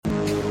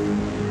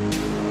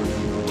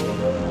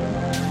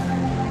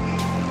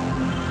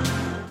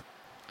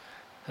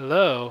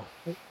Hello.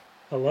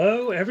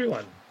 Hello,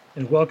 everyone,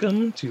 and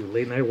welcome to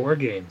Late Night War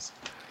Games.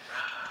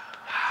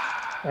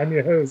 I'm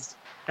your host,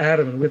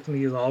 Adam, and with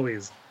me, as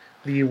always,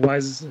 the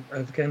wisest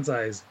of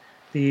Kensai's,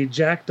 the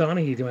Jack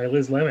Donaghy to my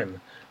Liz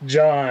Lemon,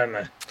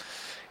 John.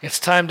 It's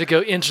time to go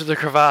into the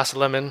crevasse,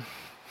 Lemon.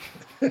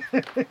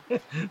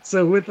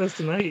 So, with us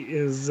tonight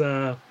is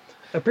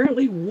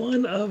apparently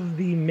one of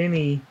the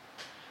many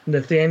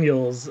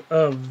Nathaniels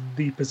of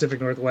the Pacific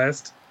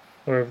Northwest,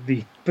 or of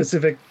the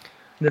Pacific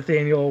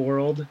Nathaniel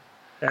world,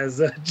 as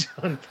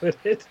John put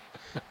it.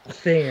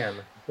 Than,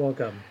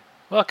 welcome.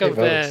 Welcome,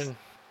 folks.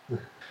 then.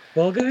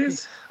 Well,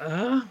 guys,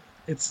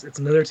 it's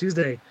another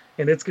Tuesday,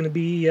 and it's going to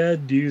be a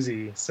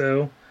doozy.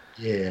 So,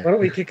 Yeah. why don't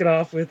we kick it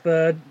off with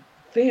Than?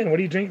 What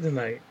are you drinking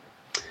tonight?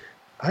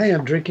 I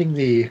am drinking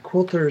the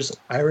Quilter's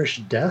Irish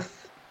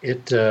Death.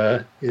 It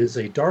is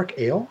a dark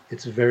ale.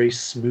 It's very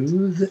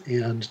smooth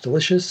and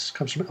delicious.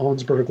 Comes from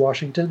Ellensburg,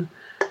 Washington,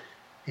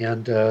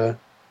 and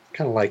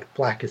kind of like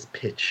black as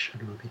pitch. I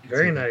don't know if you can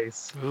Very see that.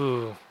 nice.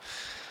 Ooh,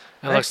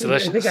 that looks Actually,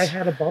 delicious. I think I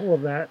had a bottle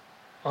of that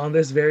on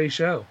this very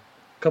show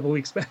a couple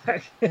weeks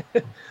back. I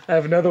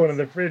have another one in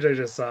the fridge I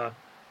just saw.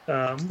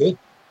 Good.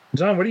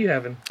 John, what are you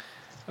having?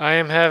 I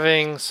am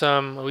having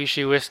some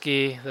Oishi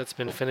whiskey that's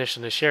been finished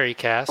in a sherry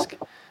cask,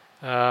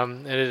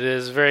 and it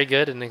is very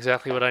good and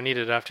exactly what I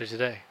needed after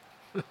today.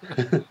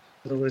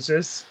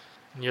 Delicious.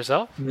 And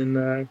yourself? And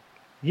then,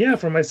 yeah,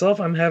 for myself,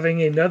 I'm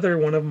having another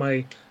one of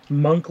my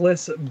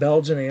monkless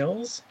Belgian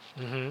ales.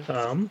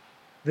 Mm-hmm.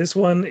 This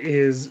one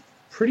is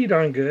pretty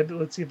darn good.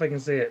 Let's see if I can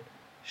say it.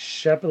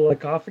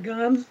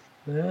 Shepelekophagon?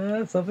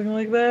 Something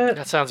like that.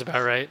 That sounds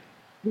about right.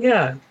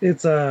 Yeah,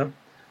 it's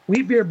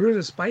wheat beer brewed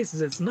with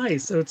spices. It's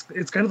nice. So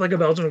it's kind of like a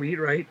Belgian wheat,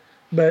 right?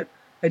 But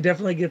I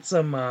definitely get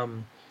some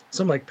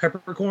like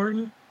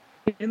peppercorn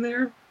in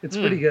there. It's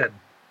pretty good.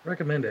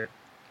 Recommend it.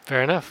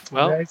 Fair enough.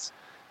 Well, Guys,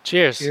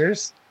 cheers.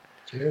 cheers.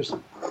 Cheers.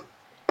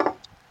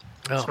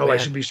 Oh, I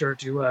should be sure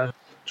to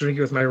drink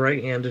it with my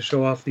right hand to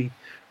show off the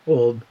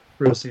old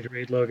Roasty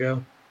Trade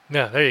logo.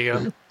 Yeah, there you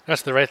go.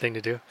 That's the right thing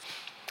to do.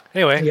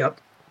 Anyway, Yep.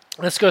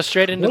 let's go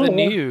straight into the Well,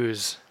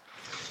 news.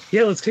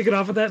 Yeah, let's kick it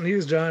off with that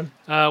news, John.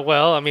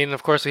 Well, I mean,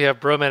 of course, we have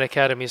Broman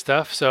Academy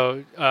stuff.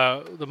 So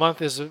the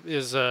month is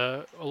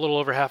a little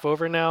over half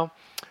over now.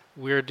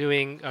 We're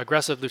doing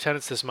aggressive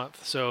lieutenants this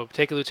month. So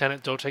take a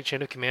lieutenant, don't take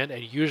chain of command,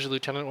 and use your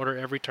lieutenant order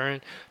every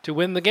turn to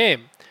win the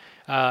game.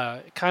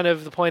 Kind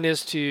of the point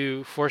is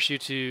to force you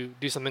to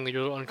do something that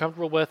you're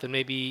uncomfortable with, and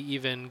maybe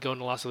even go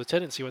into loss of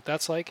lieutenant and see what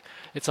that's like.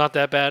 It's not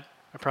that bad,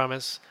 I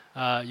promise.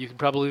 You can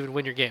probably even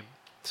win your game.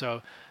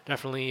 So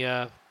definitely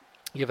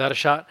give that a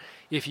shot.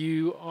 If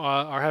you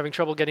are having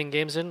trouble getting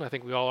games in, I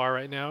think we all are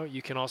right now,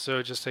 you can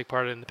also just take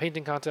part in the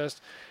painting contest,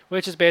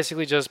 which is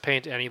basically just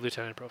paint any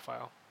lieutenant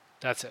profile.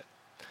 That's it.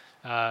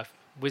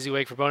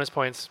 WYSIWYG for bonus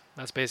points.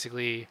 That's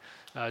basically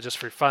just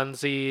for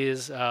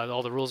funsies.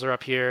 All the rules are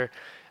up here.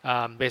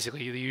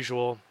 Basically, the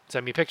usual.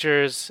 Send me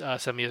pictures.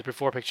 Send me a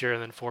before picture,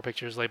 and then 4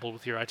 pictures labeled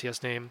with your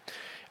ITS name.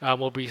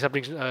 We'll be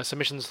accepting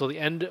submissions till the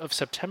end of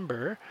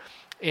September.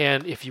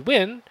 And if you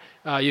win,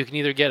 you can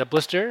either get a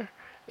blister,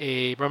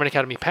 a Roman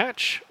Academy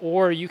patch,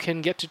 or you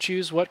can get to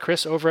choose what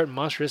Chris over at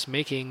Monstrous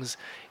Makings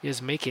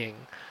is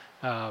making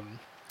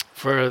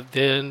for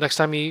the next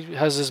time he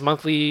has his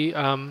monthly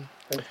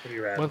That's pretty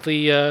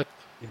rad.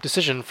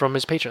 decision from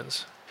his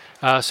patrons.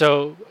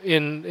 So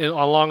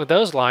along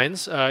those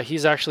lines,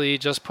 he's actually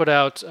just put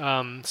out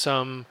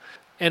some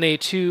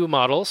NA2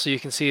 models, so you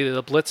can see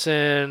the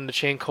Blitzen, the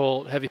Chain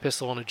Colt, Heavy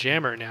Pistol, and a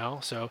Jammer now.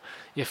 So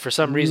if for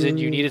some reason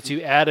you needed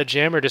to add a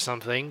Jammer to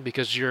something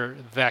because you're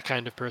that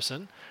kind of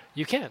person,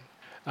 you can.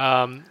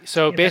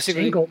 So Yeah,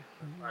 basically, that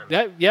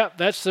chain colt.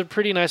 that's a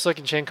pretty nice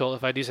looking Chain Colt,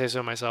 if I do say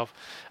so myself.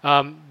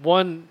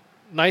 One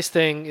nice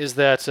thing is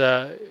that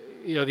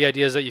the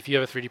idea is that if you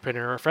have a 3D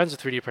printer or friends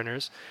with 3D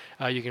printers,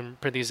 you can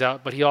print these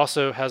out. But he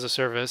also has a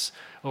service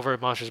over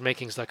at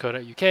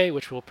monstersmakings.co.uk,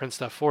 which will print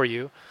stuff for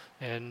you,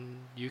 and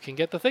you can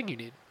get the thing you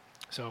need.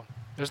 So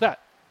there's that.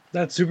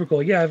 That's super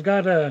cool. Yeah, I've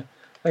got a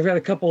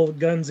couple of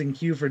guns in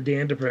queue for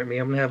Dan to print me.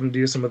 I'm gonna have him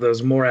do some of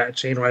those Morat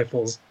chain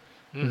rifles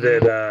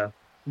that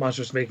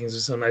Monstrous Makings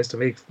is so nice to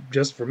make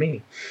just for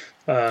me.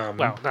 Well,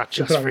 not to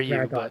just put on for the you,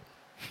 back but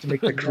to make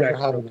the Never correct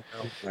had them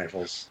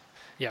rifles.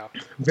 yeah.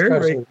 very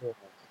Especially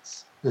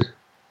great.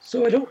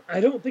 So I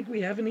don't think we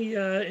have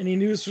any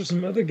news for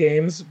some other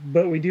games,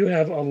 but we do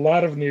have a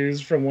lot of news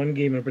from one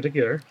game in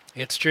particular.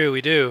 It's true,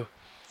 we do.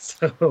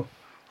 So,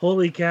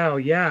 holy cow,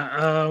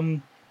 yeah.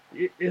 And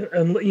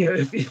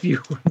if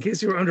you, in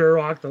case you were under a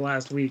rock the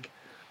last week,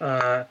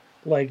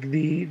 like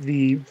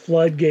the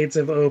floodgates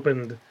have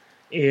opened,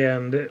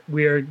 and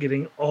we are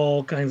getting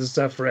all kinds of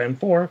stuff for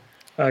N4.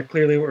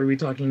 Clearly, we're be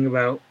talking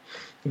about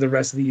the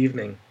rest of the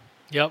evening.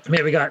 Yep. I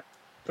mean, we got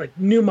like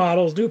new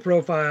models, new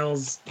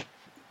profiles,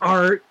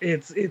 art.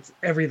 It's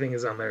everything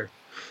is on there.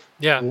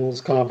 Yeah.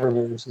 Rules,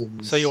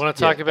 confirmations. So you want to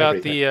talk about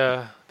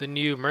everything. the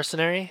new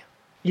mercenary?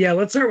 Yeah,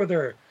 let's start with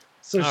her.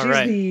 So All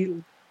right.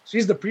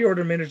 she's the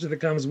pre-order miniature that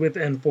comes with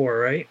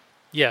N4, right?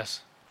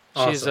 Yes.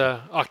 Awesome. She's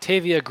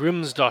Octavia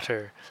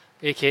Grimsdottir,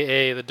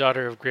 aka the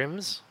daughter of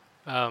Grimm's.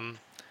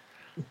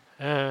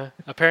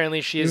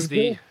 Apparently, she is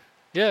the.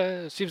 Yeah,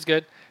 it seems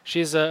good.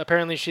 She's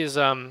apparently she's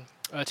a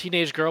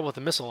teenage girl with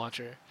a missile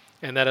launcher,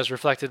 and that is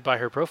reflected by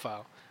her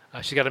profile.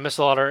 She's got a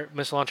missile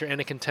launcher,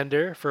 and a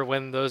contender for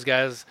when those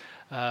guys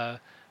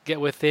get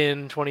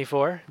within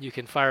 24. You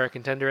can fire a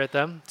contender at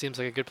them. Seems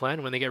like a good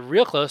plan. When they get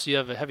real close, you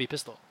have a heavy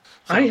pistol.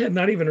 So, I had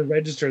not even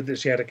registered that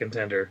she had a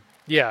contender.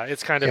 yeah,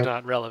 it's kind of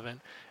not relevant.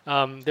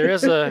 There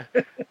is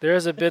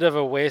a bit of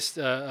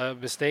a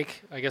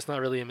mistake. I guess not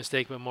really a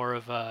mistake, but more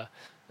of a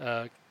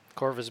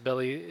Corvus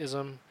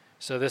Belli-ism.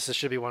 So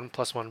should be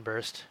 1+1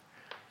 burst,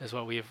 is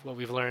what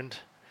we've learned.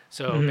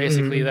 So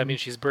basically, that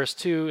means she's burst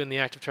 2 in the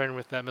active turn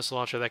with that missile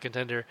launcher, that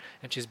contender,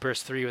 and she's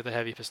burst 3 with a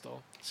heavy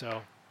pistol.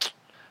 So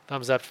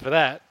thumbs up for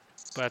that.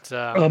 But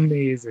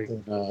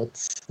amazing.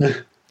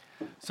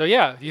 So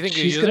yeah, do you think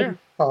you use her?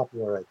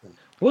 Popular, I think.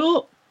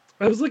 Well,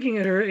 I was looking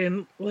at her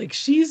and like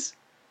she's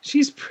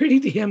pretty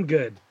damn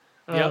good.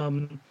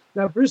 Yep.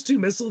 That burst 2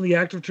 missile in the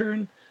active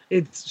turn,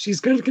 she's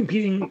kind of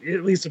competing,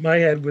 at least in my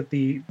head, with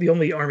the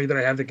only army that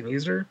I have that can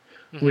use her,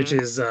 which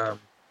is the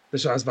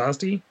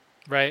Shasvasti.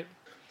 Right.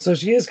 So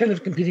she is kind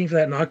of competing for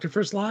that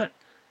Noctifer slot.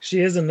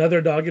 She is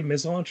another dogged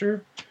missile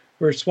launcher.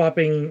 We're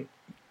swapping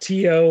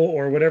TO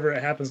or whatever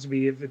it happens to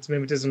be, if it's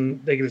Mimetism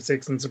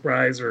 -6 and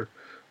Surprise or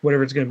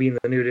whatever it's going to be in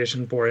the new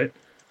edition for it.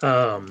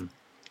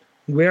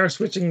 We are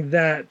switching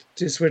that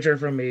to switch her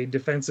from a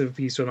defensive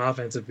piece to an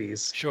offensive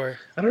piece. Sure.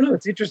 I don't know.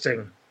 It's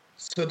interesting.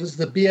 So does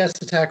the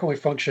BS attack only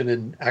function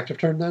in active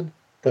turn then?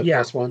 The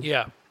Yeah. +1?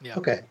 Yeah.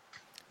 Okay.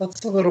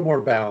 That's a little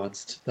more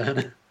balanced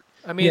then.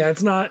 I mean, Yeah,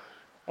 it's not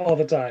all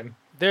the time.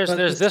 there's But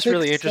the this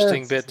really Sixth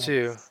interesting Sense bit is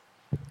too,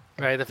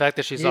 right? The fact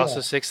that she's Yeah.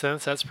 also Sixth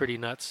Sense, that's pretty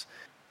nuts.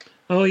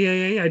 Oh,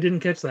 yeah. I didn't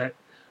catch that.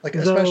 Like,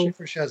 Though- especially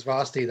for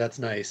Shasvasti, that's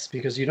nice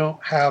because you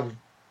don't have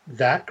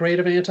that great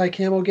of an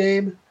anti-camo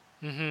game.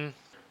 Mm-hmm.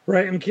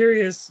 Right. I'm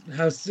curious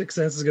how Sixth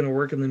Sense is going to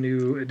work in the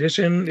new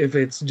edition, if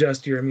it's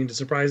just your immune to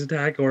surprise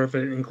attack or if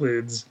it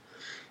includes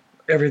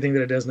everything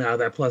that it does now,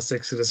 that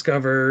 +6 to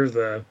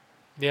discover,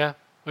 Yeah.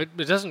 It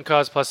doesn't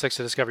cause +6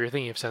 to discover. You're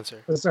thinking of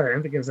sensor. sorry,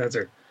 I'm thinking of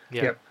sensor.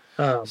 Yeah.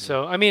 Yep.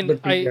 So I mean,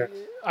 but the-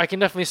 I can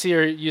definitely see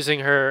her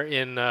using her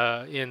in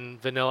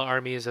vanilla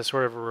armies as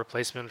sort of a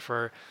replacement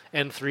for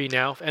N3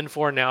 Nauf.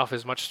 N4 Nauf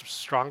is much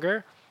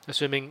stronger,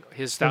 assuming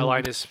his stat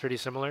line is pretty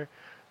similar.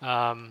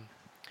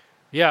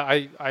 Yeah,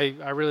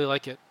 I really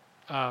like it.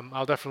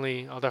 I'll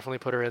definitely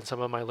put her in some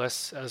of my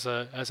lists as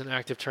an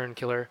active turn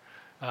killer.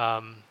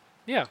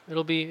 Yeah,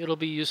 it'll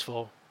be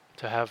useful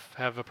to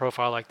have a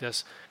profile like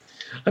this.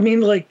 I mean,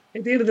 like,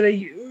 at the end of the day,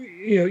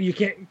 you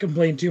can't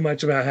complain too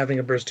much about having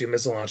a burst 2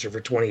 missile launcher for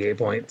 28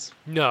 points.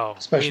 No,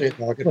 Especially at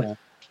Dogged One.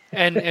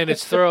 and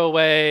it's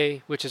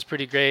throwaway, which is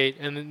pretty great.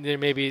 And then there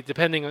may be,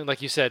 depending on,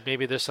 like you said,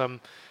 maybe there's some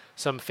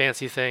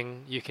fancy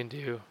thing you can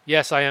do.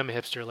 Yes, I am a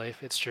hipster,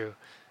 Leif. It's true.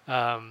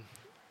 I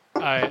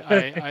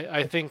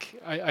think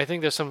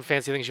there's some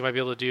fancy things you might be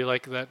able to do,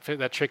 like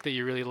that trick that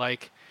you really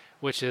like,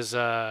 which is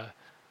to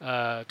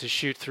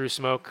shoot through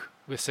smoke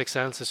with Sixth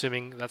Sense,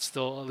 assuming that's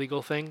still a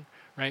legal thing,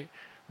 right?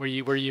 Where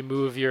you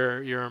move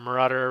your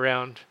Marauder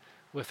around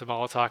with the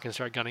Molotov and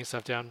start gunning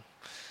stuff down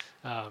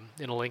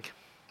in a link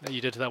that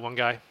you did to that one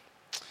guy.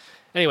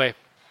 Anyway,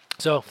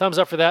 so thumbs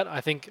up for that.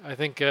 I think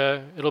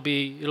it'll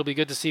be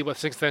good to see what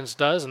Sixth Sense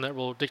does, and that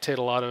will dictate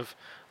a lot of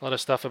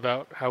stuff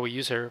about how we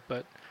use her.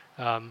 But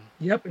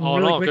Yep. And all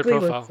in really all, good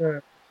quickly,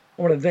 profile.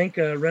 I want to thank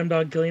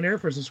Remdog Killing Air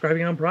for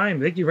subscribing on Prime.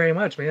 Thank you very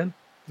much, man.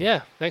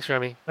 Yeah, thanks,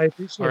 Remy. I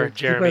appreciate Or it. Keep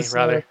Jeremy, us,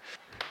 rather.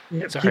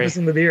 Keep Sorry. us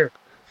in the beer.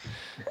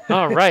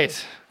 All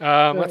right.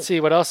 Let's see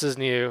what else is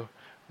new.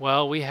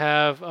 Well, we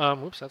have.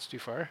 Whoops, that's too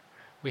far.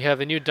 We have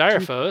the new Dire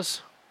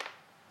Foes.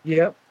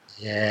 Yep.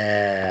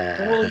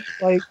 Yeah. Well,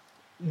 like,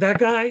 that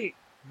guy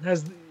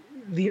has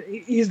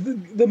he's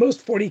the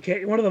most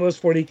 40K, one of the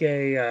most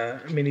 40K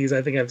minis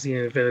I think I've seen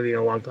in Infinity in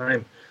a long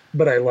time.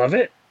 But I love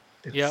it.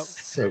 It's Yep.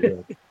 so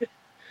good.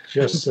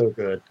 Just so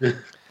good.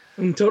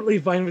 I'm totally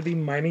fine with the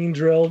mining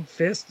drilled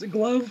fist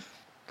glove.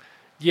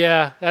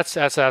 Yeah, that's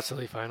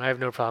absolutely fine. I have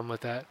no problem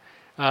with that.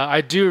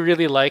 I do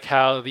really like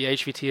how the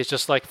HVT is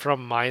just like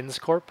from Mines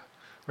Corp,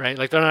 right?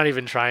 Like they're not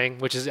even trying,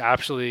 which is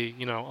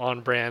absolutely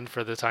on brand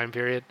for the time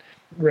period.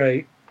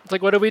 Right. It's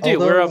like, what do we do?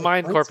 Although, We're a like,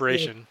 mine Mines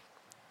corporation.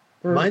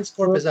 Mines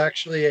Corp is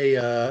actually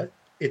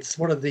it's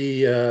one of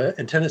the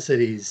Antenna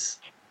Cities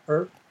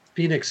or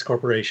Phoenix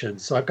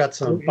Corporations. So I've got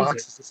some is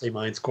boxes that say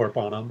Mines Corp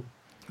on them,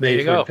 There you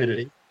made for go.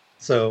 Infinity.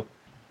 So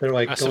they're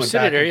like A going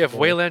subsidiary back of and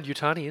forth. Wayland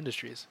Yutani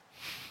Industries.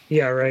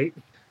 Yeah, right.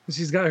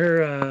 She's got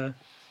her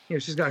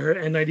she's got her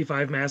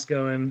N95 mask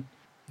going.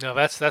 No,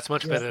 that's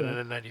much Yes, better than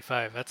a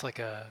 95. That's like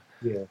a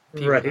Yeah.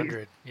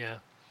 P100. Yeah.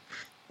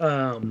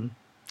 Um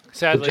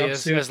Sadly,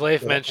 jumpsuit, as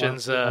Leif the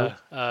mentions, arms,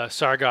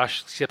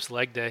 Sargosh skips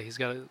leg day. He's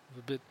got a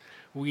bit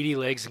weedy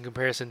legs in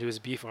comparison to his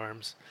beef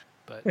arms.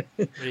 But what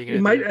are you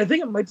gonna do? I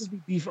think it might just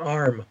be beef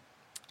arm.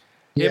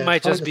 It might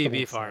it's probably just be the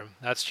beef one arm.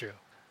 That's true.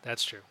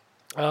 That's true.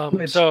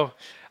 Which- So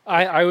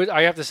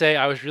I have to say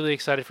I was really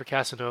excited for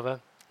Casanova,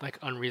 like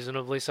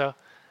unreasonably so.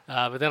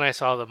 But then I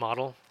saw the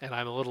model and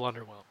I'm a little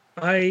underwhelmed.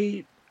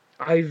 I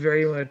I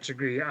very much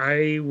agree.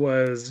 I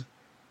was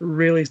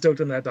really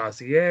stoked on that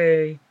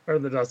dossier or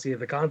the dossier,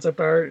 the concept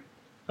art.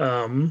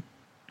 Um,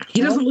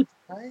 he I doesn't like look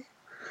the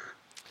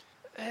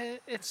guy.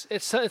 It's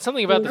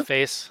something about the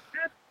face.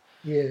 bad,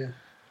 Yeah.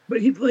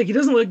 but he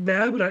doesn't look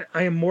bad. But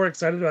I am more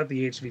excited about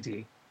the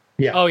HVT.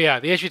 Yeah. Oh yeah,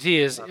 the HVT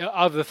is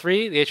of the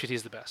three, the HVT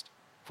is the best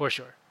for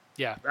sure.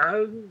 Yeah,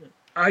 Uh,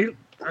 I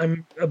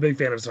I'm a big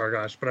fan of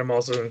Sargosh, but I'm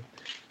also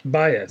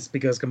biased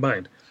because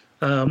combined.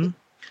 Um,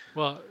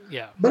 well,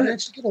 yeah, They but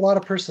managed to get a lot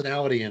of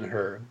personality in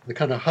her. The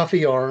kind of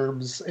huffy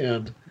arms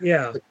and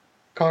yeah, the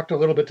cocked a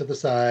little bit to the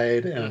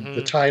side and the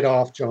hmm tied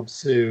off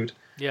jumpsuit,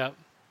 yeah,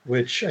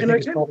 which I and think I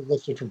is kind of probably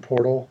lifted from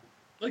Portal.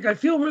 like I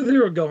feel where they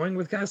were going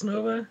with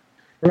Casanova,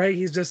 right?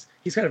 He's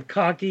kind of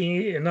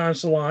cocky and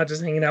nonchalant,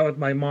 just hanging out with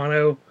my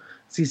mono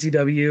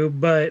CCW.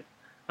 But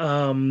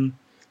um,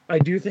 I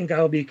do think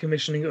I'll be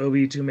commissioning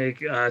Obi to make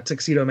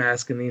Tuxedo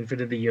Mask in the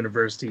Infinity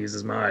Universe to use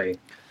as my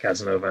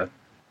Casanova.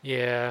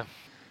 yeah,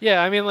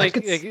 yeah. I mean, I like,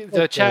 could see,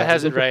 the chat a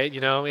has little it bit. right.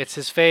 You know, it's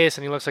his face,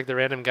 and he looks like the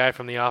random guy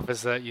from the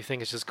office that you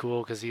think is just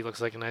cool because he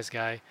looks like a nice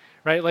guy,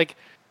 right? Like,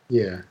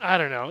 Yeah. I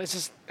don't know. It's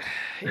just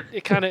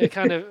it kind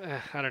of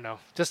I don't know.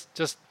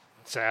 Just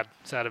sad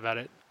about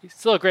it. He's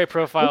still a great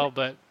profile,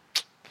 but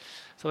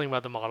something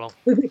about the model.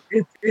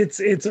 It's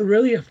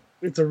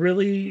a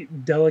really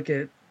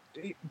delicate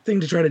thing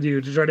to try to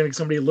do to try to make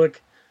somebody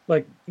look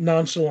like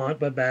nonchalant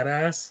but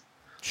badass.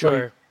 Like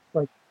Sure.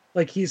 like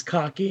like he's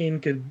cocky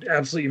and could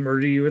absolutely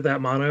murder you with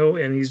that mono,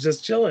 and he's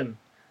just chilling.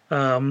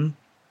 Um,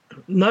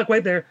 not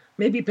quite there.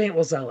 Maybe paint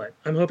will sell it.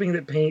 I'm hoping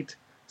that paint,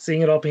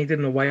 seeing it all painted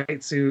in a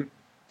white suit,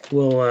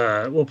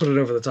 will put it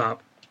over the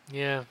top.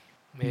 Yeah,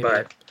 maybe.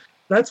 But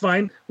that's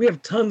fine. We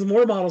have tons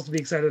more models to be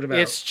excited about,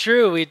 It's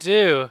true, we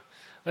do.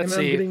 Let's and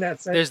I'm see. getting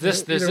that set There's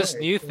either this way.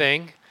 new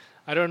thing.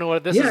 I don't know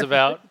what this is Yeah.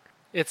 about.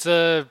 It's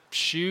a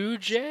shoe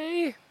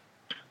J?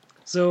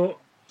 So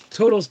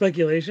total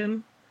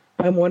speculation.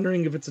 I'm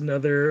wondering if it's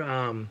another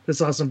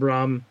this awesome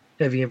Brahm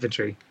heavy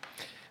infantry.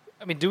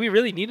 I mean, do we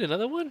really need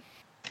another one?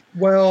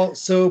 Well,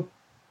 so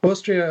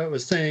Bostria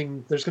was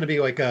saying there's going to be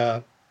like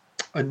a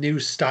new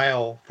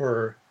style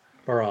for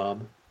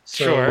Baram.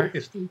 So Sure.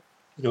 if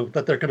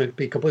that they're going to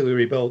be completely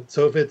rebuilt.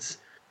 So if it's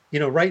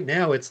right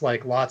now it's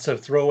like lots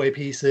of throwaway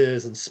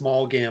pieces and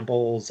small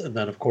gambles, and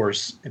then of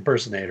course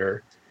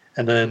impersonator,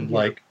 and then hmm Yeah.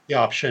 like the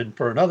option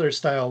for another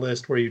style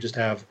list where you just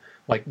have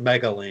like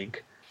Mega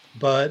Link,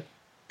 but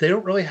they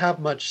don't really have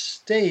much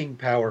staying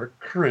power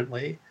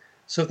currently.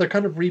 So if they're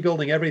kind of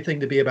rebuilding everything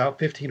to be about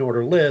 15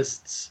 order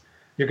lists,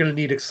 you're going to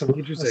need some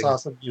Interesting.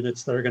 awesome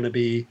units that are going to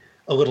be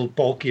a little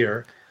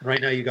bulkier. And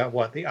right now you got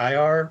what, the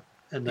IR,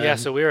 and Yeah, then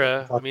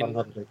Sawira. talk about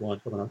another big one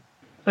coming up.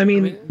 I I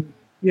mean, mean,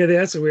 yeah,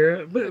 that's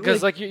weird. But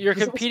because like you're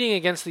it's also, competing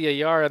against the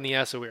Ayar and the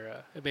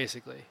Asawira,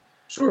 basically.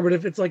 sure, but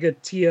if it's like a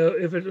TO,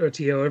 if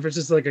it's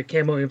just like a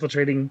camo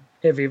infiltrating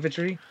heavy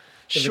infantry,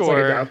 if it's like a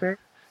Sure. doubter,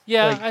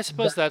 Yeah, like I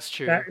suppose that's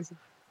true. that is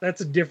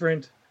that's a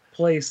different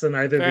place than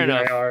either Fair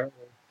the enough. IR.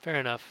 Fair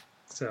enough.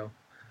 So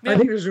I Yeah,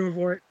 think there's room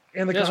for it,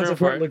 and the there's room concept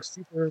for art it. looks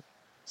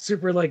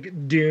super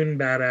like Dune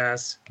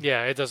badass.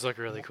 Yeah, it does look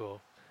really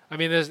cool. I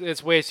mean,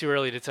 it's way too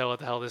early to tell what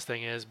the hell this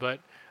thing is, but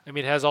I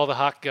mean, it has all the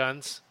hawk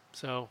guns,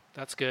 so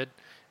that's good.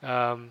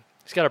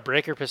 It's got a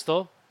breaker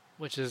pistol,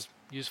 which is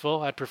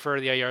useful. I'd prefer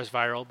the IR's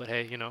viral, but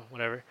hey,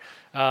 whatever.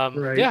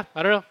 Right. Yeah,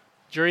 I don't know.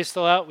 Jury's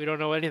still out. We don't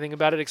know anything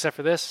about it except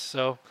for this,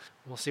 so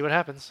we'll see what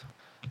happens.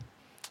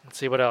 Let's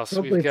see what else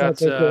Hopefully we've it's not got.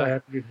 so cool I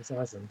have to do this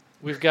awesome.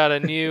 We've got a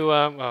new.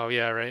 Oh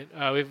yeah, right.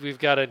 We've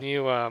got a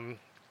new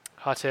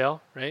hot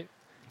tail, right?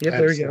 Yep,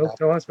 there we go.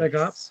 Tell us back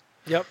ops.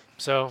 Yep.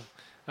 So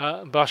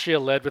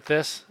Bashia led with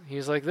this.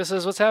 He's like, "This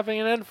is what's happening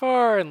in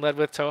N4," and led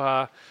with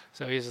Toha.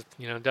 So he's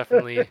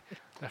definitely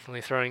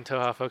throwing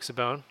Toha folks a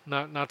bone.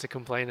 Not to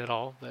complain at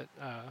all, but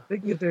They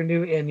can get their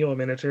new annual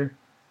miniature.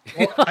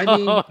 Well, I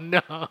mean, oh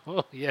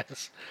no,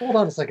 yes, hold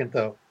on a second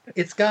though.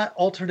 It's got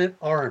alternate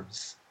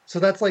arms. So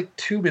that's like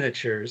two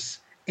miniatures.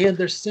 And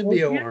there's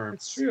symbio yeah, arms.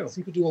 that's true. So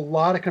you can do a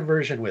lot of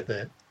conversion with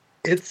it.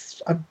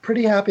 I'm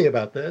pretty happy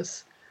about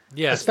this.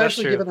 yes,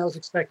 Especially that's true. given I was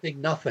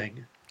expecting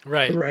nothing.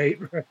 Right. Right.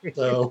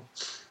 So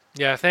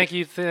Yeah. Thank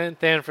you,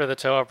 Than, for the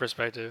Toha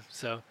perspective.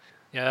 So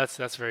yeah,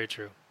 that's very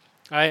true.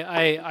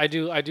 I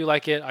do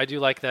like it. I do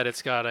like that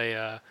it's got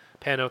a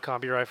Pano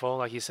combi rifle,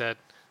 like you said,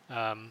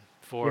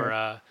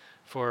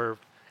 for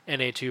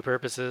NA2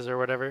 purposes or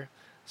whatever.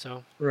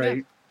 So Right.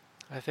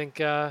 yeah, I think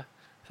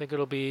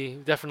it'll be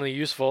definitely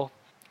useful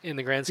in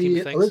the grand scheme the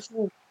of things.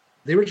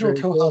 original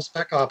Very Toho cool.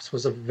 Spec Ops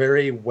was a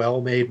very well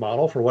made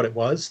model for what it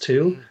was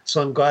too. Mhm.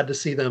 So I'm glad to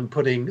see them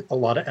putting a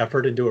lot of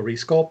effort into a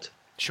resculpt.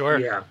 Sure.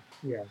 Yeah.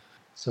 Yeah.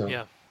 So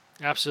Yeah.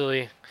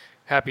 Absolutely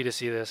happy to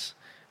see this.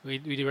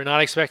 We were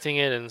not expecting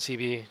it, and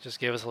CB just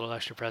gave us a little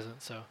extra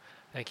present. So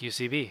thank you,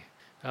 CB.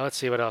 Now let's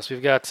see what else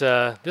we've got.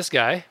 This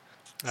guy.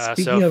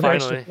 Speaking So of extra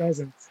finally,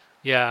 presents,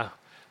 yeah.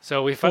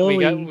 So we Fully-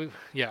 got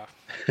yeah.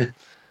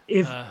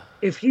 if Uh,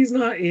 if he's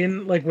not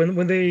in, like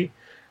when they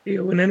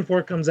when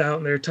N4 comes out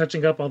and they're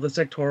touching up all the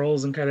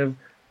sectorals and kind of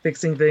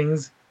fixing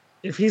things,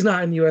 if he's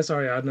not in US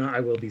Ariadna, I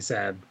will be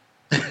sad.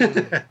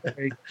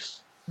 Like,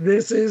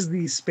 this is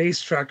the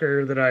space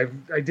trucker that I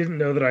didn't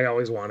know that I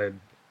always wanted.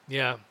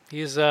 Yeah,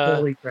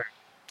 Holy crap!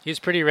 he's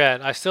pretty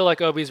rad. I still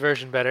like Obi's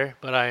version better,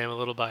 but I am a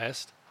little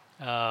biased.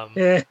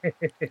 It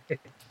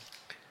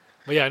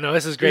But yeah, no,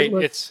 this is great.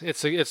 looks,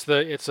 It's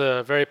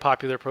a very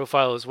popular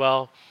profile as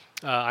well.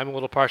 I'm a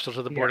little partial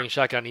to the yeah, boarding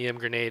shotgun EM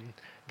grenade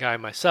guy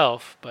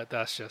myself, but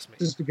that's just me.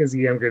 just because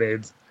EM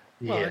grenades.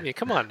 Well, I Yeah. mean,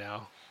 come on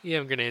now,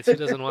 EM grenades. Who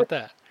doesn't want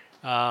that?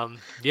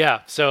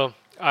 Yeah, so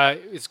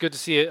it's good to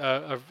see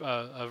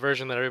a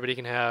version that everybody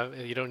can have.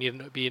 You don't need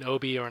to be an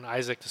Obi or an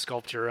Isaac to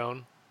sculpt your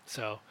own.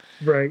 So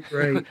Right,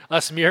 right.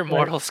 us mere Like,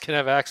 mortals can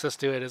have access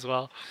to it as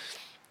well.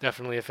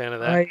 Definitely a fan of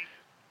that.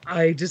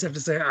 I just have to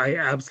say I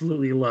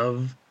absolutely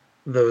love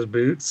those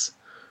boots.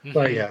 Hmm.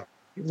 Like Yeah.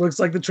 it looks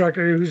like the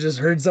trucker who just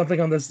heard something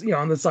on this,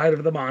 on the side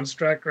of the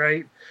Monstruck,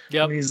 right? And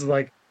Yep. he's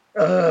like,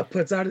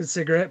 puts out his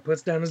cigarette,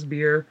 puts down his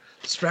beer,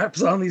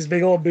 straps on these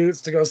big old boots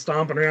to go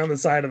stomping around the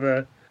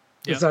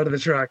Yep. side of the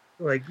truck.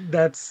 Like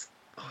it's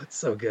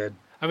so good.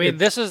 I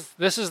mean, It's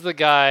this is the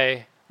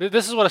guy.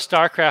 This is what a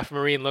StarCraft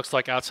Marine looks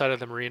like outside of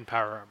the Marine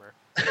power armor,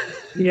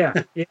 yeah,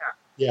 yeah.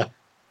 Yeah.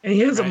 And he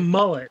has a right?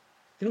 mullet.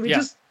 Can we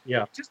Yeah.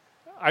 Yeah. just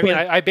I mean,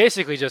 put I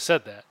basically just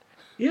said that.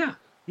 yeah,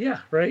 yeah,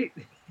 right?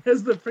 He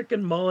has the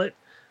freaking mullet.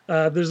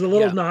 There's a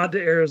little Yeah. nod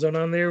to Arizona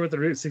on there with the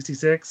Route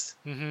 66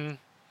 Hmm.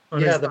 on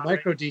Yeah, his the thigh.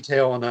 micro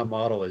detail on that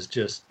model is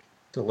just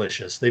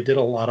delicious. They did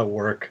a lot of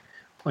work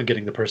on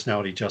getting the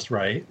personality just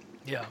right.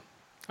 Yeah.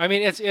 I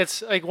mean,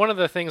 it's like one of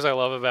the things I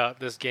love about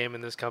this game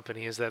and this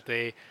company is that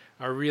they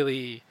are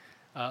really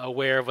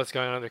aware of what's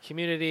going on in their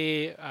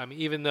community.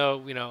 Even though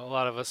a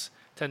lot of us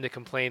tend to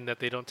complain that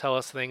they don't tell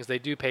us things, they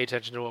do pay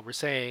attention to what we're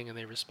saying and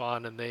they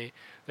respond and they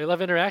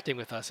love interacting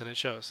with us and it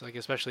shows. Like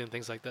especially in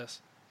things like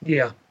this.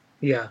 Yeah,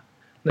 yeah.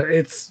 No,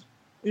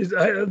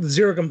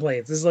 zero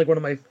complaints. This is like one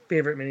of my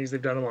favorite minis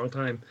they've done in a long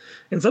time.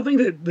 And something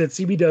that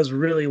CB does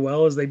really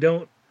well is they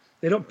don't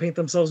paint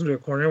themselves into a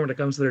corner when it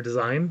comes to their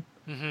design.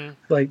 Hmm.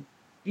 Like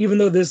even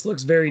though this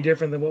looks very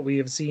different than what we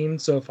have seen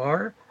so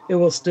far, it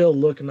will still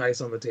look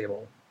nice on the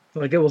table.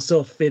 Like it will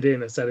still fit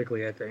in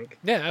aesthetically, I think.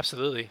 Yeah,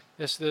 absolutely.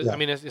 I Yeah.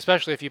 mean,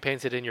 especially if you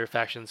paint it in your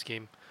faction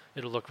scheme,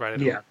 it'll look right at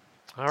home. Yeah,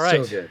 All so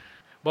right. good.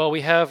 Well,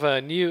 we have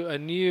a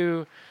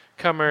new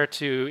comer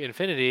to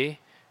Infinity,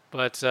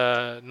 but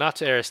not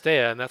to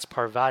Aristea, and that's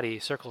Parvati,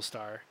 Circle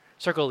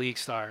League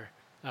Star,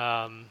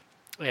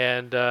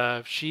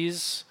 and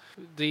she's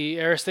the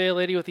Aristea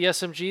lady with the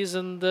SMGs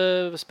and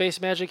the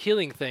space magic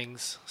healing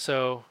things.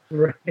 So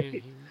Right.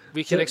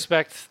 we can So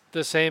expect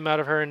the same out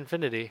of her in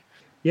Infinity.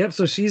 yep.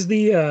 So she's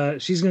going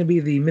to be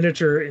the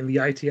miniature in the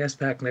ITS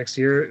pack next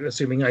year,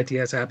 assuming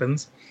ITS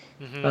happens.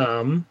 Hmm.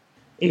 Um,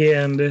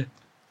 and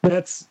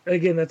that's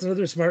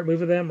another smart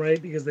move of them,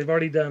 right? Because they've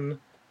already done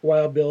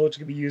Wild Bill, which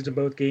can be used in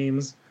both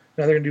games.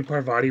 Now they're going to do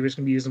Parvati, which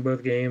can be used in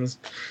both games.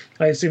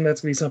 I assume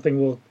that's going to be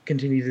something we'll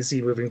continue to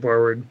see moving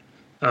forward.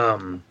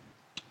 Um,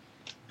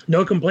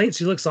 no complaints.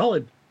 She looks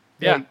solid.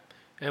 Yeah, Like,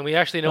 and we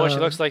actually know what she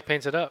looks like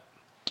painted up.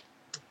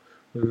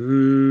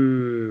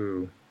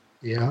 ooh.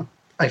 Yeah.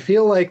 I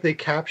feel like they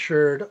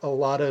captured a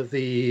lot of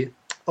the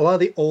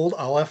old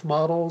Aleph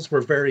models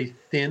were very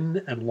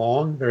thin and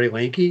long, very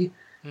lanky.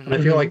 And I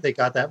Hmm. feel Mhm. like they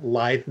got that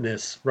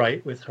litheness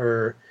right with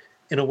her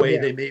in a way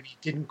Yeah. they maybe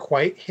didn't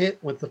quite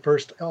hit with the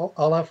first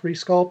Aleph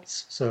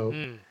resculpts. So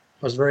Mm.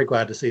 I was very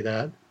glad to see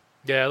that.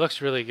 Yeah, it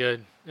looks really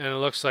good, and it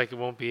looks like it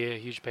won't be a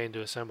huge pain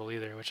to assemble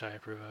either, which I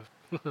approve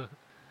of.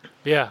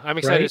 Yeah, I'm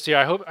excited to Right?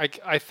 see her.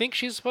 I think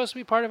she's supposed to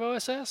be part of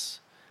OSS.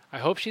 I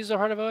hope she's a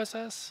part of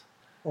OSS.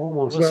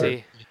 Almost. We'll Well,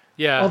 see.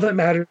 Yeah, all that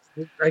matters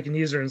is I can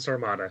use her in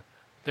Sarmata.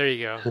 there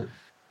you go.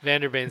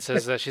 Vanderbane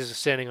says that she's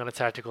standing on a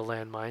tactical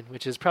landmine,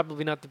 which is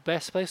probably not the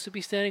best place to be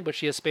standing, but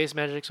she has space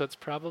magic, so it's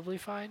probably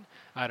fine.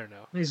 I don't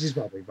know. She's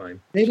probably fine.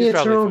 Maybe She's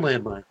it's her own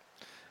probably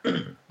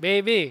landmine.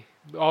 Maybe.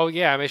 Oh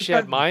yeah, I mean, if she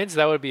had mines,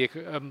 that would be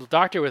a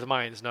doctor with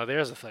mines. No,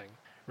 there's a thing,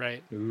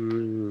 right?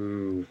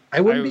 Ooh.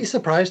 I wouldn't I- be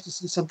surprised to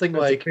see something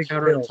That's a like big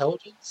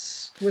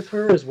counterintelligence with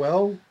her as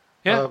well.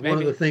 Yeah, One of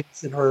maybe. the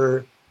things in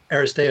her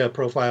Aristea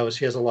profile is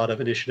she has a lot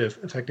of initiative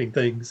affecting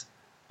things.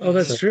 Oh,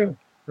 that's So- true.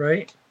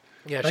 Right?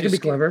 Yeah, That could be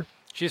clever.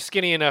 She's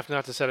skinny enough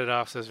not to set it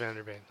off, says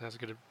Vanderbane. That's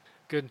good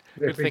There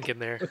we- thinking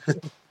there.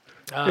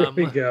 There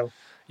we go.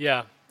 Yeah.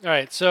 All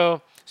right.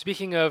 So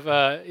speaking of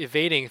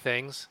evading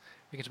things,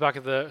 we can talk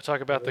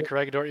about the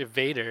Corregidor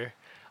Evader.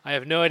 I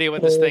have no idea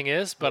what this thing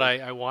is, but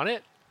I want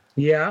it.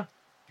 Yeah.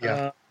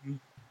 Yeah.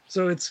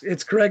 So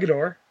it's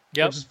Corregidor,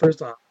 Yep. which is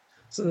first off.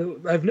 So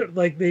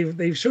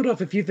they've showed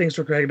off a few things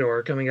for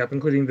Corregidor coming up,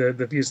 including the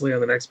Fusilier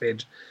on the next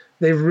page.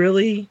 They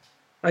really,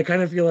 I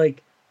kind of feel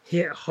like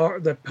hit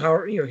hard the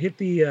power, hit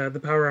the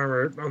power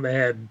armor on the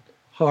head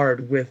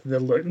hard with the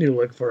new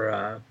look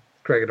for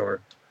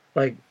Corregidor.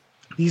 Like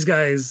these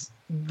guys,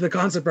 the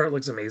concept art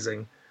looks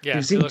amazing. Yeah,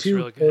 You've it seen looks two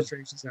really good.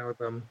 illustrations now with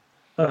them.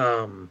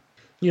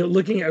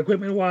 Looking at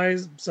equipment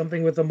wise,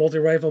 something with a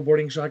multi-rifle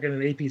boarding shotgun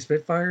and AP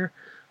Spitfire.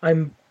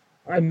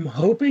 I'm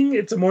hoping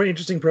it's a more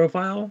interesting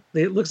profile.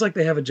 It looks like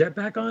they have a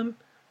jetpack on,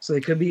 so they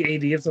could be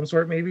AD of some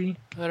sort, maybe.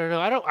 I don't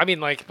know. I mean,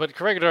 like, but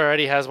Corregidor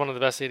already has one of the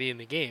best AD in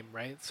the game,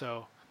 right?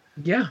 So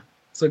Yeah,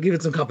 so give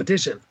it some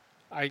competition.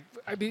 I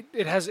mean,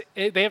 they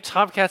have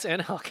Tomcats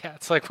and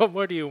Hellcats. Like, what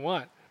more do you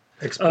want?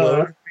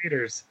 Explode.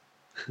 Raiders.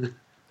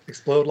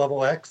 Explode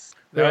level X.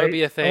 That Right? would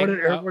be a I thing. wanted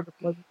airborne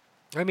deployment.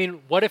 I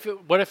mean, what if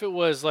it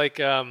was like,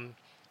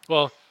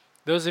 well,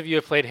 those of you who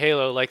have played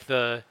Halo, like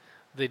the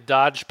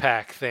dodge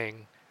pack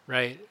thing,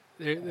 right?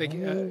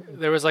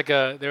 There was like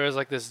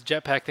this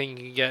jetpack thing you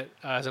can get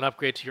as an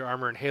upgrade to your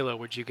armor in Halo,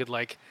 which you could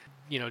like,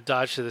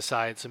 dodge to the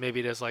side. So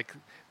maybe it is like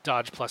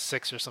dodge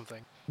 +6 or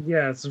something.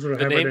 Yeah, some sort of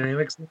The name-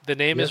 hybridynamics. The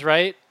name Yep. is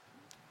right.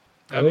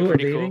 That'd be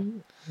pretty cool.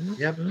 evading?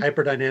 Yep. Mhm.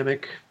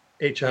 Hyperdynamic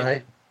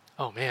HI.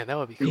 Oh man, that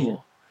would be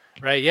cool.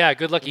 Right? Yeah.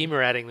 Good luck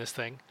adding this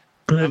thing.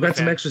 And they've I'm a got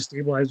some fan. extra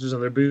stabilizers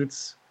on their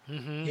boots.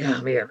 Mm-hmm. Yeah,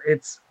 man,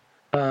 it's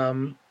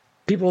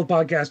people with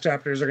podcast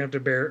chapters are gonna have to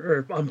bear,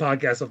 or on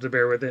podcasts have to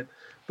bear with it.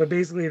 But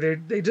basically,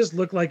 they just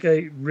look like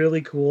a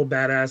really cool,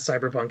 badass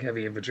cyberpunk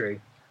heavy infantry.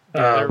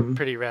 Yeah, they're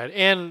pretty rad,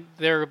 and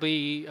there will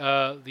be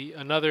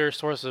another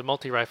source of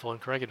multi rifle in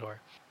Corregidor,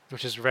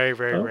 which is very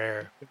very Oh.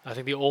 rare. I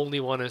think the only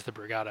one is the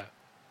Brigada.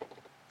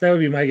 That would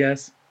be my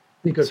guess.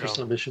 Be good for So-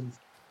 some missions.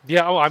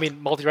 Yeah. Oh, I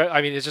mean multi.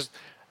 I mean it's just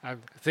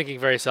I'm thinking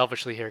very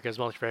selfishly here because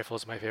multi rifle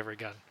is my favorite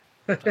gun.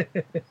 But,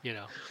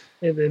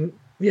 And then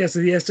so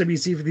the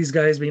SWC for these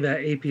guys being that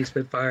AP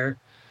Spitfire.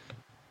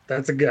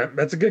 That's a gun.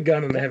 That's a good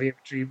gun in the heavy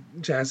infantry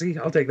chassis.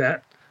 I'll take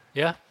that.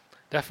 Yeah,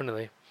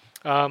 definitely.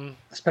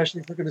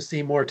 Especially if we're going to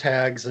see more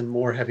tags and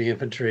more heavy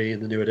infantry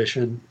in the new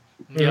edition.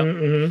 Yep.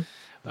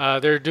 Mm-hmm.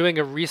 They're doing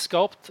a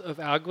resculpt of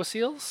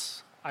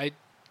Alguacils. I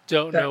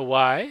don't That- know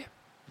why.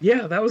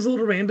 Yeah, that was a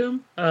little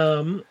random.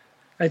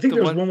 I think The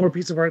there's one- one more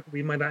piece of art that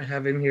we might not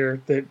have in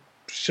here that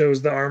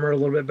shows the armor a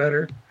little bit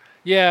better.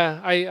 Yeah,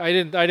 I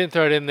didn't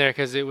throw it in there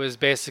because it was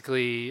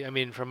basically, I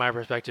mean, from my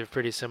perspective,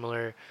 pretty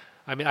similar.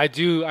 I mean, I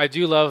do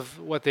love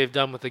what they've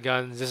done with the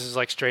guns. This is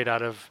like straight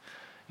out of,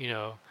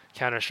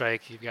 Counter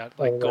Strike. You've got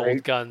like gold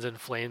right. guns and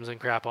flames and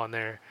crap on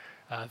there.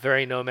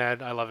 Very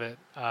Nomad. I love it.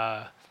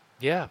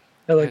 Yeah,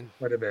 I like And- it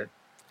quite a bit.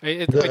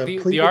 the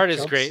pleated art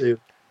is great. jumpsuit-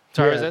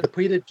 Sorry, yeah, is the it?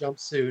 pleated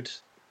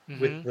jumpsuit Mhm,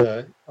 with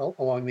the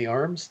along the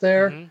arms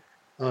there.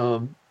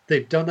 mhm.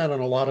 They've done that on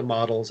a lot of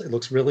models. It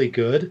looks really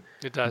good,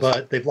 It does.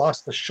 but they've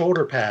lost the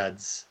shoulder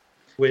pads,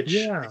 which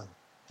Yeah.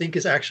 I think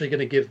is actually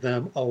going to give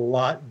them a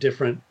lot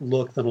different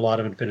look than a lot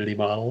of Infinity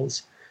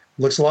models.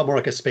 Looks a lot more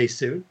like a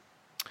spacesuit.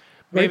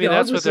 Maybe the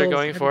that's what they're Alguacils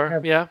going had to for.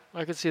 have Yeah,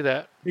 I could see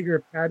that.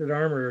 Bigger padded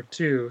armor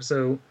too,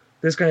 so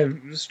this kind of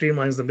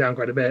streamlines them down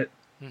quite a bit.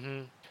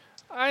 hmm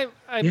I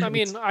Yeah,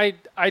 mean,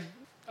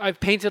 I've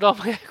painted all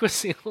my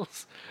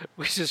Aquaseals,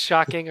 which is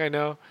shocking, I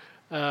know.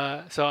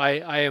 So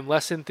I am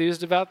less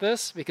enthused about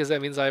this because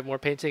that means I have more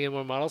painting and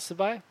more models to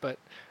buy. But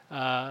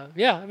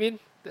yeah, I mean,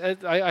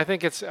 I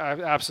think it's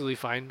absolutely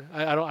fine.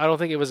 I don't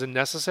think it was a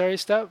necessary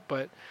step,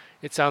 but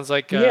it sounds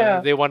like Yeah.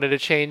 they wanted to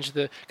change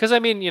because I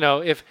mean,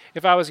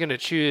 if I was going to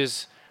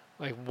choose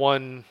like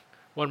one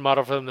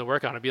model for them to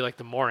work on, it'd be like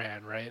the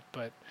Moran, right?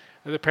 But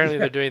apparently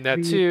they're doing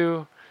that the-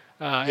 too.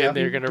 And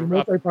they're going The to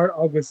multi-part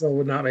Alguacil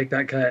would not make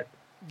that cut.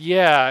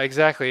 yeah,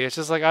 exactly. It's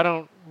just like I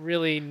don't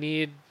really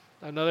need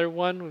another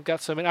one. We've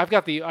got so many. I've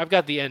got the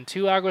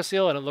N2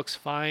 Aguasil and it looks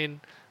fine.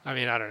 I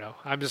mean, I don't know.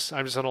 I'm just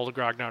an old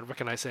grognard. What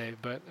can I say?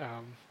 But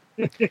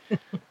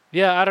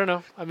yeah, I don't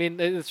know. I mean,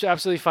 it's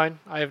absolutely fine.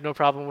 I have no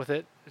problem with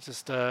it. It's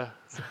just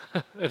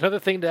another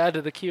thing to add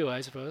to the queue,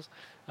 I suppose.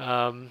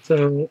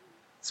 So,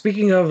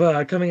 speaking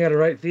of coming out of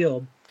right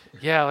field,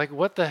 Yeah, like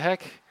what the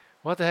heck?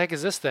 What the heck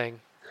is this thing?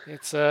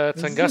 It's a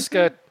Is this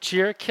Tunguska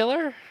Cheer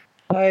Killer.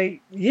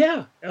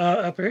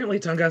 apparently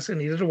Tunguska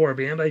needed a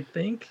warband. I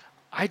think.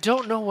 I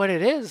don't know what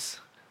it is.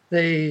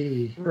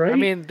 They Right. I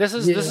mean, this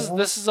is Yeah.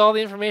 this is all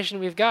the information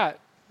we've got.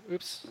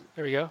 Oops,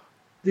 there we go.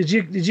 Did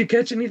you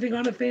catch anything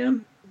on it,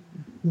 fan?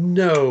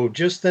 No,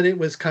 just that it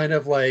was kind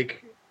of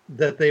like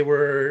that they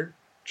were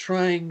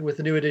trying with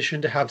the new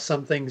edition to have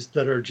some things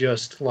that are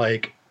just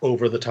like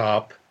over the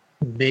top.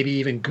 Maybe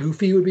even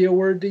goofy would be a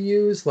word to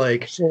use.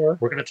 Like, Sure.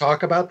 we're going to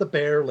talk about the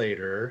bear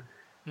later.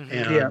 Mhm.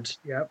 And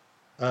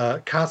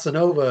Yep.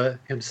 Casanova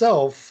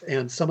himself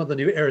and some of the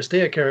new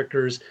Aristea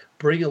characters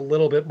bring a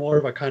little bit more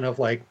of a kind of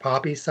like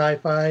poppy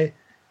sci-fi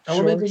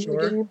element in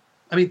Sure. the game.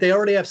 I mean, they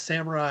already have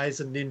samurais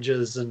and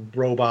ninjas and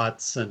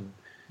robots and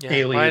Yeah,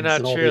 aliens why not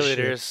and all this shit.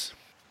 cheerleaders?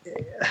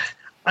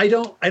 I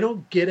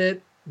don't get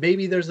it.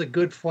 Maybe there's a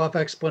good fluff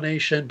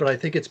explanation, but I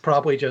think it's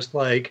probably just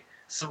like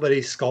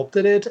somebody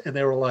sculpted it and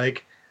they were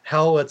like,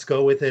 hell, let's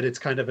go with it. It's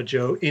kind of a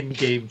joke,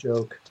 in-game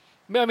joke.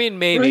 I mean,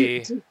 maybe.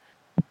 Right.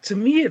 To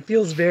me, it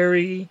feels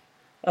very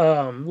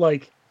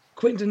like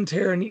Quentin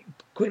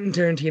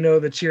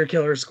Tarantino, the cheer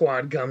killer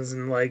squad comes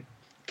and like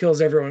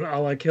kills everyone a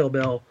la Kill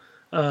Bill.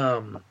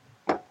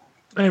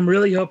 I'm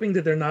really hoping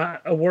that they're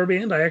not a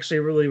warband. I actually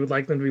really would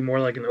like them to be more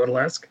like an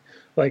Odalesque,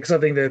 like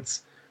something that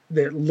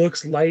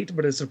looks light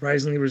but is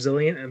surprisingly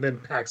resilient and then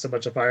packs a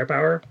bunch of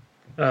firepower.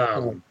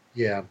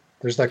 Yeah,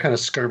 there's that kind of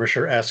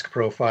skirmisher-esque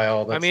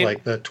profile that's mean-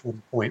 like the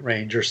 20-point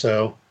range or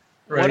so.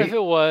 Right? What if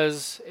it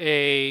was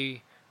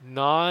a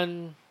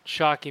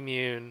non-shock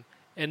immune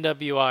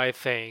NWI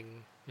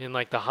thing in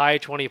like the high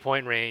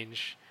 20-point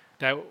range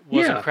that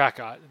wasn't Yeah.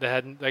 Krakot. That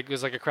had like it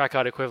was like a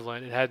Krakot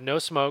equivalent. It had no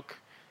smoke.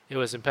 It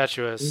was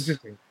impetuous,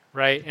 Interesting.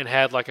 right? And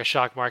had like a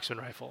shock marksman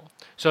rifle.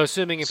 So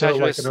assuming So like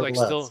impetuous an like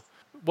Odaless. still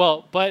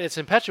well, but it's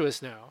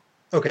impetuous now,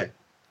 Okay.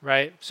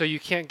 right? So you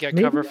can't get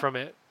Maybe. cover from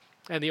it,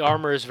 and the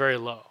armor is very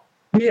low.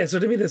 Yeah. So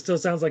to me, this still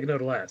sounds like an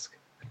Odalesque,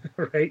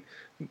 right?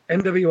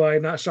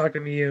 NWI, not shock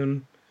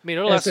immune. I mean,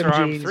 Odaless are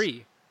arm SMGs.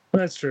 3.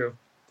 That's true.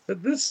 But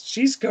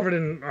she's covered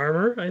in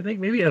armor. I think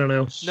maybe I don't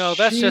know. No,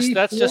 that's She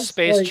just feels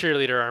space like-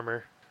 cheerleader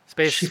armor.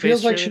 Space She space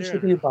feels like she cheerleader?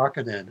 should be in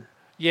Bakanin.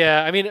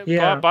 Yeah, I mean,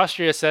 Yeah.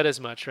 Bostria said as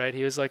much, right?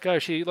 He was like, "Oh,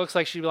 she looks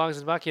like she belongs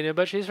in Makina,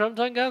 but she's from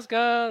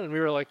Tunguska," and we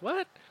were like,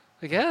 "What?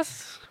 I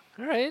guess.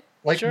 All right,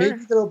 Like sure."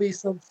 maybe there'll be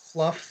some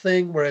fluff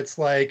thing where it's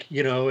like,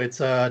 it's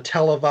a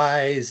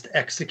televised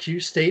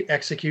state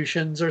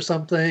executions or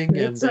something,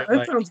 and That they're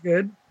like, sounds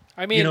good.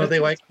 I mean, they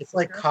like it's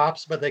like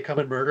cops, but they come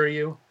and murder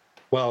you.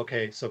 Well,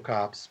 okay, so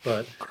cops,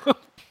 but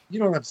you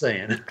know what I'm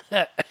saying.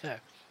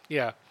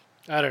 yeah,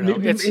 I don't know.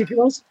 Maybe It's, it can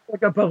also be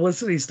like a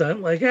publicity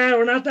stunt, like,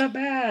 we're not that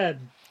bad.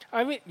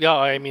 I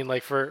mean,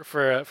 like for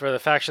the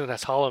faction that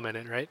has Hollow in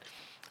it, right?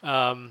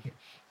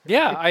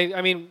 Yeah,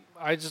 I mean,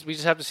 we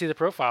just have to see the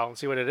profile and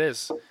see what it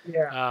is.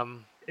 Yeah,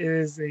 it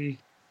is a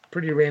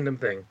pretty random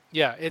thing.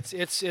 Yeah,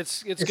 it's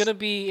gonna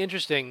be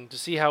interesting to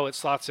see how it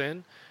slots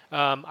in.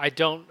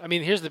 I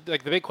mean, here's the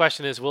big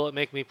question is, will it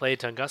make me play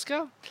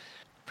Tunguska?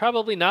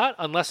 Probably not,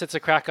 unless it's a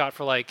Krakot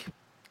for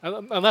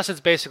unless it's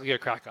basically a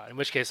Krakot, in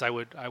which case I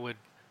would.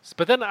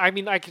 But then, I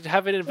mean, I could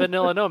have it in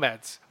vanilla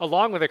Nomads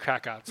along with a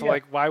Krakot. So Yeah.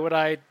 why would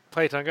I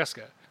play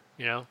Tunguska?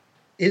 You know?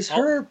 Is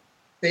her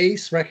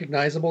base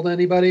recognizable to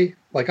anybody?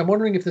 Like, I'm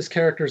wondering if this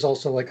character is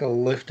also like a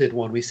lifted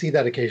one. We see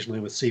that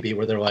occasionally with CB,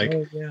 where they're like,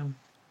 Oh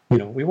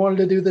yeah. we wanted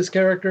to do this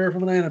character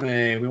from an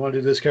anime. We wanted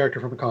to do this character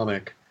from a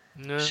comic.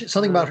 No,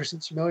 Something about her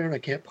seems familiar, and I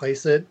can't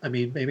place it. I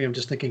mean, maybe I'm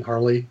just thinking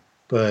Harley,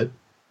 but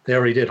they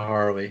already did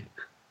Harley.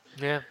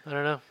 Yeah, I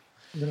don't know.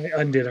 Then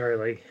I undid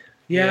Harley.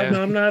 Yeah, Yeah.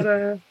 no,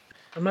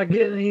 I'm not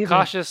getting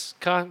anything.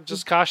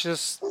 Just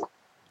cautious,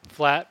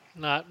 flat,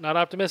 not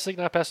optimistic,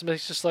 not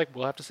pessimistic. Just like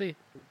we'll have to see.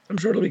 I'm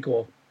sure it'll be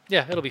cool,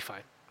 Yeah, it'll be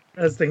fine.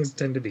 as things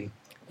tend to be.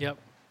 Yep.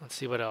 Let's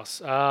see what else.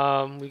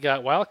 We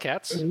got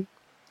Wildcats.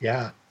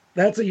 Yeah.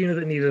 That's a unit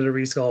that needed a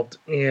resculpt,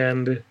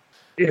 and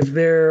if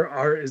their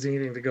art is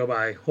anything to go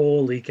by,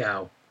 holy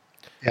cow.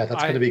 Yeah,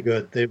 that's going to be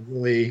good. The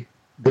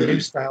new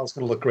style's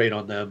going to look great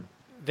on them.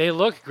 They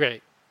look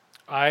great.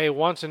 I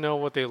want to know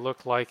what they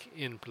look like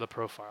in the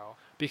profile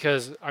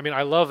because I mean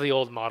I love the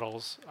old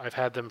models. I've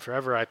had them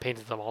forever. I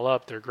painted them all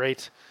up. They're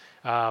great.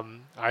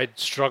 I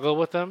struggle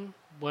with them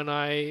when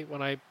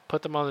I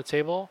put them on the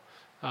table,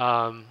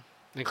 and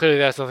clearly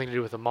that has nothing to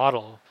do with the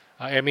model.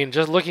 I mean,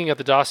 just looking at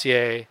the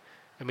dossier,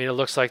 I mean it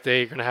looks like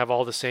they're going to have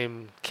all the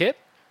same kit,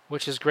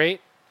 which is great.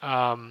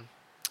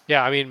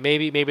 Yeah, I mean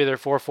maybe they're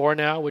 4/4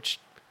 now, which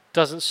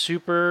doesn't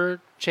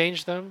super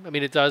change them. I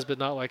mean it does, but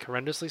not like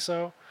horrendously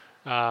so.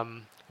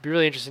 It'd be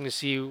really interesting to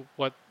see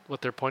what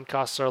their point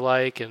costs are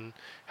like and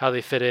how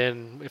they fit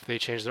in, if they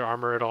change their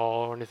armor at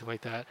all or anything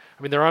like that.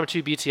 I mean, they're Arm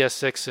 2 BTS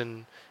 6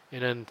 and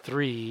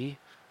N3,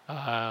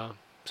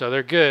 so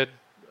they're good.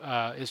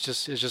 It's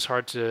just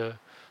hard to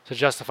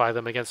justify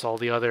them against all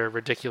the other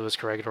ridiculous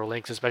Corregidor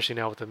links, especially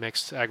now with the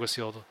mixed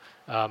Aguasealed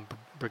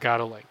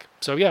Brigado link.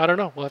 So yeah, I don't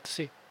know. We'll have to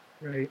see.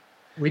 Right.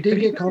 We did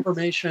get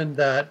confirmation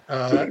that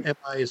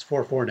MI is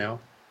 4/4 now.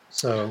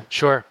 So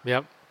Sure.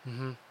 Yep.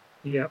 Hmm.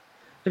 Yep.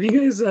 Have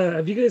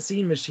you guys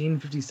seen Machine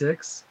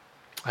 56?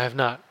 I have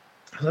not.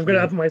 I've got it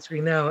up on my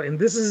screen now, and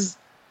this is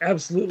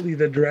absolutely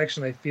the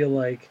direction I feel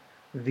like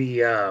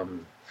the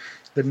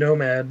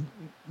Nomads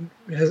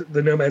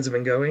have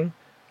been going.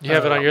 You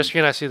have it on your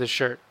screen. I see the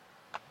shirt.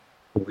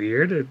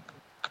 Weird.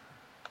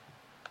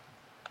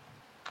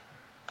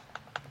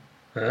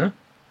 Huh?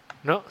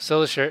 No,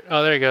 still the shirt.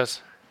 Oh, there he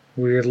goes.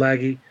 Weird,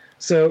 laggy.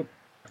 So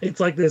it's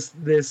like this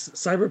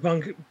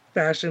cyberpunk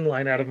fashion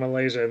line out of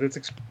Malaysia that's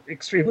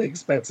extremely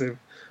expensive,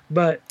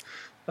 but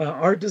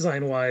art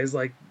design wise,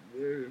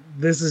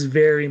 this is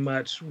very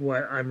much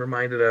what I'm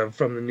reminded of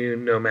from the new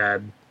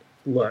Nomad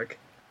look.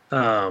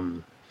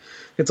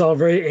 It's all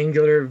very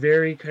angular,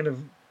 very kind of,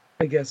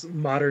 I guess,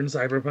 modern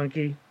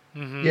cyberpunky.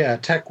 Mm-hmm. yeah,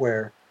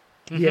 techwear.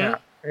 Yeah.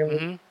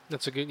 Mm-hmm.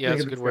 That's a good. Yeah,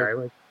 that's a good word.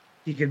 Like,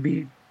 he could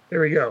be.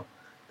 There we go.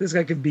 This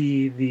guy could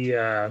be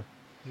the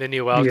The new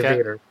the Wildcat.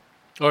 Evader.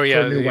 Oh yeah,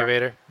 Or the new new Wild-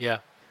 Vader. Yeah.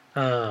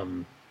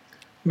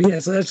 But yeah,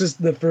 so that's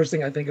just the first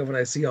thing I think of when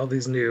I see all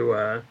these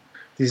new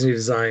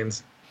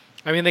designs.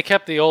 I mean, they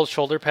kept the old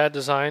shoulder pad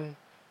design,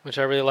 which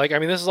I really like. I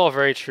mean, this is all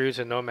very true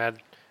to Nomad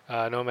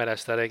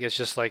aesthetic. It's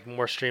just like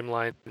more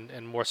streamlined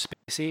and more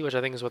spacey, which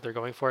I think is what they're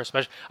going for.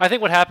 Especially, I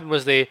think what happened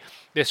was they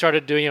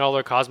started doing all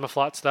their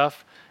Cosmoflot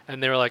stuff,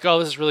 and they were like, "Oh,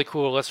 this is really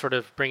cool. Let's sort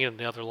of bring it in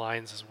the other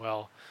lines as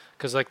well."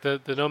 Because like the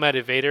Nomad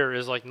Evader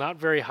is like not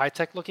very high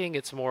tech looking.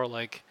 It's more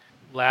like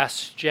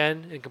last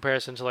gen in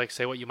comparison to like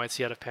say what you might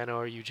see out of Pano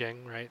or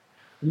Yujing, right?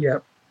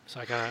 Yep. So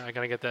I kind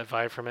of get that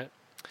vibe from it.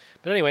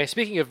 But anyway,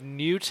 speaking of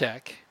new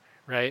tech,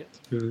 right?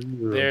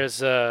 Ooh. There's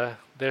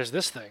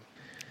this thing,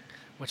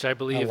 which I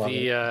believe love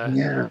the it.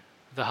 Yeah.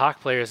 the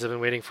Hawk players have been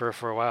waiting for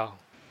a while.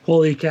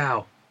 Holy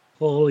cow.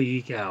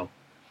 Holy cow.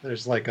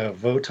 There's like a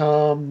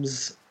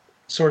Votoms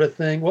sort of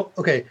thing. Well,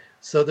 okay,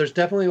 so there's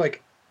definitely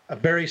like a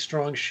very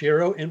strong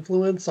Shiro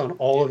influence on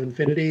all of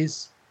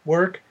Infinity's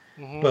work,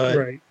 Mm-hmm. but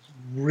Right.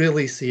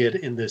 really see it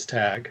in this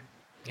tag.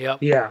 Yep.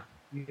 Yeah.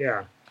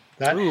 Yeah.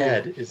 That Ooh.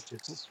 head is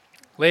just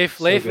Leif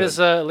so Leif good. is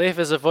Leif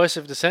is a voice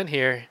of dissent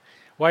here.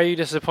 Why are you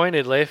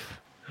disappointed, Leif?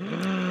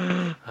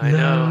 I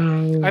know.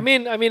 No. I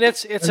mean,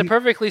 it's a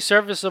perfectly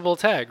serviceable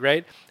tag,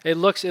 right? It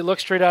looks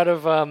straight out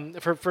of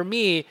for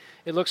me,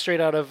 it looks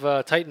straight out of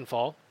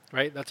Titanfall,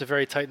 right? That's a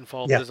very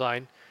Titanfall Yeah.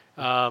 design.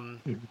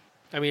 Mhm.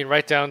 I mean,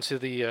 right down to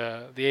the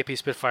AP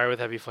Spitfire with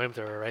heavy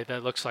flamethrower, right?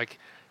 That looks like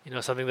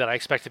something that I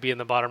expect to be in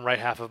the bottom right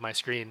half of my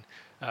screen,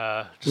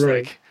 just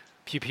Right. like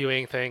pew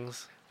pewing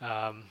things.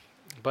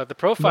 But the My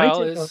profile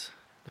take on- is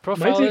My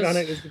take on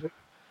it is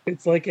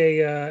it's like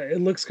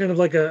it looks kind of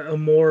like a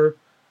more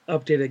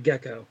updated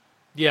Gecko.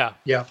 yeah.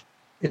 Yeah.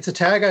 It's a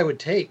tag I would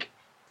take.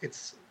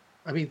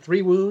 I mean,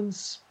 3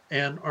 wounds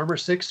and armor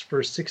 6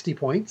 for 60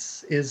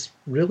 points is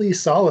really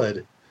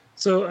solid.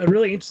 So a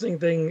really interesting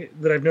thing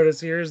that I've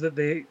noticed here is that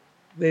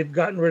they've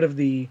gotten rid of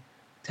the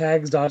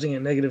tags dodging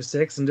at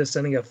 -6 and just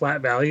sending a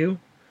flat value,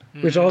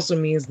 which Mhm. also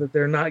means that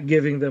they're not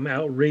giving them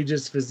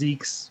outrageous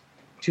physiques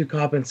to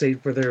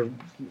compensate for their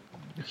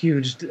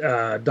huge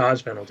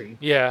dodge penalty.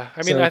 Yeah,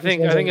 I mean, So I just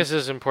think wondering- this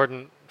is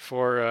important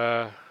for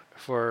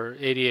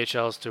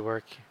ADHLs to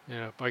work.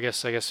 I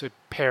guess with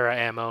para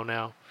ammo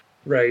now.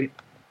 Right.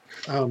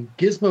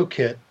 Gizmo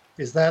kit,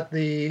 is that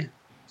going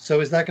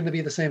to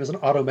be the same as an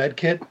auto med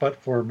kit, but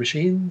for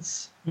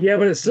machines? Yeah,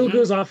 but it still Mhm.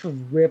 goes off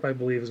of whip, I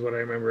believe, is what I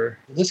remember.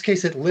 In this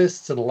case, it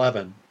lists an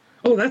 11.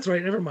 Oh, that's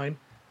right. Never mind.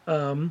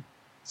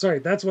 Sorry,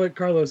 that's what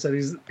Carlos said.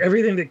 He's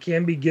everything that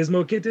can be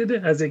gizmo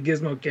kitted has a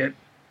gizmo kit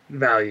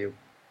value.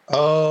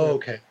 Oh, Yeah.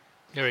 okay.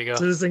 There we go.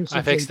 So this thing I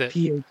should fixed say it.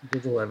 PH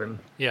equals 11.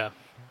 Yeah,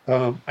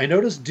 I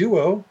noticed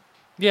Duo.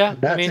 yeah.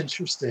 And that's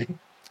interesting.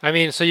 I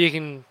mean, so you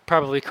can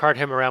probably cart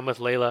him around with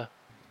Layla.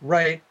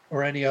 Right.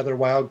 Or any other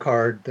wild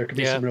card. There could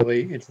be Yeah. some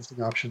really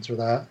interesting options for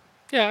that.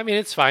 Yeah, I mean,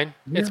 it's fine.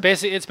 Yeah.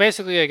 It's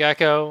basically a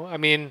gecko. I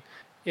mean,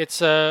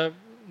 it's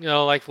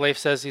like Leif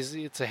says,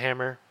 it's a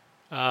hammer.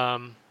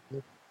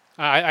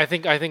 I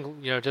think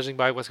judging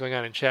by what's going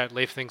on in chat,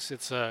 Leif thinks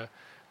it's a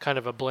kind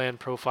of a bland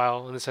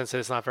profile in the sense that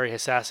it's not very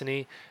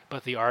assassin-y,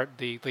 but the art,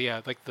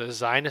 like the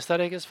design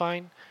aesthetic is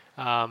fine.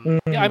 Yeah,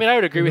 I mean, I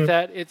would agree with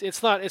that.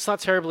 It's not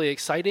terribly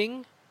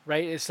exciting,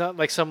 right? It's not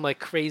like some like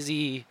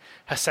crazy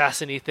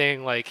assassin-y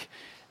thing like.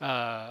 It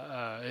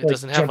Like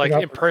doesn't have like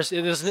jumping up.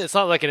 It's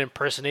not like an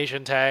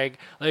impersonation tag.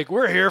 Like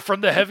we're here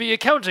from the heavy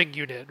accounting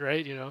unit,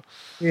 right?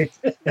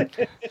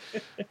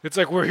 It's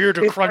like we're here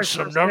to It's crunch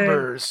our some first name.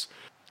 numbers.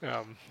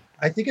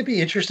 I think it'd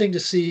be interesting to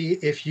see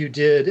if you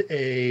did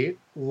a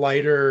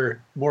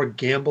lighter, more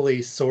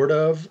gambly sort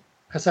of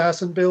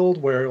assassin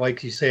build where,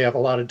 like you say, have a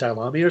lot of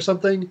Dailami or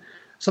something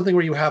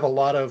where you have a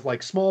lot of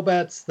like small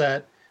bets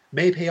that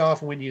may pay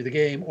off and win you the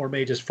game or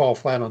may just fall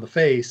flat on the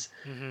face.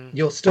 Mm-hmm.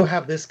 You'll still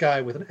have this guy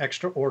with an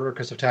extra order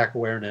because of attack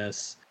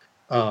awareness,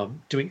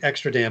 doing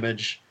extra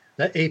damage.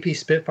 That AP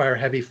Spitfire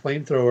heavy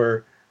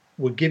flamethrower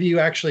would give you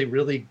actually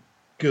really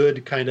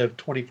good kind of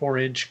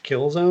 24-inch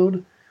kill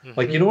zone.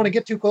 Like, you don't want to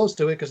get too close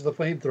to it because of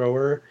the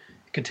flamethrower.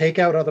 It can take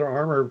out other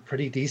armor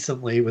pretty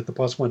decently with the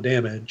 +1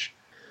 damage.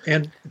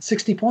 And it's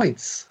 60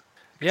 points.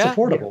 It's Yeah.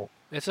 affordable.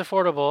 It's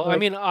affordable. I Like-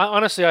 mean,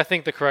 honestly, I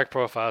think the correct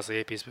profile is the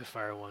AP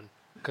Spitfire one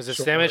because it's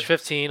Sure. damage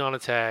 15 on a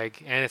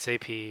tag and it's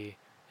AP.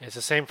 It's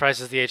the same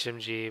price as the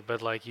HMG,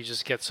 but like you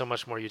just get so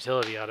much more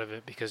utility out of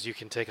it because you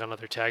can take on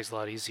other tags a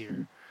lot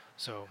easier.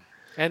 So,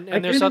 and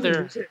there's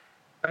other.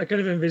 I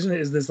kind of envision it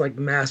as this like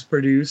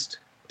mass-produced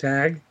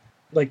tag.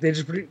 Like they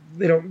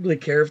don't really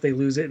care if they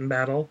lose it in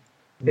battle.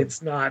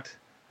 It's not,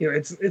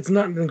 it's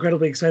not an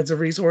incredibly expensive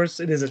resource.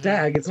 It is a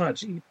tag. It's not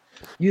cheap.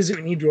 Use it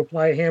when you need to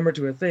apply a hammer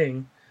to a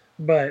thing.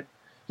 But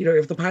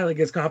if the pilot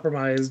gets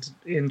compromised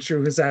in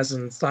true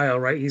assassin style,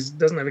 right? He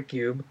doesn't have a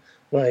cube.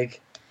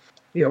 Like,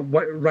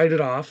 write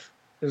it off.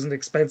 It was an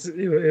expense.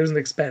 It was an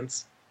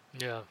expense.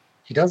 Yeah.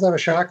 He does have a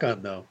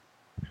shotgun, though,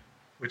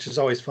 which is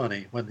always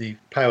funny when the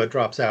pilot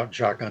drops out and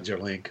shotguns your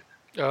link.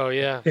 Oh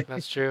yeah,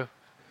 that's true.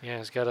 Yeah,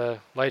 he's got a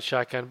light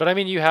shotgun, but I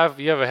mean, you have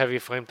a heavy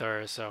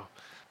flamethrower, so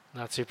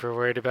not super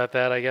worried about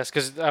that, I guess,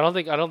 because I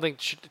don't think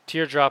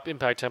teardrop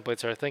impact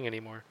templates are a thing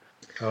anymore.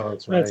 Oh,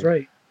 that's right. That's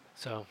right.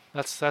 So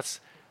that's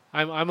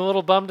I'm a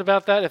little bummed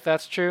about that if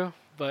that's true,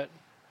 but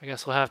I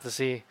guess we'll have to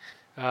see.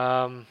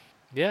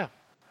 Yeah,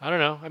 I don't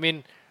know. I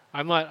mean,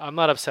 I'm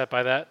not upset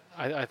by that.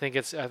 I think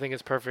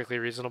it's perfectly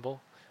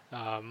reasonable.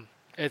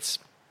 It's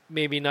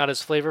maybe not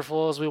as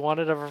flavorful as we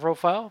wanted of a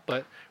profile,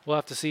 but we'll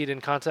have to see it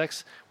in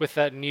context with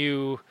that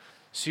new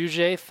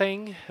Suje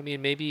thing. I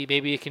mean, maybe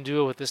it can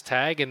do it with this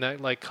tag, and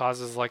that like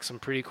causes like some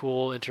pretty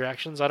cool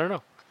interactions. I don't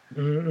know.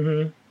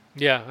 Mm-hmm.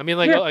 Yeah, I mean,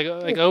 like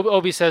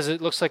Obi says,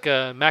 it looks like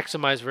a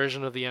maximized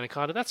version of the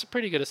Anaconda. That's a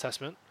pretty good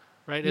assessment.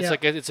 right? It's Yeah.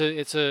 like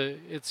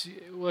it's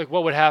like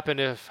what would happen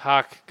if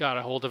Hawk got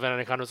a hold of it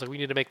and kind of was like, we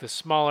need to make this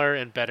smaller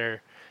and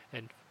better,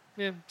 and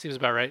yeah, seems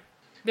about right.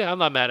 Yeah, I'm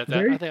not mad at that.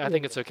 Very I think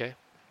cool. it's okay.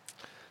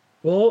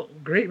 Well,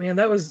 great, man.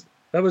 That was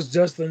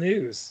just the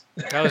news.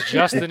 That was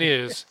just the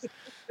news.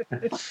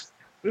 This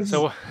is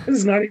So this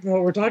is not even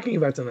what we're talking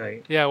about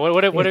tonight. yeah,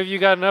 what have you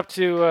gotten up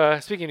to?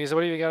 Speaking of news,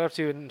 what have you got up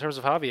to in terms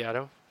of hobby,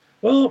 Adam?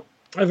 Well,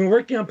 I've been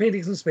working on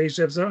painting some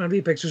spaceships. I don't have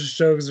any pictures to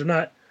show because they're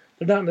not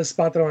in the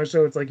spot that I want to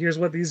show. It's like, here's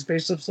what these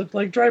spaceships look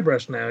like dry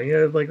brush now.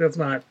 Like that's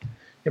not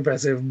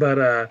impressive.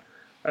 But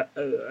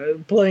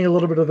playing a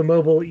little bit of the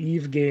mobile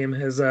Eve game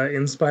has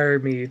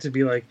inspired me to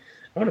be like,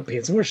 I want to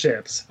paint some more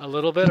ships. A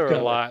little bit or a Got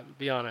it. lot?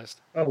 Be honest.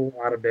 A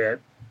lot of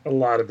it. A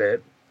lot of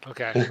it.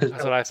 Okay,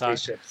 that's what I thought.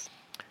 Spaceships.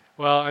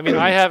 Well, I mean,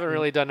 I haven't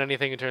really done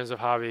anything in terms of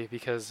hobby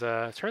because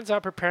it turns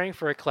out preparing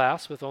for a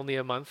class with only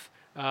a month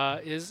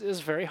is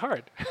very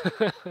hard.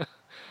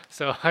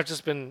 So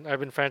I've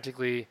been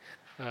frantically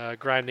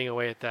grinding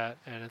away at that,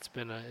 and it's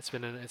been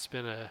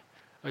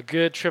a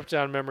good trip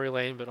down memory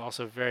lane, but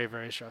also very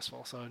very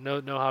stressful. So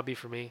no hobby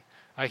for me.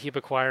 I keep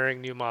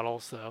acquiring new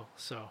models though,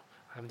 so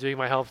I'm doing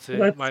my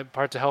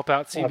part to help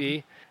out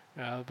CB,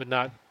 but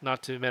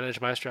not to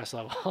manage my stress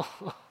level.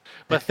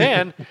 But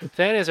Than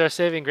is our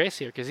saving grace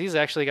here because he's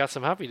actually got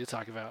some hobby to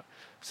talk about.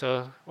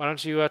 So why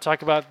don't you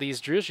talk about these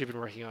Drews you've been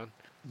working on?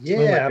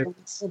 Yeah, I've been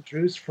on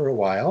Drews for a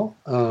while.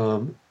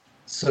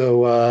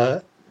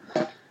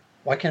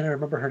 Why can't I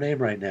remember her name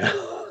right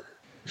now?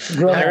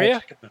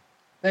 Valeria?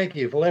 Thank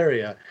you,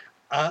 Valeria.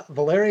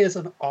 Valeria is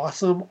an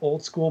awesome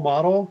old school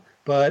model,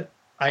 but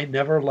I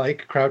never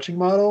like crouching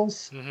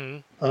models.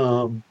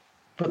 Mm-hmm.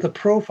 But the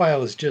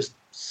profile is just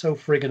so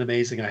friggin'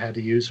 amazing. I had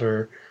to use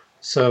her.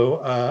 So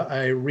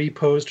I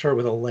reposed her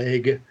with a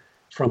leg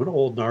from an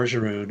old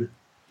Narjaroon.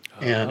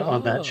 And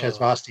on that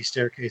Chesvasti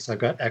staircase, I've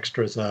got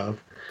extras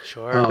of.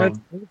 Sure.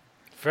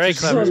 Very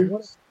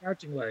clever.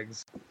 Crouching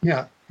legs.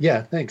 Yeah,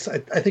 thanks. I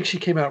think she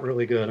came out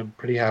really good. I'm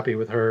pretty happy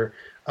with her.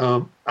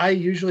 I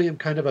usually am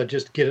kind of a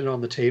just get it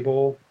on the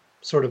table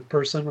sort of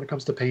person when it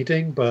comes to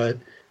painting, but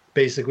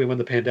basically when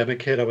the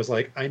pandemic hit, I was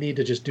like, I need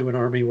to just do an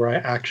army where I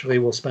actually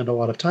will spend a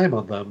lot of time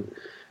on them.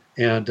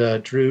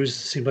 And Drews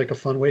seemed like a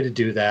fun way to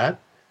do that.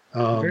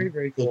 Very,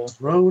 very cool. The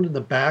drone in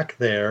the back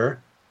there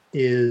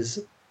is,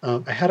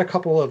 I had a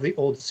couple of the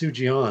old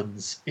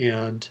Sujions,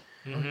 and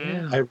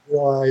Mm-hmm. I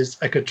realized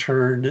I could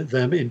turn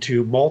them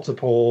into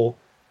multiple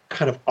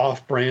kind of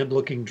off-brand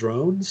looking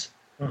drones.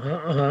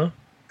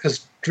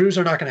 Because Drews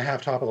are not going to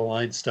have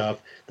top-of-the-line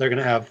stuff. They're going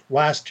to have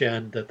last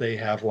gen that they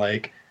have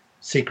like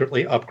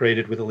secretly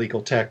upgraded with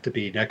illegal tech to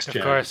be next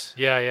gen. Of course.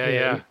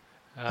 Yeah.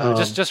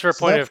 Just for a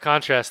point of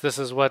contrast, this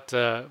is what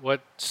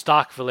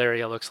stock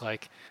Valeria looks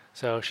like.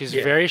 So she's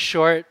very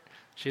short.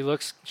 She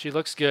looks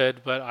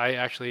good, but I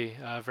actually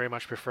very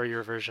much prefer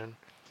your version.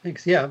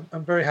 Thanks. Yeah,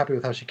 I'm very happy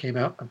with how she came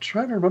out. I'm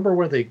trying to remember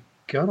where the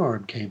gun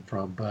arm came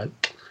from, but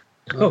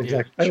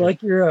I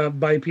like your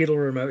bipedal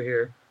remote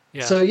here.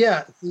 Yeah. So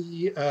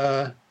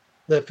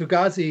the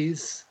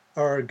Fugazis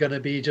are going to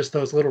be just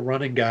those little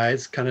running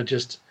guys, kind of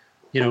just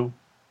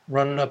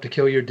running up to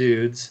kill your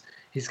dudes.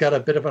 He's got a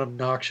bit of an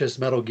obnoxious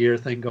Metal Gear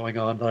thing going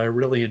on that I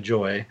really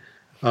enjoy.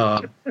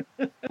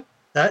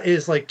 That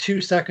is like 2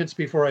 seconds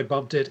before I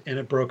bumped it and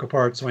it broke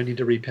apart, so I need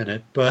to repin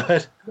it.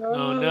 But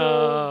oh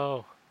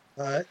no.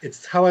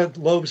 It's how I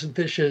lobes and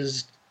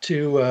fishes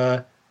two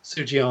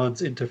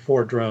Sujions into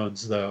 4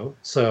 drones, though.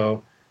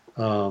 So,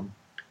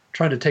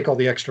 trying to take all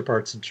the extra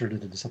parts and turn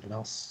it into something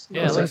else.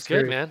 Yeah, it looks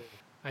good, man.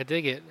 I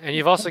dig it. And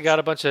you've also got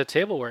a bunch of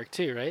table work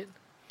too, right?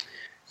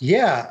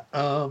 Yeah,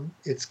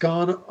 it's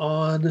gone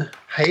on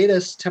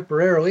hiatus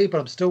temporarily, but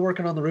I'm still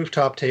working on the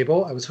rooftop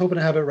table. I was hoping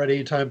to have it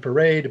ready in time for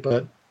Raid,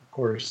 but of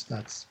course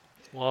that's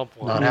not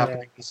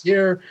happening this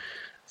year,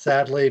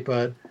 sadly.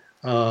 But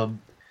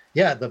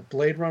the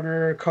Blade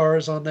Runner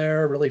cars on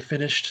there, really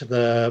finished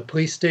the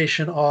police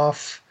station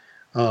off.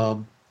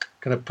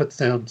 Gonna put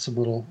down some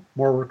little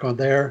more work on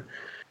there.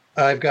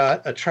 I've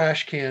got a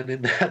trash can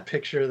in that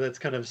picture that's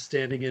kind of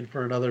standing in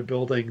for another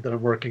building that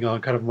I'm working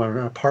on, kind of an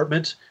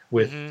apartment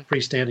with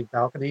freestanding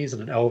balconies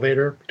and an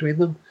elevator between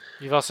them.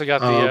 You've also got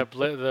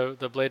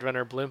the Blade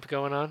Runner blimp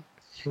going on.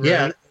 Right?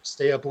 Yeah,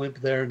 stay up blimp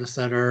there in the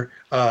center,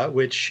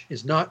 which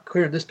is not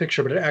clear in this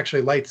picture, but it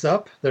actually lights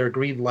up. There are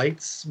green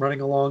lights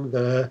running along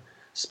the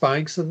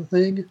spikes of the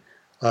thing.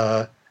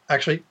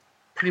 Actually,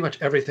 pretty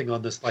much everything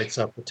on this lights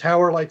up. The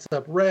tower lights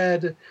up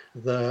red.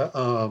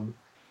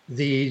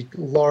 The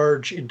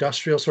large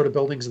industrial sort of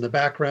buildings in the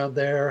background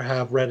there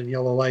have red and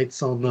yellow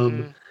lights on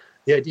them.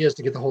 The idea is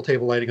to get the whole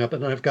table lighting up.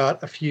 And I've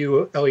got a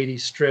few LED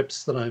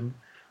strips that I'm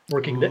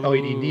working to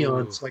LED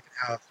neon so I can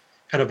have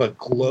kind of a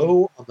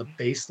glow on the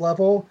base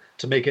level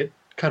to make it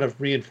kind of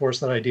reinforce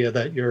that idea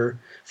that you're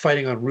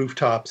fighting on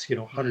rooftops,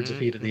 hundreds of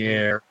feet in the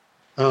air.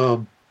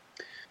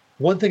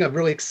 One thing I'm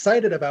really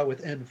excited about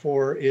with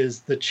N4 is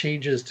the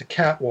changes to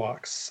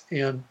catwalks.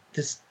 And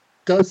this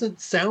doesn't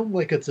sound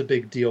like it's a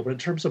big deal, but in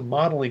terms of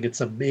modeling,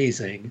 it's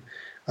amazing.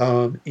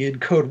 In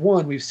Code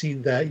 1, we've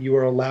seen that you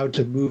are allowed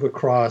to move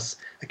across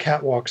a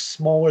catwalk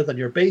smaller than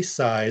your base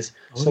size,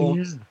 Oh, so long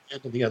yeah. as you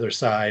end on the other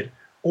side,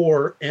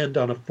 or end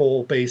on a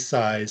full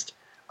base-sized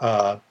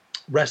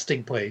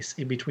resting place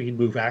in between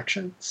move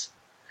actions.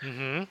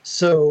 Mm-hmm.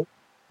 So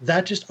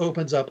that just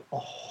opens up a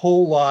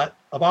whole lot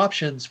of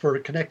options for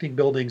connecting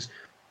buildings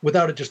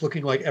without it just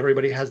looking like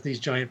everybody has these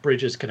giant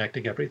bridges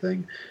connecting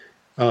everything.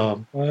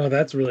 Oh,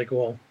 that's really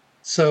cool.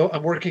 So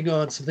I'm working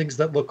on some things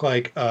that look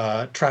like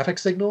traffic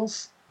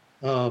signals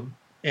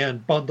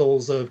and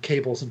bundles of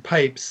cables and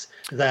pipes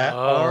that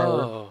are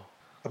Oh.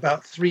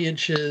 about 3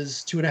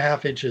 inches,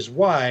 2.5 inches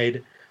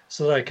wide,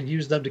 so that I can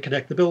use them to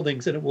connect the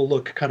buildings, and it will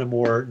look kind of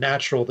more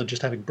natural than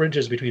just having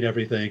bridges between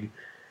everything,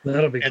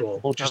 That'll be and it cool.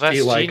 won't Oh, just be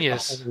that's like a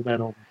genius. whole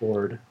metal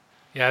board.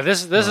 Yeah,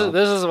 this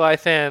is why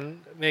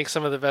Than makes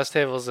some of the best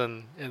tables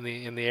in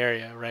the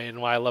area, right? And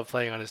why I love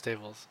playing on his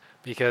tables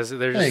because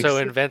they're just so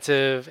Thanks.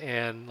 inventive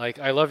and like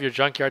I love your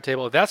junkyard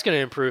table. That's going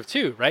to improve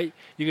too, right?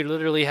 You could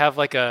literally have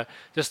like a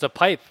just a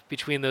pipe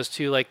between those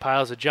two like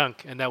piles of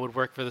junk, and that would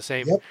work for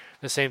Yep.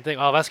 the same thing.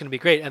 Oh, that's going to be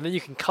great. And then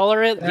you can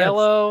color it That's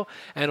yellow,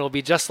 and it'll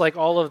be just like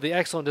all of the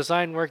excellent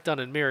design work done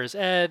in Mirror's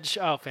Edge.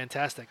 Oh,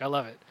 fantastic! I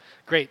love it.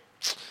 Great,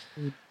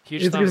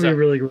 huge it's gonna thumbs be up.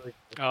 really, really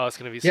cool. Oh, it's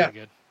going to be so Yeah.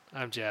 good.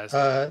 I'm jazzed.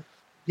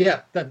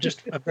 Yeah, I'm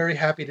very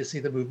happy to see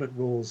the movement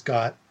rules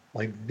got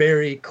like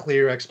very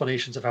clear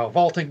explanations of how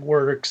vaulting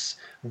works,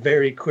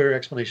 very clear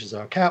explanations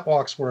of how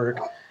catwalks work.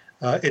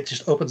 It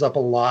just opens up a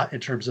lot in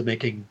terms of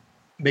making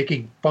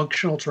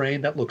functional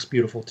terrain that looks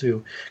beautiful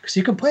too. Because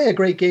you can play a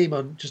great game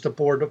on just a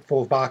board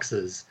full of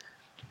boxes,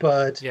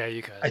 but Yeah,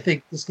 you could. I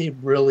think this game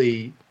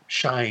really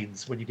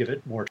shines when you give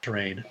it more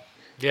terrain.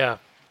 Yeah.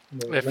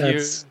 No, If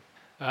that's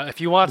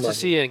if you want to lovely.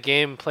 see a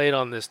game played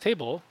on this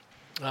table,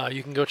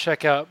 you can go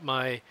check out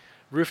my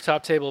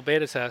rooftop table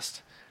beta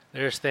test.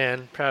 There's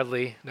Stan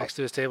proudly next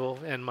to his table,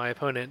 and my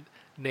opponent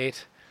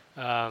Nate.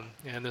 And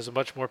there's a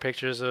bunch more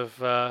pictures of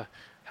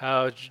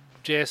how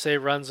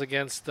JSA runs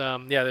against. Yeah,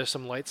 there's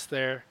some lights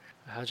there.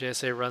 How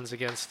JSA runs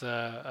against.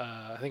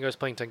 I think I was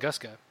playing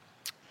Tunguska.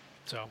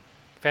 So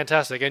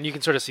fantastic, and you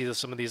can sort of see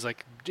some of these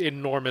like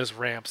enormous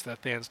ramps that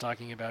Than's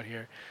talking about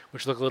here,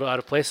 which look a little out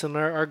of place and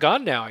are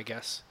gone now, I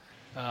guess.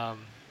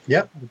 Um,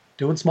 Yep,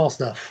 doing small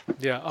stuff.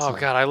 yeah. Oh So,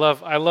 God,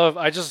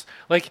 I just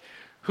like,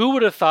 who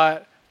would have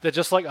thought that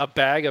just like a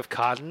bag of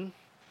cotton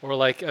or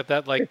like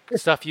that like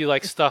stuff you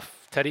like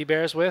stuff teddy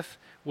bears with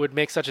would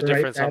make such a Right,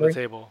 difference on the Patrick?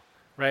 table,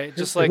 right?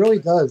 Just it really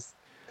like, does.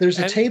 There's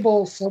a and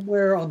table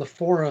somewhere on the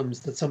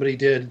forums that somebody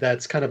did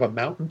that's kind of a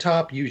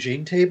mountaintop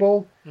Eugene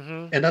table.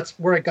 hmm And that's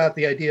where I got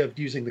the idea of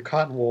using the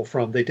cotton wool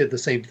from. They did the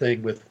same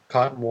thing with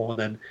cotton wool, and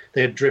then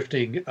they had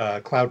drifting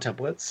cloud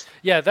templates.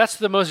 yeah, that's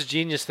the most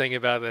genius thing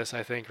about this,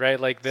 I think, right?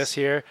 Like this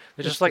here,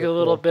 there's It's just like so a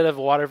little cool. bit of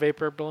water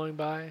vapor blowing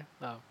by.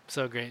 Oh,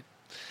 so great,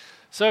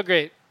 so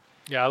great.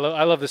 Yeah,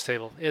 I love this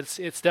table. It's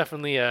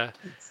definitely a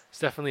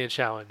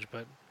challenge,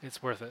 but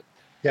it's worth it.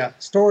 Yeah,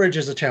 storage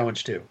is a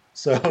challenge too.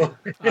 So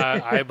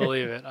I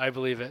believe it. I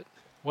believe it.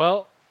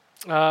 Well,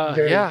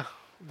 Very yeah.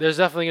 There's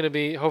definitely going to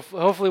be.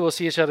 Hopefully, we'll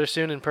see each other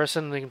soon in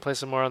person, and we can play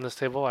some more on this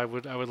table. I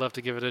would love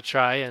to give it a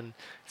try and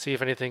see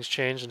if anything's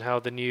changed and how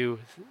the new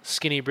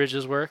skinny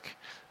bridges work.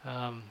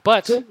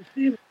 But so.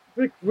 Steve,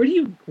 Rick, where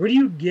do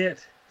you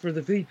get for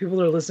the people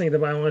that are listening that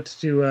might want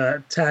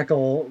to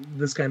tackle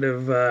this kind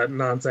of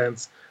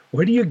nonsense?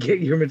 Where do you get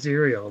your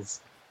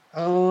materials?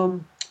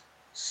 Um,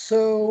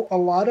 so a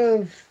lot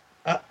of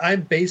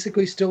I'm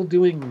basically still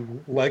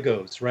doing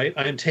Legos, right?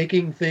 I'm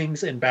taking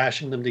things and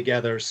bashing them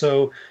together.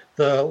 So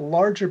the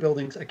larger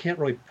buildings, I can't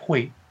really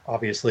point,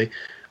 obviously,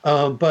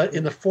 but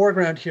in the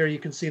foreground here, you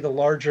can see the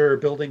larger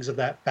buildings of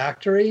that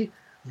factory.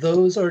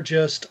 Those are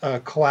just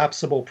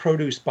collapsible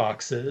produce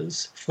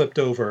boxes flipped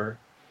over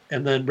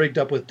and then rigged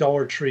up with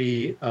Dollar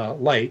Tree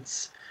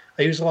lights.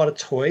 I use a lot of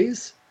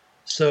toys.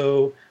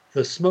 So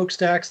the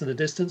smokestacks in the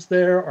distance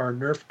there are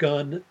Nerf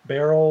gun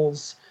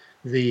barrels.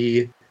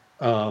 The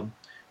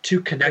two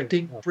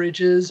connecting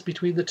bridges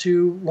between the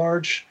two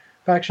large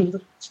factions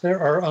there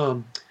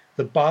are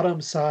the bottom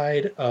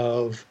side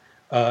of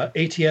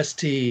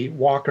ATST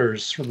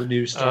walkers from the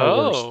new Star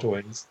Wars oh,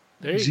 toys.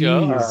 there you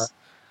go. Jeez.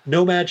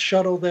 Nomad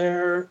Shuttle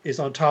there is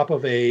on top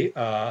of a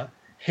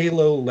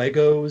Halo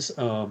Legos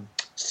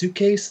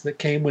suitcase that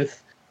came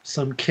with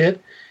some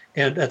kit,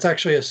 and that's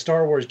actually a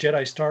Star Wars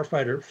Jedi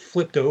Starfighter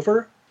flipped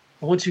over.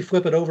 And once you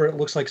flip it over, it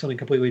looks like something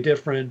completely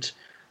different.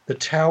 The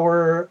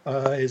tower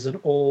is an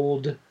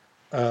old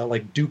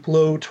like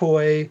Duplo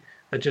toy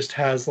that just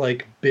has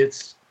like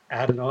bits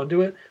added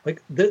onto it.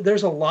 Like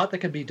there's a lot that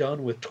can be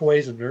done with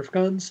toys and Nerf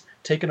guns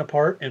taken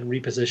apart and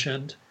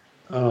repositioned.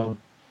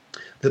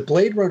 The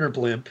Blade Runner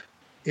blimp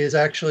is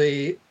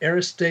actually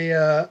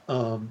Aristea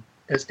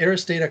as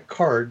Aristata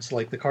cards,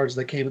 like the cards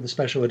that came in the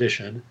special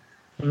edition,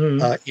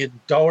 Mhm. in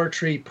Dollar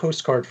Tree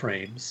postcard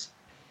frames.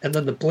 And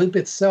then the blimp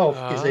itself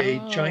is a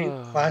giant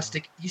Oh.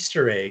 plastic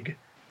Easter egg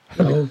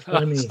Oh,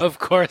 funny. Of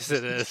course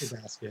it Easter is.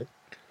 basket.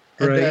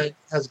 And Right. then it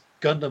has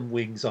Gundam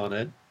wings on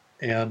it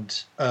and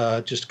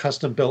just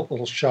custom built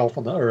little shelf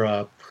on the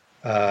or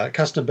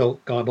custom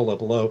built gondola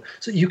below.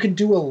 So you can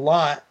do a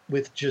lot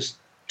with just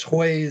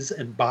toys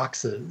and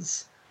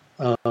boxes.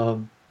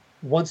 Um,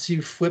 Once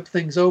you flip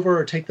things over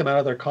or take them out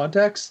of their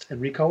context and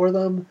recolor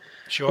them,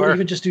 or Sure.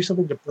 even just do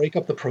something to break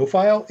up the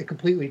profile, it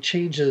completely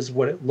changes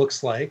what it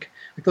looks like.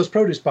 Like those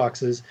produce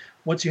boxes,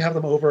 once you have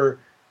them over,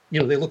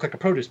 they look like a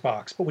produce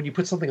box. But when you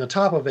put something on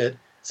top of it,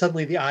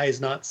 suddenly the eye is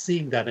not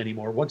seeing that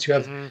anymore. Once you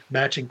have Hmm.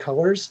 matching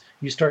colors,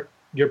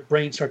 your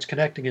brain starts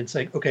connecting and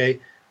saying, okay,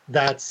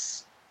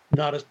 that's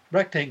not a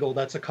rectangle,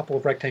 that's a couple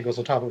of rectangles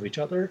on top of each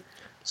other.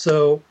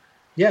 So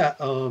yeah,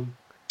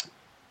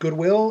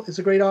 Goodwill is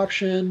a great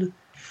option.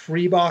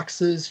 Free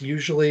boxes,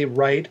 usually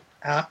right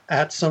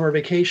at summer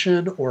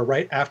vacation or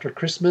right after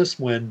Christmas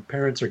when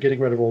parents are getting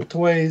rid of old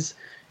toys.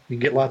 You can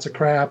get lots of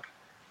crap.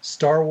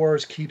 Star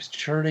Wars keeps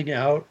churning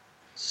out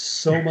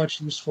so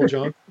much useful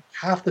junk.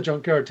 Half the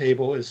junkyard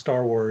table is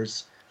Star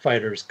Wars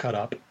fighters cut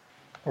up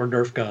or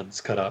Nerf guns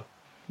cut up.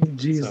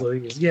 Jeez So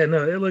Louise. Yeah,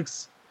 no, it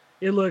looks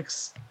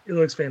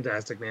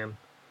fantastic, man.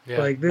 Yeah,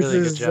 Like this really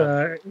good is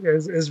job.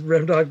 as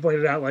Remdog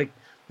pointed out, like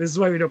this is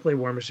why we don't play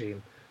War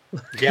Machine.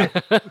 yeah,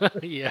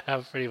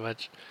 Yeah, pretty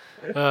much.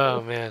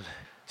 Oh man.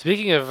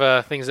 Speaking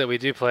of things that we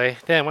do play,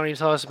 Dan, why don't you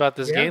tell us about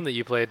this Yeah. game that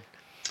you played?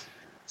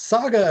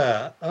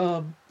 Saga.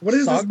 What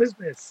is this Saga.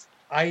 business?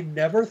 I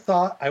never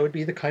thought I would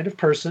be the kind of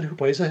person who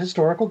plays a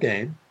historical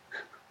game,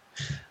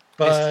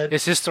 but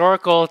Is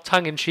historical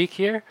tongue in cheek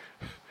here?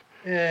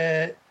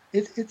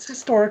 it's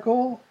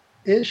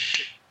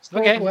historical-ish,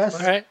 Okay.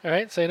 historical-esque. All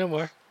right. Say no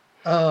more.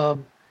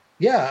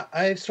 Yeah,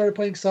 I started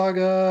playing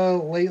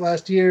Saga late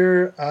last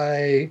year. I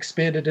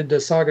expanded into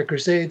Saga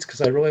Crusades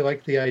because I really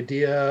liked the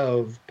idea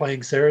of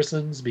playing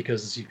Saracens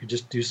because you could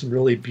just do some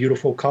really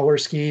beautiful color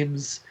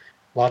schemes,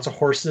 lots of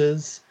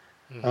horses.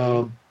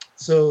 Hmm.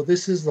 So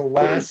this is the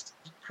last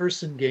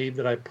person game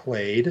that I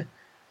played.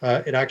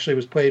 It actually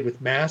was played with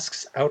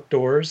masks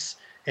outdoors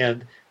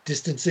and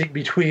distancing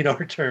between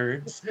our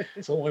turns,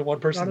 so only one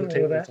person at the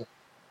table. That.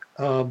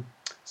 Um,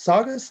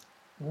 Saga's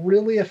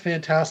really a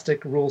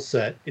fantastic rule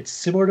set. It's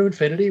similar to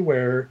Infinity,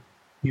 where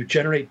you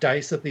generate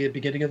dice at the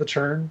beginning of the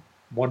turn,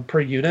 one per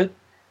unit,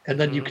 and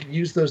then you can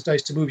use those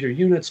dice to move your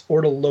units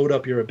or to load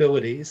up your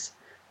abilities.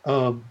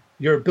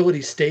 Your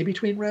abilities stay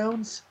between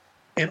rounds,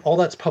 and all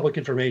that's public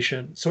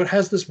information. So it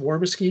has this War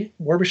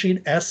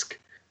Machine esque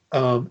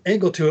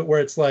angle to it, where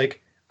it's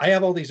like, I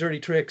have all these dirty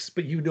tricks,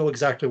 but you know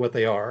exactly what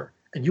they are,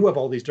 and you have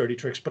all these dirty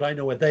tricks, but I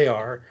know what they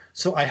are.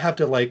 So I have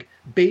to like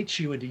bait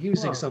you into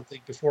using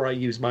something before I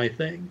use my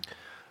thing.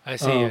 I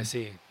see. I Um,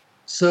 see.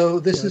 so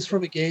this is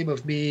from a game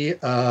of me.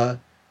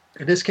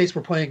 In this case,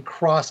 we're playing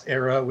Cross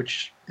Era,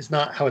 which is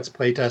not how it's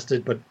play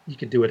tested, but you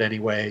can do it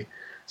anyway.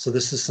 So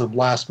this is some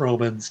Last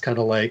Romans, kind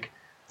of like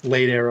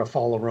late era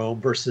Fall of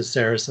Rome versus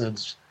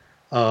Saracens.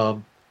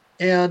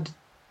 And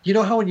you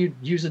know how when you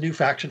use a new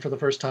faction for the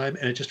first time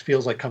and it just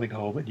feels like coming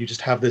home, and you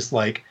just have this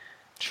like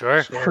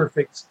Sure.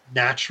 perfect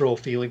natural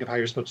feeling of how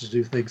you're supposed to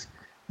do things.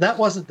 That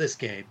wasn't this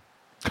game.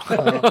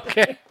 Uh,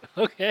 Okay.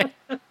 Okay.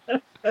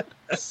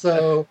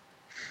 so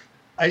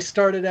I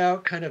started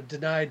out kind of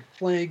denied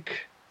flank,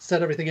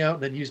 set everything out,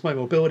 and then used my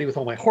mobility with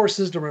all my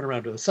horses to run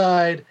around to the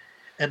side.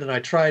 And then I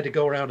tried to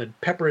go around and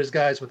pepper his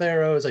guys with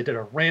arrows. I did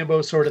a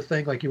Rambo sort of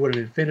thing like you would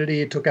in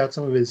Infinity, took out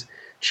some of his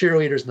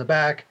cheerleaders in the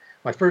back.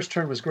 My first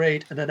turn was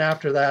great. And then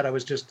after that, I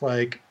was just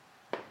like,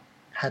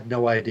 had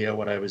no idea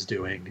what I was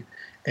doing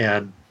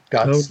and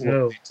got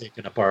slowly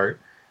taken apart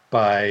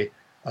by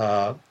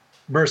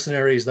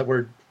mercenaries that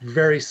were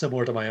very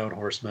similar to my own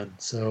horsemen.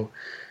 So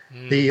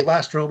the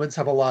Last Romans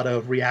have a lot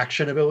of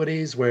reaction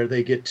abilities where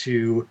they get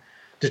to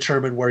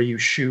determine where you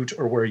shoot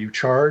or where you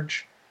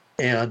charge.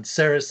 And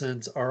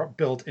Saracens are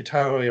built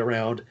entirely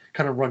around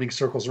kind of running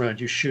circles around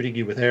you, shooting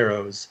you with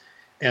arrows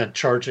and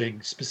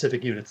charging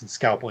specific units and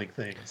scalping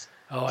things.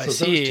 Oh, I so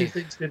see. those two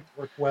things didn't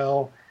work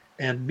well.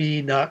 And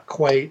me not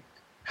quite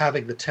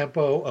having the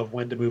tempo of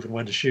when to move and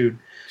when to shoot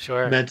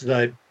Sure. meant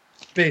that I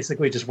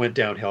basically just went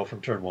downhill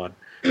from turn one.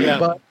 Yeah.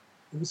 But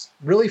it was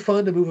really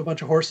fun to move a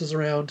bunch of horses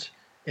around.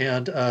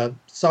 And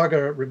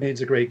Saga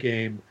remains a great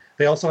game.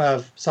 They also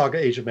have Saga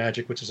Age of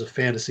Magic, which is a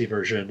fantasy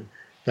version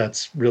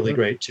that's really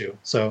great too.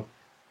 So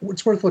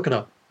it's worth looking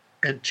up,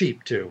 and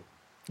cheap too,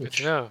 which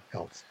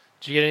helps.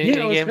 Did you get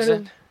any games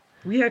in?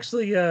 We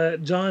actually,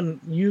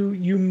 John,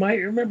 you might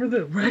remember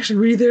that.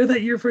 Were you there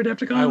that year for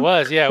Adepticon? I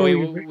was, yeah.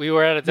 We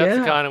were at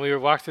Adepticon and we were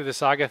walked through the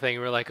Saga thing.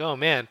 We were like, oh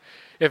man,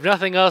 if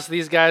nothing else,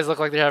 these guys look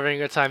like they're having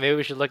a good time. Maybe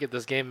we should look at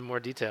this game in more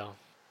detail.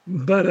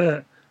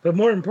 But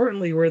more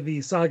importantly, were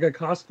the Saga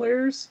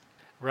cosplayers.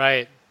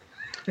 Right.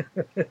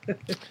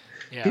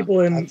 Yeah.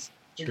 People in That's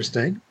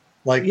interesting.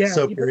 Like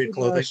period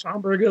clothing.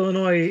 Schaumburg,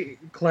 Illinois,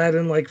 clad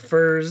in like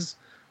furs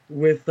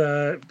with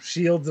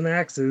shields and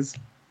axes.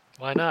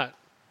 Why not?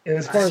 And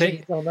as far as I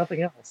can tell,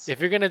 nothing else. If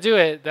you're gonna do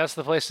it, that's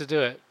the place to do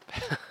it.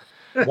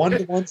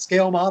 1-to-1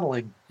 scale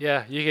modeling.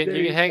 Yeah, you can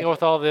hang out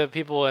with all the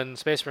people in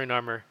Space Marine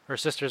armor or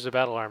Sisters of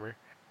Battle armor.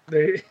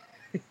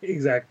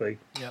 Exactly.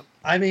 Yep.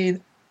 I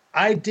mean,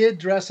 I did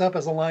dress up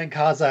as a Lion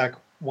Cossack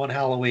one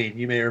Halloween.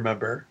 You may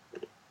remember.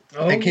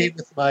 I came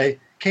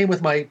came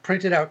with my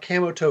printed out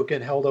camo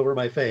token held over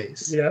my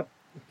face. Yep.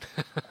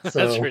 That's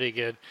So- pretty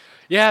good.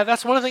 Yeah,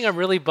 that's one thing I'm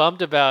really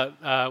bummed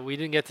about. We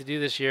didn't get to do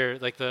this year,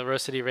 like the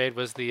Rose City Raid,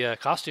 was the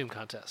costume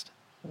contest.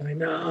 I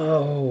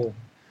know.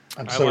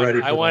 I'm so ready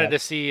for I wanted that. to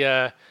see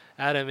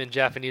Adam in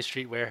Japanese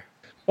streetwear.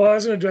 Well, I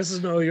was going to dress as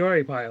an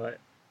Oyori pilot.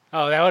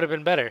 Oh, that would have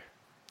been better.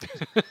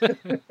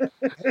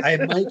 I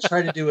might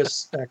try to do a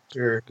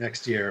Spectre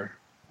next year.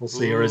 We'll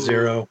see, or a Ooh.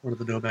 Zero, one of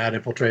the Nomad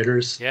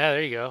infiltrators. Yeah,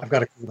 there you go. I've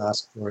got a cool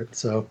mask for it,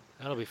 so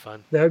That'll be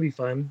fun. That would be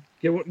fun.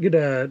 Get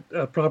a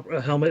proper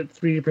helmet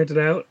 3D printed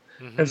out.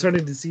 Mhm. I'm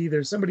starting to see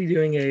there's somebody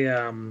doing a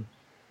oh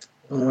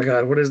my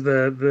god, what is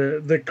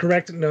the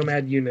correct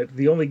Nomad unit?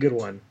 The only good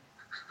one.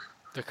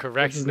 The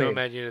correct his name?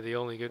 Nomad unit, the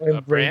only good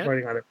I'm brand.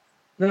 brain farting on it.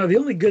 No, the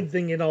only good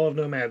thing in all of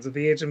Nomads is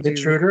the HMT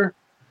Intruder.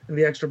 and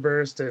the extra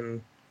burst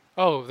and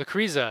Oh, the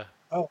Kriza.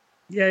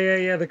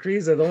 yeah, the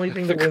Kriza. The only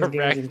thing The that wins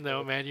correct games.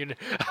 Nomad unit.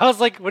 I was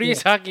like, what are you Yeah.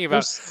 talking about?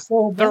 There's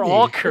so They're many.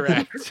 all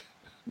correct.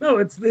 No,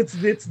 it's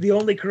the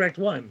only correct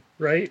one,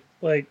 right?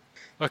 Like,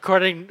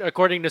 according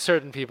to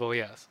certain people,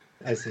 yes.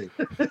 I see.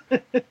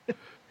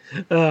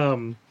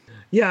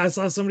 yeah, I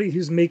saw somebody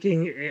who's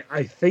making.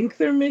 I think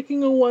they're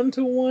making a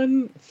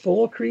 1-to-1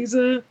 full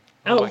Kriza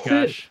Oh my outfit.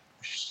 gosh.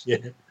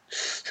 Shit.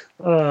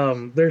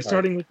 They're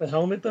starting with the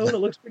helmet though, and it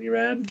looks pretty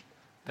rad.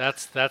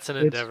 That's an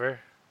It's- endeavor.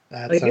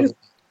 That I sounds.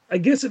 I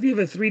guess if you have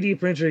a 3D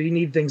printer, you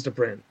need things to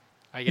print.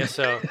 I guess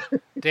so.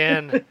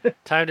 Dan,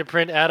 time to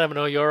print Adam an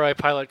Oyori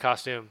pilot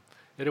costume.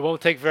 It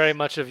won't take very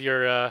much of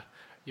your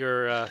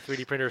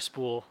 3D printer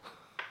spool.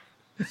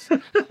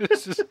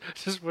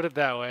 just put it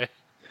that way.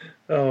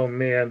 Oh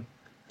man.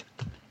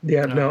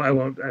 Yeah, no, I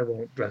won't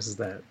dress as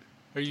that.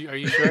 Are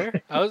you sure?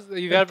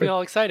 You got me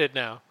all excited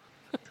now.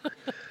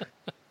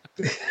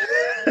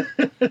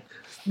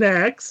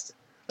 Next.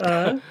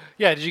 Yeah,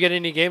 did you get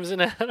any games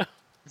in Adam?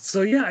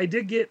 So yeah, I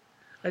did get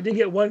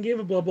one game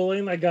of Blood Bowl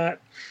in. I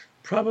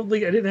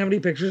didn't have any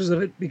pictures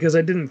of it because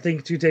I didn't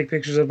think to take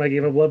pictures of my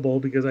game of Blood Bowl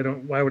because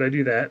why would I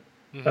do that?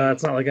 Mhm.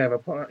 It's not like I have a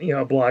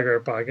blog or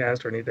a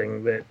podcast or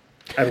anything that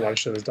I want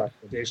to show this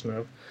documentation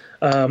of.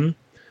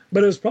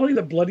 But it was probably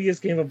the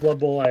bloodiest game of Blood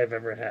Bowl I've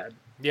ever had.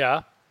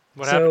 Yeah.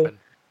 What So- happened?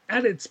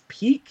 At its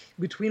peak,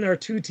 between our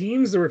two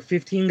teams, there were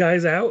 15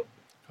 guys out,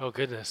 Oh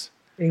goodness.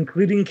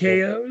 including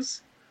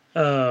KOs.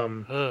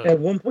 Ugh. At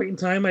one point in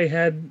time, I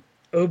had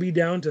Obi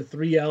down to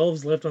 3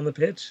 elves left on the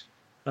pitch.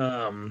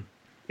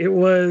 It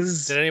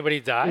was. Did anybody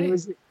It die?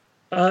 was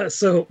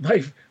so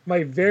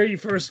my very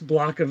first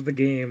block of the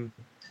game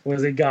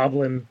was a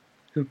goblin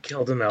who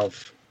killed an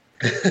elf.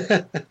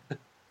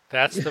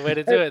 That's the way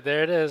to do it.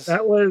 There it is.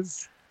 That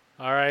was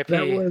R.I.P.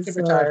 that was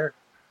Retire.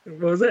 what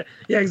was it?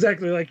 Yeah,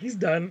 exactly. Like he's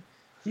done.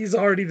 He's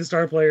already the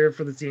star player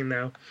for the team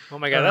now. Oh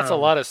my god, that's a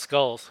lot of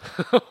skulls.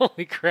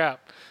 Holy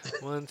crap.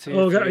 1, 2,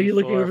 Oh, God, are 3, you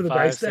looking 4, over the 5,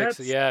 dice 6.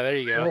 stats? Yeah, there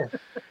you go.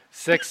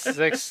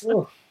 6.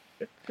 Oh,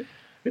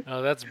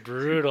 Oh, that's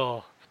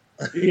brutal.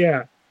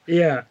 Yeah,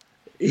 yeah.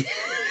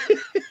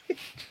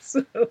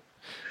 so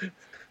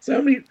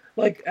how many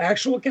like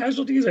actual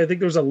casualties? I think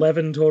there was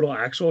 11 total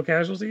actual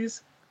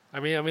casualties. I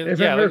mean, If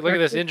yeah. I'm Look at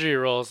this correct- injury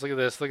rolls. Look at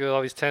this. Look at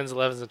all these 10s,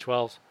 11s, and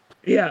 12s.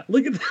 Yeah,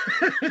 look at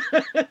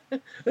that.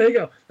 There you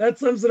go. That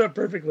sums it up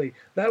perfectly.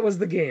 That was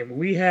the game.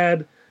 We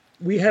had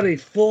a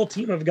full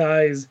team of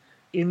guys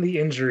in the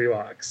injury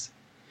box.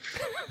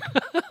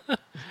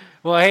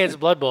 Well, hey, it's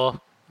Blood Bowl.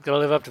 Gotta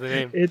live up to the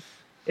name.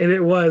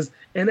 It was.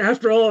 And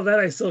after all of that,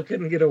 I still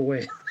couldn't get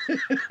away.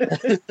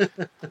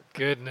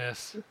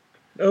 Goodness.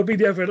 Opie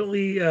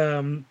definitely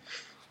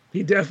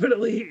he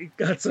definitely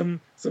got some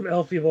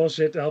elfy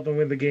bullshit to help him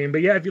win the game.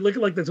 But yeah, if you look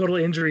at like the total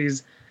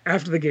injuries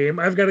after the game,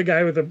 I've got a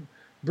guy with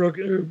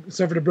who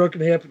suffered a broken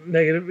hip,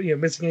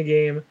 missing a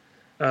game.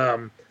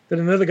 Then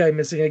another guy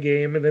missing a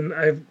game, and then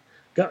I've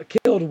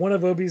killed one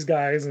of Obi's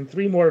guys, and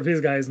 3 more of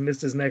his guys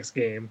missed his next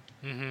game.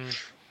 Hmm.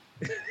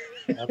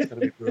 that's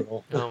gonna be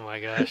brutal. Oh my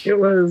gosh. It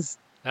was.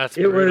 That's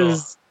It brutal.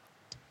 was.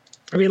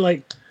 I mean,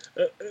 like,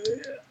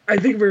 I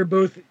think we were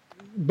both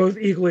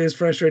equally as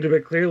frustrated,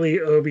 but clearly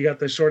Obi got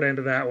the short end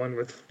of that one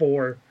with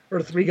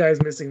 3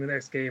 guys missing the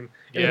next game,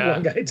 and Yeah.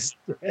 one guy just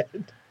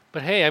dead.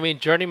 But hey, I mean,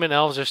 journeyman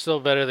elves are still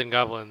better than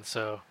goblins,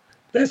 so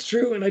That's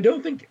true, and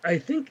I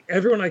think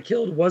everyone I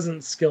killed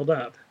wasn't skilled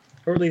up,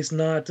 or at least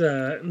not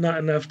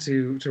enough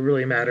to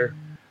really matter.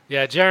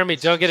 yeah. Jeremy,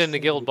 don't get into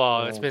Guild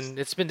Ball. Elves.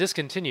 It's been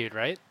discontinued,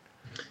 right?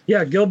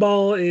 Yeah, Guild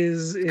Ball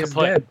is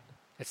Kaput. dead.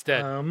 It's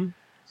dead.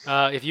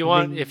 If you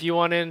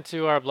want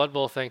into our Blood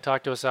Bowl thing,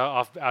 talk to us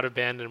out of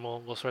band, and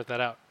we'll sort that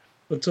out.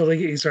 We'll totally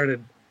get you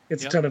started.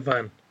 It's Yep. a ton of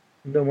fun.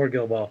 No more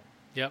Guild Ball.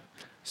 Yep.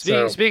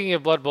 So- Speaking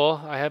of Blood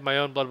Bowl, I had my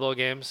own Blood Bowl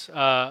games.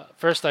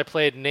 First, I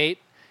played Nate,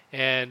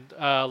 and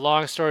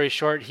long story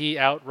short, he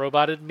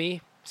out-roboted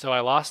me, so I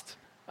lost.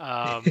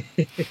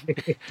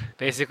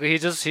 Basically, he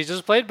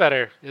just played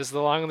better. Is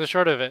the long and the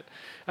short of it.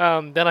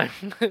 Then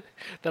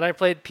I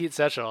played Pete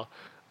Setchell,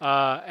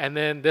 and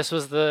then this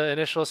was the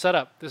initial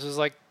setup. This was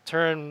like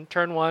turn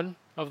 1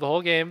 of the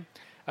whole game.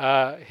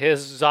 His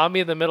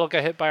zombie in the middle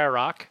got hit by a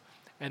rock,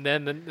 And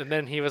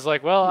then he was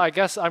like, well, I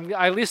guess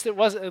at least it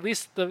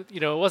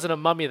wasn't a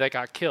mummy that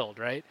got killed,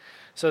 right?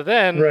 So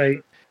then Right.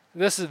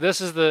 this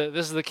is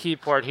the key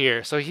part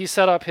here. So he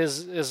set up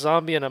his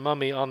zombie and a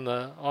mummy on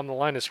the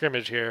line of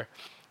scrimmage here,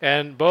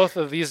 and both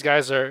of these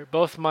guys are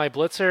both my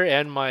Blitzer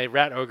and my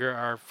Rat Ogre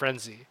are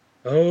Frenzy.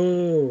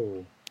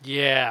 Oh.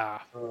 Yeah.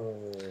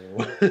 Oh.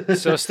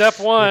 So step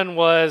one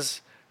was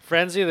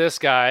Frenzy this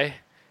guy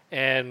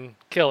and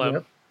kill him,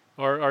 Yep.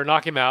 or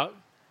knock him out.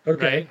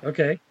 Okay. Right.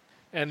 Okay.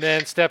 And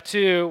then step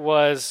two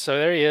was, so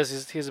there he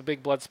is. He's a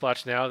big blood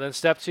splotch now. Then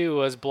step two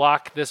was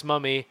block this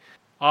mummy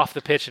off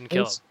the pitch and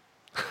kill him.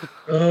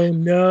 Oh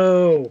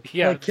no.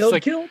 Yeah, Like, it's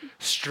like- killed?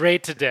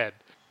 Straight to dead.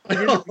 He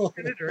didn't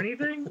reset it or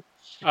anything?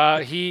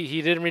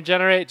 He didn't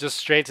regenerate, just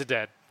straight to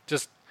dead.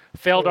 Just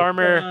failed Oh,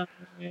 armor,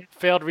 God.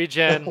 failed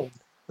regen,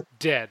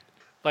 dead.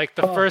 Like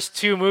the first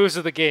two moves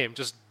of the game,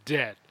 just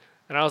dead.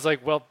 And I was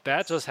like, well,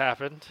 that just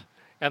happened.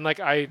 And like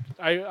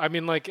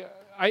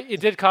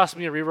it did cost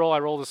me a reroll. I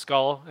rolled a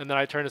skull, and then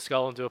I turned a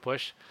skull into a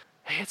push.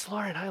 Hey, it's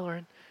Lauren. Hi,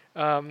 Lauren.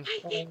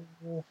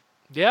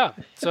 Yeah.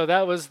 So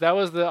that was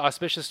the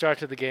auspicious start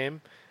to the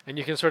game, and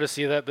you can sort of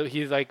see that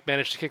he like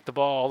managed to kick the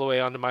ball all the way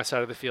onto my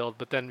side of the field.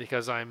 But then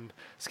because I'm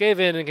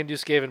Skaven and can do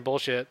Skaven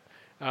bullshit,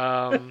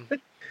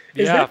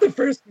 Is yeah, that the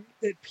first time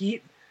that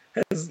Pete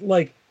has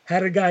like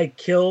had a guy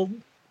killed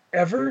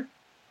ever?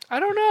 I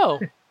don't know.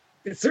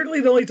 It's certainly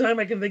the only time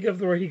I can think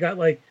of where he got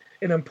like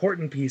an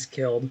important piece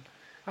killed.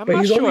 I'm But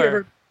not he's only sure.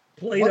 ever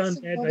played What's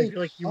the undead, and I money feel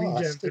like he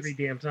cost? regens every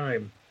damn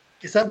time.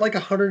 Is that like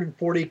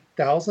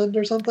 140,000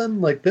 or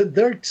something? Like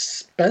they're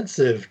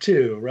expensive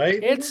too, right?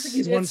 think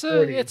he's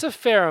 140. It's a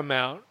fair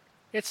amount.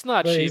 It's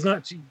not But cheap. he's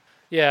not cheap.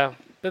 Yeah,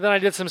 but then I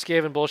did some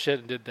Skaven bullshit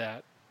and did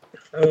that.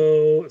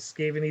 Oh,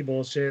 Skaven-y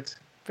bullshit.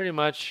 Pretty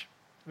much.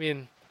 I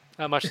mean,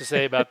 not much to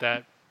say about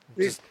that.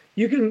 Just,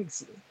 You can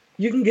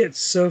get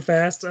so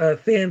fast.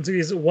 Thanzu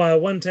is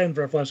 110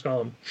 for a flesh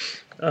column.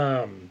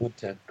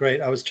 110.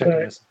 Great. I was checking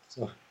Right. this.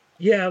 So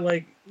Yeah,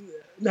 like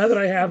now that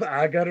I have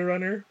a gutter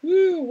runner,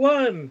 woo,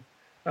 one.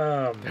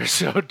 they're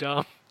so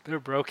dumb. They're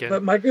broken.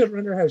 But my gutter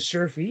runner has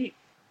sure feet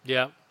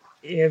Yeah.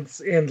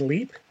 and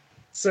leap.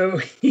 So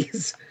he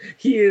is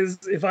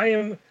if I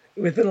am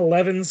within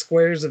 11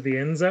 squares of the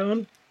end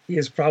zone, he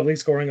is probably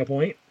scoring a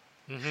point.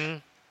 Hmm.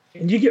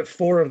 And you get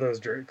 4 of those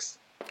jerks.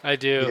 I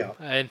do. Yeah.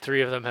 And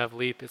 3 of them have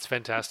leap. It's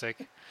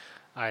fantastic.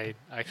 I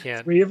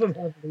can't 3 of them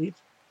have leap.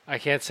 I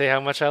can't say how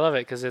much I love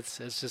it because it's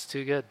just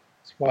too good.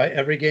 that's why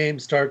every game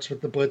starts with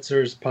the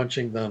blitzers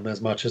punching them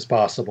as much as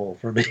possible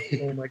for me.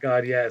 Oh my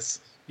god, yes.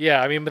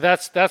 Yeah, I mean, but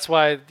that's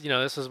why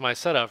this is my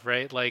setup,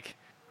 right? Like,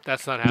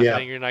 that's not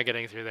happening. You're not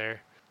getting through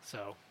there.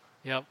 So,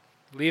 yep.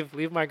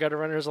 Leave my gutter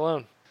runners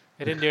alone.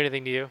 It didn't do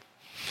anything to you.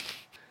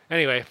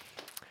 Anyway,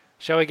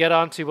 shall we get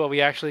on to what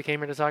we actually came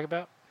here to talk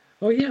about?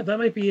 Oh yeah, that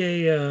might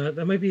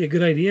be a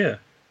good idea.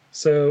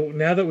 So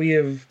now that we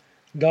have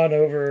gone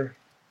over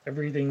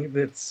everything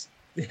that's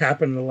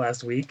happened in the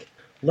last week,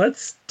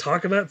 let's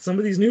talk about some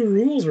of these new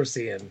rules we're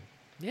seeing.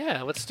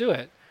 Yeah, let's do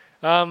it.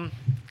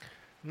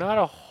 Not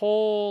a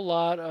whole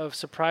lot of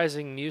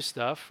surprising new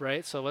stuff,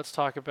 right? So let's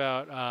talk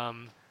about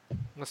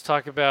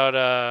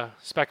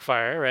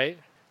Specfire, right?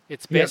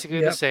 It's basically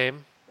the yep.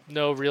 same.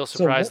 No real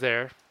surprise what-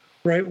 there.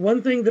 Right.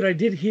 One thing that I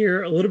did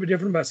hear a little bit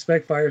different about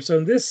Specfire. So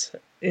in this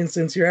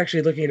instance, you're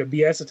actually looking at a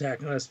BS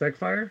attack, not a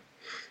Specfire.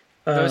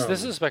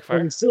 This is But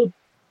Specfire. we still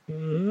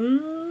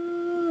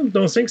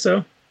don't think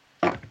so.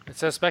 It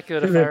says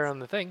speculative That's- fire on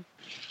the thing.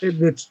 It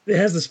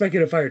has the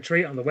speculative fire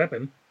trait on the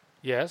weapon,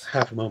 Yes.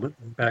 Half a moment.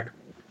 Back.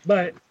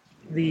 but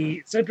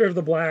the center of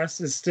the blast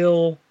is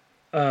still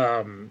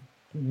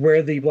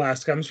where the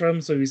blast comes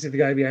from. So you see the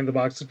guy behind the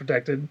box is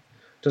protected,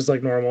 just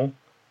like normal.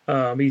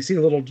 You see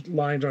the little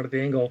lines on at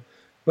the angle.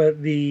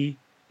 But the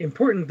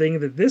important thing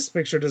that this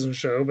picture doesn't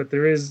show, but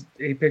there is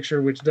a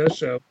picture which does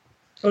show.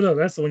 Oh no,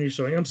 that's the one you're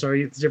showing. I'm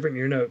sorry, it's different in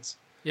your notes.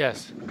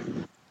 Yes.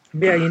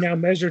 But yeah, you now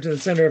measure to the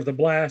center of the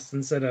blast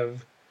instead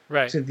of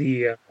Right. to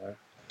the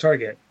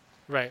target.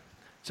 Right.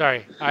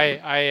 Sorry.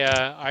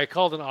 I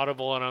called an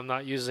audible and I'm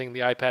not using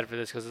the iPad for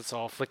this because it's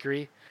all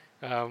flickery.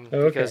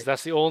 Because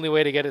that's the only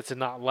way to get it to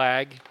not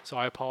lag. So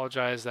I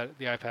apologize that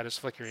the iPad is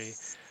flickery.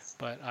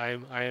 But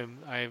I'm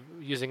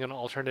using an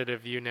alternative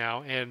view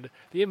now, and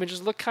the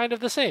images look kind of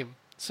the same.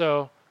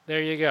 So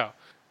there you go.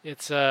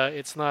 It's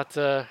not.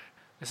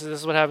 This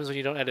is what happens when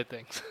you don't edit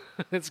things.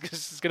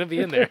 it's gonna be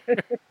in there.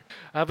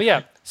 But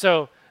yeah.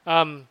 So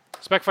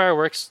Specfire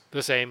works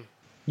the same.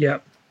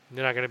 Yep.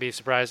 You're not going to be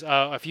surprised.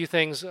 A few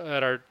things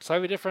that are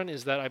slightly different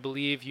is that I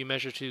believe you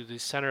measure to the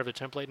center of the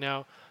template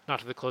now, not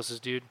to the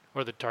closest dude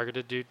or the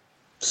targeted dude.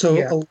 So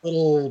Yeah. a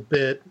little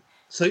bit.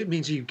 So it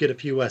means you get a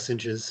few less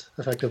inches,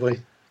 effectively.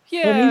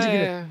 Yeah. Well, it means you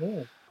get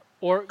more.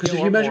 Or Because yeah,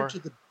 if or you measure more. to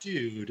the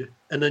dude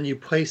and then you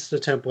place the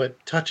template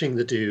touching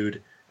the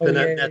dude, Oh, then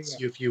yeah, that yeah, nets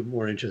you a few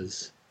more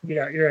inches.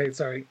 Yeah, you're right.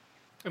 Sorry.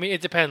 I mean,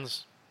 it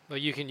depends.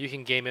 Like you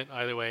can game it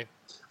either way.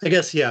 I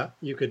guess, yeah,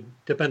 you could,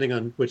 depending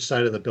on which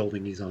side of the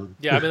building he's on.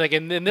 Yeah, I mean, like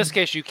in this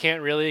case, you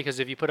can't really because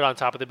if you put it on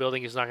top of the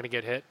building, he's not going to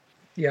get hit,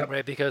 Yep.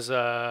 right? Because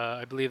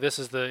I believe this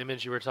is the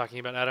image you were talking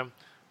about, Adam.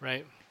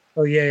 right?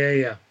 Oh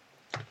yeah.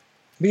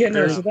 But yeah,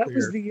 no. Very So that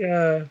was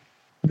clear.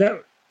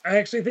 that. I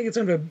actually think it's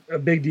kind of a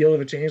big deal of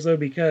a change though,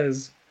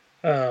 because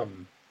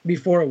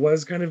before it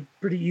was kind of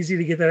pretty easy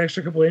to get that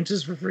extra couple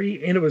inches for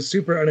free, and it was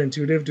super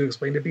unintuitive to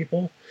explain to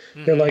people.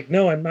 They're Mm-hmm. like,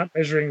 "No, I'm not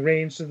measuring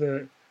range to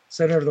the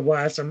center of the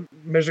blast. I'm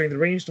measuring the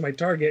range to my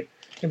target,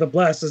 and the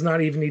blast does not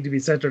even need to be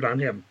centered on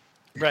him."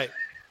 Right.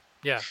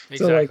 Yeah.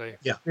 So like, Exactly.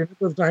 Yeah. the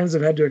number of times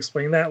I've had to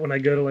explain that when I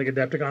go to like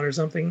Adepticon or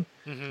something,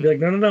 Mm-hmm. be like,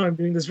 "No, I'm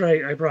doing this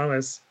right. I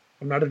promise.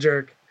 I'm not a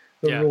jerk.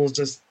 The Yeah. rule's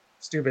just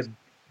stupid."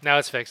 Now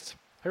it's fixed.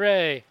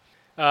 Hooray!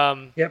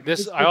 Yep.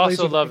 This Just I replace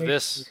also with love an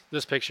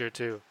this picture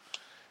too,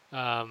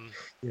 um,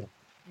 Yeah.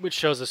 which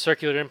shows a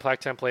circular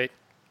impact template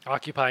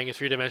occupying a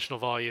three-dimensional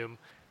volume.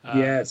 The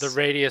Yes.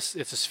 radius,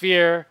 it's a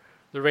sphere,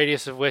 the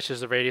radius of which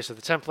is the radius of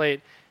the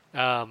template.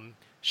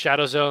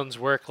 Shadow zones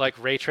work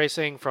like ray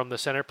tracing from the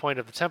center point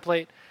of the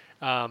template.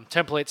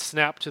 Templates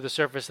snap to the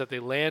surface that they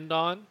land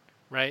on,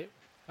 right?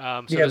 So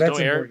Yeah, there's no that's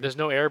air. important. There's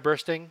no air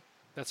bursting.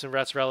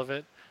 That's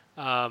relevant.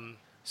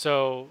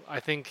 So I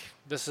think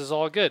this is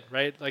all good,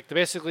 right? Like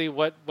basically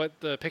what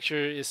the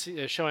picture is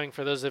showing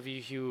for those of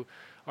you who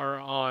are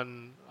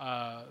on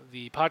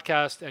the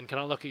podcast and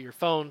cannot look at your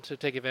phone to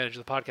take advantage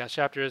of the podcast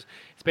chapters.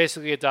 It's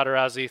basically a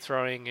Dodarazi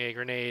throwing a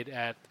grenade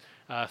at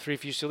three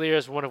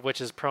Fusiliers, one of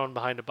which is prone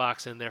behind a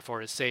box and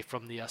therefore is safe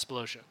from the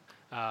explosion.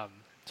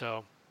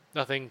 So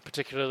nothing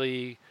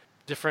particularly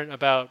different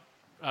about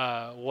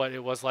what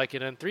it was like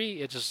in N3.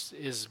 It just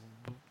is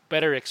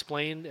better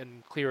explained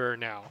and clearer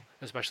now,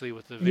 especially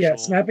with the Yeah, visual.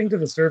 snapping to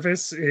the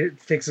surface, it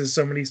fixes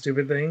so many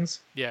stupid things.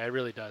 Yeah, it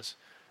really does.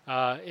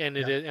 And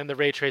Yeah. and the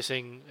ray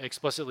tracing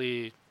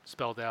explicitly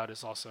spelled out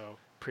is also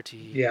pretty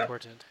Yeah.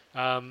 important.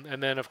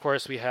 And then of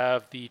course we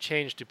have the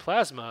change to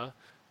plasma,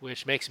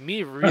 which makes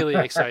me really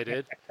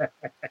excited.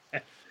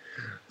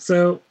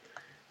 So,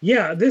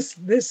 yeah, this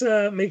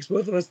makes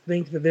both of us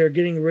think that they're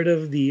getting rid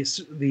of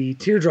the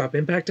teardrop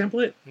impact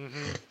template Hmm.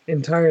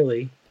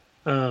 entirely.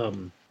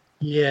 And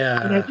I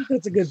Yeah. think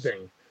that's a good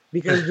thing,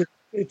 because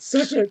it's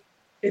such a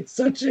it's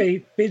such a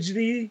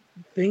fidgety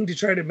thing to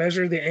try to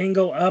measure the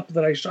angle up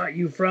that I shot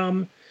you from,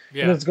 and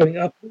Yeah, it's going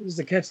up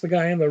to catch the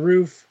guy on the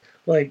roof.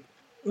 Like,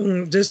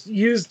 just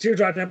use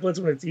teardrop templates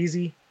when it's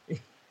easy.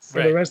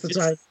 For the right. rest of the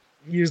time, It's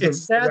use it's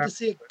the sad to wrap.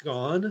 see it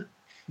gone,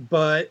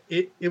 but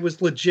it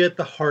was legit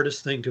the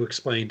hardest thing to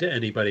explain to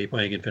anybody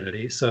playing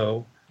Infinity.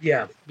 So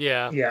Yeah,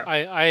 Yeah, yeah.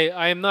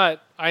 I am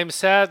not. I'm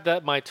sad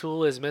that my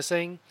tool is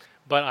missing,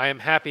 but I am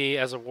happy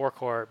as a war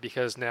core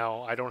because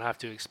now I don't have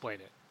to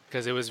explain it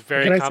because it was And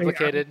very can I say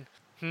complicated.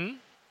 Hmm?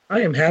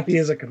 I am happy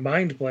as a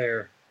combined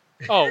player,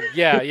 Oh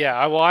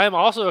yeah. Well, I am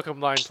also a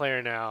combined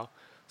player now,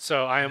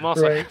 so I am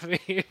also right?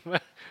 happy.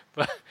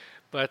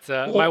 but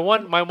Well,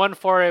 my one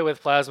foray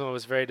with plasma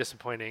was very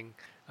disappointing.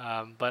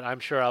 But I'm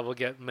sure I will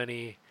get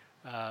many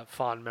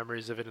fond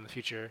memories of it in the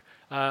future.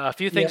 A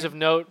few yeah. things of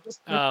note.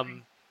 Just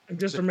Um, I'm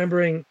just the,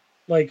 remembering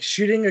like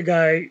shooting a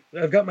guy.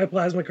 I've got my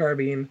plasma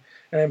carbine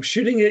and I'm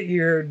shooting at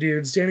your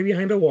dude standing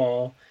behind a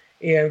wall,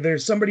 and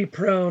there's somebody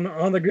prone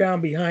on the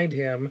ground behind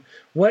him.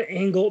 What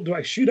angle do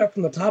I shoot up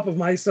from the top of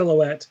my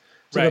silhouette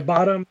to the right.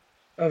 bottom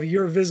of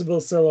your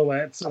visible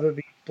silhouette so that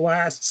the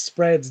blast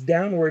spreads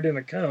downward in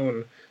a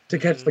cone to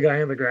catch Hmm. the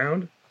guy on the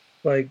ground?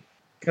 Like,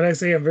 can I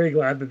say I'm very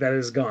glad that that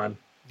is gone?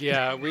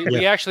 Yeah, yeah,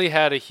 we actually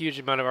had a huge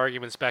amount of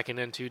arguments back in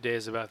N2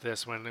 days about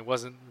this when it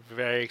wasn't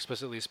very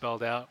explicitly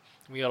spelled out.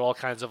 We had all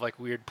kinds of like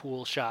weird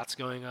pool shots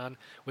going on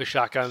with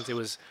shotguns. It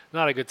was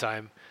not a good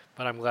time,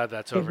 but I'm glad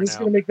that's So over this is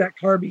going now. to make that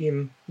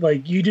carbine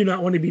like you do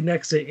not want to be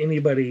next to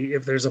anybody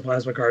if there's a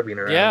plasma carbine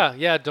around.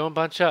 Yeah, don't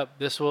bunch up.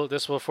 This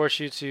will force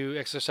you to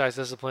exercise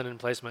discipline and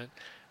placement.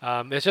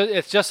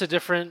 It's just a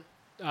different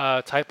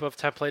type of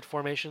template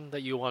formation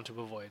that you want to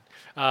avoid.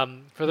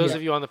 For those Yeah,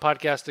 of you on the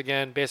podcast,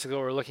 again, basically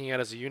what we're looking at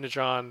is a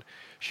Unitron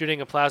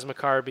shooting a plasma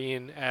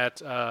carbine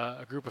at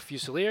a group of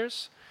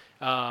Fusiliers.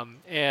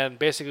 And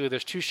basically,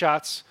 there's two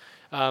shots.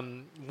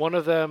 One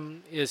of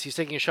them is he's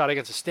taking a shot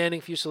against a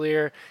standing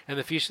Fusilier, and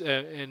the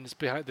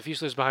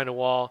Fusilier's behind a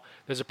wall.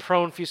 There's a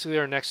prone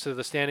Fusilier next to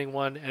the standing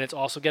one, and it's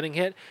also getting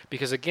hit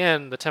because,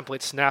 again, the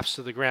template snaps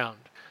to the ground.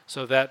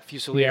 So that yeah,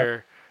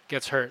 Fusilier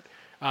gets hurt.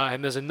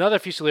 And there's another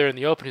Fusilier in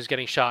the open who's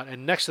getting shot,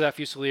 and next to that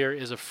Fusilier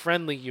is a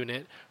friendly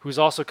unit who's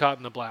also caught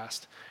in the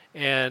blast.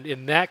 And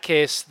in that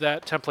case,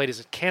 that template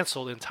is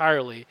canceled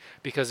entirely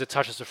because it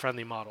touches a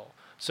friendly model.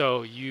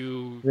 So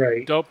you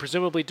right.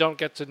 presumably don't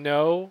get to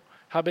know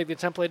how big the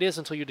template is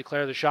until you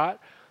declare the shot,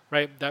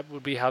 right? That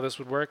would be how this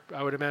would work,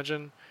 I would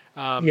imagine.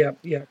 Yeah,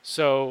 yeah,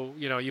 So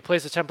you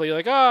place the template,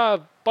 you're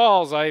like,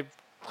 balls, I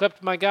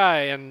clipped my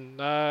guy,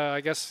 and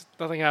I guess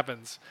nothing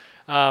happens.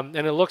 And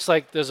it looks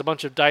like there's a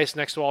bunch of dice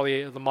next to all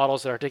the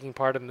models that are taking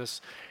part in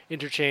this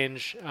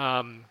interchange.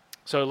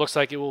 So it looks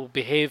like it will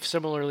behave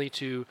similarly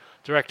to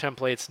direct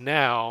templates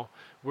now,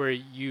 where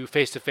you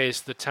face to face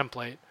the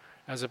template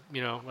as a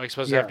like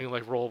supposed to have yeah. to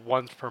like roll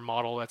once per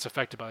model that's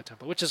affected by the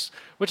template,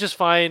 which is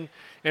fine.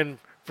 And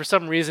for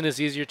some reason is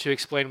easier to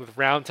explain with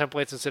round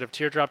templates instead of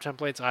teardrop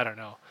templates. I don't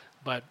know,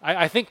 but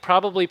I think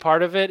probably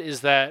part of it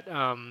is that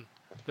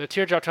The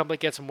teardrop template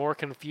gets more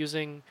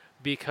confusing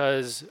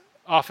because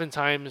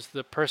oftentimes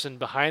the person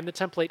behind the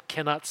template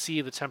cannot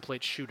see the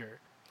template shooter.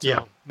 So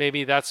Yeah.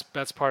 maybe that's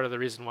part of the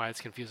reason why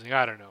it's confusing.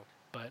 I don't know.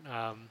 But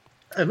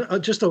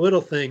And just a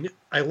little thing,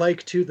 I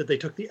like too that they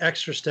took the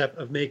extra step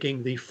of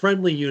making the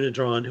friendly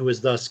Unidron, who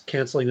is thus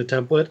canceling the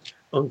template,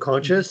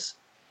 unconscious.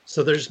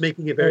 So they're just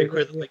making it very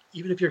clear that, like,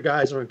 even if your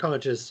guys are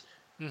unconscious,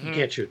 you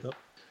can't shoot them.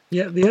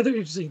 Yeah, the other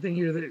interesting thing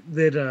here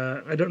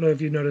that I don't know if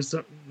you noticed,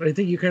 I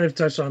think you kind of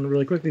touched on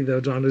really quickly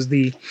though, John, is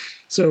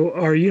so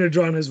our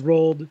Unidron has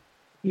rolled,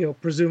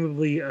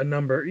 presumably a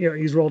number.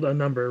 He's rolled a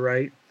number,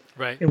 right?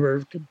 Right. And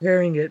we're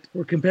comparing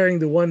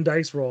the one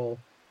dice roll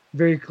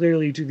very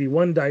clearly to the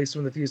one dice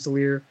from the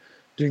Fusilier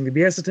doing the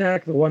BS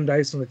attack, the one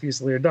dice from the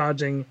Fusilier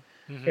dodging,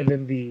 and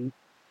then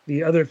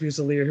the other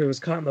Fusilier who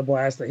was caught in the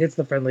blast that hits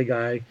the friendly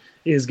guy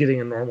is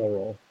getting a normal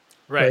roll.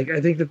 Right. Like,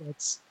 I think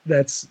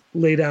that's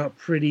laid out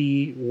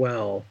pretty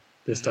well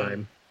this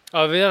time.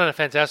 Oh, they've done a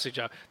fantastic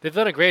job. They've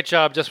done a great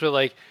job just with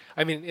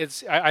I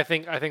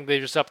think they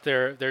just upped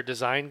their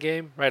design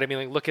game, right? I mean,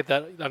 like, look at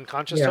that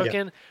unconscious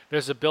token. Yeah.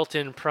 There's a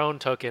built-in prone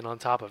token on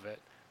top of it,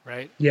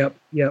 right? Yep.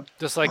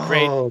 Just like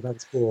great. Oh,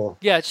 that's cool.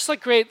 Yeah, just like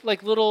great,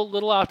 like little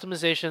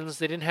optimizations.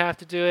 They didn't have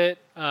to do it.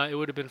 It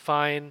would have been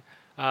fine,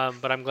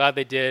 but I'm glad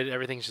they did.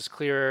 Everything's just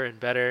clearer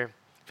and better.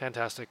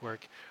 Fantastic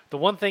work. The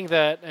one thing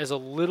that is a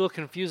little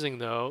confusing,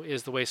 though,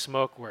 is the way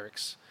smoke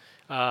works.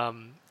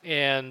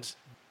 And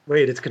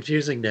wait, it's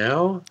confusing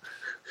now?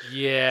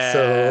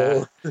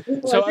 Yeah.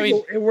 So I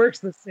mean, it works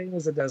the same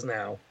as it does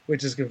now,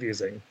 which is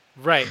confusing.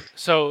 Right.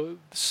 So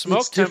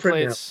smoke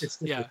templates,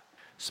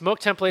 smoke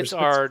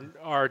templates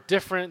are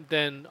different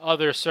than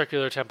other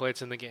circular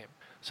templates in the game.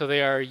 So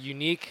they are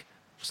unique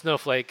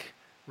snowflake,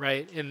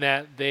 right, in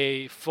that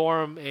they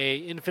form a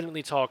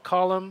infinitely tall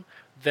column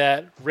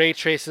that ray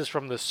traces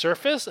from the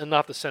surface and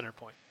not the center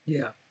point.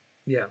 Yeah.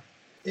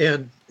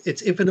 And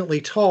it's infinitely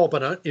tall,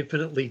 but not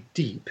infinitely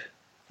deep,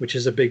 which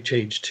is a big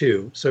change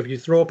too. So if you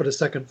throw up at a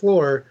second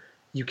floor,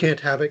 you can't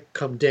have it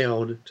come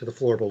down to the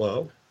floor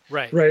below.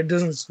 Right. It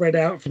doesn't spread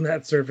out from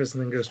that surface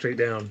and then go straight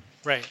down.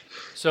 Right.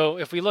 So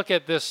if we look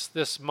at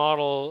this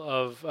model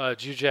of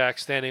Jujak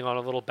standing on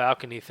a little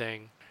balcony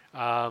thing,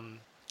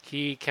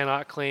 he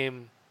cannot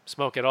claim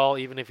smoke at all,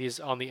 even if he's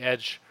on the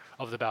edge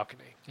of the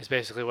balcony. Is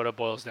basically what it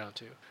boils down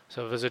to.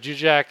 So if there's a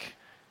Jujak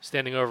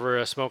standing over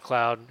a smoke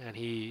cloud and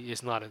he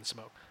is not in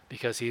smoke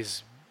because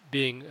he's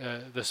being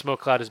the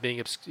smoke cloud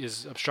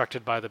is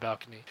obstructed by the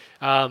balcony.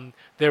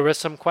 There was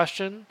some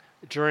question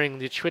during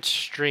the Twitch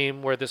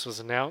stream where this was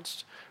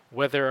announced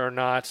whether or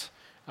not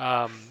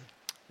the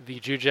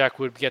Jujak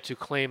would get to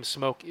claim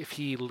smoke if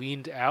he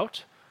leaned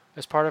out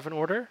as part of an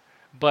order.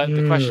 But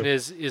the question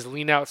is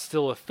lean out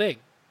still a thing?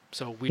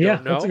 So we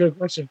don't know. That's a good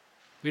question.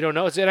 We don't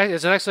know. It's an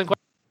excellent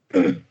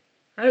question.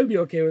 I would be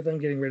okay with them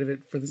getting rid of it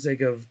for the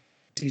sake of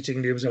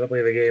teaching noobs how to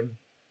play the game.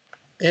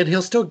 And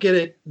he'll still get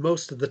it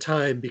most of the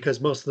time because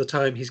most of the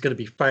time he's going to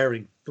be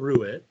firing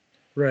through it.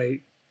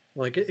 Right.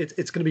 Like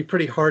it's going to be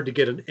pretty hard to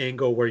get an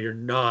angle where you're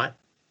not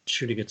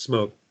shooting at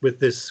smoke with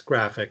this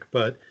graphic.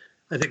 But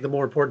I think the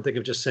more important thing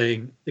of just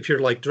saying, if you're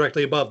like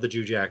directly above the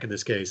Jujak in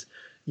this case,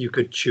 you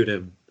could shoot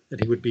him and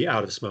he would be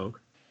out of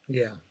smoke.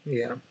 Yeah.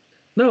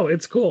 No,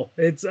 it's cool.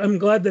 I'm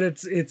glad that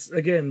it's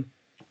again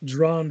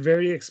drawn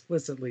very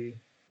explicitly.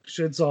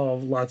 Should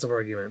solve lots of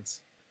arguments.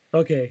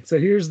 Okay, so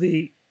here's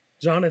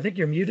John, I think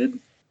you're muted.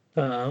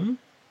 Now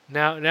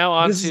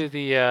on to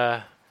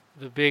the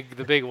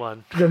big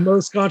one. The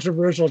most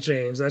controversial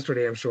change, that's for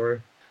damn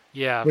sure.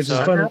 Yeah. Which is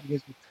fun.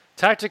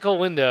 Tactical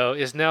window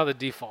is now the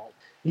default.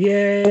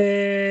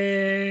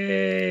 Yay!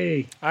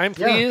 I'm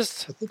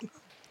pleased. Yeah,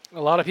 a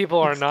lot of people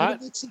are not.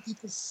 It makes some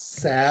people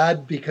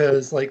sad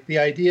because like the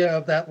idea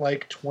of that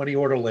like 20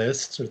 order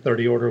list or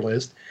 30 order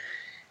list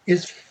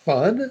is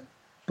fun,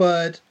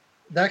 but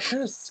that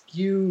kind of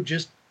skew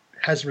just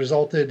has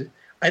resulted.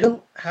 I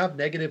don't have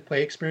negative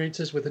play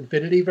experiences with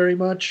Infinity very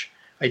much.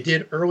 I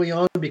did early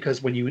on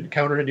because when you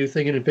encounter a new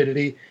thing in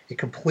Infinity, it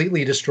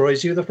completely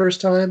destroys you the first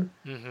time.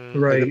 Mm-hmm.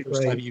 Right. The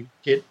first time you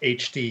get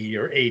HD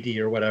or AD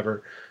or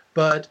whatever.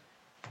 But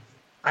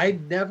I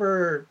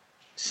never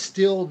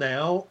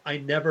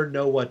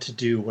know what to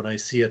do when I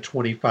see a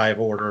 25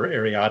 order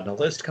Ariadna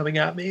list coming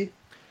at me.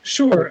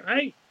 Sure.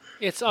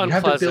 It's unpleasant.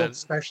 You have to build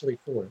specially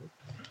for it.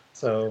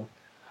 So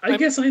I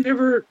guess I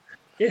never.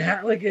 It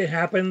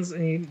happens,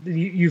 and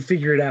you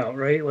figure it out,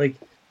 right? Like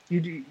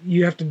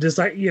you have to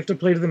decide. You have to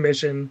play to the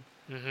mission.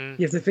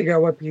 Mm-hmm. You have to figure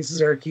out what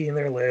pieces are key in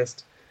their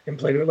list and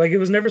play to it. Like it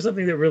was never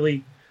something that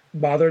really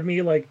bothered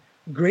me. Like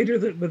but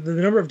the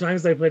number of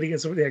times I played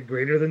against somebody that had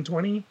greater than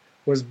 20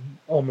 was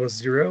almost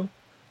zero.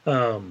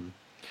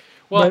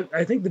 But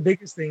I think the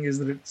biggest thing is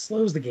that it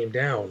slows the game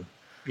down.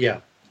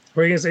 Yeah.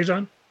 What are you gonna say,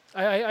 John?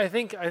 I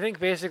think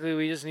basically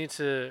we just need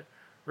to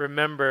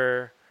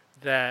remember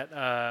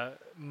that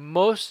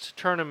most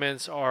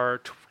tournaments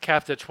are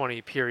capped at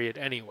 20 period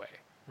anyway,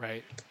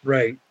 right?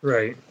 Right.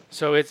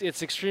 So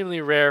it's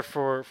extremely rare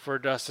for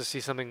us to see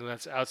something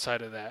that's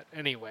outside of that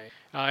anyway.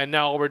 And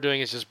now all we're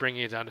doing is just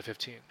bringing it down to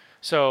 15.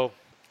 So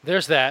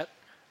there's that.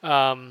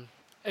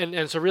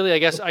 And so really, I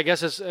guess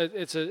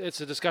it's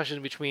a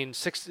discussion between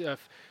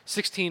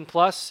 16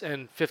 plus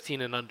and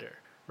 15 and under,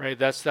 right?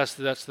 That's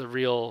the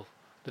real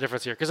the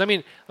difference here. Because I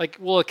mean, like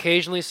we'll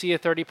occasionally see a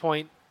 30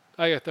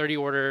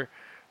 order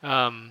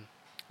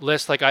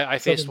list. Like I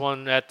faced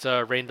one at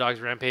Rain Dogs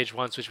Rampage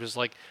once, which was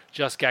like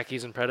just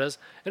Gakis and Pretas,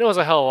 and it was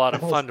a hell of a lot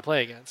of fun to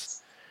play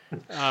against.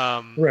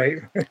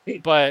 Right.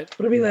 But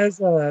I mean, that's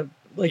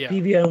like Yeah.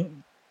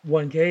 PVM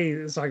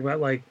 1K is talking about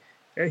like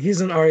he's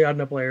an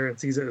Ariadna player and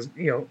sees it as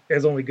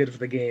as only good for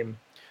the game.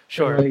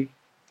 sure. And, like,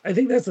 I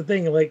think that's the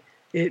thing. Like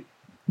it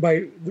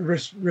by the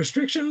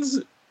restrictions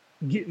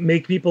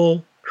make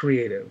people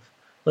creative.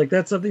 Like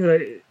that's something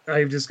that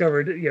I've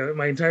discovered.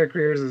 My entire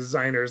career as a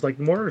designer is like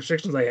the more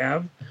restrictions I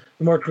have,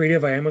 the more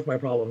creative I am with my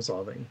problem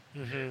solving.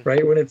 Hmm.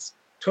 Right when it's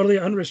totally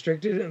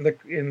unrestricted and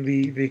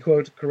the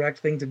quote correct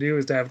thing to do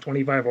is to have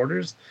 25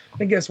 orders.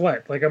 And guess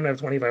what? Like I'm gonna have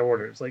 25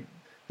 orders. Like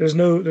there's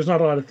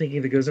not a lot of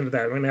thinking that goes into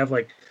that. I'm gonna have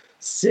like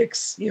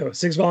six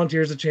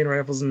volunteers of chain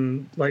rifles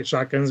and light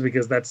shotguns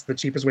because that's the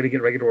cheapest way to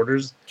get regular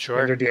orders. Sure.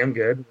 And they're damn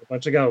good. A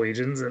bunch of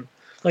Galwegians and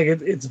like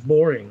it's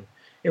boring.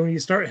 And when you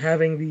start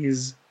having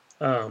these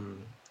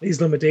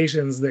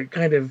limitations that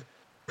kind of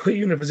put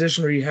you in a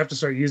position where you have to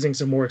start using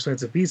some more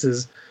expensive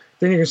pieces,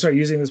 then you're gonna start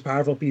using those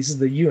powerful pieces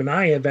that you and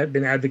I have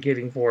been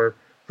advocating for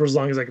as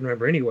long as I can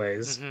remember,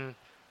 anyways. Hmm.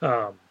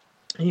 And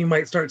you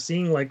might start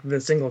seeing like the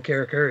single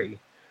Karakuri,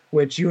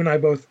 which you and I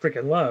both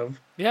freaking love.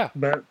 Yeah.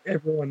 But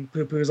everyone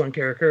poo-poos on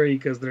Karakuri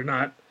because they're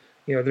not,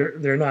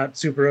 they're not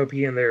super OP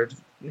in their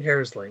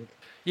Harris Link.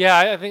 Yeah,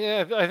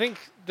 I think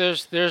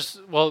there's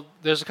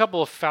a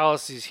couple of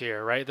fallacies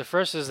here, right? The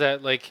first is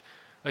that like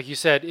you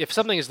said, if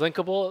something is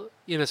linkable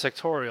in a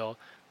sectorial,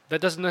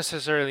 that doesn't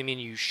necessarily mean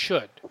you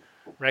should,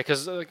 right?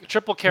 Because like,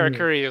 triple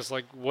Karakuri is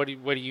like, what do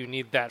you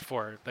need that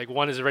for? Like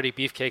one is already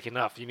beefcake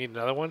enough. You need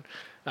another one,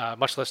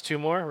 much less two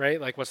more,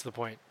 right? Like what's the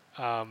point?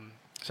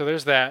 So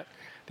there's that.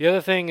 The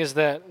other thing is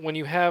that when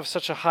you have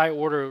such a high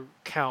order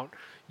count,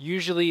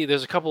 usually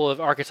there's a couple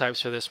of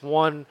archetypes for this.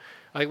 One,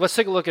 like let's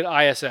take a look at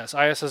ISS.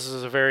 ISS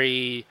is a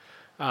very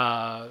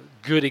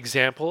good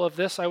example of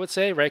this, I would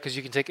say, right? Because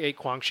you can take 8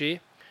 Quangxi,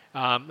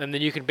 and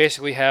then you can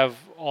basically have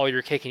all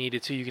your cake and eat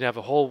it too. You can have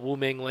a whole Wu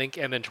Ming link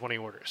and then 20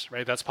 orders,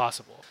 right? That's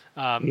possible.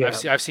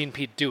 I've seen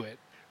Pete do it,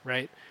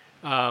 right?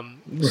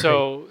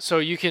 So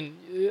you can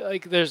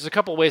like there's a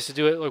couple ways to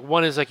do it. Like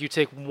one is like you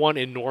take one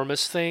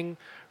enormous thing,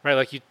 right?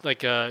 Like you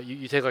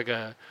take like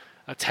a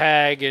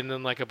tag and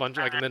then like a bunch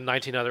like and then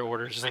 19 other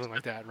orders or something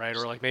like that, right?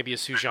 Or like maybe a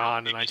Sujan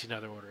and 19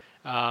 other orders.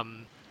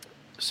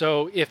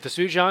 So if the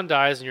Sujan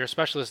dies and you're a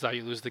specialist die,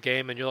 you lose the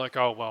game, and you're like,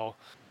 oh well,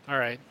 all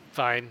right,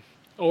 fine.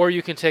 Or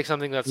you can take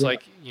something that's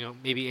like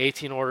maybe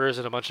 18 orders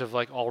and a bunch of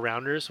like all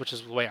rounders, which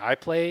is the way I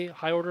play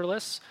high order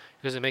lists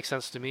because it makes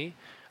sense to me.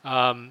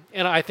 And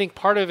I think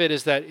part of it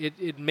is that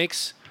it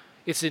makes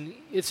it's an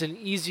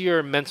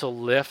easier mental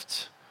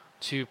lift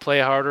to play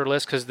a high order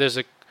list because there's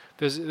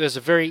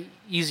a very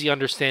easy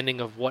understanding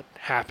of what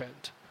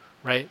happened,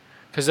 right?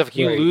 Because if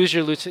you lose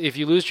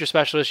your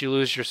specialist, you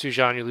lose your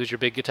Sujan, you lose your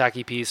big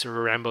Gataki piece or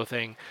a Rambo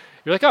thing.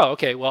 You're like, oh,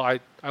 okay, well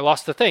I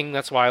lost the thing,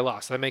 that's why I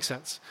lost. That makes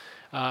sense.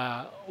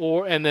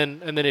 And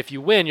then if you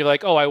win, you're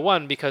like, oh, I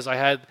won because I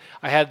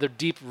had the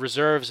deep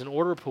reserves and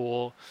order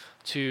pool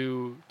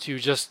to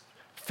just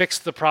fix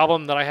the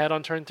problem that I had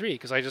on turn 3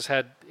 because I just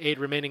had 8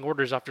 remaining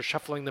orders after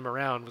shuffling them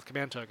around with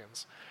command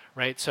tokens,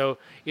 right? So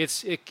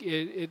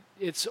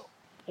it's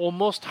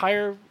almost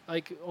higher,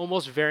 like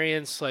almost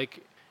variance, like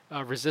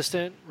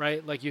resistant,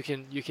 right? Like you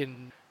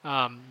can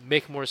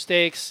make more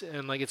stakes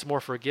and like it's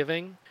more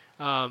forgiving.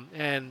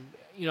 And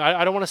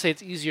I don't want to say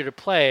it's easier to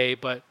play,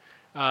 but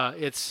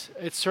it's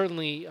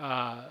certainly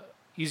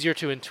easier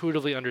to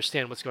intuitively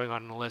understand what's going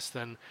on in the list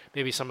than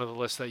maybe some of the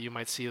lists that you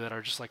might see that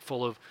are just like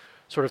full of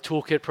sort of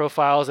toolkit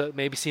profiles that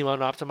maybe seem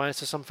unoptimized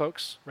to some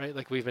folks, right?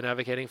 Like we've been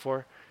advocating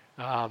for.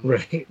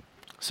 Right.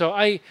 So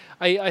I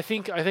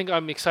think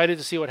I'm excited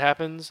to see what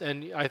happens,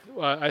 and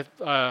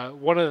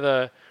one of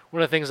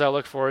the things I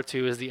look forward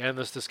to is the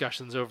endless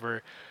discussions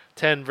over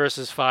 10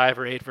 versus 5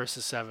 or 8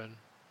 versus 7,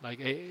 like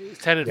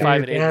 10 and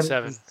 5 and 8 and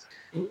 7.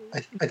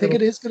 I think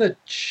it is going to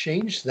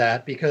change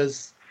that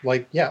because,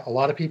 like, a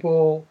lot of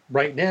people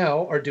right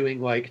now are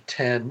doing like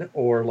 10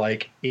 or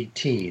like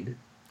 18.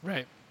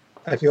 Right.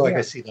 I feel like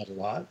I see that a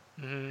lot.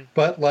 Mm-hmm.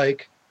 But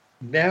like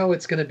now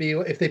it's going to be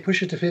if they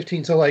push it to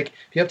 15. So like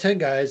if you have 10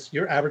 guys,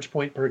 your average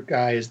point per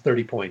guy is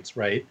 30 points,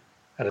 right?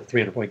 At a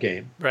 300-point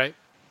game. Right.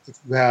 If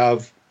you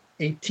have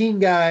 18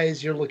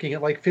 guys, you're looking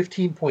at like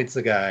 15 points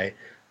a guy.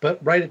 But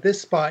right at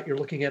this spot, you're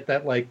looking at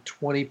that like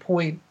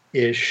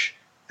 20-point-ish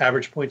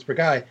average points per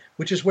guy,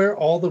 which is where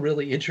all the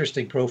really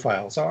interesting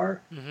profiles are,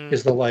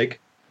 is the like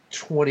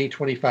 20,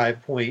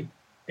 25-point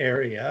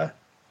area.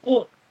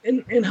 Well,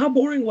 and how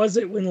boring was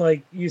it when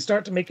like you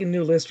start to make a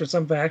new list for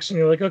some faction?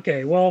 You're like,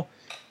 okay, well,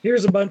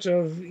 here's a bunch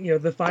of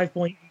the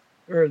 5-point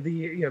or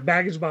the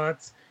baggage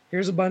bots.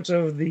 Here's a bunch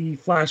of the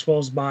flash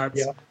wolves bots.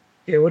 Yeah.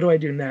 Okay, what do I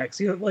do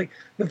next? Like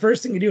the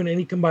first thing you do in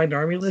any combined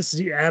army list is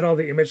you add all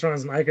the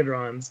Imatrons and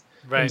Icodrons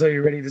until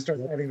you're ready to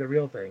start adding the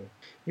real thing.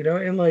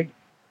 And like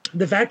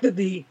the fact that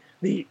the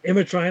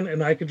Imatron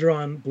and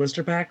Icadron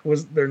blister pack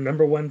was their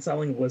number one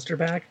selling blister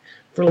pack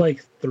for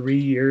like 3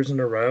 years in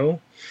a row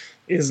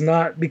is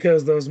not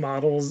because those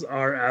models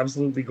are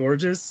absolutely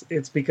gorgeous.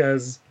 It's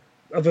because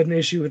of an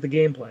issue with the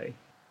gameplay.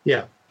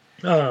 Yeah.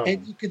 And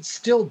Um, you can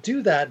still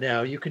do that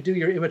now. You could do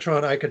your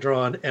Imatron,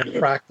 Icadron, and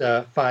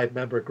Fracta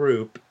 5-member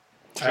group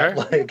at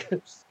Sure. like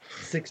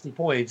 60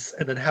 points,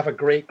 and then have a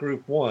great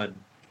group one.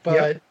 But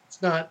Yep.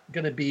 it's not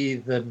going to be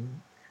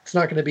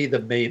the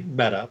main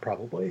meta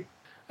probably.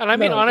 And I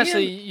mean, No,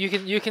 honestly,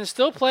 and you can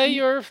still play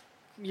your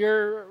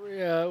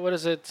what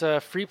is it,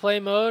 free play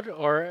mode,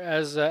 or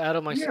as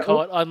Adam likes to yeah,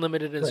 call it,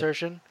 unlimited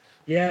insertion.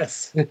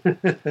 yes,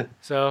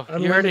 So you heard it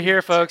unlimited.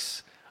 here,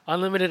 folks.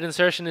 Unlimited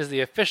insertion is the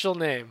official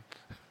name.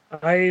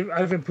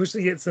 I've been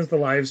pushing it since the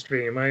live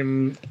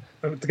stream.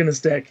 It's gonna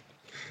stick.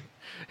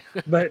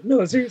 But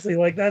no, seriously,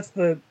 like that's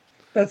the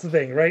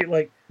thing, right?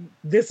 Like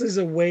this is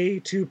a way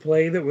to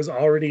play that was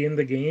already in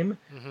the game,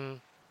 Hmm.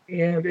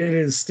 and it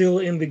is still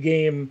in the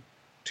game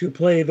to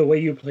play the way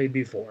you played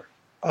before.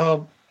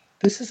 Um,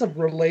 this is a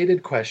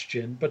related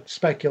question, but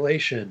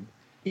speculation.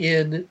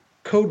 In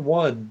Code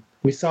 1,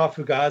 we saw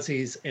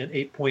Fugazis and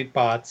 8-point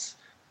bots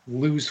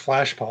lose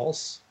Flash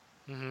Pulse.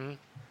 Hmm.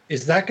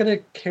 Is that going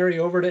to carry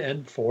over to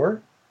N4?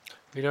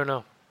 We don't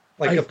know.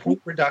 Like I a point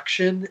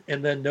reduction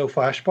and then no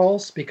Flash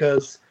Pulse?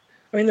 Because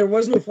I mean, there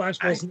was no flash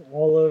I, pulse in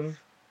all of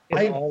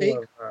I,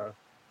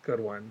 Good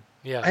One.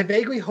 Yeah. I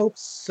vaguely hope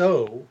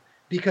so,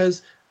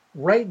 because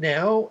right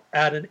now,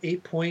 at an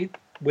 8-point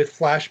with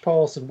Flash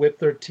Pulse and Whip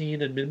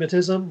 13 and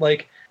Mimetism,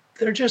 like,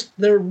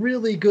 they're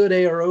really good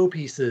ARO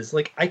pieces.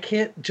 Like, I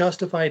can't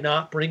justify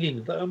not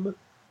bringing them.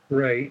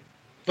 Right.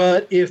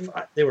 But if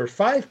they were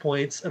 5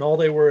 points and all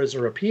they were is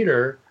a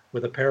repeater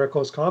with a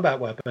paraclose combat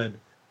weapon,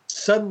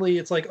 suddenly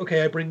it's like,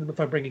 okay, I bring them if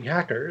I'm bringing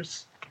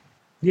hackers.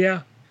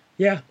 Yeah.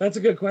 Yeah, that's a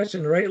good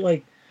question, right?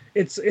 Like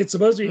it's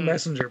supposed to be Hmm.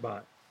 messenger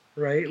bot,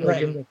 right? Like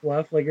Right. in the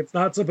fluff. Like it's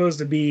not supposed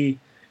to be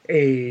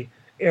a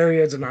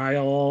area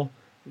denial,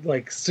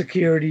 like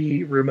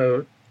security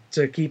remote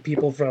to keep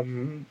people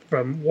from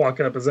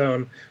walking up a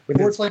zone with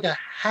Or its it's like a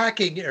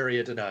hacking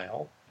area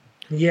denial.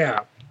 yeah.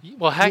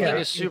 Well, hacking Yeah.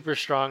 is super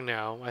strong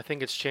now. I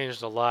think it's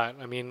changed a lot.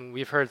 I mean,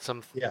 we've heard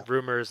some Yeah.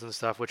 rumors and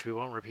stuff, which we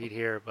won't repeat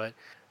here, but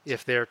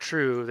if they're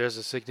true, there's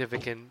a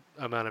significant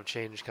amount of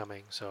change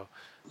coming. So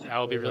that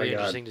will be Oh my really god.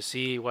 interesting to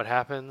see what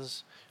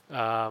happens.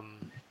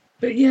 Um,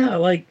 But yeah,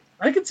 like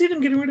I could see them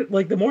getting rid of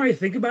like the more I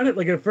think about it,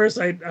 like at first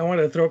I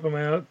wanted to throw up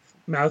my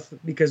mouth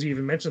because you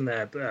even mentioned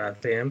that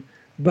fan.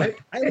 But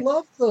I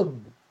love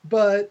them,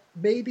 but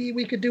maybe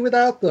we could do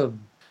without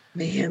them.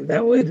 man,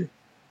 that would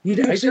you'd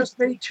I actually have just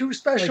to made take, 2 like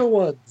special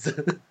ones.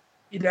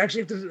 you'd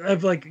actually have to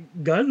have like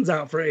guns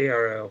out for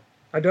ARO.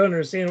 I don't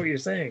understand what you're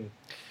saying.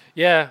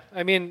 yeah,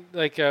 I mean,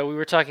 like we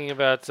were talking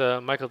about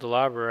Michael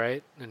Delabra,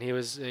 right? And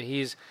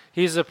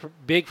he's a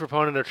big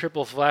proponent of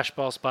triple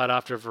flashball spot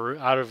after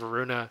out of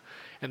Varuna,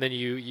 and then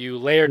you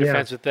layer Yeah.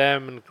 defense with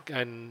them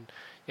and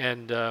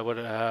what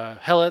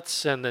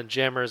Helots and then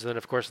jammers and then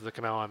of course the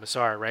Kamau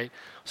MSR, right?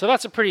 So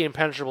that's a pretty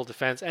impenetrable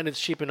defense, and it's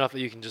cheap enough that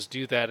you can just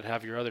do that and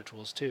have your other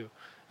tools too.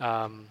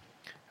 Um,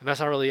 and that's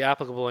not really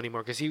applicable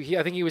anymore because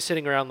I think he was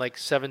sitting around like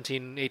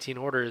 17, 18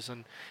 orders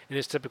and in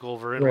his typical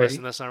Varun list, Right.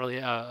 and that's not really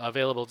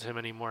available to him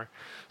anymore.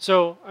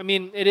 So I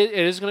mean, it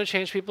is going to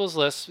change people's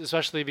lists,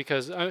 especially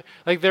because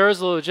like there is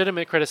a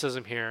legitimate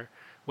criticism here,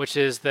 which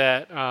is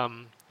that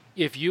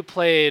if you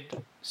played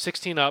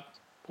 16 up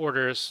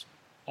orders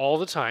all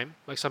the time,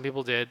 like some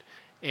people did,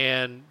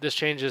 and this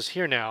changes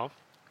here now,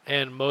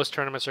 and most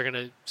tournaments are going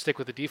to stick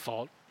with the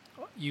default,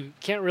 you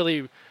can't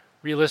really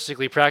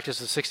realistically practice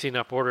the 16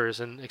 up orders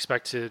and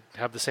expect to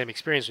have the same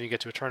experience when you get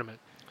to a tournament.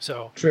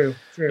 So, True.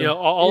 you know,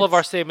 True. all of our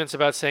It's statements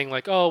about saying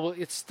like, oh, well,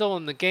 it's still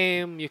in the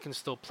game, you can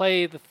still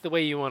play the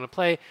way you want to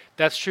play.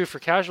 That's true for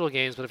casual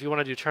games, but if you want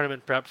to do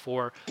tournament prep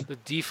for the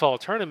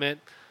default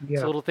tournament, so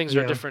yeah. little things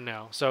are Yeah. different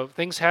now. So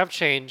things have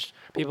changed.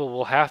 People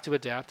will have to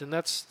adapt, and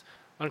that's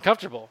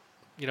uncomfortable.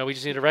 You know, we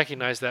just need to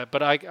recognize that.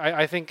 But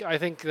I think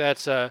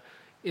that's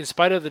in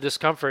spite of the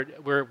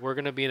discomfort, we're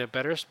going to be in a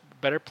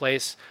better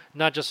place,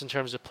 not just in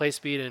terms of play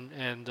speed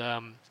and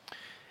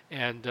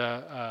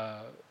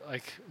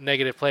like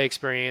negative play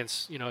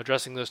experience. You know,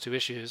 addressing those two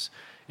issues.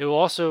 It will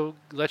also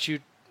let you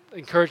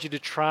encourage you to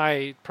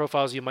try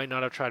profiles you might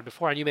not have tried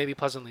before, and you may be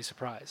pleasantly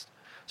surprised.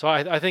 So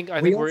I We think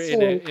we're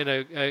in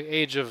also a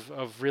age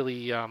of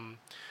really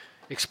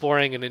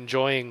exploring and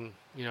enjoying,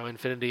 you know,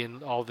 Infinity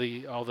and all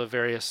the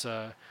various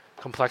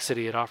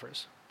complexity it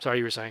offers. Sorry,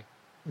 you were saying.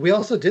 we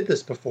also did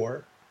this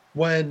before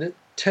when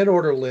 10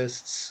 order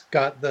lists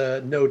got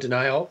the no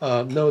denial,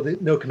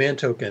 no command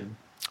token.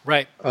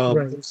 Right. Right.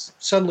 There was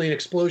suddenly an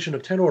explosion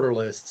of 10 order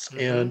lists, Hmm.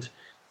 and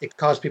it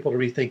caused people to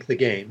rethink the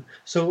game.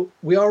 So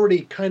we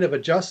already kind of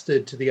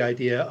adjusted to the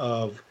idea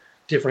of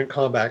different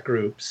combat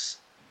groups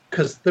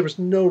because there was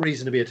no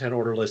reason to be a 10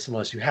 order list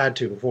unless you had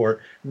to before.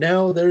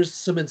 Now there's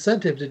some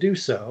incentive to do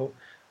so,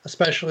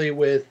 especially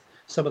with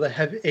some of the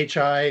heavy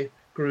HI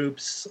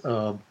groups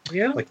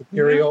Yeah. like Yeah.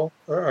 Imperial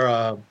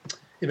or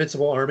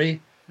Invincible Army.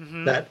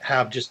 that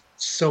have just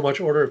so much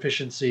order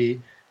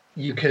efficiency.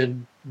 You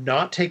can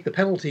not take the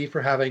penalty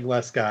for having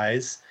less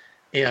guys,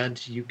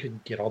 and you can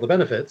get all the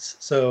benefits.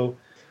 So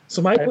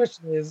my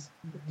question is,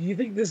 do you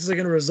think this is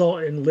going to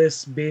result in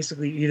lists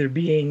basically either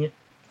being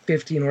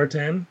 15 or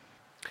 10?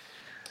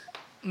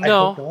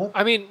 No,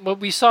 I mean, well,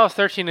 we saw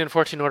 13 and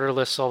 14 order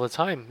lists all the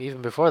time,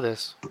 even before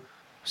this.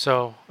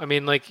 So, I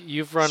mean, like,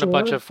 you've run a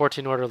bunch of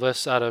 14 order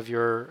lists out of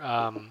your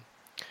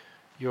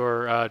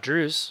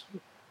Drews,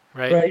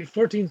 right? Right,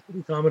 14 is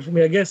pretty common for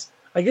me. I guess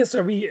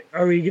are we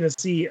going to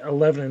see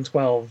 11 and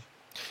 12?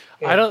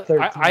 I don't.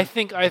 I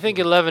think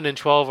 11 and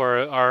 12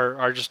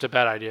 are just a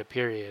bad idea.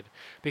 Period.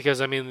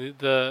 Because I mean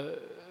the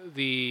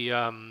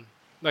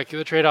like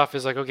the trade off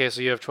is like, okay,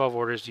 so you have 12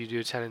 orders. Do you do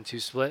a 10 and 2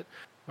 split,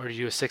 or do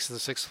you do a 6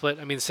 and 6 split?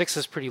 I mean, 6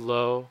 is pretty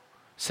low.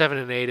 7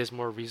 and 8 is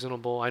more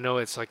reasonable. I know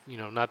it's like,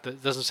 not that,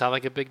 it doesn't sound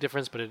like a big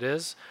difference, but it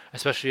is,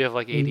 especially if you have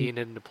like 80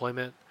 in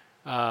deployment.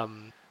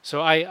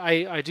 So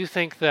I do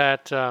think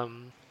that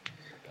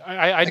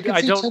I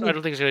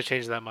don't think it's going to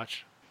change that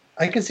much.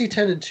 I can see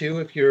 10 and 2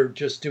 if you're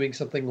just doing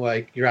something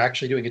like you're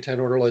actually doing a 10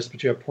 order list,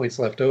 but you have points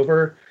left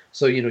over.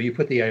 So, you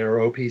put the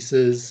IRO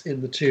pieces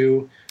in the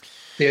 2.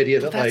 The idea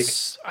that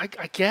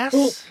I guess.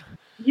 Well,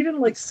 even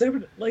like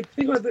 7,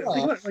 think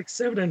about like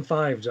 7 and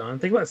 5, John.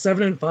 Think about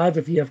 7 and 5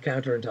 if you have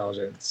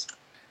counterintelligence.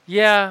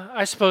 Yeah,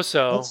 I suppose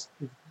so.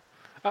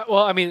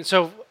 Well, I mean,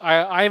 so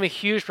I am a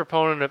huge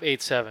proponent of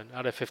 8-7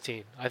 out of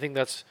 15. I think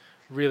that's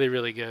really,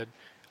 really good.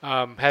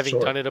 Having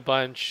done it a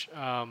bunch,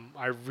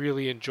 I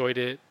really enjoyed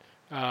it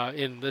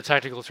in the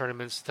tactical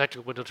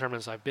window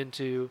tournaments I've been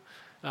to.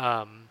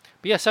 But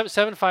yeah,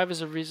 7-5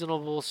 is a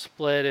reasonable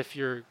split if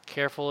you're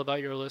careful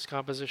about your list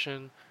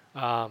composition.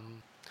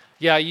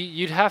 Yeah,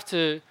 you'd have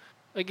to.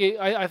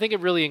 I think it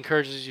really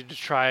encourages you to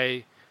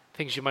try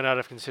things you might not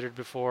have considered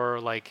before,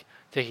 like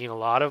taking a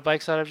lot of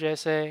bikes out of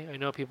JSA. I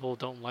know people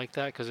don't like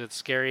that because it's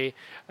scary,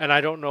 and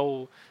I don't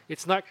know.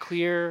 It's not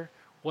clear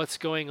what's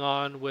going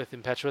on with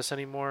Impetuous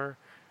anymore.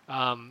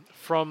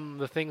 From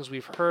the things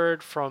we've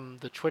heard from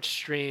the Twitch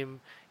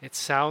stream, it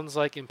sounds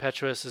like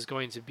Impetuous is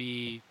going to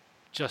be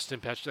just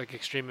Impetuous, like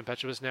Extreme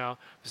Impetuous now.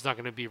 It's not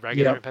going to be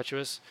regular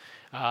Impetuous.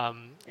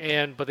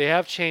 But they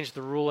have changed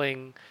the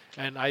ruling,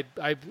 and I,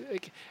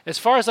 as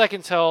far as I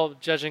can tell,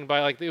 judging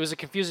by it was a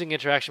confusing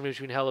interaction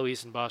between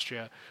Heloise and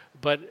Bostria.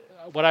 But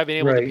what I've been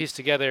able to piece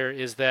together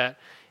is that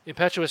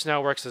Impetuous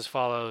now works as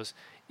follows: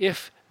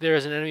 if there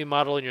is an enemy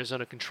model in your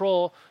zone of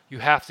control, you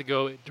have to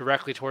go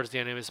directly towards the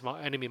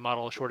enemy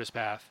model shortest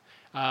path.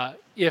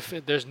 If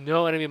there's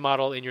no enemy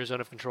model in your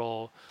zone of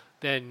control,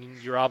 then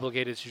you're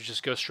obligated to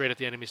just go straight at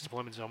the enemy's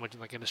deployment zone,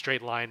 like in a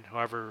straight line,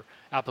 however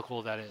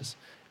applicable that is.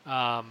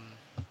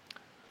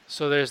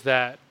 So there's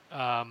that.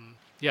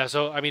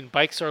 So I mean,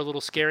 bikes are a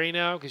little scary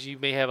now because you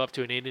may have up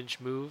to an 8-inch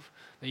move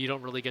that you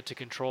don't really get to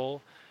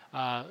control.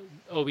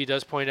 Obi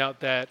does point out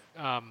that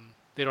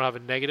they don't have a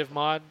negative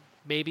mod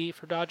maybe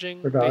for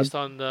dodging based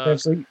on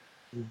the.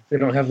 They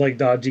don't have like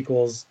dodge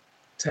equals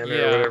 10 or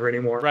whatever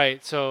anymore.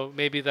 Right, so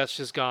maybe that's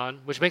just gone,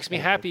 which makes me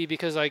happy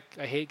because I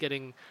hate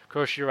getting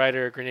Crochet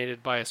Rider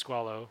grenaded by a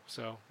Squallow,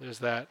 so there's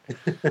that.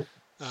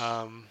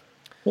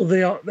 Well,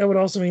 that would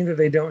also mean that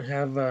they don't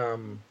have,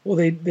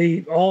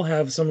 they all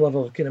have some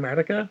level of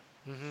kinematica.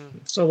 Mm-hmm.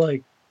 So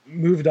like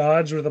move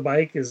dodge with a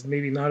bike is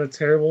maybe not a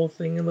terrible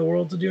thing in the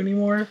world to do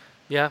anymore.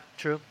 Yeah,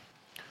 true.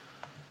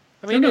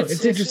 I mean,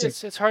 it's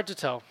interesting. It's hard to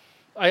tell.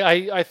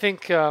 I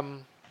think,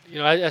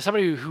 as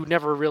somebody who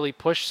never really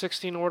pushed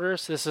 16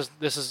 orders, this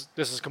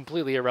is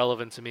completely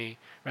irrelevant to me,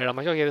 right? I'm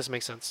like, okay, this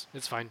makes sense.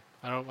 It's fine.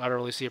 I don't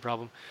really see a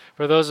problem.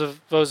 For those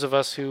of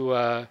us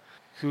who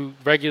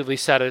regularly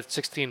sat at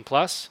 16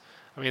 plus,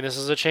 I mean, this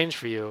is a change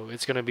for you.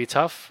 It's going to be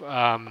tough. It's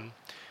going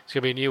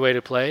to be a new way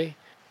to play,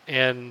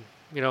 and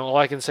all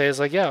I can say is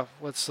like, yeah,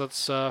 let's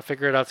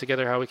figure it out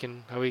together how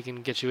we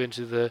can get you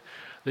into the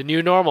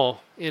new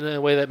normal in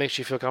a way that makes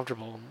you feel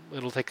comfortable.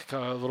 It'll take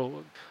a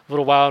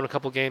little while and a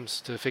couple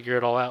games to figure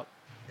it all out.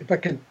 If I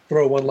can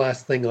throw one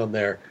last thing on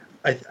there,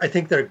 I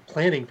think they're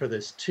planning for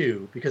this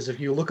too, because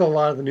if you look at a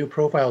lot of the new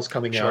profiles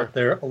coming out,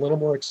 they're a little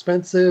more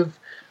expensive.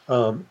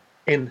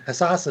 In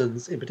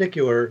Assassins in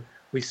particular,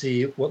 we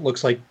see what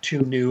looks like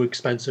 2 new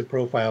expensive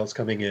profiles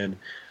coming in.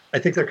 I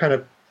think they're kind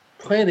of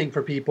planning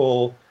for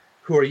people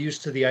who are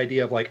used to the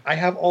idea of like, I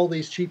have all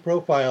these cheap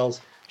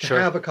profiles to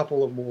have a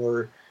couple of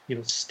more,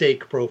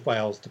 stake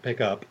profiles to pick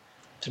up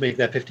to make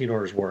that 15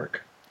 orders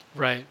work.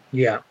 Right.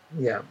 Yeah.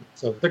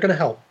 So they're going to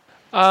help.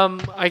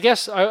 I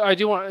guess I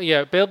do want,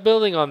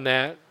 building on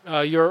that,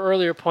 your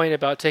earlier point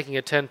about taking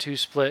a 10-2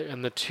 split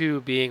and the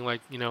 2 being like,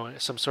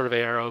 some sort of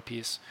ARO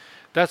piece.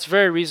 That's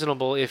very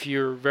reasonable if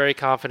you're very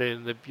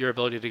confident in your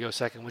ability to go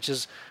second, which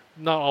is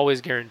not always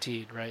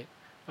guaranteed, right?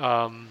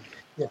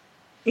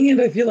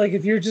 And I feel like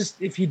if you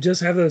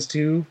just have those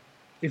 2,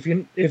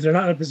 if they're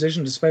not in a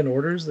position to spend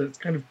orders, that's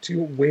kind of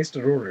 2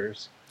 wasted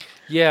orders.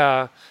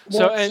 Yeah.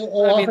 I'll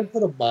often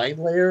put a mind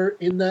layer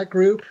in that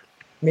group.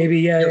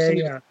 Maybe,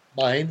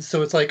 mines.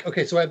 So it's like,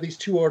 okay, so I have these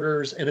 2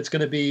 orders, and it's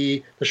going to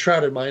be the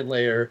Shrouded Mine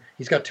Layer.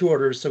 He's got 2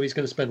 orders, so he's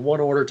going to spend 1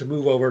 order to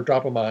move over,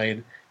 drop a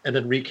mine, and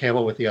then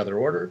recamo with the other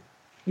order.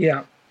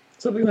 Yeah,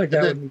 something like And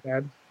that then, would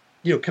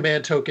be bad.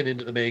 command token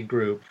into the main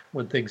group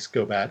when things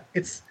go bad.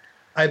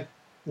 I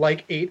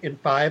like 8 and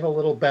 5 a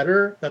little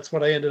better. That's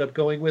what I ended up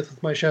going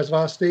with my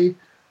Shazvasti.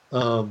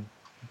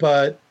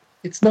 But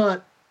it's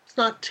not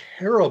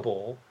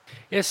terrible.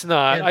 It's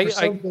not. And for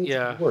some days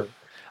Yeah. it worked.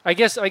 I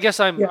guess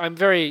Yeah. I'm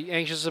very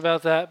anxious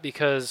about that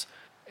because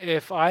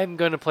if I'm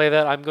going to play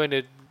that, I'm going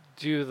to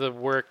do the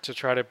work to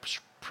try to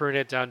prune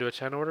it down to a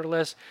 10 order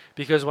list,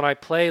 because when I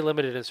play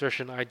limited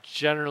insertion, I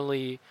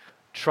generally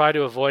try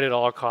to avoid at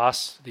all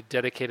costs the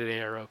dedicated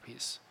ARO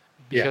piece,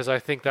 because I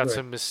think that's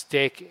a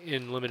mistake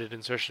in limited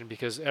insertion,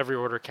 because every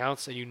order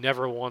counts and you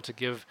never want to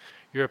give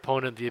your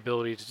opponent the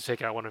ability to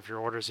take out one of your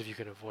orders if you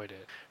can avoid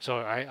it. So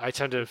I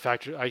tend to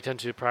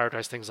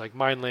prioritize things like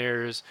mine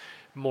layers,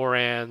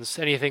 Morans,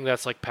 anything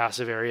that's like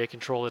passive area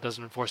control that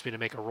doesn't force me to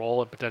make a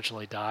roll and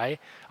potentially die.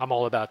 I'm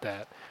all about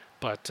that.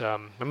 But I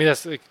mean,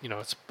 that's like,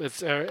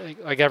 it's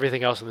like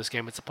everything else in this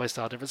game. It's a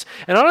playstyle difference.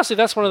 And honestly,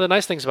 that's one of the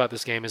nice things about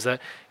this game is that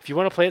if you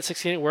want to play at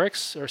 16, it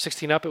works, or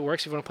 16 up, it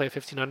works. If you want to play at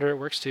 15 under, it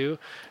works too.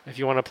 If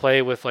you want to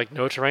play with like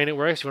no terrain, it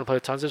works. If you want to play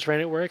with tons of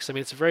terrain, it works. I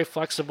mean, it's a very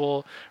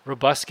flexible,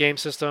 robust game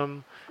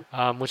system,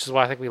 which is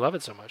why I think we love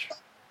it so much.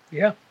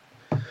 Yeah.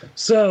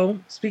 So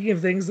speaking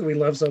of things that we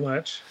love so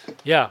much,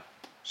 Yeah,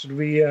 should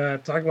we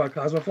talk about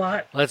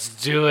Cosmoflot? let's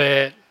do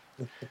it.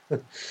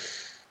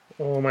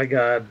 Oh my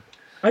god.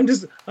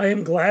 I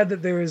am glad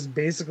that there is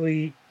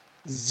basically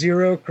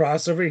zero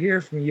crossover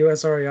here from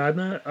US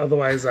Ariadna.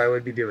 Otherwise, I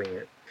would be doing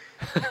it.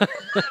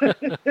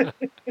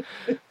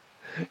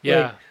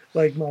 Yeah.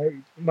 Like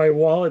my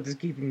wallet is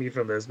keeping me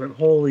from this, but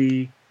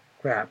holy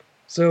crap.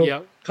 So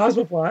Yep.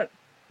 Cosmoflot,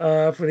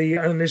 for the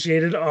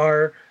uninitiated,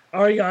 are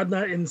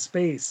Ariadna in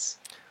space.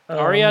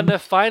 Ariadna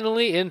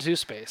finally into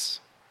space.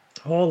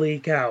 Holy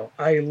cow.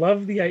 I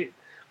love I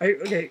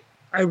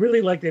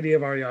really like the idea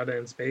of Ariadna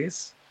in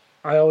space.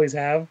 I always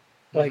have.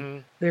 Like,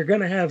 they're going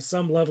to have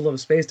some level of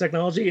space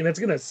technology, and it's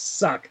going to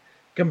suck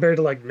compared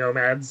to, like,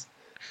 nomads.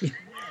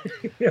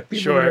 People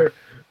Sure.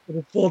 that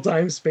are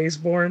full-time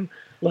spaceborne.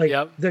 Like,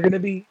 Yep. they're going to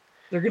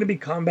be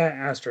combat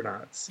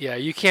astronauts. Yeah,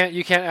 you can't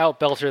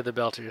out Belter the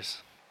Belters.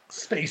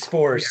 Space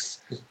Force.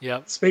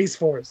 Yep. Space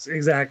Force,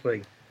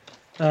 exactly.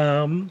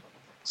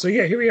 So,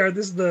 yeah, here we are.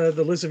 This is the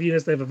list of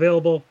units they have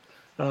available.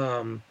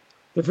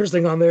 The first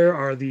thing on there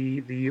are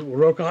the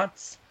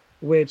Urokots,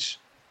 which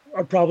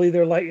are probably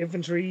their light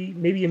infantry,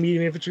 maybe a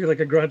medium infantry, like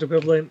a grunt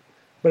equivalent,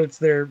 but it's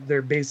their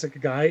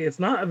basic guy. It's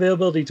not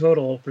availability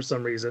total for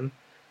some reason,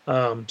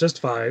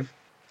 just 5,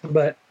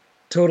 but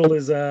total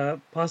is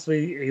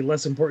possibly a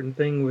less important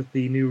thing with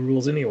the new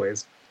rules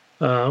anyways.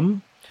 We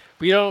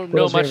don't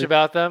know else you much have?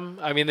 about them.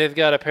 I mean, they've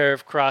got a pair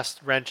of crossed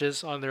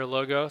wrenches on their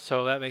logo,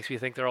 so that makes me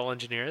think they're all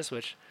engineers,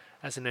 which,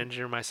 as an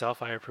engineer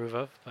myself, I approve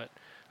of, but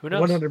who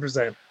knows?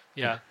 100%.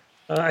 Yeah.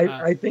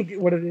 I think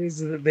what it is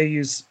that they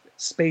use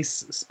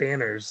space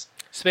spanners.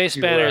 Space to,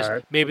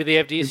 spanners. Maybe they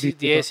have be-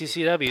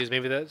 DACCWs.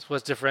 Maybe that's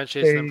what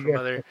differentiates There them you from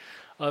go.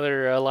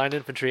 other line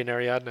infantry in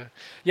Ariadna.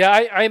 Yeah,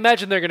 I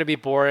imagine they're going to be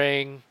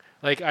boring.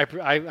 Like I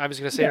was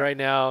going to say Yeah. right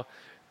now,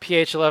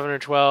 PH 11 or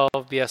 12,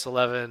 BS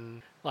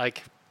 11,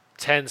 like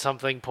 10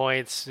 something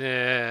points.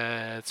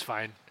 It's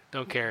fine.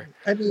 Don't care.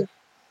 I mean,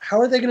 how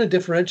are they going to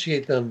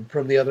differentiate them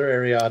from the other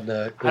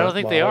Ariadna? I don't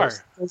think they are.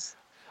 models?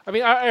 I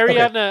mean,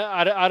 Ariadna,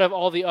 out of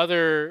all the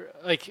other,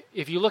 like,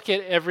 if you look at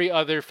every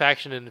other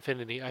faction in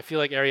Infinity, I feel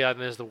like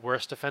Ariadna is the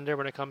worst defender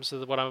when it comes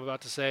to what I'm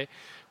about to say,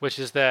 which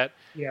is that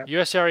Yeah.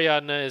 U.S.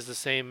 Ariadna is the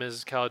same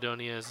as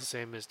Caledonia, is the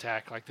same as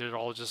TAC. Like, they're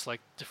all just,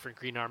 like, different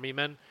Green Army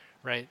men,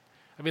 right?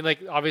 I mean, like,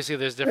 obviously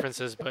there's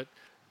differences, but,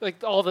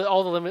 like, all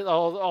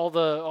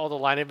the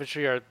line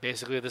infantry are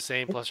basically the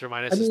same, plus or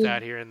minus a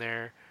stat here and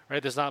there,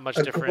 right? There's not much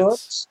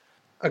difference.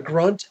 A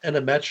grunt and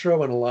a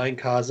metro and a line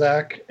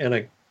Cossack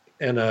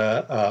and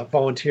a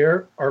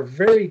volunteer are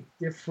very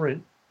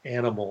different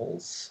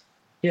animals.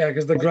 Yeah,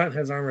 because the grunt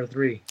has armor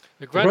 3.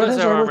 The Grunt Grunt has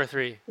has their armor- armor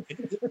 3.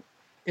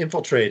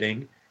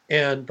 Infiltrating,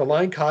 and the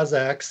line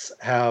Cossacks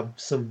have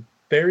some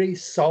very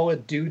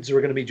solid dudes who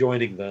are going to be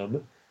joining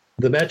them.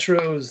 The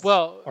metros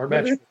are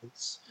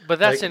metros. But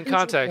that's Like- in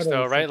context,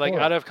 though, right? Like,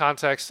 support. out of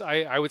context,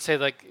 I would say,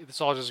 like,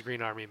 it's all just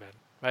Green Army men,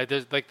 right?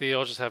 There's, like, they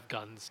all just have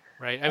guns,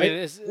 right? I mean,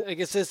 it's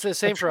the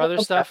same for other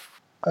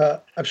stuff.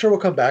 I'm sure we'll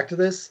come back to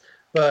this,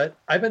 but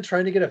I've been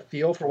trying to get a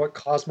feel for what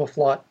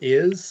Cosmoflot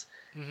is,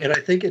 and I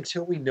think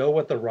until we know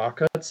what the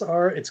rockets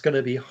are, it's going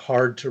to be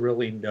hard to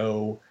really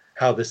know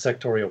how the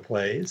sectorial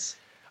plays.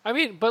 I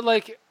mean, but,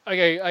 like,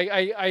 okay,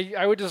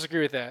 I would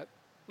disagree with that.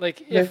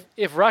 Like,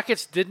 if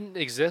rockets didn't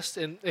exist,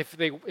 and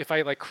if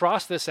I like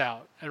crossed this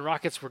out and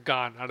rockets were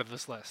gone out of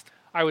this list,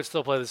 I would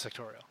still play the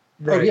sectorial.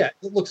 Oh yeah,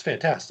 it looks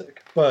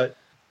fantastic, but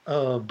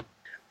I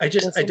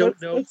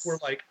don't know if we're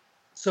like,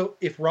 so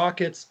if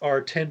rockets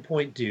are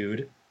 10-point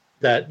dude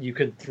that you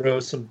can throw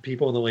some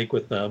people in the link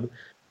with them,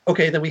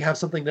 okay, then we have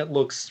something that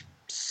looks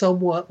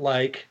somewhat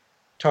like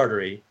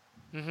Tartary.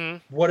 Mm-hmm.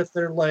 What if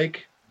they're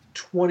like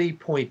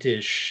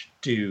 20-point-ish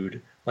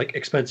dude, like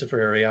expensive for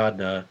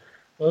Ariadna.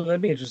 Well,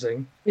 that'd be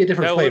interesting. Be a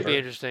different That flavor. would be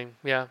interesting.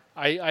 Yeah,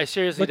 I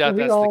seriously But doubt can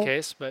we that's the all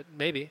case, but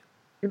maybe.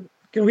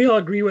 can we all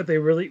agree what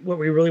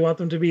we really want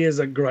them to be is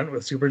a grunt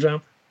with super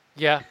jump?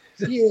 Yeah,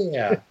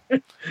 Yeah.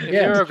 if Yeah,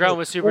 they were a because ground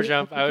with super Well,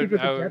 jump, with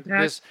the I would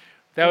jetpack?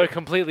 that would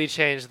completely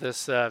change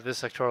this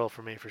sectoral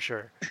for me for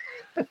sure.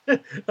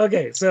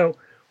 Okay, so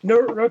no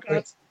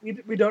Rokots.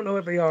 We don't know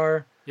what they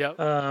are. Yep.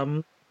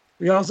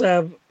 We also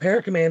have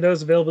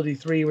Paracommandos availability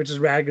 3, which is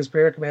rad because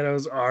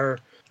Paracommandos are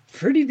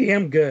pretty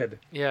damn good.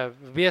 Yeah,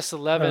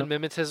 BS11 Uh,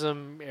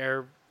 mimetism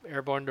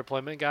airborne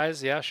deployment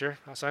guys. Yeah, sure.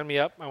 Sign me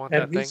up. I want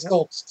And that thing.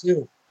 Resculpts,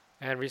 too.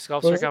 And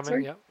resculpts What are was that,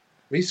 coming. sorry? Yep.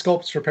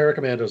 Resculpts for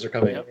Paracommandos are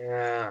coming.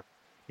 Yep.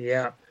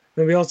 Yeah.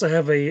 Then we also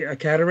have a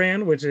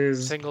Cataran, which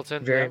is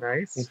Singleton. very Yep.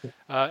 nice.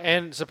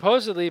 And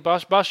supposedly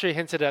Boschry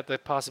hinted at the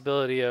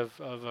possibility of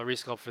a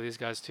resculpt for these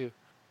guys too.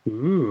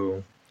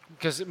 Ooh,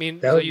 Because I mean,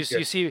 That so would you be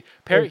good. see,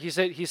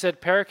 he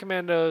said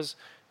Paracommandos,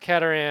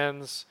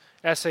 Catarans,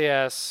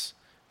 SAS,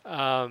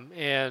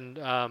 and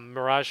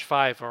Mirage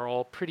 5 are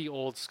all pretty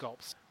old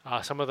sculpts.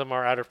 Some of them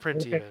are out of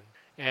print Okay. even.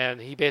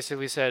 And he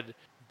basically said,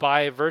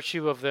 by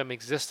virtue of them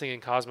existing in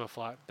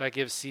Cosmoflot, that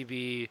gives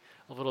CB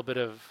a little bit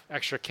of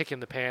extra kick in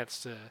the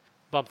pants to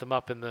bump them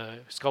up in the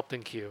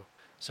sculpting queue.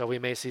 So we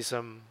may see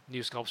some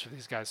new sculpts for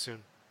these guys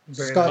soon.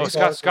 very Scott- Oh,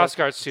 nice. Scott's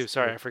guards too.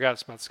 Sorry, I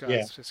forgot about Scott.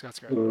 Yeah. Scott's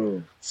guard.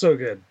 Ooh, so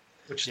good.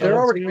 Which Yeah. they're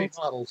already Yeah. great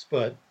models,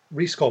 but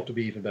Resculpt would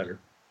be even better.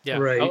 Yeah,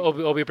 Right.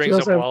 Obi brings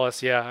up also-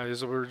 Wallace. Yeah,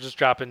 we're just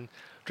dropping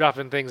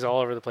things all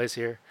over the place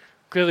here.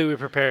 Clearly, we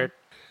prepared.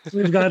 So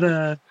we've got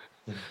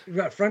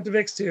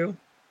Frontovix too,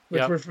 which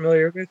Yep. we're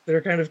familiar with.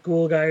 They're kind of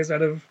cool guys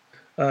out of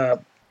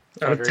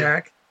Foundry.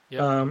 TAC.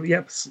 Yep.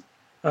 Yep.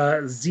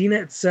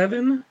 Zenit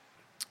 7,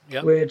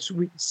 Yep. which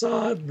we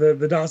saw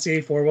the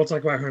dossier for. We'll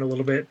talk about her in a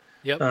little bit.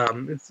 Yep.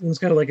 It seems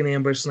kind of like an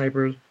ambush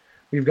sniper.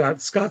 We've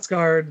got Scott's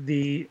Guard,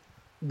 the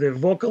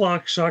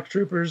Volkalok shock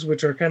troopers,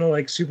 which are kind of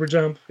like super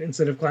jump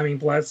instead of climbing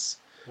plus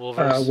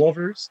Wolvers.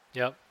 Wolvers.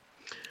 Yep.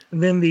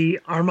 And then the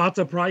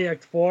Armata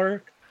Project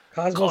 4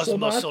 Cosmos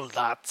Soldats,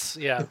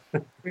 Soldats. Yeah,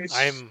 which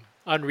I'm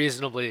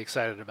unreasonably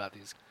excited about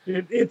these.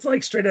 it's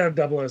like straight out of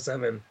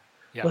 007.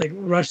 Yeah. Like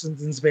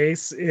Russians in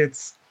space.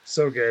 It's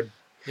so good.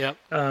 Yep.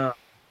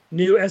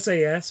 New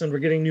SAS, and we're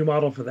getting new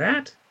model for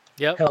that.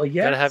 Yep. Hell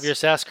yes. Gotta have your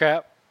SAS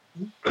crap.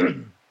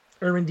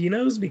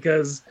 Irmandinos,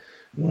 because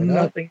Why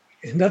not?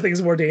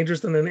 nothing's more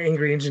dangerous than an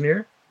angry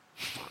engineer.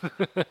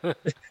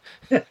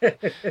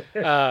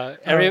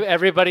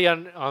 Everybody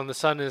on the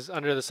sun is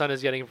under the sun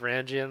is getting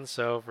Varangians,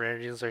 so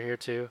Varangians are here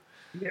too.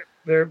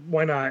 Yeah,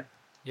 why not?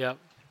 Yep.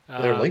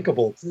 They're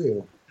linkable,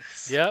 too.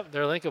 Yep,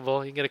 they're linkable.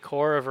 You can get a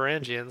core of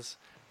Varangians.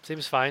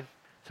 Seems fine.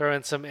 Throw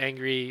in some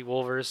angry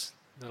Wolvers.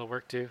 That'll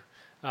work too.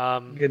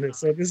 Goodness,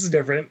 so this is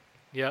different.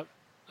 Yep.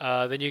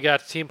 Then you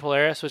got Team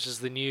Polaris, which is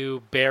the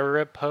new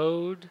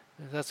Barapode.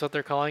 That's what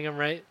they're calling them,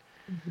 right?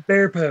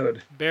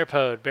 Bearpode.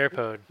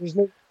 Barapode.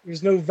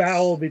 There's no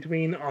vowel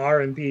between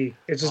R and P.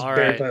 It's just All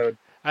right. Bearpode.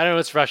 I don't know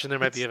it's Russian. There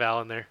might be a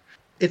vowel in there.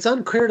 It's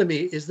unclear to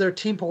me. Is there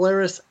Team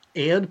Polaris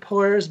and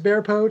Polaris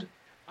Bearpode?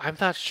 I'm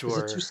not Is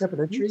sure. it two separate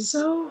Think entries?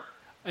 so?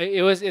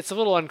 It's a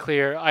little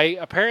unclear. I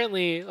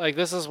apparently like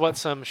this is what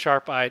some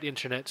sharp-eyed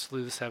internet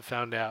sleuths have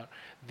found out.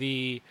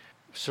 The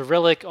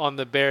Cyrillic on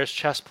the bear's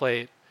chest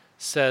plate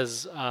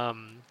says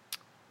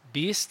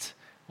beast,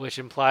 which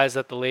implies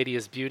that the lady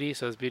is Beauty.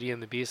 So it's Beauty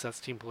and the Beast. That's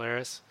Team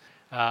Polaris.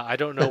 I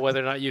don't know whether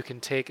or not you can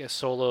take a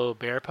solo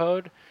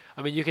Bearpode.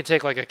 I mean, you can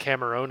take like a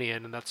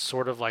Cameronian, and that's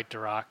sort of like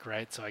Duroc,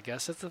 right? So I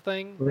guess it's a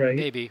thing. Right.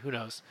 Maybe. Who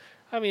knows?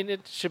 I mean,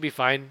 it should be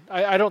fine.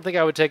 I don't think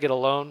I would take it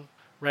alone,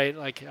 right?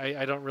 Like,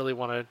 I don't really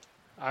want to.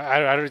 I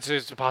don't.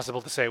 It's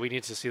impossible to say. We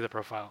need to see the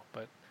profile,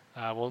 but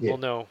we'll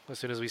know as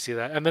soon as we see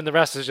that. And then the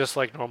rest is just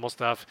like normal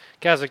stuff.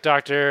 Kazakh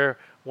Doctor,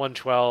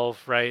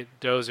 112, right?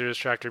 Dozers,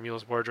 tractor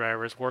mules, war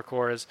drivers, war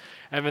cores,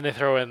 and then they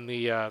throw in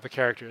the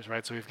characters,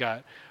 right? So we've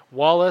got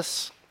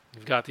Wallace.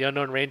 We've got the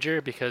Unknown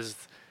Ranger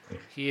because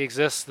he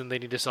exists, and they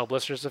need to sell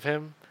blisters of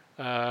him.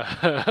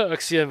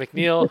 Uxia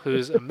McNeil,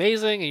 who's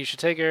amazing, and you should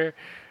take her,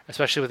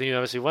 especially with the new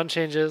MSV1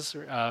 changes.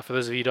 For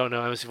those of you who don't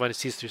know, MSV1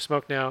 sees through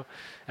smoke now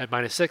at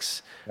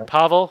 -6. Yep.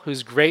 Pavel,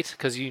 who's great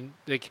because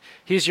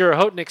he's your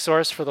Hotnik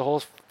source for the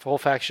whole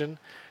faction.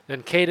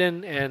 Then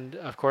Caden, and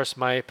of course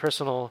my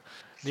personal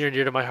near and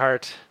dear to my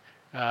heart,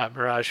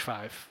 Mirage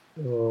 5.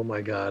 Oh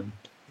my god.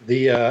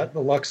 The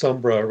Lux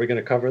Umbra, are we going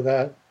to cover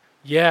that?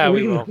 Yeah,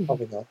 we We- will.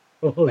 Cover that.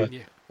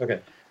 Holy, Okay.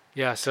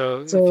 Yeah,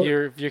 so So-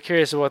 if you're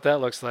curious of what that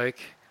looks like,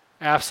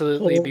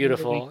 absolutely Holy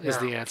beautiful is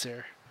cow. the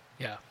answer.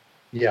 Yeah.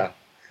 Yeah.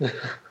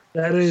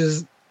 that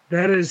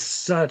is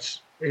such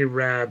a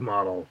rad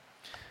model.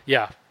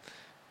 Yeah,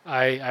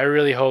 I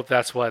really hope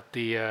that's what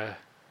the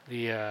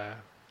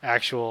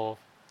actual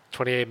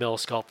 28 mil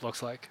sculpt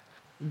looks like.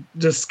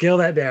 Just scale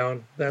that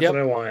down. That's Yep. what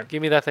I want.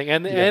 Give me that thing,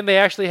 and Yeah. and they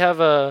actually have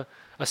a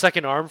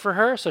second arm for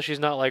her, so she's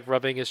not like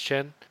rubbing his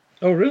chin.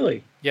 Oh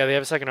really? Yeah, they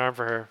have a second arm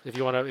for her. If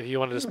you want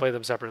to display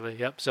them separately.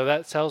 Yep. So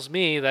that tells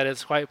me that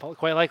it's quite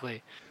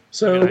likely.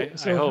 So, I mean, I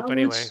so hope how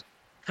anyway. Much,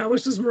 how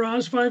much does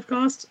Mirage 5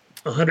 cost?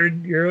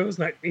 100 euros,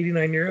 not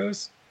 89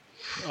 euros.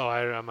 Oh,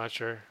 I'm not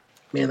sure.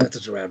 Man, that's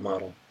such a rad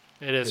model.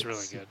 It is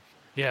really good.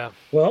 Yeah.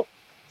 Well,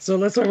 so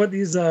let's talk about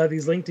these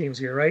link teams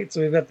here, right?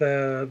 So we've got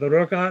the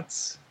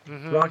Rockets,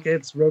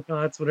 Rockets,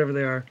 Rokots, whatever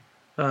they are,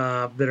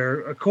 that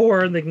are a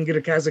core, and they can get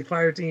a Kazakh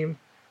fire team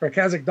or a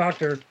Kazakh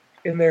doctor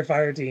in their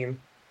fire team.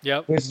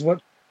 Yep. Which is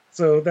what.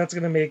 So that's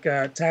going to make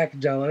TAC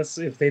jealous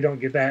if they don't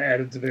get that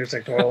added to their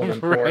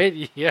sectoral.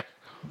 Right? Yeah.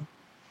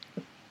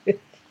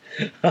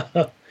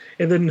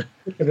 and then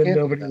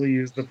nobody will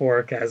use the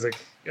 4 Kazakh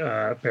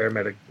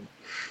paramedic.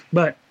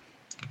 But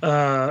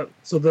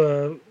so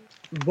the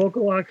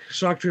Volkolak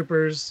shock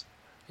troopers,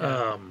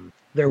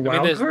 they're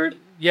wild card.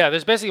 Yeah,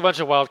 there's basically a bunch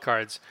of wild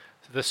cards.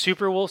 So the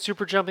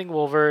super jumping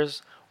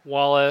Wolvers,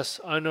 Wallace,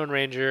 Unknown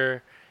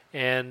Ranger,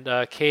 and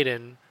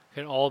Caden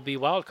can all be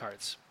wild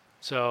cards.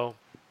 So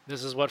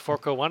this is what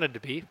Forco wanted to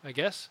be, I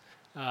guess.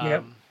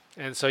 Yep.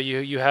 And so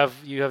you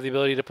have the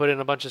ability to put in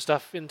a bunch of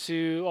stuff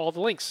into all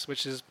the links,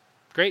 which is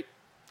great.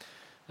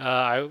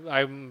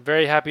 I'm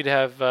very happy to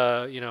have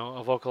a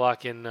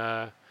Volkolak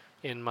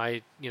in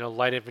my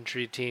light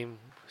infantry team.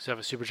 So have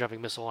a super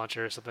jumping missile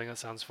launcher or something. That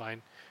sounds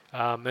fine.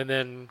 And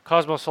then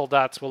Cosmos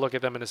Soldats, we'll look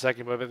at them in a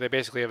second, but they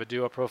basically have a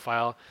duo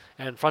profile,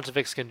 and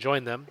Frontovix can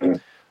join them.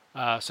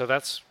 So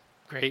that's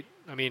great.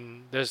 I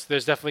mean, there's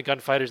definitely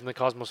gunfighters in the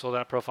Cosmos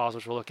Soldat profiles,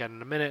 which we'll look at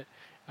in a minute.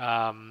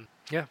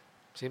 Yeah,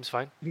 seems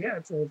fine. Yeah,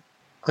 it's a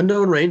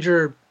Unknown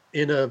Ranger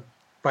in a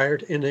fire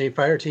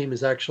team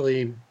is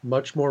actually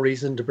much more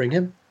reason to bring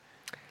him.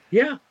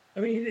 Yeah, I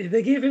mean,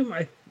 they gave him.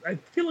 I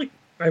feel like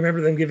I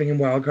remember them giving him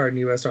wildcard in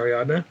US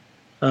Ariadna,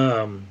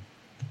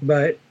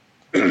 but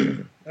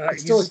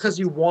still because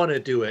you want to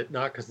do it,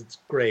 not because it's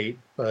great.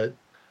 But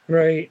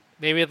right,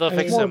 maybe they'll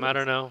fix him. I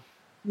don't know.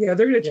 Yeah,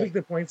 they're gonna tweak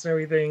the points and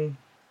everything.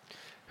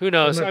 Who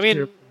knows? I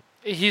mean,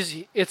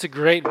 it's a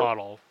great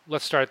model.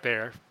 Let's start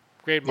there.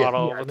 Great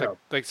model,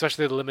 like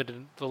especially the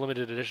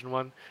limited edition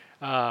one.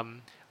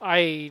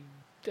 I,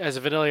 as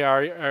a vanilla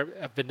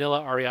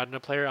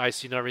Ariadna player, I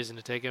see no reason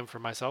to take him for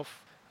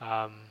myself.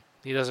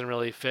 He doesn't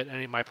really fit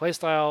any of my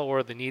playstyle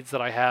or the needs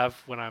that I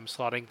have when I'm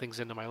slotting things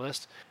into my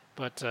list.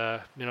 But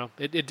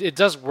it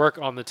does work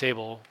on the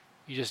table.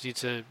 You just need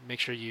to make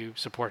sure you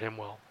support him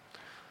well.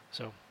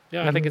 So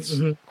yeah, I think it's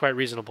quite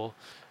reasonable.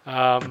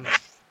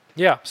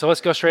 Yeah, so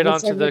let's go straight on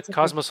to the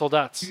Cosmos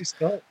Soldats.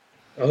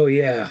 Oh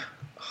yeah.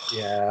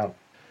 Yeah.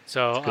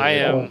 So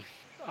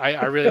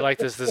I really like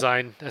this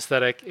design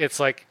aesthetic.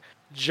 It's like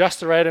just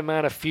the right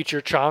amount of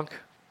future chonk.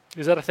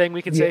 Is that a thing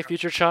we can say,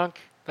 future chonk?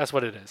 That's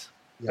what it is.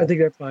 I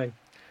think that's fine.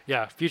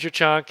 Yeah, future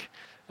chonk.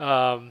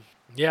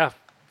 Yeah,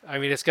 I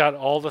mean, it's got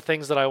all the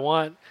things that I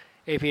want.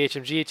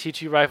 APHMG,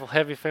 T2 rifle,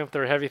 heavy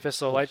flamethrower, heavy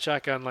pistol, light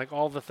shotgun, like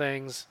all the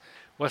things.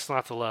 What's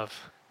not to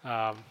love?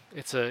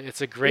 It's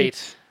a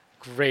great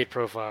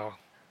profile.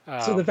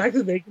 So the fact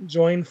that they can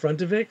join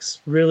Frontovix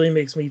really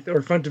makes me,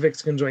 or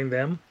Frontovix can join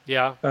them.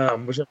 Yeah.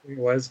 Whichever it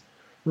was,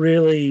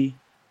 really,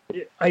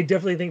 I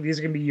definitely think these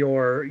are going to be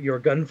your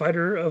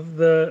gunfighter of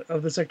the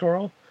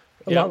sectoral.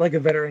 A lot like a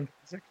veteran.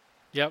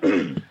 Yep.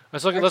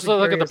 Let's look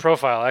at the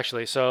profile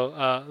actually.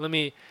 So let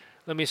me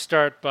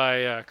start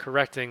by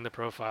correcting the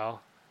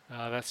profile.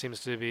 That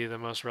seems to be the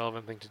most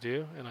relevant thing to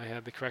do. And I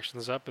had the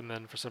corrections up, and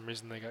then for some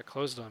reason they got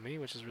closed on me,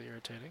 which is really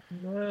irritating.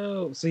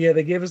 No. So yeah,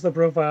 they gave us the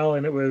profile,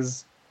 and it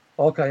was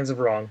all kinds of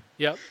wrong.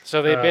 Yep.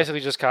 So they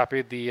basically just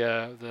copied the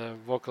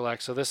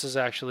Volkolak. So this is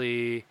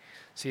actually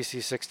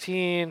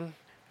CC16,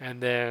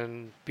 and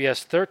then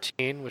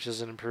BS13, which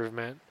is an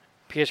improvement.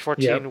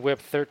 PH14, Whip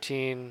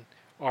 13,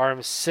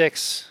 ARM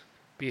 6,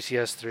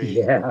 BTS3.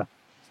 Yeah.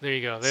 There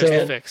you go. There's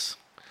the fix.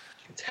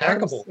 It's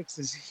hackable. ARM 6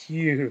 is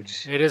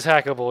huge. It is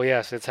hackable.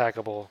 Yes, it's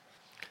hackable.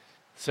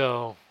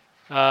 So,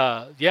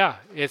 yeah,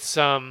 it's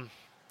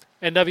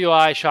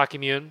NWI shock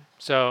immune.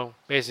 So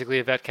basically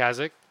a Vet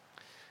Kazakh.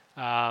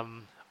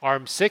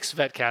 ARM 6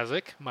 Vet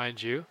Kazakh,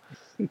 mind you.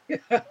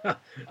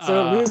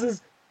 So it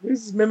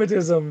loses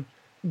mimetism,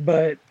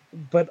 but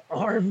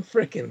ARM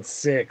frickin'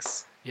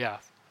 6. Yeah.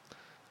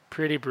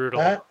 Pretty brutal.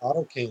 That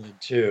autocannon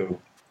too.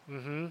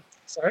 Mm-hmm.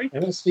 Sorry?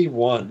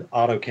 MSV1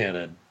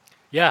 autocannon.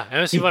 Yeah,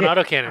 MSV1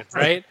 autocannon,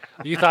 right?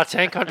 You thought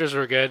tank hunters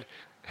were good.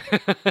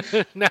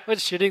 Now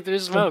it's shooting through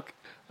smoke.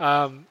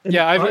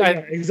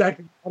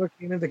 Exactly.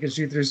 Autocannon that can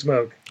shoot through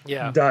smoke.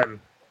 Yeah. Done.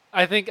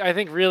 I think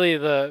really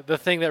the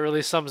thing that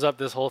really sums up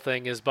this whole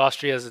thing is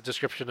Bostria's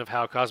description of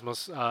how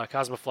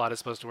Cosmoflot is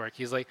supposed to work.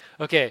 He's like,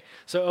 okay,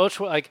 so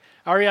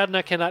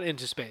Ariadna cannot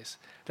into space.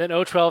 Then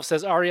O12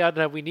 says,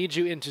 Ariadna, we need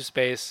you into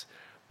space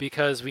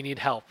because we need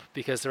help,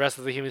 because the rest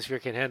of the human sphere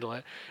can't handle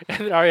it. And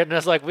then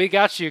Ariadna's like, we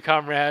got you,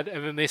 comrade.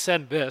 And then they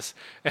send this.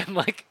 And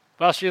like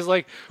Bostria's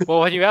like, well,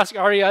 when you ask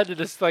Ariadna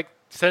to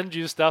send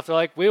you stuff, they're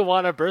like, we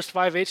want a burst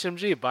 5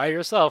 HMG by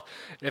yourself.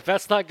 And if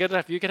that's not good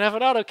enough, you can have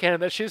an autocannon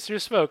that shoots through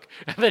smoke.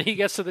 And then he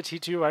gets to the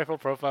T2 rifle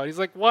profile. He's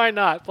like, why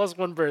not?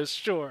 +1 burst,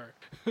 sure.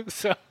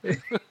 So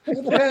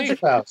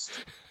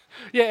Panzerfaust.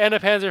 Yeah, and a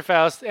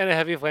Panzerfaust and a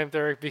heavy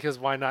flamethrower, because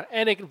why not?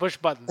 And it can push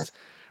buttons,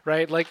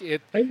 right? Like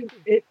it.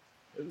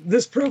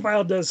 This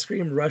profile does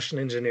scream Russian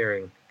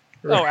engineering.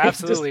 Oh, right?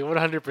 absolutely,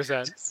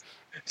 100%.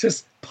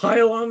 Just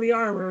pile on the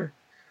armor.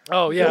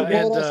 Oh yeah, Well, it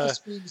and also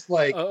seems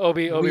like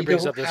Obi we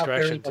brings up don't this have very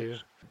correction much.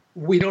 too.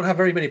 We don't have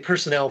very many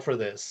personnel for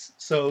this,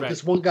 so Right.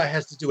 this one guy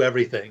has to do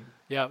everything.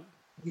 Yeah.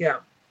 Yeah,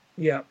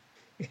 yeah.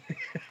 The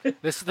I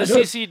don't.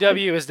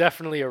 CCW is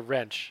definitely a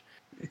wrench.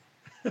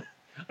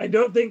 I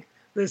don't think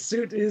the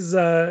suit is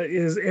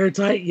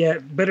airtight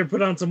yet. Better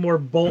put on some more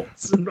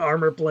bolts and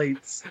armor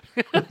plates.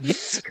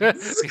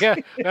 Yeah,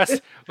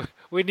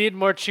 we need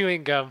more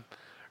chewing gum,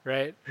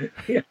 right?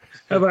 Yeah.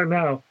 How about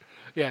now?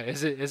 Yeah,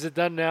 is it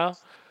done now?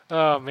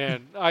 Oh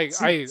man, I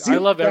See,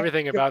 love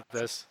everything about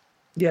this.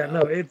 yeah,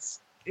 no, it's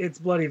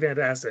bloody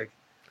fantastic.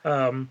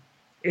 Um,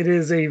 it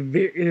is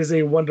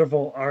a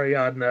wonderful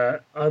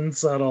Ariadna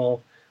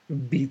unsubtle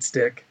beat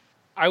stick.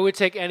 I would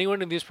take any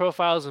one of these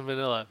profiles in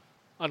vanilla,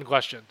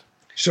 unquestioned.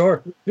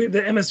 Sure, the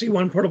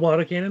MSV1 portable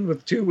autocannon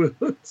with 2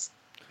 wounds.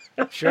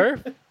 Sure.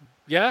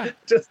 Yeah.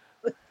 Just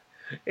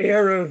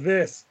arrow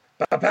this.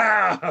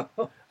 Pow!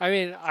 I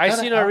mean, I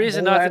Kinda see no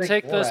reason not to Moratic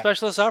take the Borax.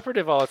 specialist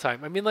operative all the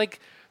time. I mean, like,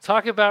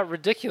 talk about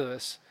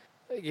ridiculous.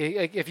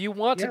 If you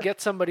want to Yeah.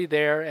 get somebody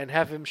there and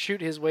have him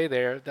shoot his way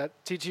there, that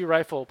T2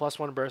 rifle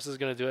 +1 burst is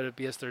going to do it at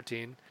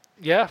BS13.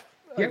 Yeah,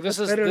 Yeah, this that's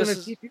is better this than a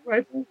is T2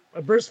 rifle,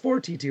 a burst 4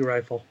 T2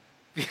 rifle.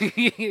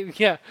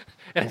 yeah.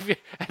 And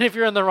if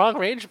you're in the wrong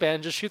range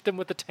band, just shoot them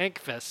with the tank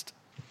fist.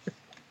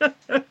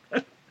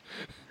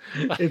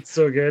 It's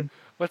so good.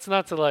 What's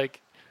not to like?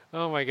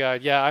 Oh my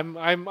god, yeah.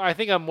 I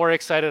think I'm more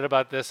excited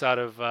about this out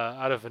of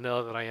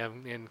vanilla than I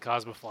am in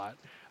Cosmoflot. I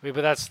mean,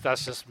 but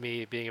that's just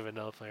me being a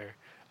vanilla player.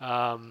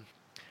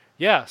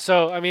 Yeah.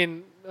 So I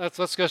mean,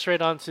 let's go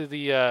straight on to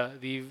the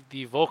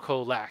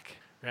Volko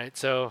right?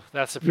 So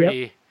that's a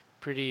pretty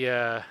great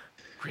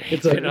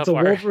It's a pinup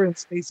art. Wolverine in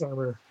space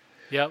armor.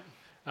 Yep.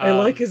 I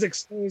like his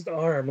exposed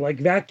arm. Like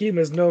vacuum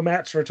is no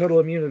match for total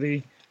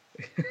immunity.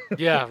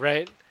 Yeah,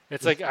 right.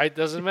 It's like it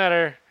doesn't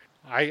matter.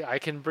 I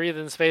can breathe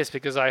in space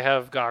because I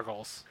have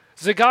goggles.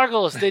 The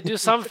goggles, they do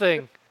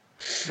something.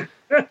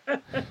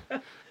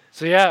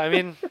 So yeah, I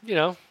mean,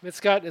 it's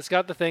got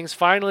the things.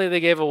 Finally, they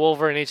gave a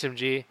Wolverine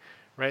HMG,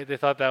 right? They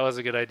thought that was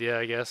a good idea,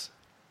 I guess.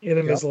 In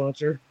a missile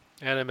launcher.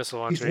 And a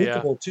missile He's launcher, yeah.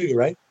 linkable too,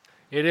 right?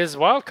 It is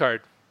wild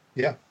card.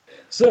 Yeah.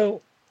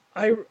 So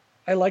I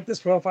like this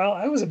profile.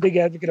 I was a big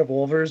advocate of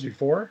Wolvers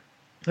before.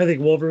 I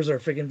think Wolvers are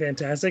freaking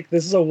fantastic.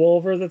 This is a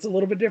Wolver that's a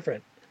little bit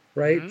different,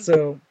 right? Mhm.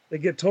 So they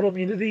get total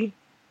immunity,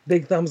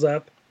 big thumbs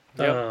up.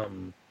 Yep.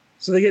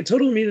 So they get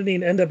total immunity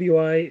in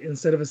NWI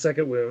instead of a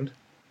second wound,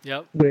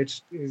 Yep.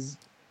 which is,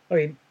 I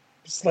mean,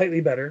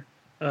 slightly better.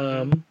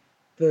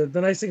 The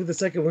nice thing with the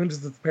second wound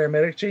is that the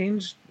paramedic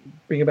change,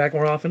 bring it back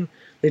more often.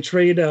 They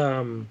trade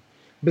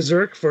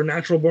Berserk for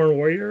Natural Born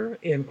Warrior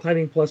and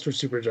Climbing Plus for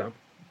Super Jump.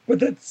 But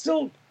that's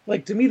still,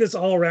 like, to me, this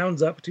all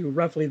rounds up to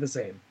roughly the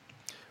same.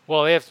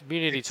 Well, they have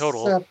immunity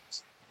total.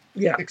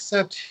 Yeah.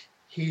 Except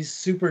he's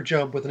super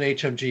jump with an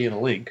HMG and a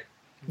link.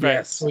 Right.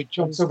 Yes. So he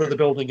jumps over the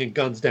building and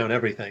guns down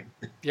everything.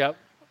 Yep.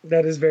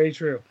 That is very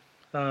true.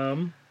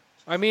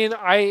 I mean,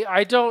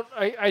 I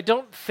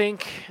don't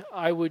think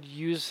I would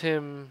use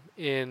him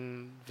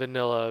in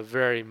vanilla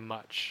very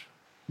much.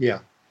 Yeah.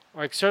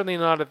 Like certainly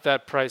not at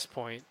that price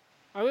point.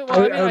 I mean, I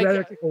would I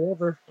rather take a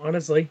Wolver,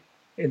 honestly,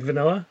 in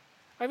vanilla.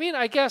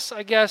 I guess.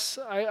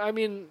 I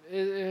mean,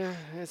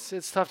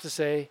 it's tough to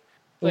say.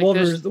 The Like,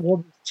 Wolver's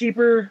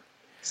cheaper,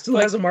 still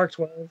Like- has a Mark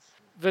 12.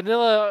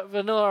 vanilla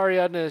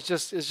Ariadna is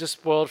just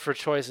spoiled for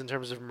choice in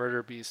terms of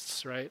murder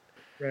beasts, right?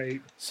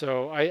 Right.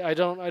 So I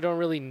don't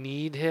really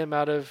need him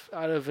out of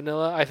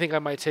vanilla. I think I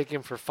might take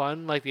him for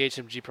fun. Like the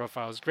HMG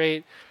profile is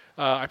great.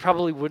 I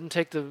probably wouldn't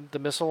take the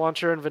missile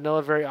launcher in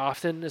vanilla very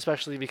often,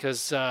 especially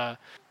because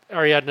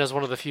Ariadna is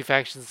one of the few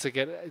factions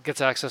that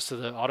gets access to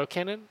the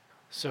autocannon.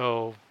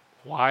 So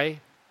why,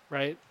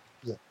 right?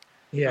 Yeah.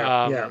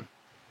 Yeah.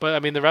 But I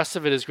mean, the rest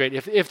of it is great.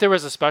 If there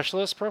was a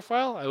specialist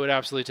profile, I would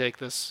absolutely take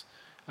this.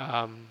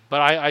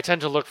 But I tend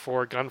to look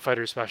for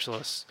gunfighter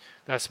specialists.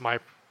 That's my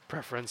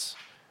preference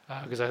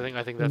because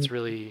I think that's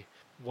really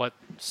what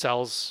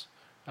sells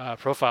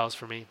profiles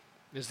for me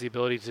is the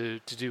ability to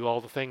do all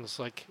the things.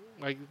 Like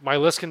my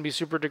list can be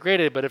super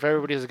degraded, but if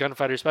everybody is a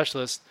gunfighter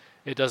specialist,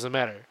 it doesn't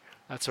matter.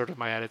 That's sort of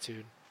my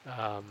attitude.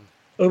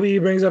 Obi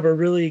brings up a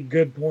really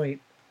good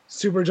point.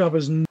 Super jump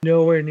is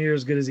nowhere near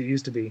as good as it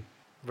used to be.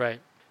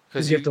 Right.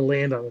 Because you have to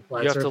land on a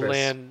flat You have surface. to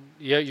land.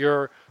 Yeah,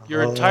 your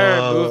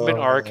entire movement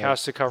arc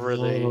has to cover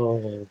the.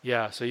 Oh.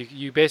 Yeah, so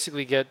you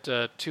basically get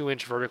a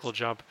 2-inch vertical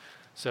jump.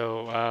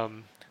 So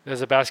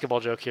there's a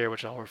basketball joke here,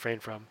 which I'll refrain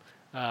from.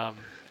 But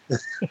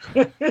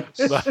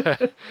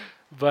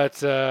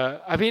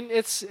I mean,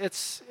 it's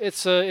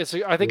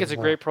I think it's a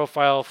great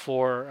profile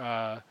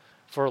for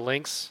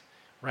links,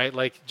 right?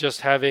 Like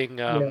just having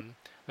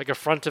like a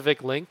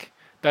Frontovic link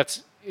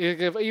that's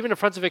even a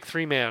Frontovic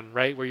 3-man,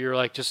 right? Where you're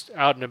like just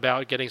out and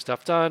about getting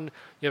stuff done.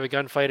 You have a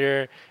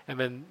gunfighter, and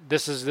then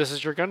this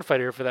is your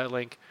gunfighter for that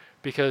link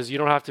because you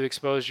don't have to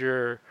expose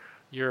your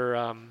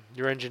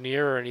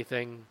engineer or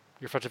anything,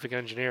 your Frontovic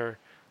engineer,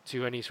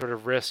 to any sort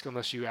of risk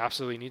unless you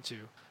absolutely need to.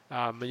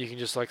 And you can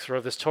just like throw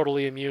this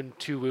totally immune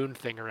 2-wound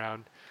thing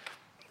around.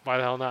 why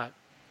the hell not?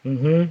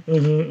 Mm-hmm.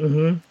 Mm-hmm.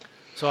 Mm-hmm.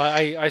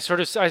 So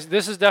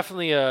this is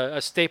definitely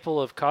a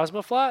staple of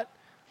Cosmoflot,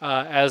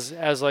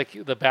 as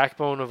like the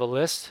backbone of a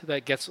list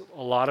that gets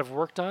a lot of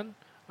work done.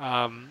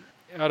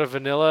 Out of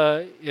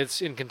vanilla,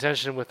 it's in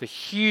contention with a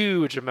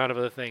huge amount of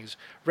other things: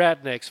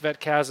 Ratniks, Vet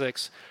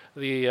Kazakhs,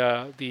 the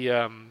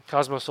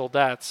Cosmo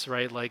Soldats,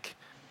 right? Like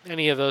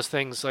any of those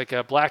things, like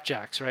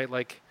Blackjacks, right?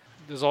 Like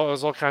there's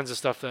all kinds of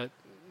stuff that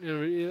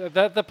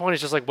that the point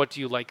is just like, what do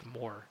you like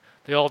more?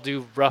 They all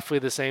do roughly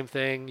the same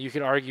thing. You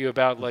can argue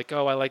about like,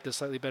 oh, I like this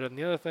slightly better than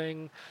the other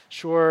thing.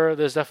 Sure,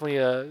 there's definitely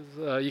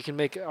you can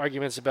make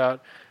arguments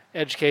about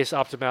edge case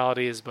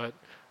optimalities, but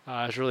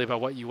it's really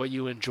about what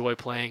you enjoy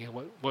playing and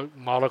what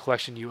model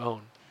collection you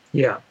own.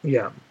 Yeah.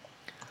 Yeah.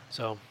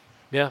 So,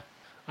 yeah,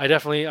 I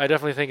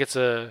definitely think it's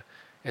a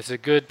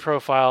good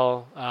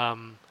profile.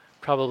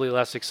 Probably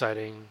less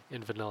exciting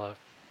in vanilla.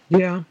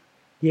 Yeah.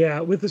 Yeah.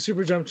 With the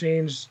super jump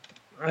change,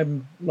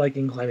 I'm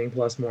liking Climbing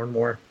Plus more and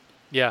more.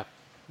 Yeah,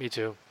 me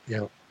too.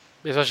 Yeah.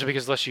 Especially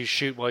because lets you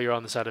shoot while you're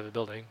on the side of a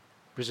building,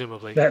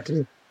 presumably. That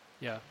too.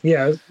 Yeah.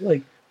 Yeah.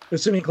 Like,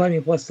 assuming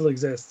Climbing Plus still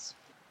exists.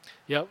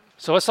 Yep.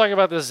 So let's talk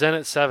about this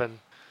Zenit 7,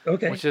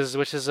 Okay. which is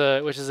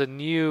a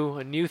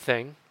new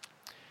thing,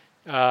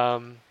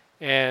 and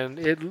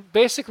it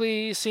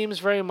basically seems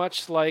very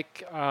much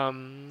like a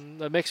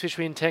mix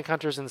between tank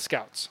hunters and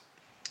scouts.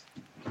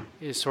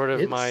 Is sort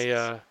of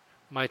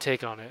my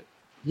take on it.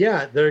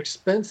 Yeah, they're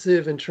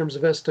expensive in terms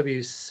of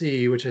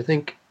SWC, which I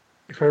think,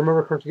 if I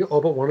remember correctly,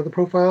 all but one of the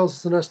profiles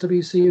is an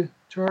SWC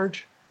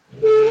charge.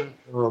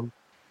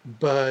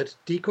 But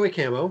decoy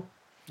camo,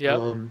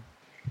 Yep.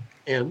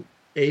 and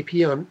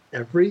AP on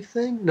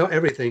everything. No,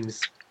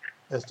 everything's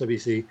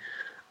SWC.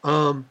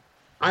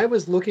 I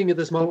was looking at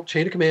this model,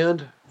 Chain of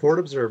Command, Forward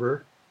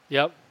Observer,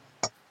 Yep.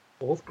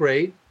 both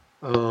great.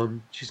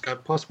 She's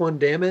got +1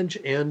 damage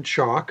and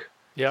shock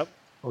Yep.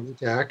 on the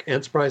attack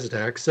and surprise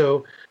attack.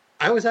 So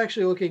I was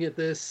actually looking at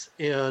this,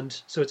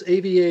 and so it's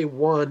AVA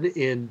 1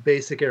 in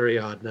basic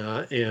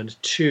Ariadna and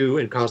 2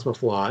 in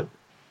Cosmoflot.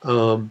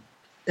 And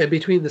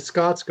between the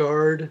Scots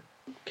Guard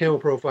camo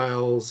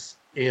profiles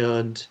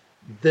and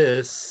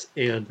this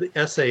and the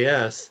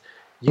SAS,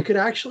 you could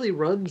actually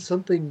run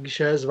something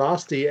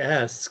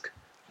Shazvasti-esque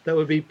that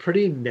would be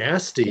pretty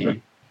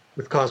nasty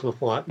with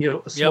Cosmoflot. You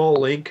know, a small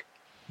link,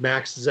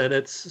 max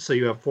Zeniths, so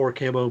you have 4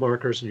 camo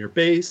markers in your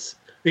base,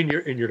 in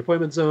your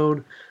deployment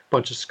zone.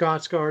 Bunch of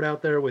Scots Guard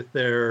out there with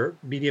their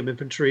medium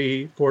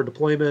infantry for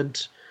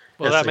deployment.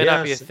 Well, that may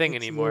not be a SAS, thing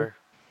anymore.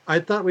 I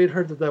thought we'd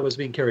heard that was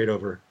being carried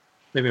over.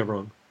 Maybe I'm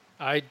wrong.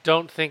 I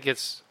don't think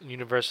it's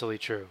universally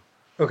true.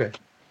 Okay.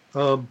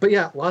 But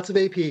yeah, lots of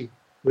AP,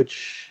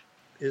 which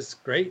is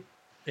great.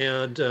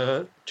 And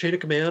chain of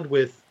command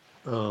with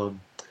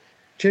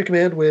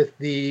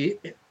the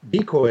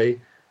decoy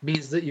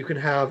means that you can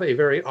have a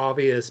very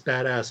obvious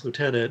badass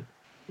lieutenant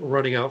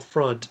running out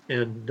front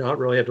and not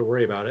really have to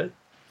worry about it.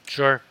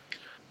 Sure.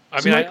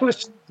 My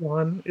question,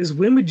 John, is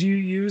when would you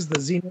use the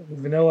Zenit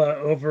vanilla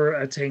over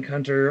a tank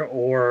hunter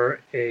or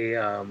a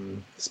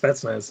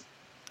Spetsnaz?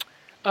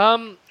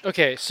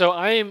 Okay, so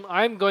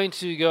I'm going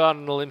to go out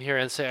on a limb here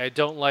and say I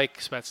don't like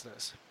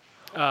Spetsnaz.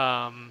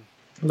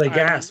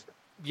 Gasp.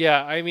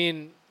 Yeah, I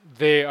mean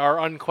they are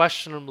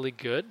unquestionably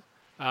good.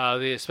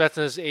 The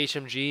Spetsnaz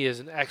HMG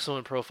is an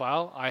excellent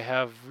profile. I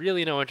have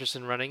really no interest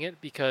in running it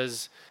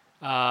because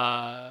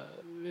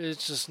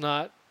it's just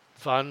not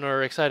fun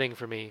or exciting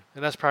for me,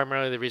 and that's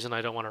primarily the reason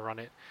I don't want to run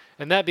it.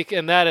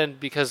 And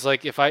because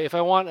like if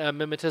I want a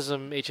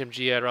mimetism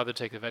HMG, I'd rather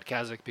take the Vet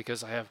Kazakh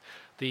because I have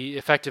the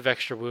effective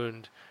extra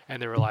wound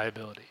and the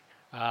reliability.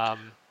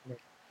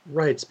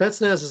 Right,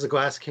 Spetsnaz is a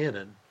glass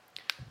cannon.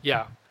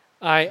 Yeah,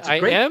 I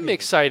am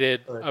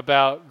excited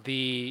about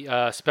the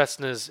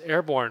Spetsnaz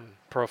airborne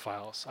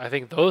profiles. I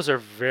think those are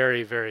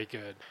very, very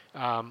good,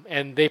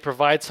 and they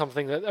provide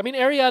something that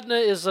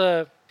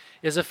Ariadna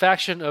is a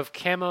faction of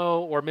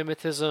camo or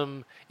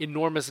mimetism,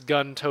 enormous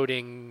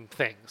gun-toting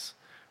things,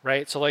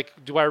 right? So, like,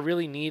 do I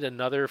really need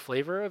another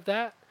flavor of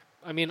that?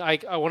 I mean,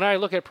 when I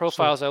look at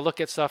profiles, I look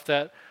at stuff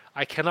that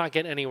I cannot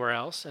get anywhere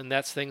else, and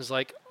that's things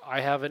like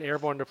I have an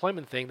airborne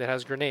deployment thing that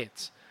has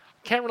grenades.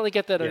 Can't really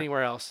get that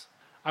anywhere else.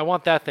 I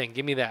want that thing.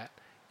 Give me that.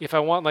 If I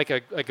want like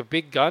a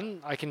big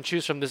gun, I can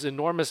choose from this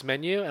enormous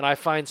menu, and I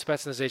find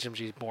Spetsnaz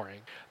HMGs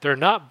boring. They're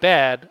not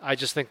bad. I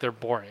just think they're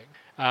boring.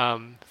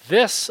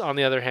 This, on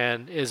the other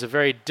hand, is a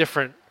very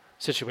different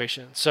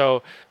situation.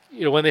 So,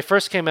 when they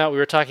first came out, we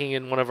were talking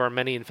in one of our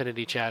many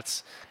Infinity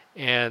chats,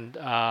 and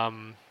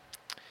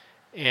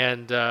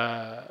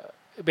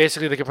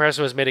basically the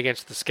comparison was made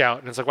against the Scout,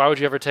 and it's like, why would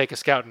you ever take a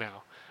Scout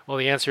now? Well,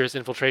 the answer is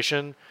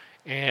infiltration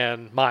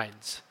and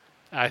mines.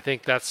 I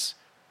think that's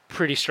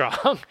pretty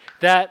strong.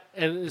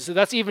 So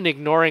that's even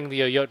ignoring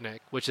the Oyotnik,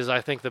 which is,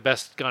 I think, the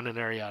best gun in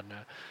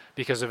Ariadna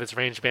because of its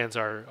range bands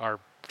are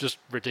just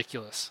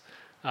ridiculous.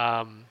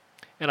 And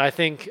I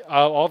think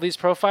all these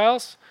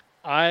profiles,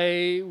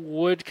 I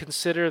would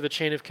consider the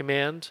Chain of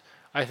Command.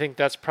 I think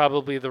that's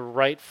probably the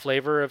right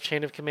flavor of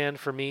Chain of Command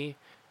for me.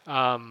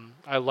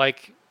 I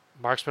like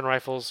Marksman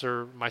rifles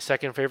are my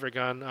second favorite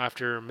gun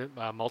after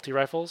multi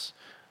rifles.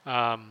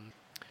 Um,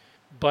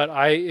 but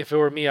if it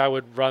were me, I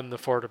would run the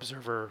Forward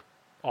Observer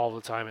all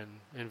the time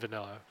in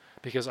vanilla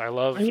because I I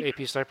love mean,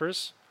 AP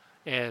snipers,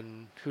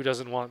 and who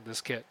doesn't want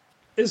this kit?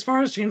 as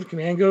far as chain of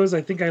command goes,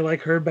 I think I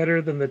like her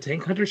better than the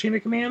Tank Hunter chain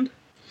of command.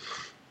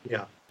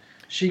 Yeah.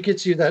 She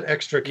gets you that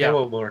extra Yeah.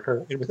 camo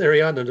marker. And with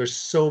Ariadna, there's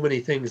so many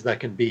things that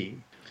can be.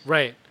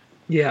 Right.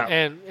 Yeah,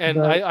 And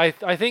but-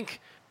 I think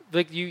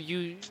like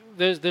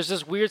there's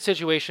this weird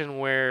situation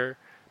where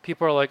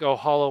people are like, oh,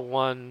 Hollow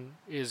 1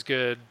 is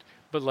good,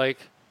 but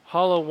like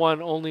Hollow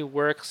 1 only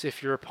works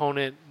if your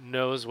opponent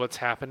knows what's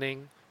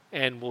happening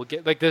and will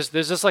get like there's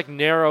this like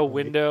narrow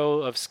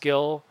window of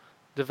skill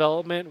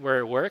development where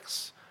it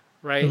works,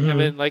 right? I Mhm.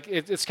 mean, like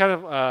it's kind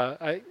of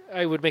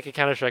I would make a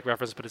Counter-Strike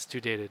reference, but it's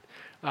too dated.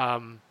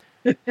 Um,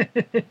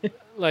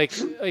 like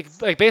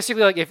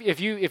basically like if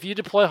you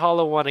deploy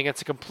Hollow 1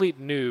 against a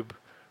complete noob,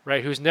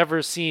 right, who's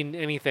never seen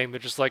anything, they're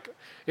just like,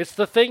 it's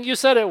the thing you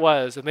said it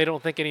was, and they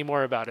don't think any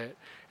more about it,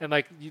 and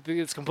like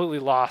it's completely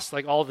lost.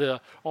 Like all the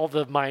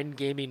mind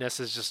gaminess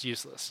is just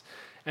useless.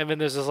 And then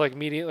there's this like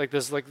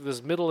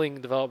this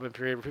middling development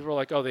period where people are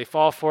like, oh, they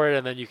fall for it,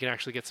 and then you can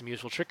actually get some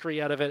useful trickery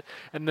out of it.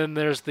 And then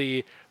there's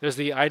the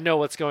I know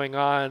what's going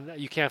on,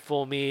 you can't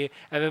fool me.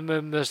 And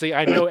then there's the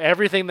I know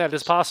everything that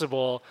is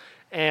possible,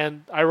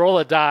 and I roll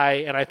a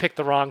die and I pick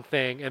the wrong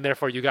thing, and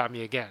therefore you got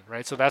me again,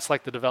 right? So that's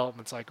like the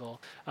development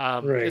cycle.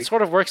 Right. It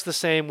sort of works the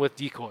same with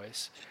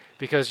decoys.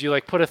 Because you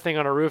like put a thing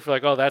on a roof, you're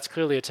like, oh, that's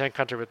clearly a tank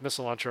hunter with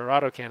missile launcher or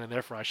autocannon,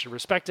 therefore I should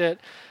respect it.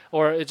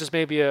 Or it just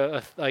may be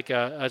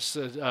just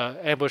a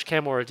ambush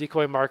camo or a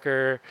decoy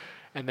marker,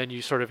 and then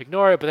you sort of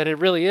ignore it, but then it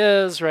really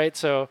is, right?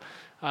 So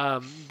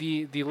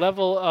the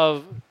level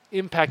of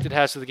impact it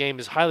has to the game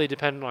is highly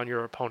dependent on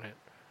your opponent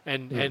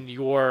and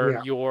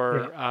your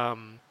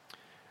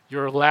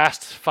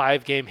last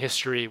 5-game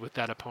history with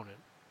that opponent.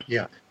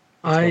 Yeah.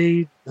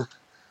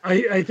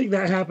 I think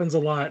that happens a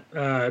lot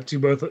to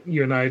both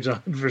you and I,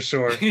 John, for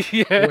sure.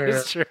 Yeah,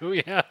 it's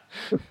true. Yeah,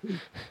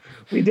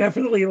 we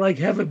definitely like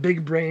have a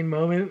big brain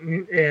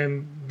moment,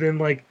 and then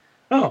like,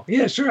 oh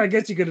yeah, sure, I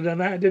guess you could have done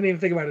that. I didn't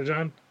even think about it,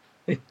 John.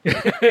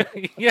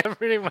 Yeah,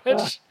 pretty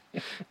much.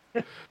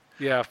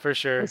 Yeah, for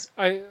sure.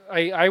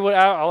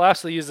 I'll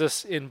absolutely use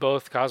this in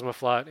both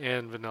Cosmoflot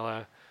and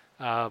Vanilla.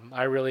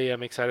 I really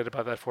am excited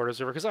about that Forward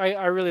Observer because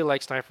I really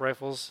like sniper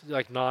rifles,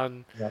 like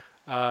non-multi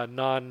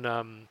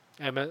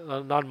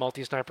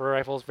sniper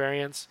rifles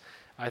variants.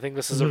 I think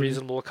this is a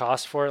reasonable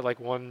cost for it, like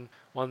one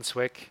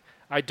Swick.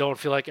 I don't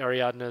feel like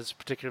Ariadna is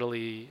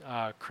particularly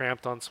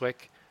cramped on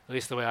Swick, at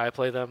least the way I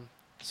play them.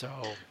 So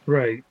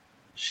right,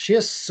 she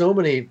has so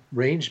many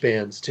range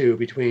bands too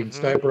between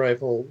sniper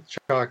rifle,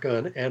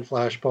 shotgun, and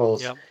flash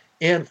pulse,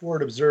 and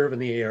Forward Observe in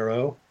the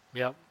ARO.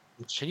 Yep.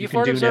 Can you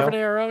Forward Observe an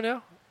ARO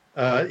now?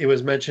 It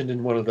was mentioned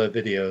in one of the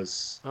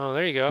videos. Oh,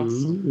 there you go.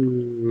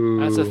 Ooh.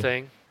 That's a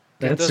thing.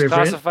 Get That's those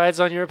classifieds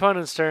on your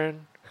opponent's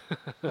turn.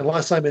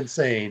 Unless I'm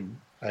insane,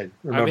 I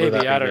remember maybe,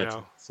 that. I don't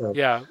know. So.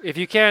 Yeah, if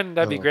you can,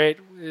 that'd be great.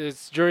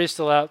 Jury's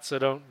still out, so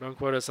don't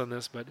quote us on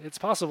this, but it's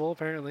possible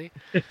apparently.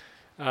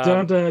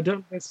 Don't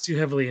invest too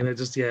heavily in it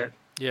just yet.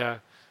 Yeah,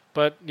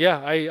 but yeah,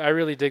 I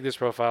really dig this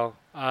profile.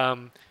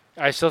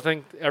 I still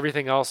think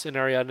everything else in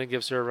Ariadna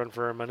gives her a run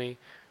for her money,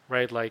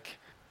 right? Like,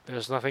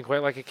 there's nothing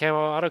quite like a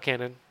camo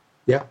autocannon.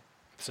 Yeah.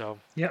 So,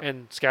 yeah,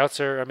 and scouts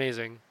are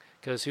amazing.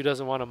 Because who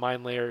doesn't want a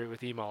mine layer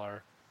with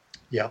E-Mauler?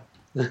 Yeah.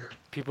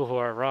 People who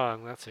are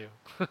wrong, that's who.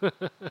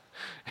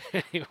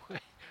 Anyway,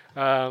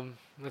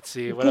 let's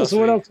see. What cool. else? So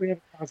what else do we have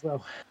in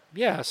Cosmo?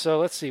 Yeah, so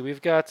let's see.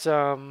 We've got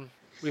the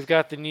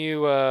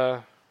new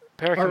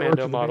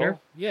Paracommando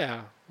model.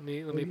 Yeah,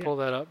 let me pull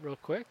that up real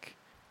quick.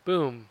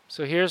 Boom.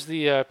 So here's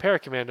the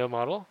Paracommando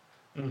model,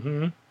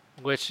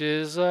 which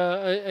is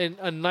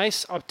a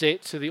nice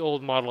update to the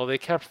old model. They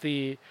kept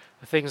the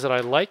things that I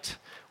liked,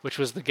 which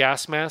was the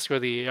gas mask or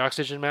the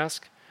oxygen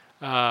mask.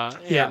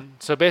 And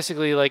so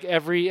basically, like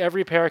every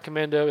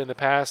Paracommando in the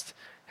past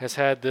has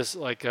had this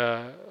like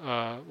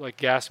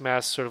gas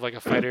mask, sort of like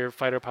a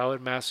fighter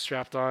pilot mask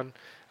strapped on,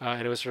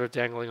 and it was sort of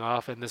dangling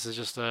off. And this is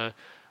just a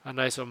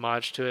nice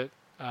homage to it.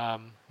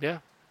 Yeah,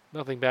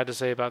 nothing bad to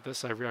say about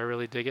this. I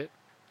really dig it.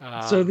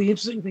 So the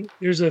interesting thing,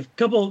 there's a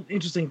couple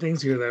interesting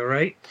things here, though,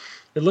 right?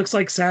 It looks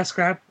like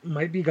Sascrap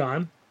might be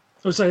gone.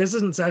 Oh, sorry, this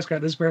isn't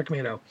Sascrap. This is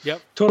Paracommando.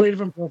 Yep. Totally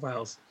different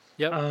profiles.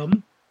 Yep.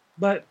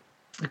 But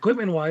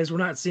equipment-wise, we're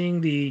not seeing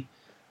the.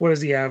 What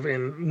does he have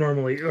in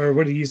normally, or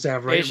what he used to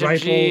have, right? HMG,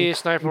 rifle,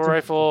 sniper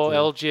rifle,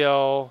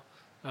 LGL,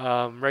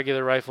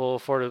 regular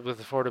rifle, with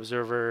the Forward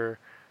Observer.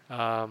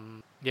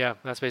 Yeah,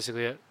 that's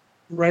basically it.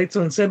 Right.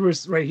 So instead, we're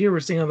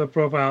seeing on the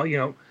profile,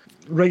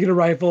 regular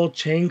rifle,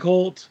 chain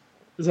Colt.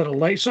 Is that a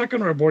light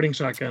shotgun or a boarding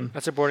shotgun?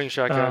 That's a boarding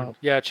shotgun.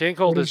 Yeah, chain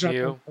Colt is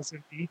new.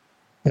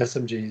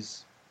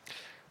 SMGs.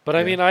 But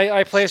I mean,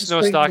 I placed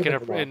no stock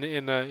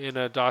in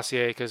a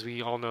dossier because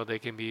we all know they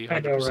can be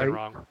 100%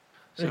 wrong.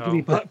 So. It could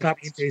be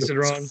copy and pasted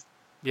wrong.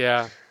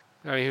 Yeah,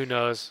 I mean, who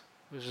knows?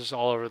 It's just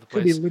all over the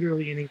place. Could be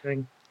literally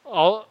anything.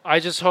 I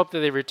just hope that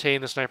they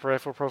retain the sniper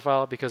rifle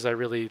profile because I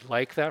really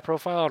like that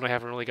profile and I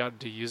haven't really gotten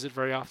to use it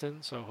very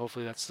often. So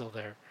hopefully that's still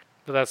there.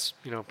 But that's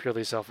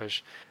purely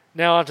selfish.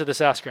 Now onto the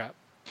SAS scrap.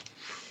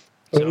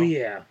 So, Oh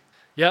yeah.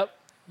 Yep.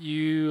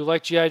 You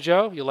like GI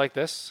Joe? You like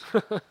this?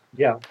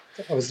 Yeah,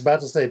 I was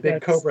about to say big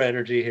That's- Cobra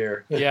energy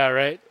here. Yeah,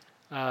 right.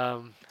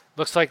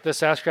 Looks like the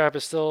SAS scrap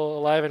is still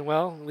alive and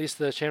well. At least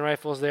the chain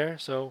rifle is there.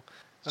 So,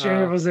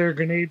 Chain was there,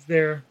 grenades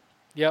there.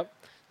 yep.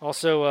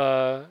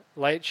 Also,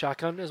 light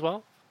shotgun as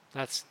well.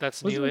 That's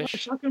Was there a newish.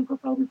 shotgun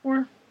profile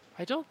before?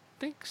 I don't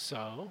think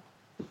so.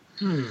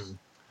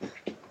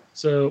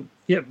 So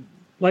yep,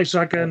 light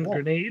shotgun, Oh.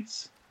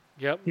 grenades.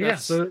 Yep. Yeah,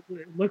 that's- so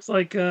it looks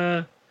like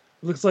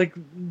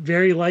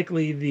very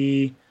likely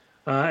the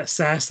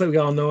SAS that we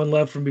all know and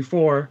love from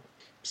before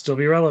still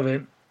be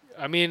relevant.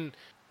 I mean,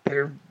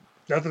 They're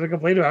nothing to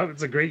complain about.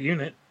 It's a great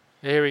unit.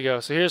 here we go.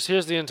 So here's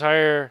the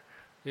entire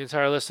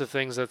list of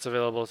things that's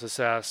available to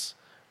SAS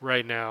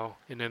right now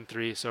in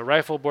N3. So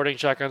rifle, boarding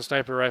shotgun,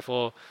 sniper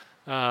rifle,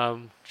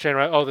 chain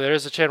rifle. Oh,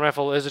 there's a chain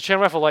rifle. There's a chain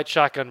rifle light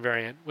shotgun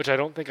variant, which I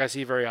don't think I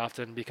see very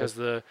often because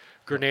the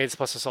grenades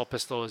plus assault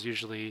pistol is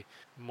usually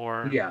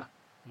more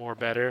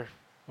better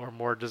or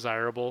more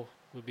desirable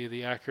would be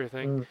the accurate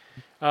thing.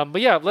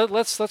 But yeah,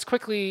 let's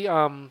quickly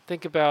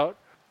think about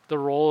the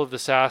role of the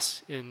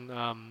SAS in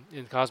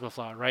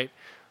Cosmoflower, right?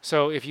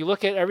 So if you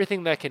look at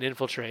everything that can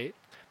infiltrate,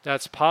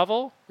 that's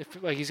Pavel.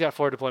 Like he's got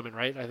 4 deployment,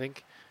 right? I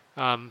think.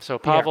 So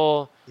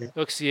Pavel, Yeah.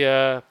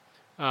 Uxia,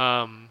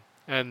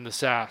 and the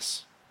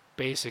SAS,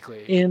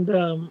 basically.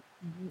 And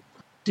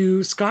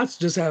do Scots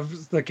just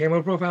have the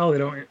camo profile? They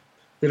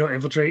don't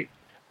infiltrate.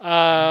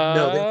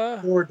 No,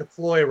 they forward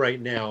deploy right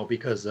now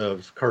because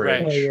of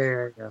courage, Oh,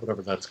 yeah.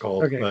 whatever that's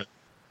called. Okay. But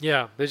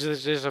Yeah, they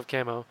just have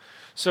camo.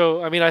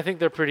 So I mean, I think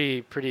they're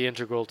pretty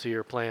integral to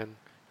your plan.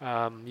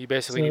 You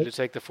basically So- need to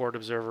take the forward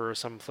observer or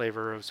some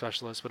flavor of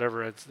specialist,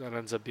 whatever that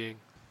ends up being.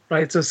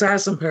 Right. So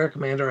SAS and Para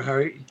Commander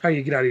are how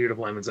you get out of your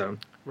deployment zone.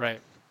 Right.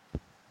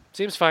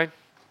 Seems fine.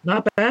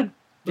 Not bad.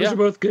 Those Yeah. are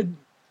both good,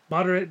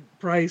 moderate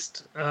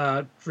priced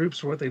troops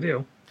for what they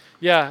do.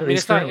 Yeah, I mean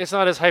least currently. it's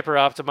not as hyper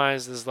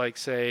optimized as like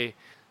say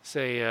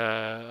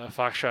a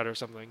Foxtrot or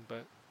something,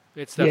 but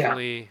it's Yeah.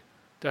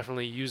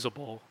 definitely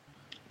usable.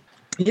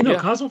 Yeah. Yeah.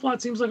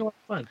 Cosmoflot seems like a lot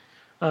of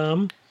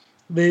fun.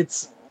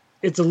 It's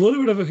a little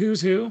bit of a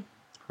who's who,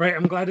 right?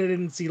 I'm glad I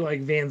didn't see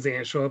like Van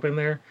Zant show up in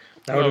there.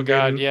 That would Oh have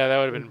god, been, yeah, that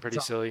would have been pretty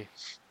so- silly.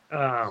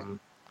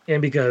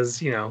 And because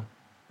Van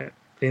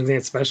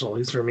Zant's special,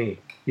 he's for me.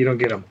 You don't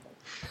get him.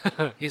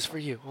 He's for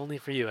you, only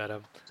for you,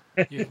 Adam.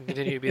 You can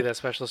continue to be that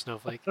special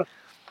snowflake.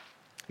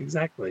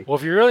 Exactly. Well,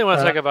 if you really want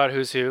to Uh, talk about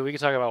who's who, we can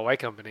talk about White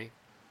Company.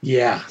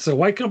 Yeah. So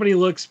White Company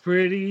looks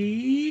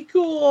pretty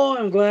cool.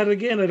 I'm glad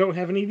again I don't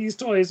have any of these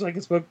toys, so I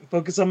can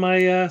focus on my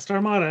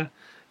Starmada.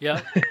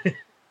 Yeah.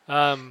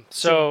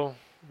 So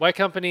White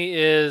Company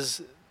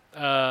is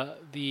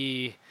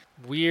the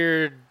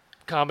weird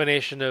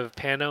combination of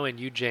Pano and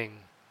Yujing.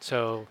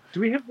 So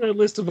Do we have the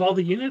list of all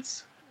the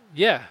units?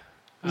 yeah.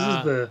 This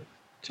is the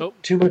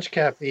too much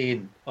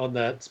caffeine on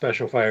that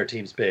special fire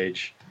teams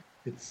page.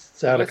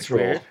 It's out of That's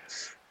control. weird.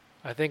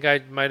 I think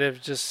I might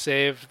have just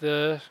saved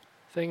the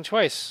thing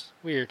twice.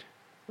 Weird.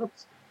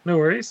 Oops, no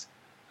worries.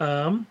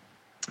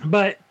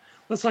 But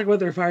let's talk about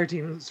their fire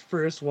teams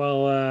first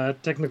while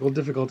technical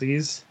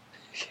difficulties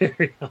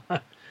carry on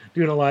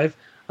doing it live.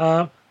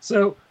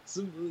 So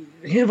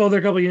handful of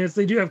their couple units,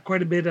 they do have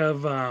quite a bit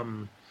of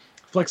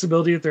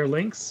flexibility with their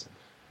links.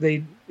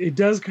 It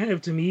does kind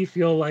of to me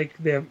feel like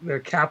their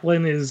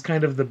Kaplan is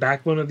kind of the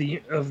backbone of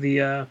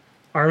the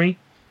army,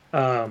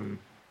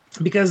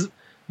 because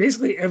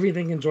basically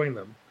everything can join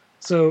them.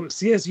 So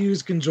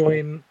CSUs can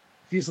join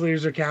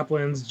Fusiliers or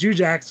Kaplans,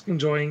 Jujaks can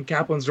join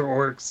Kaplans or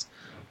Orcs,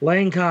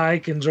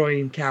 Lankai can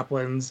join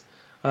Kaplans,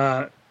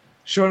 Shona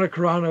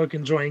Carano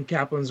can join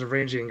Kaplans or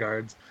Ranging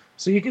Guards.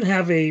 So you can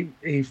have a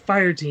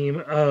fire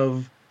team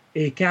of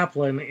a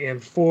Kaplan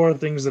and 4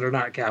 things that are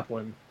not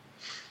Kaplan.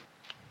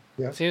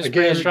 Yeah. Seems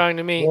Again, pretty strong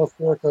to me. more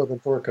Forco than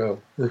Forco.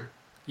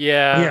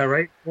 Yeah. Yeah,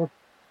 right?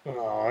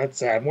 Oh, that's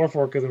sad. More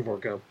Forco than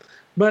Forco.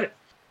 But,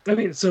 I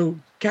mean, so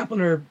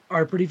Kaplan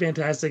are pretty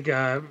fantastic.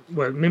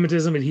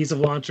 Mimetism, adhesive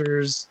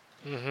launchers.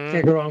 Mhm.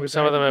 Can't go wrong with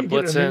Some that. of them have You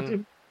get Blitzen.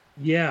 Momentum.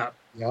 Yeah.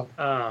 Yeah.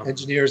 Oh.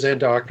 Engineers and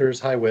doctors,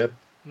 high whip.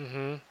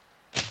 Mm-hmm.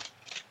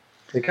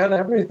 They kind of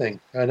have everything.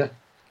 Kind of.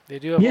 They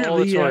do have all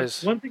the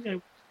toys. One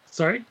thing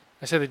sorry?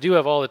 I said they do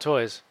have all the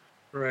toys.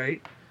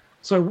 Right.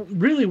 So I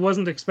really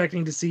wasn't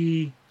expecting to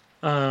see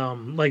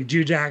like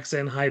Jujaks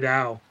and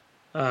Haidao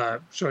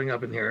showing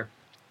up in here.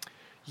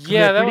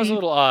 Yeah, they're that was a pretty-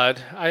 little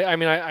odd. I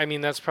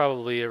mean that's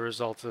probably a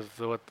result of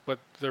what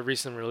the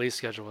recent release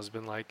schedule has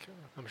been like.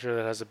 I'm sure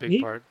that has a big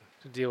Ye- part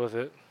to do with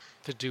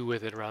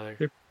it rather.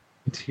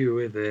 To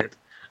with it.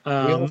 We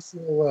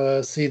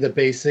also see the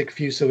basic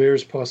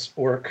Fusiliers plus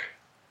Orc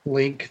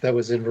link that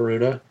was in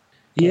Varuna.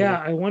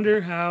 Yeah, I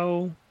wonder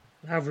how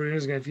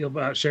Veruna's gonna feel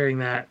about sharing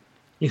that.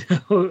 You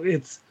know,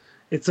 it's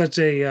such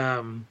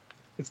a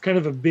it's kind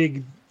of a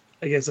big,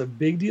 I guess, a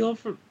big deal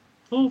for.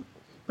 Well,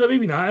 but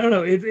maybe not. I don't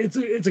know. It's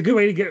a good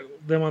way to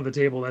get them on the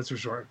table. That's for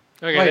sure.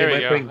 Okay, Right, it there we might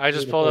go. bring I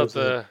just the pulled up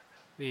players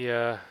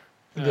the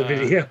The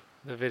video.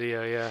 the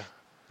video. Yeah.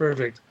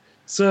 Perfect.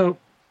 So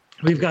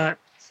we've got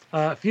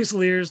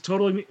Fusiliers,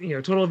 total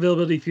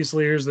availability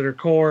Fusiliers that are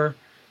core.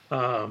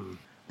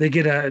 They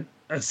get a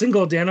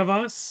single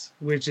Danavos,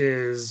 which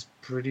is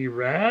pretty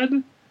rad.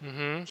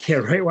 Mm-hmm. Yeah,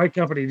 right. White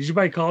Company. Did you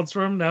buy cards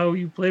from? No,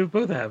 you play with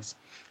both halves.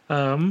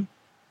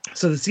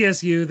 So the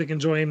CSU that can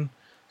join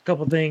a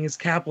couple things.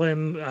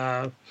 Kaplan,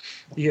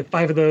 you get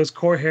 5 of those.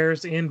 Core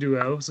Harris and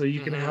Duo, so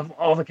you can have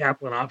all the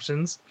Kaplan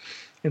options.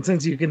 And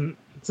since you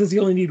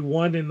only need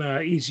 1 in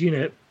each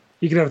unit,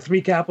 you can have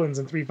 3 Kaplans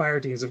and 3 fire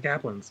teams of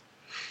Kaplans.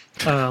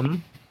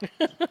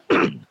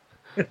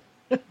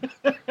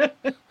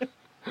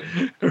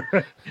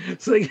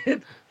 So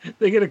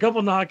they get a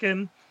couple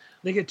knock-in.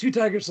 They get 2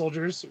 Tiger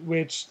Soldiers,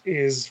 which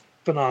is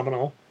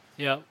phenomenal.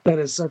 Yeah. That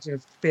is such a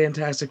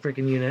fantastic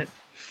freaking unit.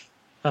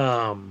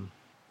 And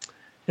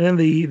then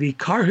the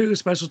Karhu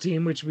special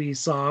team, which we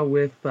saw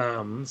with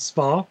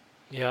Spall,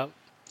 Yeah.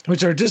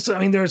 which are just,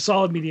 they're a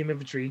solid medium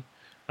infantry.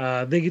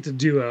 They get to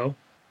Duo.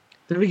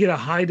 Then we get a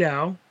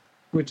Hideout,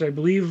 which I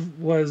believe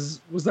was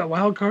that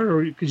wild card,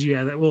 or could you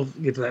add that? We'll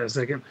get to that in a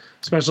second.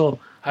 Special.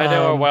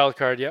 Hideout or wild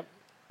card. Yep.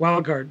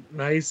 Wild card,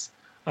 nice.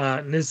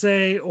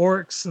 Nisei,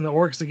 Orcs, and the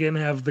Orcs again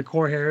have the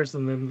core Harris,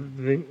 and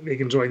then they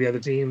can join the other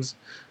teams.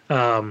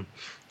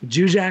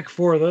 Jujak,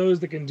 4 of those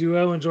that can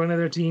duo and join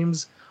other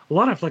teams. A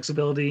lot of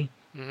flexibility.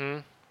 Mm-hmm.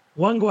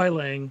 One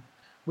Guilang,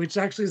 which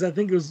actually is, I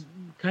think, was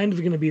kind of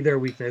going to be their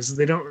weakness.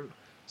 They don't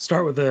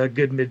start with a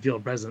good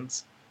midfield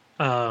presence.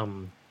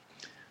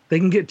 They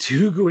can get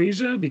 2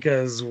 Guasia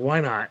because why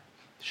not?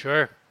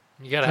 Sure.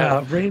 You gotta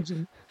have Range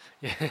and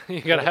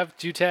you gotta have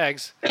 2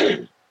 tags.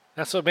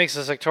 That's what makes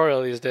a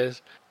sectorial these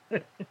days.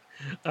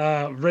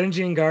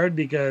 Ranging Guard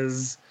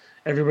because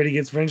everybody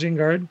gets Ranging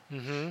Guard.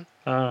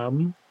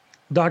 Mm-hmm.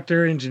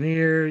 Doctor,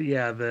 Engineer,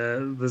 yeah,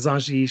 the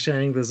Zhanshi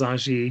Shang, the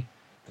Zhanshi.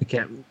 I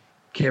can't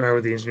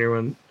remember the engineer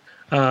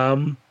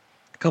one.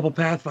 Couple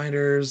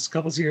Pathfinders,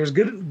 couple Seers,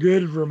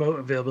 good remote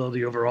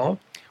availability overall.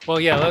 Well,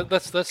 yeah.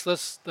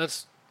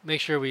 Let's make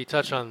sure we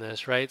touch on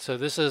this, right? So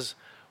this is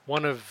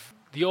one of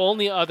the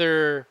only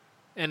other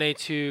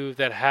NA2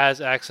 that has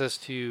access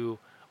to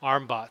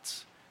arm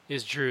bots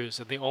is Druze,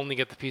 and they only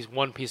get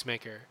one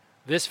Peacemaker.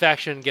 This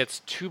faction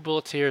gets 2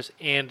 Bulletiers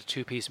and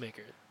 2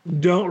 Peacemakers.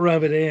 Don't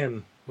rub it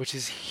in. Which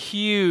is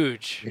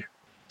huge.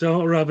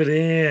 Don't rub it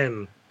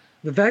in.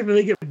 The fact that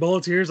they get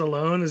Bulletiers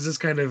alone is just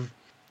kind of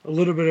a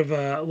little bit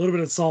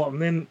of salt,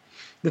 and then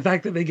the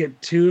fact that they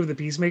get 2 of the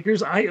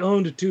Peacemakers. I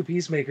owned 2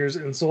 Peacemakers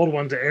and sold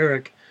one to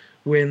Eric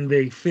when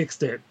they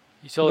fixed it.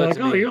 You sold it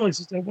to me. You're only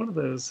supposed to have one of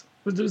those.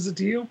 Was it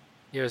to you?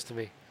 Give it to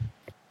me.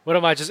 What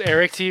am I, just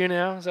Eric to you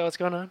now? Is that what's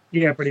going on?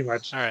 Yeah, pretty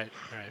much. All right,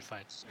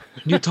 fine.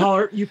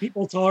 You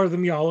people taller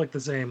than me all look the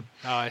same.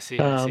 Oh, I see.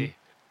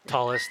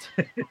 Tallest.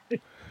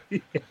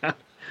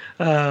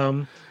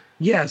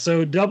 Yeah.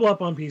 So double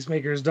up on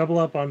Peacemakers, double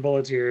up on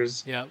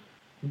Bulletiers. Yep.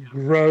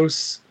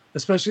 Gross,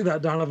 especially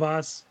that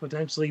Donavas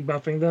potentially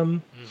buffing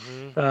them.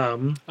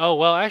 Mm-hmm. Oh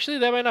well, actually,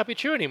 that might not be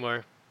true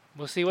anymore.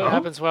 We'll see what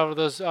happens out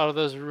of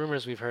those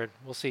rumors we've heard.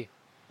 We'll see.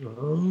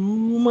 Oh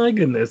my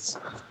goodness.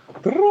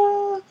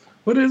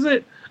 What is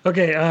it?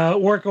 Okay,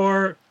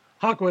 Workor,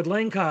 Hawkwood,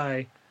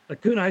 Lankai, a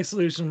Kunai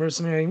Solution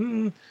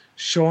Mercenary,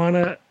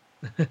 Shoana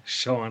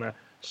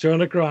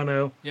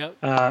Chrono, yep.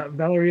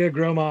 Valeria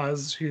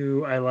Gromaz,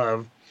 who I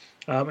love,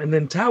 and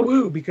then Tao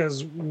Wu,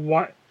 because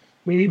we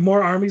need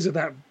more armies of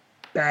that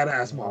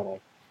badass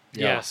model.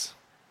 Yeah. Yes,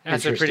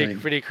 that's a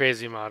pretty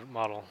crazy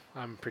model.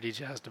 I'm pretty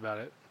jazzed about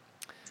it.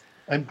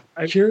 I'm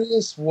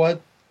curious what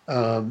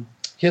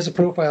he has a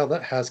profile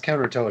that has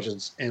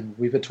counterintelligence, and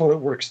we've been told it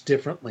works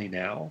differently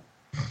now.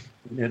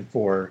 And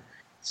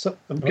so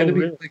I'm going to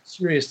be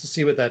curious to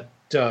see what that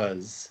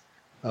does.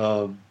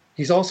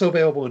 He's also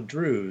available in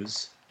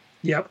Druze.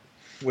 Yep,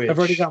 I've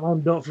already got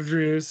one built for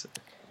Druze.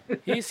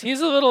 he's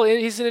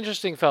an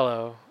interesting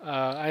fellow.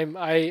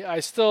 I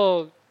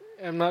still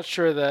am not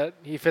sure that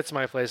he fits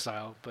my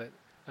playstyle,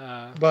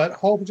 but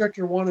Hull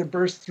Projector 1 and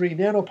Burst 3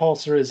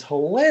 Nanopulsar is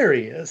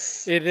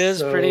hilarious. It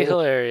is pretty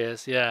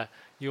hilarious. Yeah,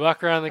 you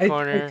walk around the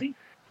corner.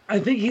 I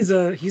think he's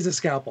a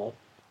scalpel.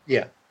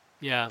 Yeah.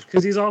 Yeah,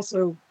 because he's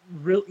also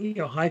really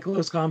high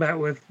close combat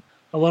with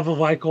a level of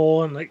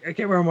Vicol, and I can't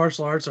remember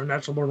martial arts or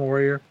natural born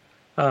warrior,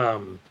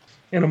 and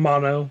a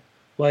mono.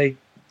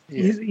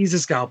 He's a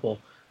scalpel.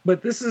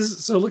 But this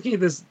is so looking at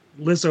this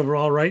list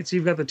overall, right? So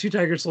you've got the 2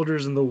 Tiger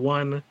Soldiers and the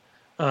 1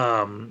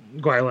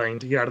 Guilang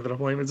to get out of the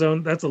deployment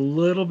zone. That's a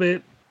little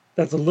bit.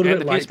 That's a little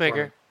bit light.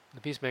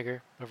 The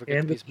Peacemaker.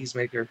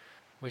 Peacemaker,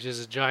 which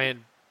is a giant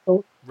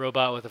Oh,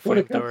 robot with a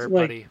flamethrower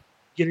buddy.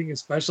 Getting a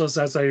specialist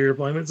outside your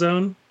deployment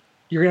zone,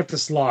 you're gonna have to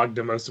slog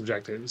to most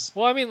objectives.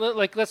 Well, I mean,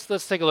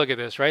 let's take a look at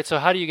this, right? So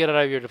how do you get out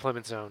of your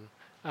deployment zone?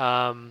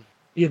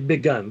 You have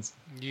big guns.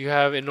 You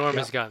have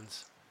enormous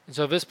guns. And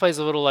so this plays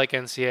a little like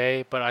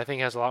NCA, but I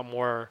think has a lot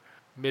more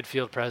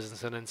midfield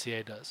presence than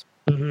NCA does.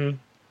 Mm-hmm.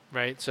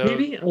 Right? So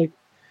maybe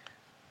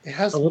It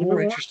has a little more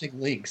bit more. interesting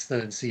links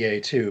than in CA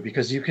too,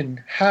 because you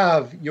can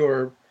have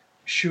your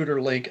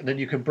shooter link, and then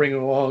you can bring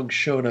along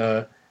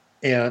Shona,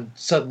 and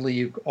suddenly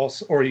you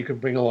also, or you can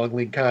bring along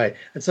Lin Kai,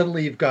 and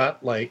suddenly you've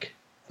got like,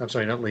 I'm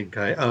sorry, not Lin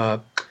Kai,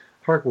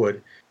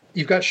 Harkwood.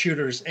 You've got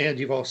shooters, and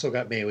you've also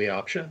got melee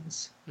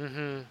options.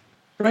 Mm-hmm.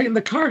 Right, and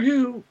the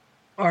Karhu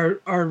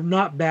are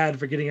not bad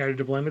for getting out of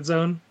deployment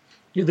zone.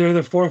 They're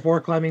the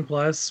 4/4 climbing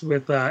plus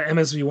with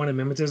MSV1 and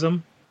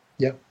mimetism.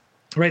 Yep.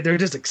 Right, they're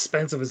just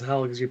expensive as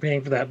hell because you're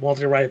paying for that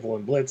multi rifle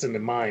and blitz and the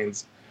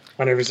mines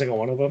on every single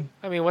one of them.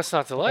 I mean, what's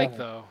not to like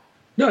though?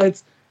 No,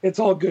 it's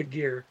all good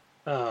gear.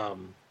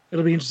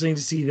 It'll be interesting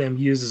to see them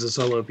used as a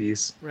solo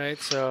piece. Right.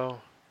 So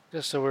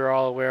just so we're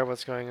all aware of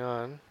what's going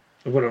on.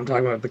 What I'm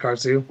talking about, the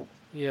Karsu,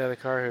 Yeah, the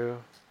Karhu.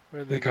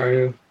 Where'd they the go?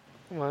 Karhu,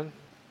 Come on.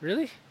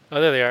 Really? Oh,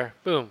 there they are.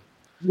 Boom.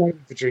 light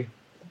infantry.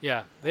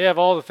 Yeah, they have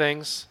all the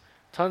things.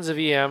 Tons of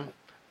EM,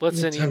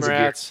 Blitzen, Tons of gear.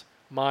 EMRATs,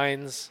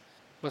 mines.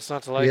 What's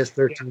not to like?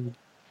 ES-13.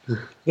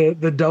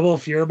 The double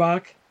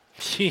Feuerbach.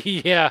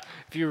 Yeah,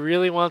 if you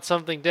really want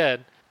something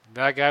dead,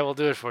 that guy will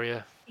do it for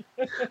you.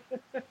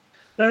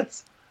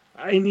 That's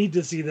I need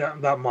to see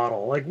that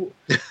model. Like,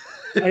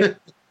 I,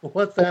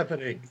 What's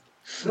happening?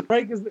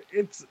 right? Because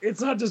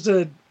it's not just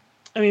a.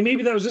 I mean,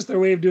 maybe that was just their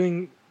way of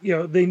doing.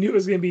 They knew it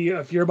was going to be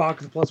a Feuerbach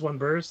with +1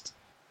 burst,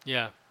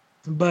 Yeah.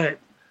 but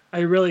I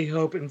really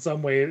hope in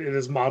some way it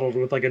is modeled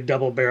with like a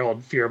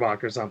double-barreled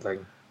Feuerbach or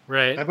something.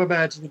 Right. I'm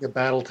imagining a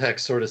BattleTech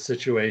sort of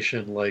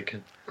situation, like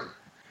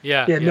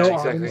Yeah. Yeah, no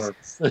exactly.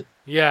 arms,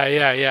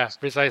 Yeah.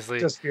 Precisely.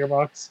 just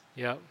Feuerbachs.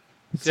 Yeah.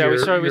 It's Yeah, we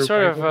your sort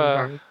rifle and of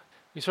arm.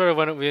 we sort of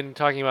went been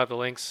talking about the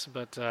links,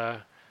 but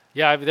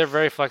yeah, they're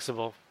very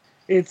flexible.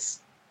 It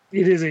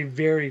is a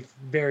very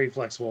very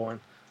flexible one.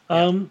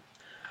 Yeah.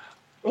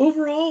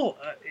 Overall,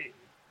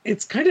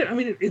 it's kind of. I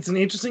mean, it's an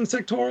interesting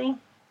sectoral.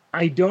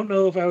 I don't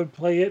know if I would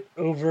play it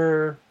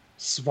over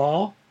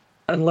Sval,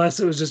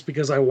 unless it was just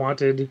because I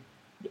wanted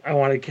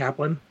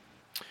Kaplan.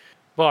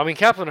 Well, I mean,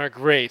 Kaplan are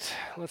great.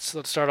 Let's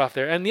start off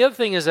there. And the other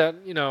thing is that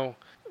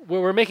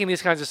we're making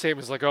these kinds of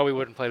statements like, oh, we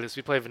wouldn't play this.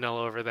 We play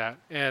vanilla over that.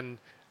 And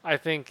I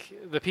think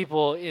the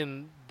people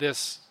in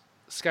this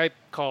Skype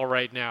call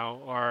right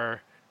now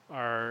are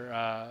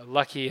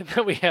lucky in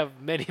that we have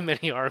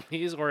many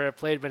armies, or have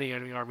played many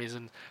enemy armies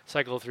and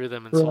cycled through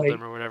them and sold Right.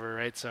 them or whatever,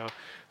 right? So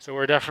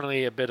we're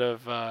definitely a bit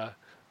of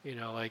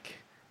like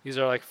these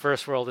are like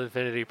first world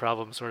infinity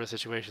problem sort of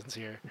situations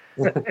here.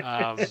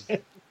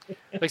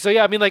 Like, so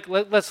yeah, I mean, like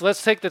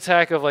let's take the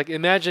tack of like,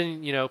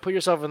 imagine, put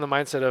yourself in the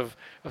mindset of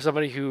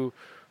somebody who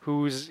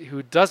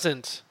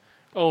doesn't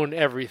own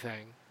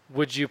everything.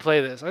 Would you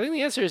play this? I think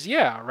the answer is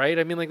yeah, right?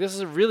 I mean, like, this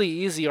is a really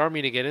easy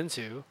army to get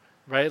into,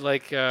 right?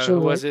 Like, Sure. who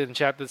was it in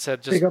chat that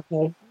said Pick up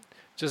the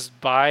just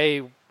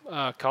buy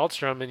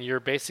Kaldstrom and you're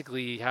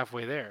basically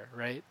halfway there,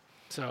 right?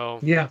 So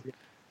yeah.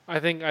 I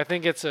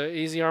think it's an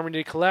easy army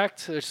to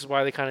collect, which is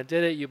why they kind of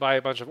did it. You buy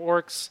a bunch of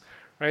orcs,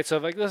 right? So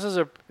like, this is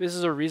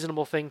a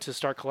reasonable thing to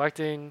start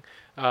collecting.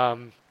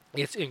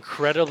 It's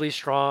incredibly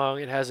strong.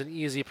 It has an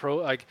easy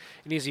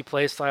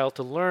play style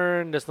to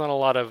learn. There's not a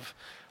lot of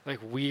like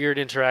weird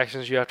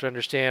interactions you have to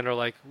understand, or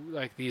like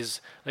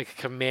these like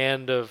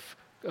command of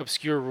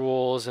obscure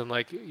rules, and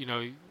like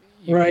you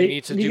Right.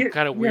 need to And you do get-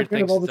 kind of you weird have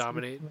kind of things all to the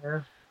dominate. staples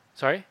there.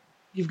 Sorry.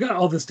 You've got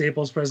all the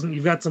staples present.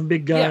 You've got some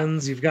big Yeah.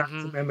 guns. You've got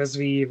Mhm. some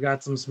MSV. You've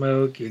got some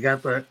smoke. You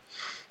got the,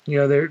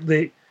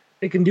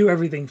 they can do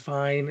everything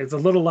fine. It's a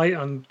little light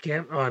on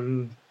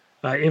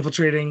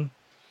infiltrating,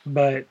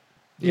 but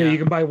Yeah. you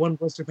can buy one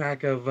blister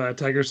pack of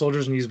Tiger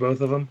Soldiers and use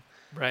both of them.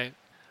 Right.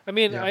 I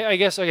mean, Yeah. I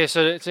guess, okay,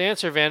 so to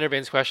answer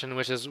Vanderbane's question,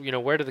 which is,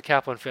 where did the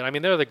Kaplan fit? I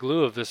mean, they're the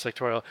glue of this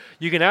sectorial.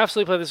 You can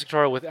absolutely play the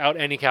sectorial without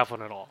any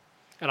Kaplan at all.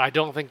 And I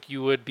don't think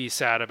you would be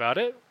sad about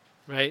it,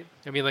 right?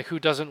 I mean, like, who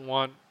doesn't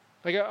want,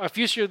 like, a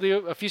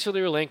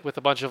Fusilier Link with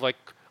a bunch of, like,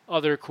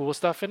 other cool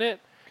stuff in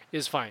it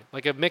is fine.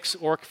 Like, a mixed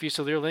Orc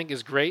Fusilier Link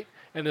is great,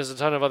 and there's a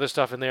ton of other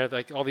stuff in there,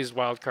 like all these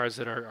wild cards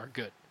that are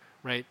good,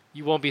 right?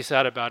 You won't be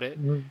sad about it.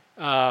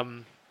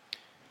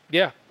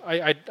 Yeah,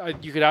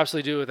 you could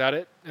absolutely do it without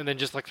it, and then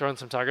just like throw in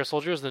some Tiger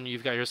Soldiers, then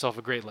you've got yourself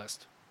a great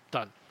list.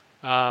 Done.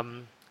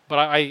 But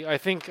I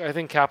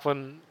think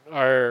Kaplan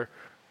are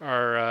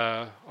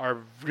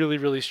really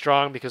really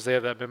strong because they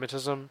have that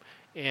mimetism,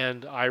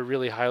 and I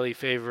really highly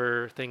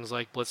favor things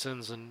like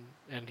Blitzens and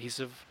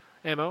adhesive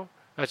ammo.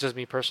 That's just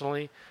me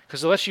personally,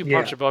 because it lets you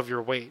punch Yeah. above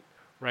your weight,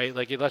 right?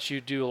 Like, it lets you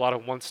do a lot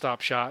of one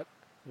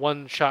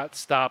shot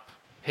stop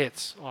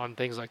hits on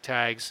things like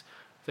tags,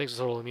 things with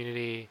total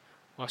immunity.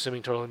 Well,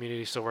 assuming total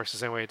immunity still works the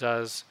same way it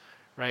does,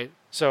 right?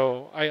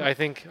 So I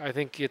think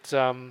it's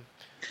yeah. And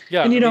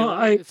I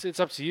mean, it's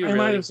up to you. I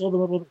might Really. have sold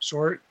them a little bit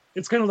short.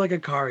 It's kind of like a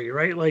Kari,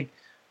 right? Like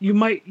you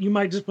might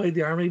just play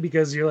the army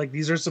because you're like,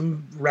 these are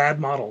some rad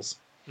models,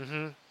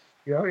 Mm-hmm.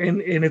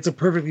 and it's a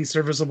perfectly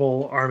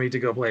serviceable army to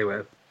go play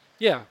with.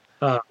 Yeah.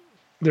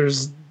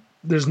 There's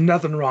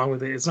nothing wrong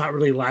with it. It's not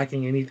really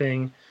lacking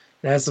anything.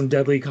 It has some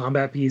deadly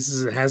combat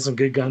pieces. It has some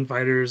good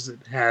gunfighters. It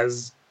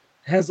has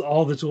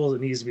all the tools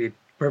it needs to be a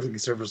perfectly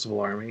serviceable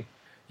army.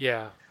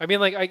 Yeah, I mean,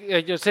 like,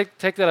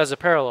 take that as a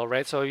parallel,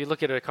 right? So you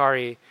look at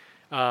Ikari.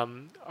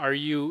 Are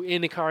you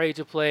in Ikari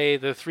to play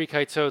the three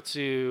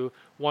Kaitsotsu,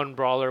 one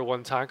Brawler,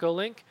 one Tanko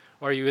Link,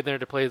 or are you in there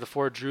to play the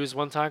four Drews,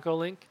 one Tanko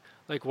Link?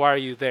 Like, why are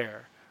you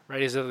there,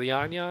 right? Is it the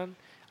Yan Yan?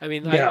 I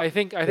mean, Yeah, I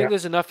think yeah,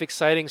 there's enough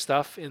exciting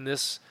stuff in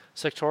this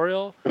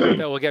sectorial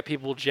that will get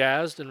people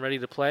jazzed and ready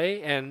to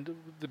play. And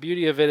the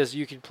beauty of it is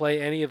you can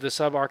play any of the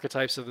sub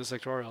archetypes of the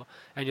sectorial,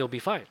 and you'll be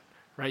fine,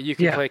 right? You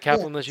can yeah. play Yeah,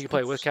 Kaplanless, you can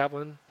play with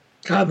Kaplan.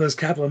 God, those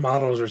Kaplan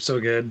models are so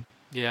good.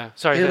 Yeah.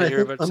 Sorry, and Ben, I you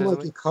were think about to say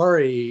unlike something?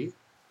 Ikari,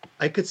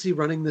 I could see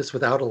running this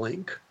without a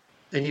link,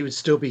 and you would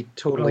still be Oh,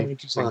 totally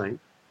interesting. fine.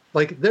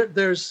 Like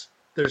there's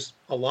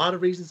a lot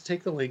of reasons to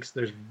take the links.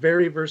 There's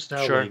very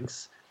versatile Sure.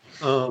 links,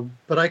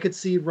 but I could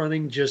see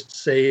running just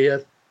say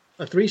a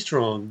three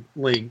strong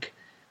link,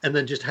 and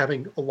then just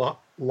having a lot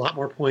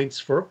more points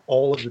for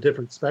all of the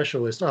different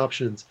specialist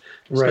options.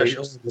 Right.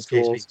 Specialists in this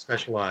case being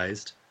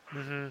specialized.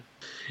 Mm-hmm.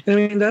 I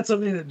mean, that's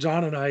something that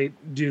John and I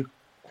do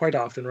quite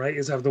often, right?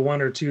 Is have the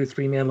one or two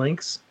 3-man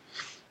links,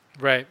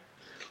 Right.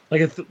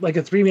 like like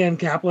a 3-man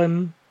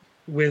Kaplan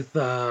with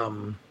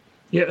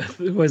yeah,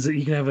 was it?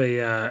 You can have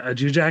a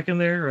Jujak in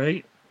there,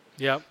 right?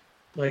 Yep.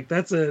 Like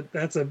that's a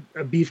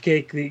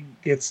beefcake that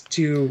gets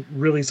two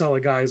really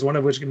solid guys, one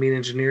of which can be an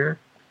engineer,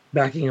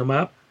 backing him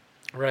up.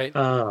 Right.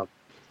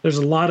 There's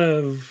a lot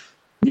of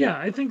yeah.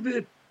 I think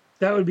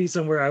that would be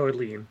somewhere I would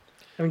lean.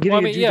 I mean, Well,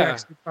 I getting mean, a yeah.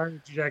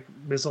 Jujak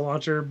missile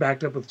launcher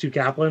backed up with two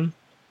Kaplan.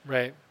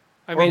 Right.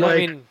 I Or mean,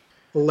 like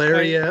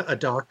Valeria, a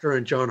doctor,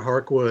 and John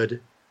Harkwood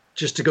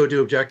just to go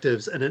do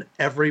objectives, and then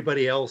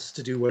everybody else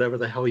to do whatever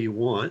the hell you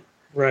want.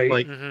 Right.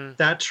 Like mm-hmm.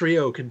 that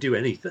trio can do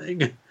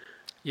anything.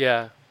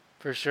 Yeah,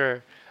 for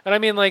sure. And I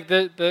mean, like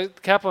the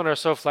Kaplan are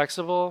so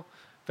flexible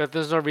that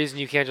there's no reason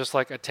you can't just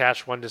like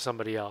attach one to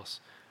somebody else,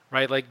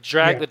 right? Like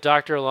drag Yeah. the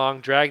doctor along,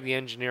 drag the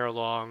engineer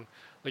along.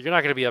 Like you're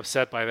not going to be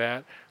upset by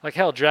that. Like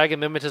hell, drag a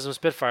mimetism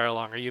Spitfire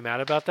along. Are you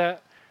mad about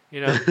that?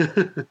 You know,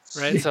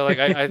 right? So like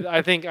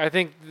I think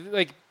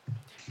like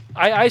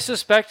I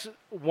suspect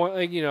one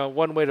like,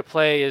 one way to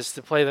play is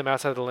to play them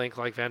outside the link,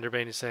 like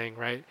Vanderbane is saying,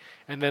 right?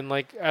 And then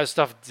like as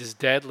stuff is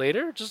dead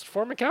later, just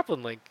form a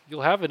Kaplan link.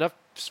 You'll have enough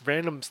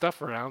random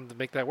stuff around to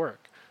make that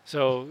work.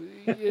 So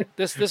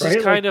this Right?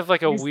 is kind of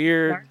like a these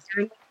weird, guys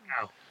are like,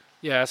 wow.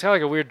 yeah, it's kind of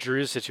like a weird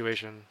Drews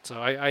situation.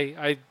 So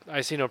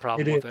I see no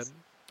problem It with is. it.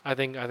 I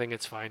think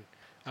it's fine.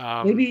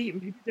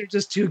 Maybe they're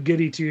just too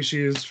goody two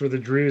shoes for the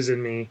Drews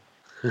and me.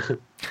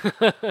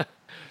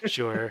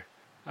 Sure.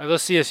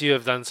 Those CSU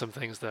have done some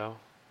things though.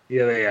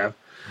 Yeah, they have.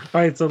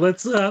 All right, so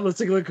let's take a look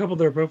at a couple of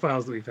their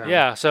profiles that we found.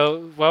 Yeah.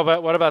 So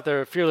what about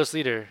their fearless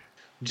leader?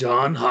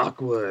 John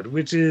Hawkwood,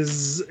 which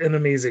is an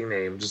amazing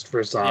name. Just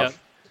first off, Yep.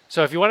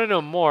 So if you want to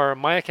know more,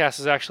 Mayacast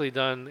has actually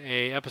done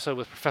a episode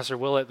with Professor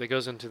Willett that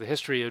goes into the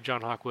history of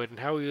John Hawkwood and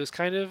how he was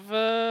kind of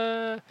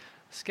a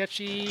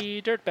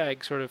sketchy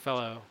dirtbag sort of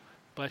fellow.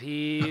 But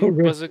he Oh,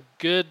 really? was a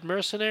good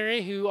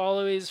mercenary who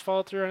always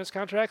followed through on his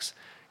contracts.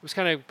 It was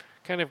kind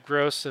of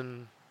gross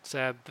and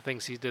sad the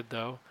things he did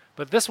though.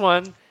 But this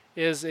one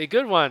is a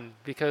good one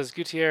because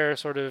Gutierrez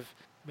sort of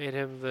made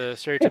him the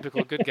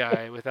stereotypical good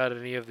guy without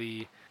any of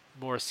the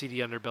more seedy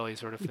underbelly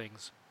sort of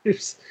things.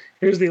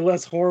 here's the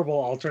less horrible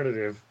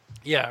alternative.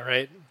 Yeah,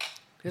 right.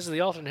 This is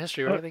the alternate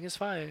history where everything is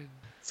fine.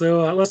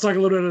 So let's talk a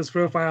little bit of his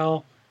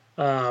profile.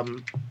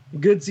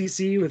 Good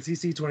CC with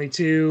CC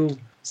 22,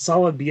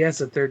 solid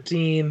BS at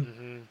 13,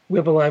 Mm-hmm.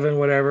 Whip 11,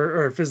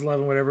 whatever, or Fizz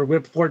 11, whatever,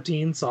 Whip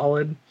 14,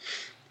 solid.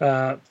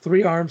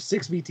 3 arms,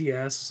 6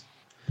 BTS,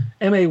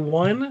 MA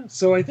 1.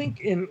 So I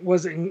think in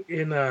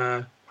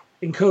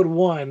code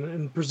 1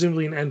 and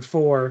presumably in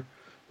N4,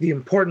 the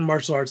important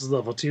martial arts is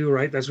level 2,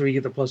 right? That's where you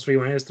get the +3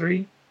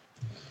 -3.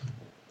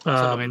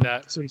 Something like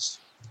that. So he's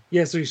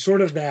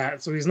sort of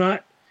that. So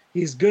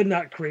he's good,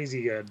 not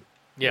crazy good.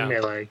 Yeah. In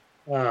melee.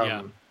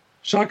 Yeah.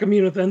 Shock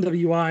immune with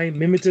NWI,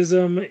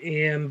 mimetism,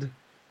 and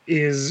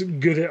is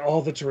good at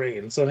all the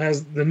terrain. So it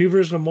has the new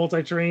version of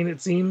multi-terrain, it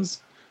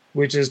seems,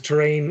 which is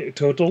terrain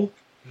total.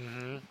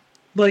 Mm-hmm.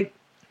 Like,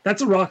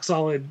 that's a rock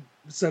solid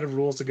set of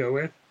rules to go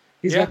with.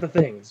 He's Yeah. got the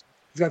things.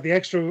 He's got the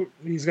extra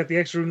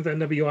with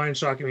NWI and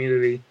shock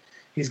immunity.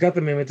 He's got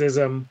the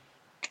mimetism.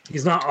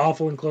 He's not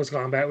awful in close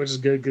combat, which is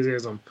good because he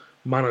has a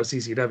mono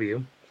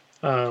CCW.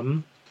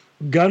 Gun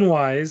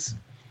wise,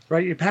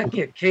 right? You're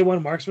packing a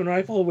K1 marksman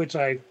rifle, which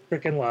I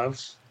freaking love.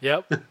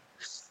 Yep.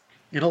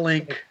 In a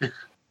link.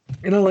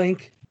 In a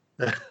link,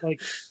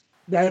 like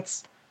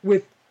that's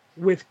with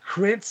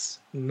crits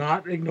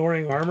not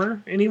ignoring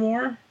armor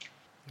anymore.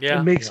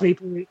 Yeah. It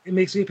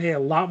makes me pay a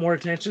lot more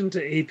attention to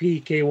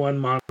AP K1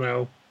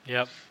 mono,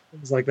 Yep.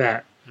 things like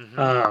that.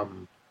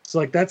 Mm-hmm. So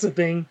like that's the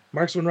thing.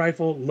 Marksman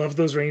rifle, love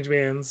those range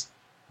bands.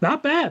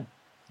 Not bad.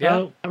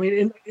 Yeah. I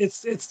mean,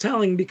 it's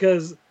telling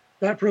because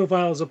that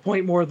profile is a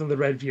point more than the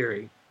Red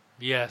Fury,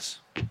 Yes.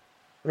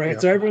 right? Yeah.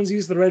 So everyone's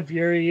used the Red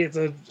Fury.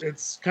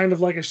 It's kind of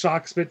like a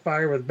shock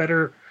Spitfire with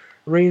better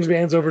range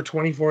bands over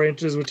 24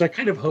 inches, which I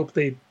kind of hope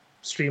they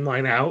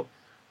streamline out,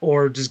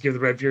 or just give the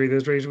Red Fury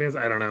those range bands.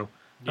 I don't know.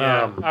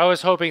 Yeah. I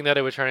was hoping that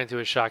it would turn into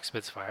a shock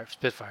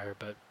Spitfire,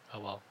 but oh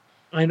well.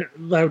 I know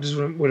that just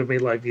would have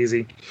made life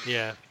easy.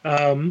 Yeah.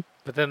 Um,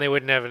 But then they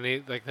wouldn't have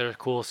any, like their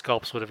cool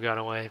sculpts would have gone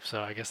away.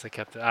 So I guess they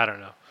kept it. I don't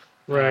know.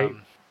 right.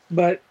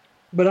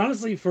 But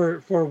honestly, for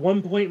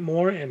 1 point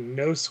more and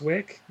no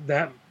Swick,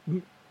 that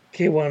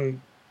K1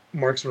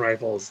 marksman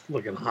rifle is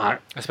looking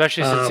hot.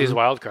 Especially since he's Um,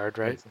 wild card,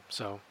 right?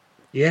 So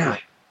Yeah,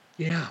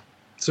 yeah.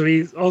 So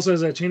he also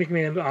has a chain of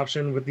command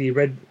option with the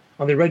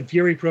Red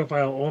Fury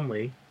profile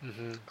only,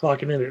 hmm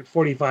clocking in at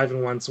 45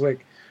 and 1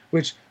 Swick,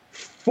 which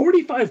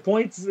 45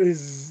 points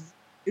is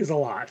a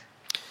lot.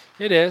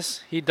 it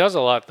is. He does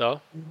a lot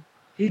though.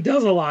 He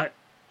does a lot.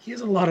 He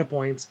has a lot of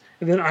points,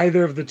 and then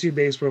either of the two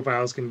base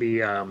profiles can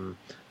be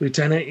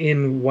lieutenant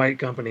in white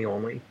company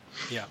only.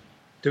 Yeah.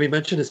 Did we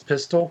mention his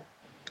pistol?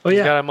 Oh He's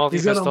yeah, got a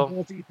multi-pistol. He's got a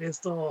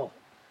multi-pistol.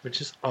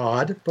 Which is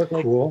odd, but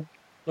Like- cool.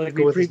 Like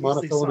Go we with his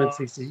previously monofilament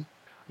saw. CC.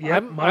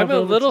 Yep, I'm a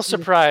monofilament little CC.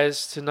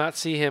 surprised to not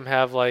see him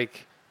have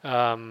like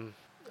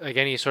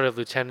any sort of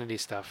lieutenant-y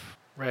stuff,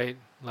 right?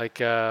 Like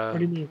What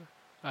do you mean?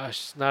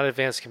 not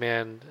advanced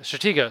command,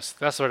 strategos.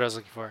 That's what I was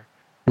looking for.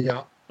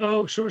 Yeah.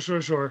 Oh, sure.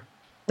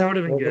 That would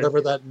have been Or good.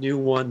 whatever that new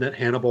one that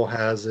Hannibal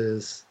has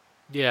is.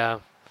 Yeah,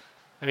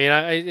 I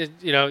mean,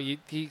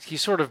 he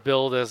sort of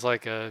billed as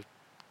like a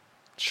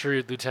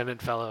shrewd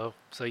lieutenant fellow,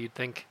 so you'd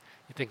think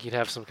you'd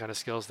have some kind of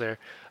skills there.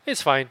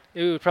 It's fine.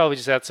 It would probably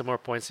just add some more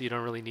points that you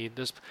don't really need.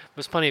 There's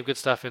plenty of good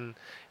stuff in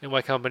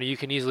White Company. You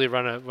can easily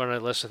run a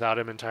list without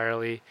him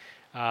entirely,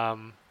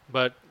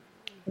 but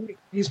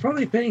He's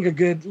probably paying a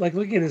good, like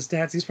looking at his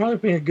stats, he's probably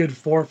paying a good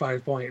 4 or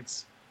 5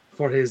 points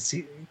for his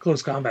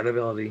close combat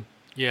ability.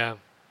 yeah.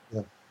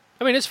 Yeah.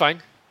 I mean, it's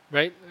fine,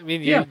 right? I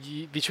mean, Yeah.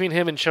 Between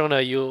him and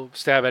Shona, you'll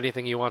stab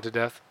anything you want to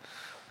death.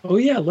 Oh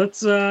yeah, let's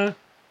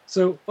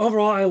so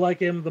overall I like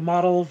him. The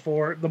model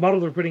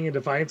they're putting in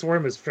Defiance for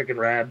him is freaking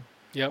rad.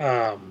 Yep.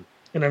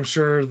 And I'm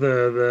sure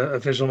the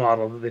official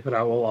model that they put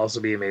out will also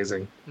be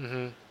amazing.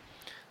 hmm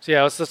So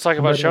yeah, let's talk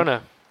about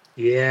Shona.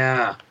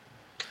 Yeah.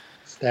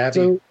 Stabby.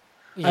 So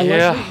I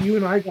Yeah.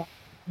 like that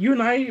you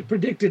and I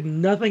predicted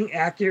nothing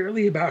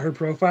accurately about her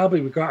profile,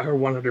 but we got her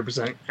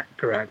 100%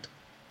 correct.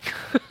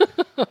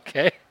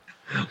 Okay.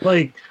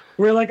 Like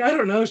we're like, I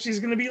don't know, she's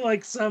gonna be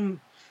like some,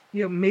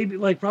 maybe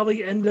like probably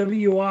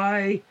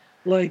NWI,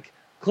 like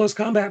close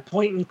combat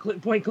point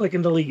click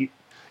and delete.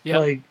 Yeah.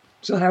 Like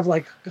she'll have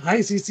like high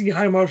CC,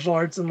 high martial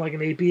arts, and like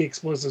an AP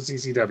explosive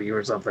CCW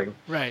or something.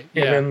 Right.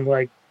 And Yeah.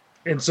 then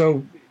and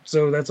so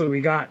that's what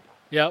we got.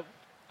 Yep.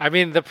 I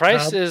mean, the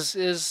price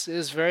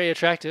is very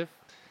attractive.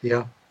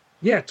 Yeah.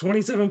 Yeah,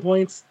 27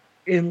 points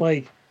in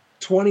like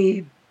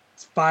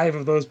 25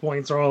 of those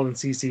points are all in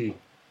CC.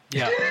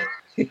 Yeah.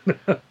 You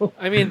know?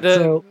 I mean,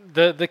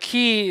 the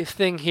key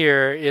thing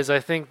here is I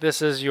think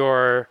this is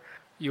I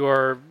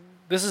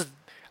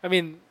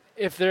mean,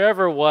 if there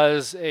ever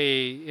was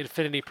a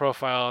Infinity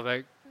profile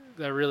that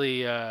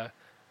really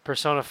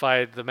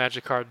personified the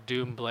magic card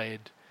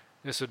Doomblade,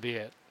 this would be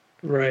it.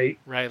 Right.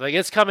 Right? Like,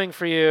 it's coming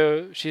for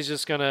you. She's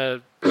just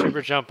gonna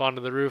super jump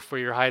onto the roof where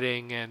you're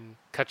hiding and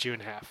cut you in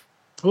half.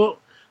 Well,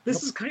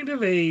 this is kind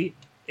of an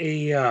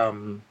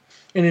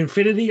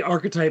Infinity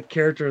archetype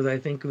character that I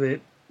think that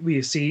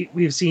we've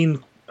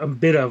seen a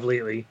bit of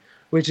lately,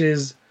 which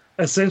is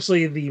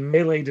essentially the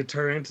melee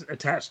deterrent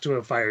attached to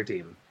a fire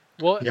team.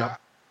 Well, Yeah.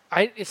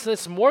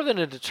 it's more than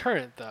a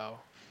deterrent, though,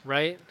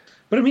 right?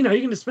 But I mean, are you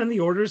going to spend the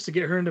orders to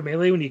get her into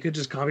melee when you could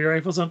just combi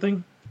rifle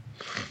something?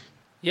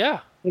 Yeah.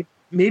 Like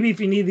maybe if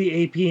you need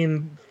the AP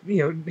and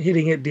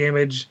hitting it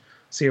damage,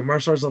 so your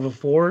martial arts level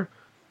 4,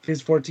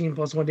 phase 14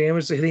 plus 1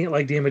 damage, so hitting it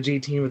like damage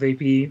 18 with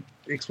AP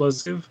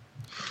explosive.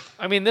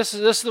 I mean, this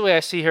is the way I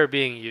see her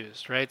being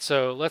used, right?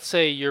 So let's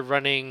say you're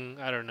running,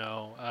 I don't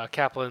know,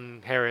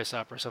 Kaplan Harris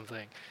up or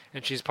something,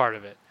 and she's part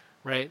of it,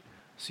 right?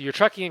 So you're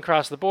trucking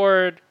across the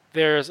board.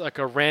 There's like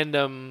a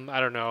random, I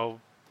don't know,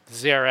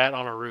 Zerat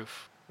on a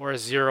roof or a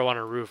 0 on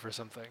a roof or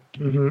something,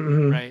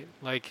 right?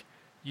 Like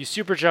you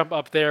super jump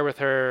up there with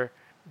her.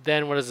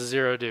 Then what does the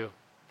 0 do,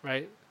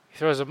 right? He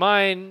throws a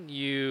mine.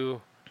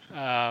 You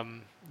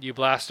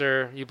blast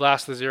her. You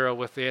blast the 0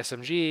 with the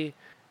SMG.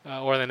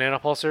 Or the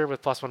nanopulsar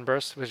with +1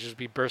 burst, which would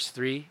be burst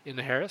 3 in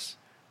the Harris,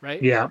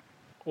 right? Yeah.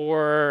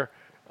 Or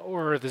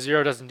the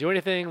 0 doesn't do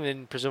anything,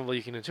 then presumably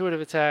you can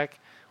intuitive attack.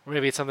 Or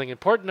maybe it's something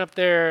important up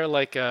there,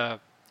 like a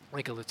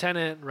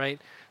lieutenant,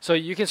 right? So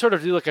you can sort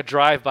of do like a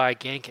drive-by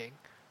ganking,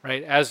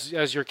 right? As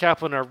your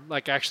Kaplan are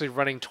like actually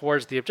running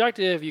towards the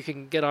objective, you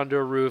can get onto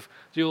a roof,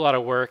 do a lot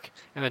of work,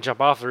 and then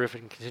jump off the roof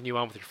and continue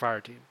on with your fire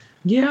team.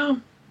 Yeah.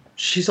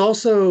 She's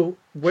also,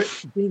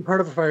 being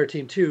part of a fire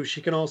team too, she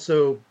can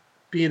also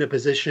be in a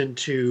position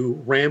to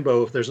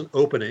Rambo if there's an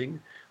opening.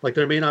 Like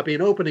there may not be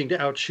an opening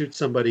to outshoot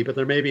somebody, but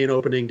there may be an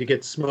opening to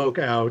get smoke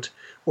out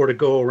or to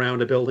go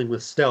around a building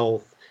with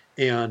stealth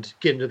and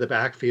get into the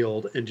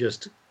backfield and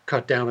just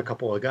cut down a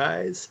couple of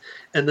guys.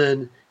 And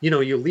then,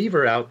 you leave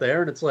her out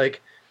there and it's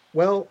like,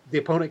 well, the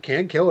opponent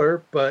can kill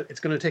her, but it's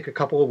going to take a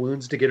couple of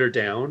wounds to get her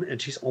down.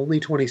 And she's only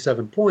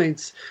 27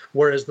 points,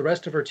 whereas the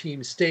rest of her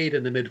team stayed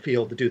in the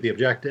midfield to do the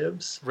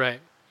objectives. Right.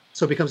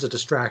 So it becomes a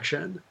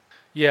distraction.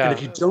 Yeah. And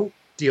if you don't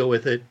deal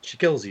with it, she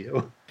kills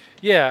you.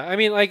 Yeah, I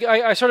mean, like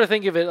I sort of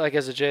think of it like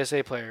as a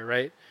JSA player,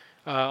 right?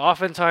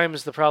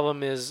 Oftentimes the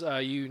problem is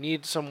you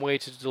need some way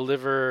to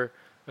deliver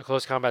a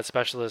close combat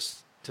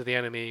specialist to the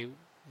enemy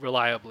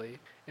reliably,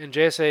 and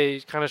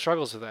JSA kind of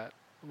struggles with that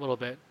a little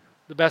bit.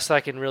 The best I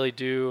can really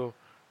do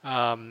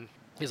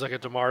is like a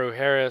Damaru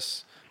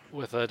Harris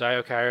with a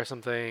Daiyokai or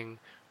something,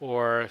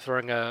 or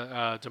throwing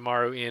a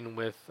Damaru in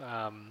with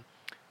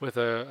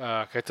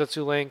a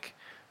Kaitotsu link,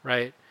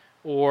 right?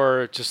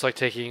 Or just like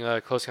taking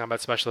a close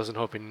combat specialist and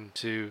hoping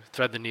to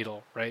thread the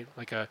needle, right?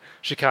 Like a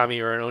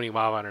Shikami or an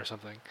Oniwawan or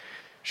something.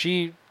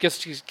 She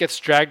gets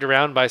dragged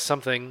around by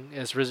something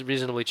as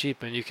reasonably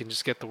cheap, and you can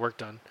just get the work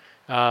done.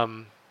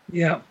 Um,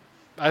 Yeah.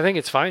 I think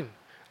it's fine.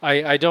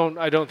 I don't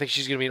think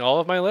she's going to be in all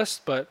of my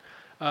lists, but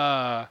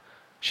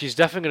she's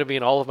definitely going to be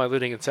in all of my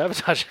looting and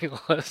sabotaging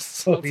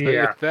lists. I'll tell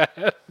you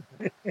that.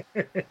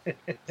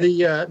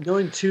 The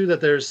knowing too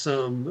that there's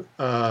some.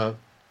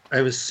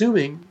 I'm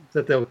assuming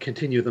that they'll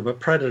continue them, but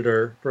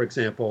Predator, for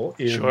example,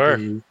 in Sure.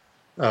 the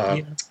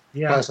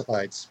Yeah.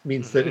 classifieds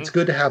means that it's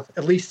good to have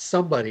at least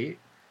somebody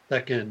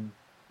that can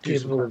do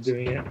some Capable of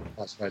doing it.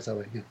 classifieds that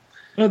way. Yeah.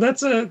 No,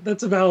 that's a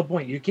valid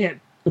point. You can't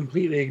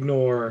completely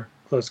ignore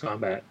close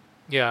combat,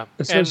 Yeah,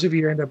 especially if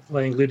you end up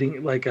playing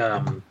looting like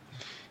oh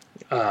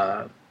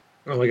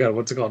my god,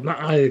 what's it called? Not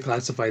highly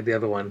classified. The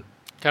other one.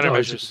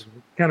 countermeasures.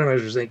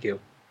 Countermeasures. Thank you.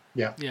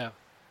 Yeah.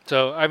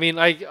 So I mean,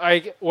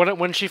 I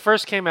when she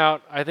first came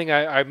out, I think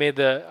I made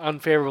the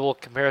unfavorable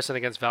comparison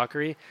against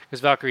Valkyrie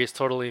because Valkyrie is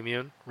totally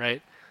immune,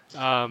 right?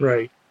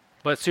 Right.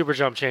 But Super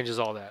Jump changes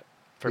all that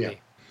for Yeah.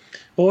 me.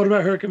 Well, what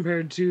about her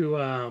compared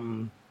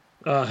to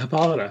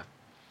Hippolyta?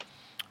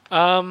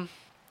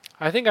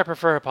 I think I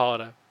prefer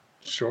Hippolyta.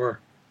 Sure.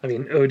 I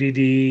mean,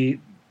 ODD,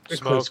 close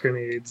Smoke.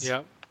 grenades.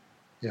 Yeah.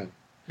 Yeah.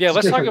 Yeah. It's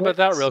Let's talk different about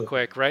that ways, real so-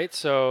 quick, right?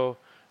 So,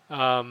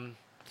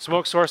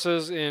 smoke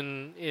sources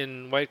in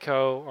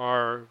Whiteco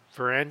are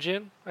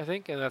Varangian, I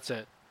think, and that's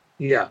it.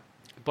 Yeah.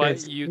 But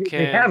It's- you they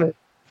can have it.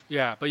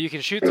 Yeah, but you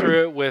can shoot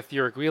through it with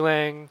your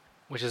Guilang,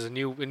 which is a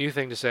new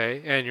thing to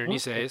say, and your Okay.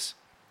 Niseis.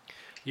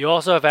 You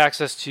also have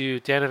access to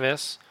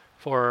Danavis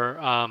for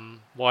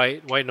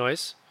white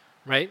noise,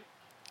 right?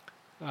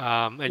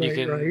 And you Right,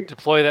 can right.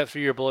 deploy that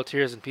through your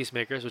Bulleteers and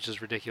Peacemakers, which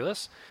is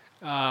ridiculous.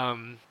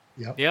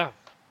 Yep. Yeah,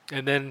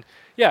 and then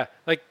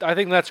like I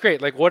think that's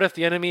great. Like, what if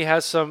the enemy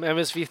has some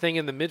MSV thing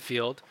in the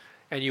midfield,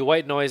 and you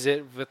white noise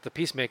it with the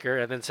Peacemaker,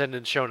 and then send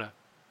in Shona?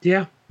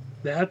 Yeah.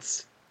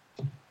 That's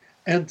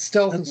And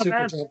stealth and That's not super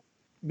bad. jump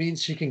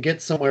means she can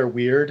get somewhere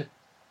weird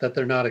that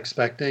they're not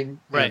expecting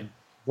Right. and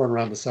run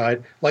around the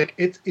side. Like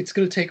it's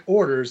going to take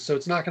orders, so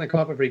it's not going to come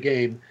up every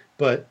game,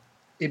 but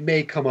it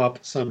may come up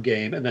some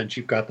game, and then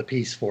you've got the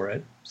piece for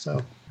it.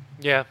 So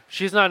Yeah,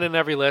 she's not in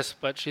every list,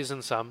 but she's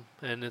in some,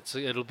 and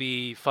it'll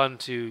be fun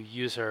to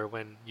use her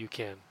when you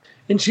can.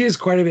 and she is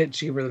quite a bit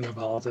cheaper than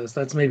Hippolytus.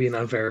 That's maybe an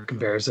unfair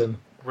comparison.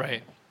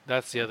 Right,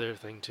 that's the other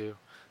thing too.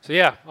 So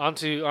yeah,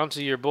 onto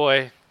your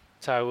boy,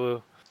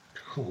 Taiwu.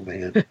 oh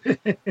man,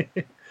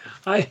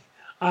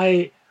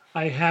 I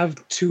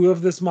have two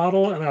of this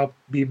model, and I'll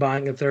be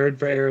buying a third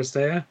for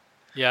Aristea.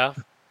 Yeah,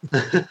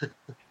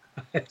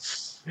 I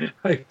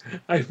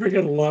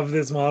freaking love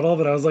this model,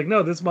 but I was like,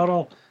 no, this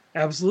model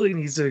absolutely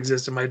needs to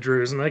exist in my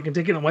Drews, and I can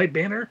take it in a white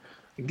banner.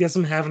 I guess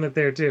I'm having it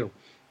there too.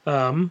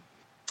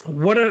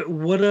 What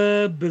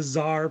a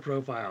bizarre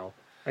profile.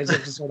 I just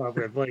have to start off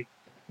with like,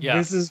 yeah,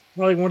 this is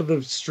probably one of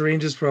the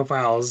strangest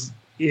profiles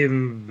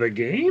in the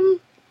game.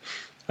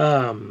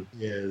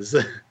 is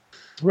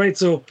Right,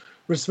 so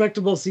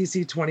respectable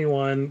CC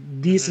 21,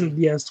 decent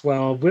BS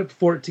 12, whip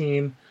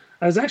 14.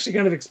 I was actually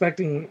kind of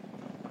expecting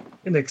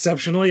an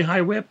exceptionally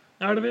high whip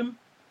out of him,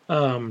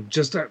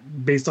 just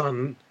based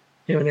on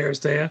him and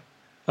Aristea.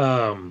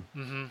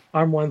 mm-hmm.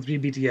 Arm 1, 3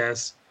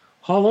 BTS.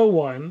 Hollow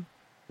 1,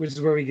 which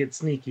is where we get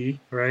sneaky,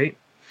 right?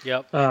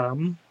 Yep,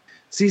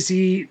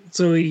 CC,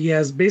 so he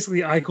has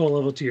basically ICO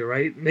level 2,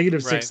 right?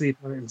 Negative 6 Right. to the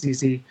opponent in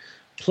CC,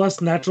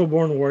 plus Natural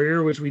Born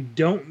Warrior, which we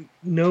don't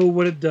know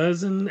what it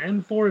does in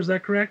N4. Is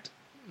that correct?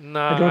 no,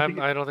 I I don't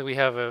don't think we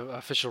have an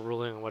official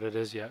ruling on what it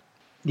is yet.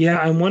 Yeah,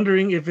 I'm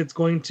wondering if it's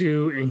going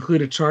to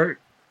include a chart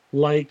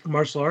like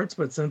martial arts,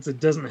 but since it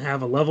doesn't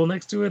have a level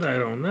next to it, I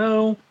don't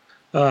know.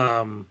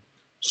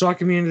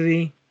 Shock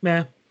immunity,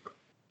 meh,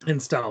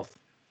 and stealth.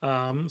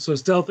 So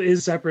stealth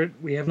is separate.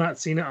 We have not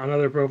seen it on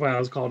other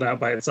profiles called out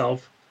by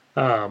itself.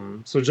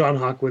 So John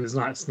Hawkwood is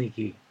not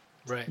sneaky.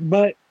 Right.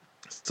 But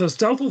so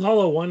stealth with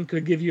Hollow 1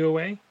 could give you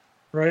away,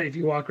 right? If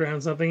you walk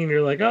around something and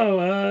you're like,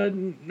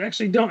 oh,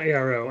 actually don't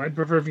ARO. I'd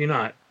prefer if you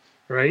not,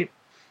 right?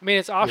 I mean,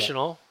 it's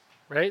optional,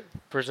 right?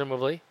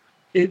 Presumably.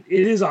 It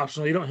is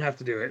optional. You don't have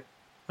to do it.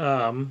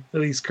 At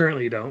least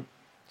currently you don't.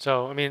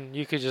 So I mean,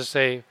 you could just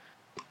say,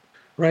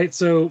 Right.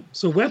 So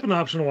weapon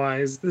option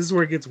wise, this is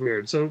where it gets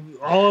weird. So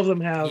all of them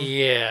have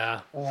yeah,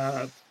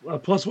 a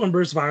 +1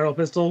 burst viral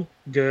pistol,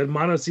 good.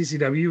 Mono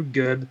CCW,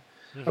 good.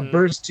 A mhm,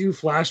 burst 2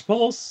 flash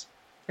pulse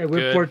at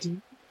whip Good.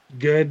 14,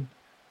 good.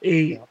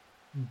 A Yeah.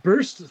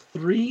 burst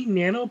 3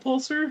 nano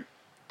pulsar,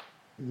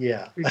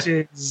 yeah. which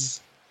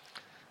is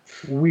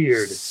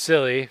weird.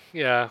 silly,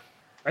 yeah,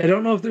 I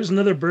don't know if there's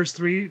another Burst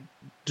 3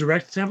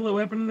 direct template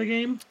weapon in the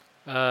game.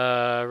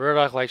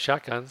 Roadhog like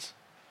shotguns.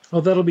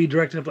 Oh, that'll be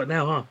direct template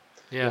now, huh?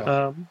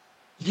 Yeah.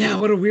 Yeah,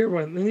 what a weird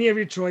one. Then you have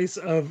your choice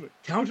of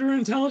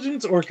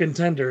counterintelligence or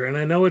contender, and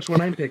I know which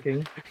one I'm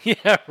picking.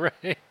 Yeah,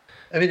 right.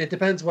 I mean, it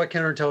depends what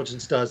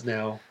counterintelligence does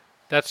now.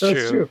 That's That's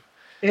true. true.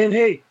 And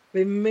hey,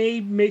 they may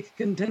make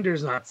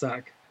contenders not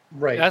suck.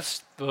 Right.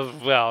 That's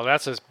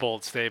a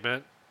bold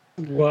statement.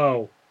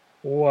 Whoa.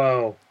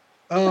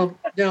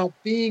 Now,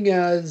 being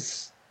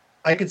as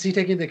I can see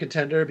taking the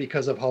contender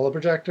because of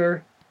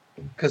holoprojector,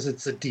 because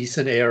it's a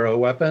decent ARO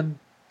weapon,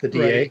 the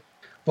DA. Right.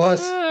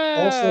 Plus,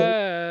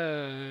 also,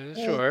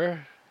 Sure.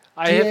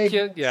 I DA have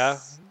killed. Yeah.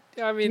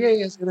 I mean,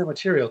 DA is inner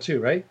material too,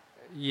 right?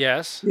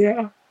 yes.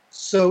 Yeah.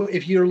 So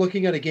if you're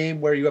looking at a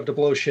game where you have to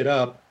blow shit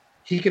up,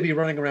 he could be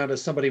running around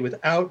as somebody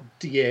without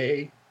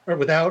DA or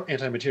without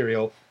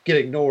anti-material, get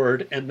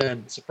ignored, and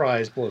then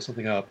surprise blow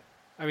something up.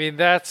 I mean,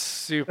 that's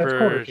super. That's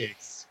corner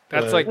cakes.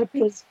 That's but- like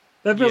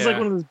That feels Yeah. like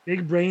one of those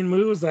big brain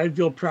moves that I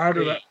feel proud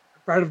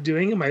of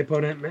doing, and my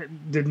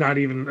opponent did not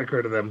even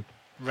occur to them.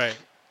 right.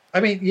 I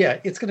mean, yeah,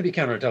 it's going to be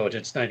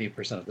counterintelligence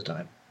 90% of the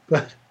time.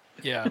 But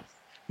Yeah,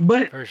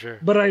 But for sure.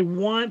 but I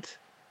want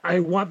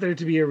there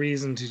to be a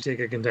reason to take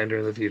a contender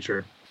in the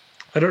future.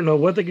 I don't know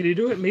what they could do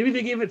to it. Maybe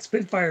they gave it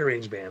Spitfire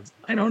range bands.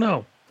 I don't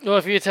know. Well,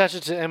 if you attach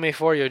it to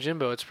MA4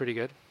 Yojimbo, it's pretty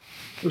good.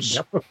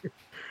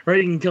 Right,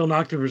 you can kill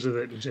Noctibers with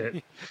it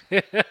and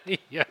shit.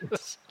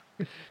 Yes.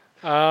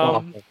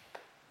 Awful.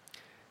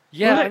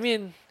 Yeah, I But-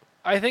 mean,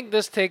 I think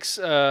this takes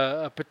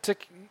a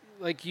particular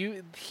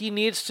he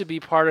needs to be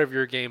part of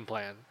your game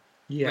plan.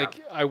 Yeah.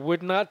 Like, I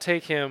would not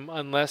take him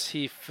unless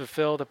he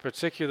fulfilled a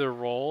particular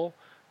role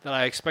that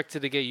I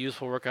expected to get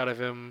useful work out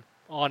of him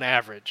on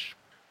average.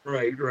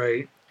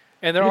 Right.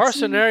 And there are It's-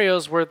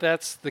 scenarios where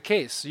that's the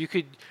case. You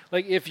could,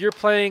 like, if you're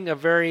playing a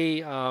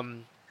very,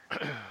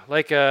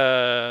 like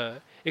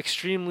a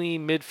extremely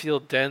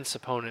midfield dense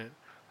opponent,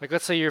 like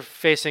let's say you're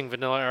facing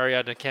Vanilla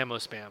Ariadna camo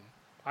spam,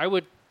 I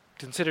would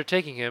consider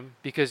taking him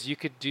because you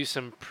could do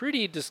some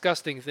pretty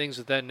disgusting things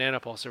with that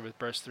nanopulsar with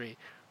Burst 3.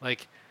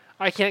 Like,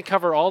 I can't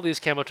cover all these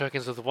camo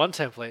tokens with one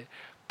template,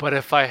 but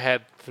if I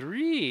had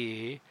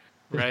 3,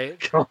 right?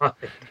 God.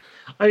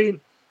 I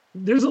mean,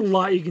 there's a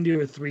lot you can do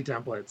with 3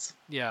 templates.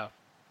 Yeah.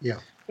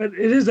 But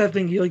it is that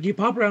thing. You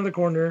pop around the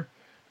corner,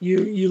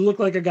 you look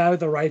like a guy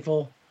with a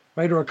rifle,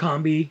 right, or a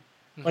combi,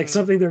 like Mhm.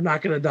 something they're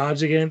not going to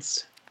dodge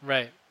against.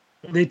 Right.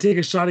 They take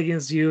a shot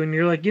against you, and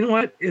you're like, you know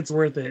what? It's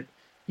worth it.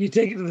 You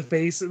take it to the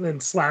face and then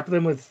slap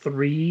them with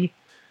 3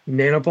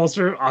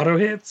 nanopulsar auto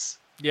hits.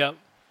 Yep.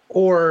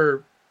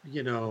 or,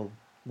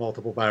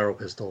 multiple viral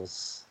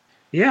pistols.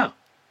 Yeah,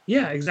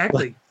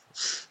 exactly.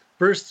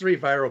 Burst 3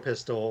 viral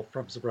pistol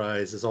from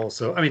Surprise is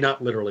also, I mean,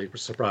 not literally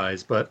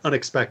surprise, but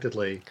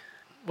unexpectedly,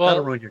 that'll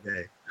Well, ruin your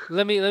day.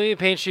 let me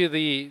paint you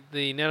the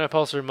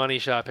nanopulsar money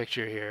shot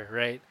picture here,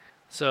 right?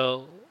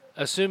 So,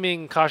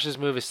 assuming cautious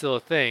move is still a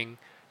thing,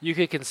 you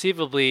could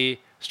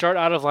conceivably start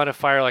out of line of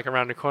fire, like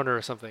around a corner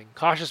or something.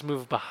 Cautious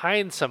move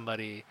behind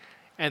somebody,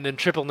 and then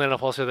triple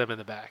nanopulsar them in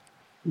the back.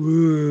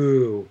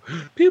 Ooh.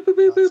 Pew, pew,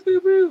 pew, pew,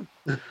 pew,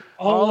 pew.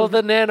 All of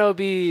the nano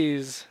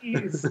bees.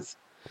 these.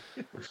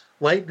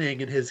 Lightning,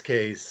 in his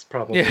case,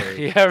 probably.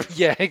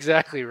 Yeah,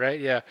 exactly, right?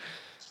 Yeah.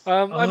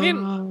 I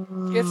mean,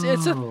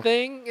 it's a Oh.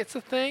 thing. It's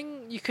a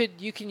thing. You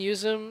can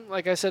use him.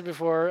 Like I said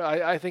before,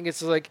 I think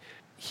it's like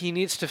he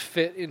needs to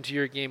fit into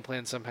your game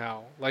plan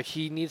somehow. Like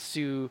he needs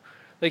to,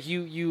 like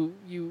you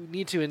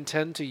need to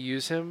intend to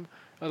use him.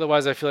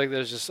 Otherwise, I feel like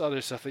there's just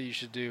other stuff that you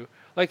should do.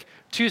 Like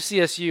 2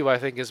 CSU, I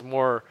think is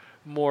more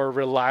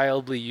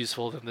reliably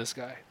useful than this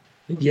guy.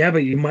 Yeah, but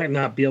you might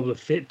not be able to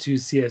fit 2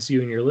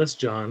 CSU in your list,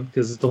 John,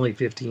 because it's only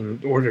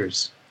 15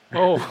 orders.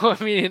 Oh,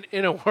 I mean,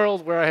 in a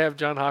world where I have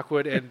John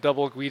Hawkwood and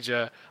double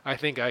Guija, I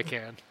think I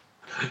can.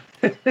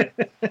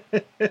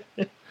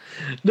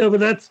 No, but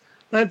that's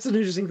an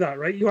interesting thought,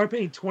 right? You are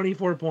paying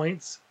 24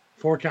 points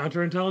for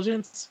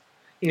counterintelligence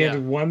and Yeah.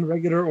 1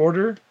 regular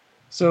order.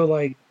 So,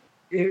 like,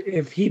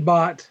 if he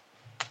bought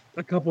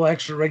a couple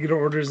extra regular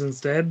orders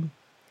instead,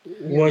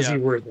 was Yeah. he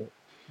worth it?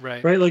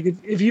 Right. Right? Like,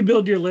 if you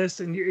build your list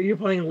and you're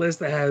playing a list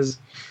that has,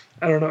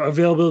 I don't know,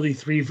 availability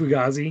 3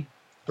 Fugazi,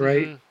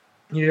 right? Mhm.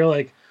 You're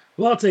like,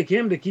 well, I'll take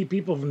him to keep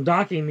people from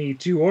docking me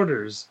 2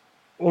 orders.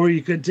 Or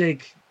you could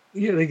take,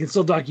 they can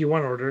still dock you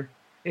 1 order.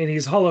 And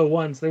he's hollow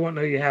once, they won't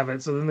know you have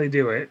it, so then they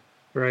do it,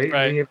 right?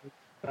 Right. And you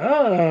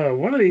have,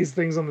 one of these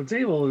things on the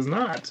table is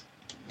not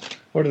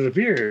what it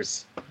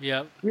appears.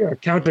 Yep. We are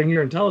counting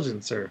your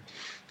intelligence, sir.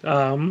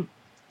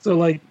 So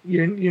like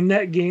your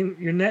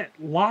net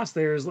loss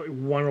there is like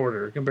 1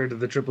 order compared to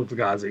the triple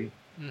Fugazi.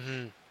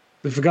 hmm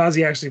The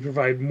Fugazi actually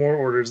provide more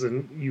orders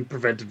than you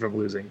prevented from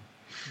losing.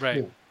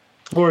 Right.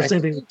 Or I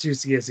same think- thing with 2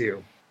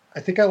 CSU. I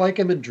think I like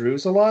him in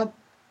Drews a lot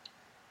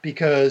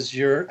because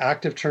you're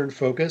active turn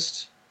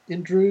focused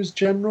in Drews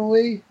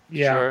generally,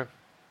 Yeah. Sure.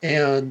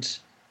 and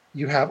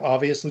you have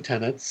obvious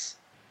lieutenants,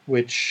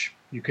 which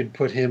you can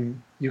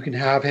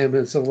have him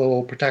as a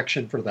little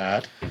protection for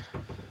that.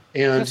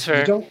 And That's fair.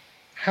 you don't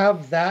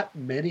have that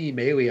many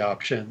melee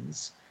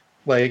options.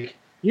 Like,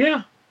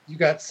 Yeah. you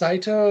got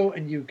Saito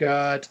and you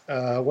got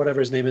whatever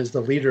his name is,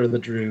 the leader of the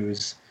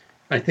Druze.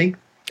 I think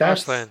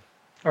that's Arslan.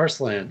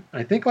 Arslan.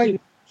 I think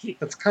He,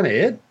 that's kind of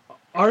it.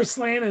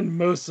 Arslan in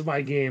most of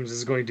my games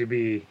is going to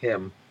be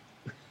him.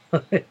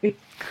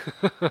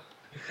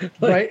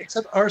 Right,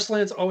 except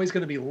Arslan's always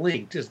going to be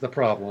linked is the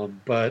problem,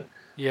 but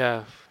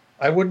Yeah.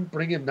 I wouldn't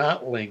bring him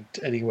not linked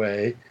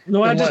anyway,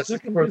 No, I just unless took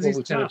it's him for because the he's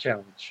Lieutenant tough.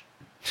 Challenge.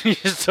 You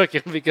just took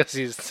him because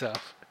he's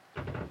tough.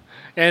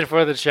 And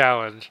for the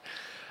challenge.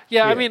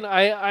 Yeah, I Yeah.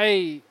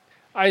 mean,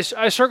 I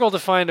struggle to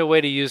find a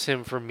way to use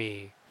him for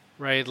me,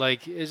 right?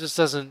 Like, it just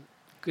doesn't,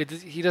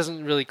 he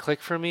doesn't really click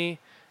for me,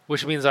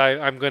 which means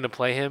I'm going to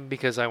play him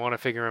because I want to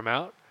figure him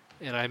out.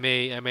 And I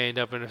may end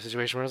up in a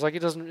situation where it's like,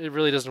 it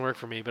really doesn't work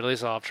for me, but at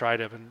least I'll have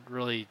tried him and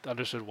really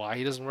understood why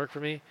he doesn't work for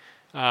me.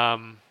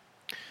 Um,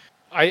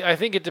 I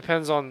think it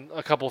depends on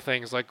a couple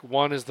things. Like,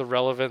 one is the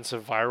relevance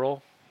of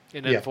viral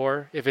in Yeah.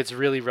 N4. If it's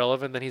really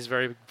relevant, then he's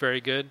very, very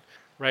good,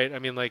 right? I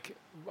mean, like,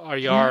 our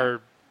Yeah.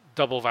 Yar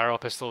double viral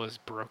pistol is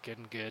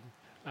broken good.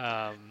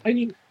 I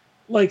mean,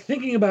 like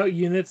thinking about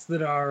units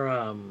that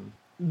are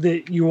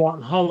that you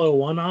want Hollow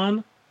One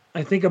on.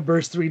 I think a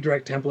Burst 3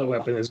 direct template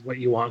weapon is what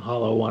you want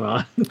Hollow One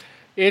on.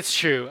 It's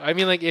true. I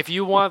mean, like, if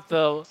you want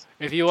the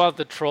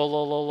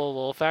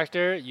troll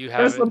factor, you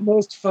That's have the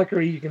most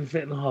fuckery you can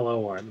fit in Hollow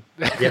One.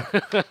 Yeah.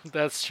 it.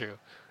 That's true.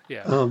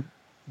 Yeah.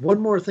 One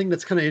more thing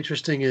that's kind of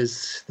interesting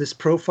is this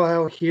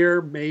profile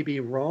here may be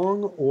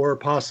wrong, or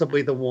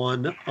possibly the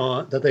one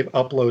that they've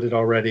uploaded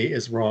already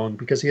is wrong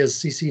because he has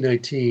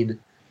CC19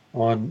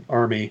 on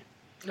Army.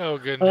 Oh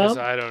goodness, Um,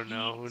 I don't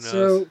know. Who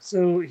knows?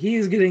 So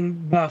he's getting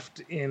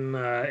buffed in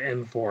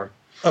N4.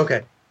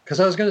 Okay, because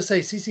I was going to say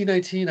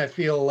CC19, I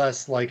feel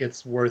less like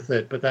it's worth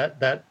it, but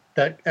that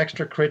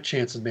extra crit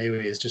chance in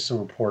melee is just so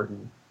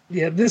important.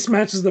 Yeah, this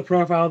matches the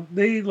profile.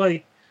 They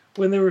like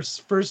when they were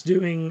first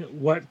doing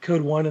what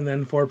Code 1 and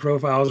then 4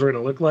 profiles were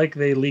going to look like,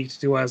 they leaked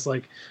to us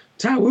like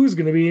Tao Wu's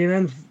going to be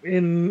in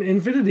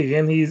Infinity,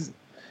 and he's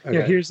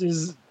Okay. here's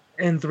his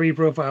N3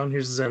 profile and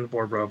here's his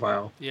N4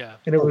 profile. Yeah.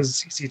 And it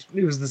was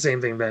it was the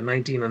same thing, that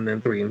 19 on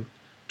N3 and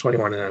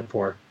 21 on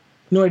N4.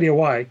 No idea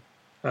why.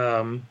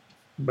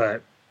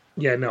 But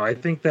yeah, no, I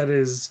think that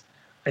is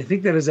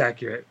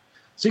accurate.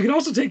 So you can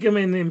also take him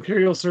in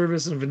Imperial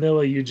Service and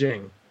Vanilla Yu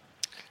Jing.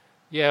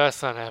 Yeah,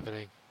 that's not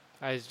happening.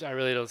 I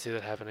really don't see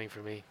that happening for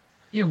me.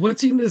 Yeah,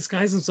 what's he going to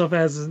disguise himself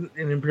as in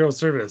Imperial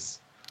Service?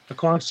 A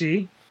Quan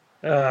Chi?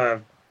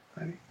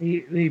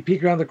 He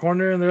peek around the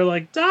corner and they're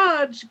like,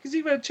 dodge, because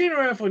you've got a chain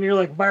rifle, and you're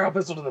like, viral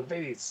pistol to the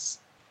face.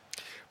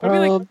 But I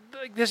mean,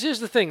 like this is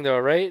the thing, though,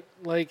 right?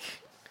 Like,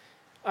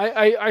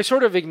 I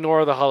sort of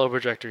ignore the hollow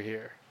projector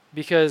here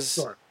because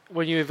Sure.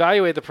 when you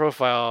evaluate the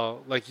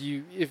profile, like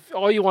if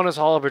all you want is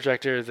hollow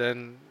projector,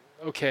 then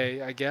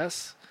okay, I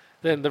guess.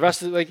 Then the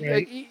rest of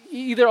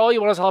either all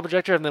you want is hollow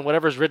projector, and then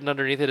whatever's written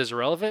underneath it is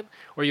irrelevant,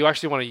 or you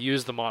actually want to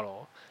use the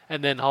model,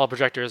 and then hollow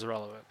projector is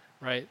irrelevant,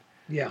 right?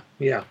 Yeah.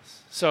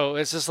 So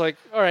it's just like,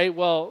 all right,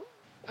 well,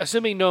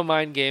 assuming no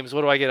mind games,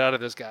 what do I get out of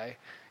this guy?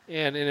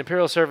 And in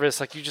Imperial Service,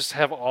 like, you just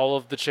have all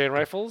of the chain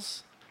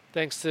rifles,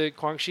 thanks to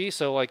Quan Chi,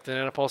 so like the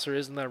nanopulsar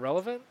isn't that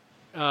relevant.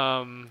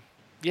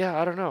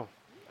 Yeah, I don't know.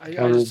 I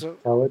just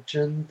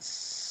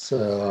Intelligence.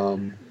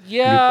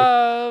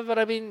 yeah, but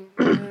I mean,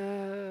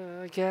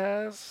 I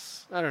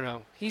guess I don't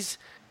know. It's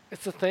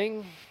a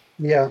thing.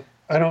 Yeah,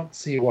 I don't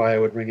see why I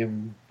would bring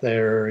him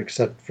there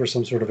except for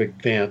some sort of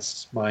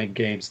advanced mind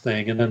games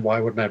thing. And then why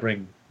wouldn't I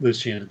bring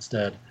Lucian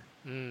instead?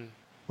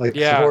 Like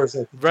Yeah,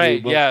 Sforza could do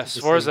right. most Yeah, of the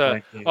same Sforza.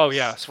 mind games. Oh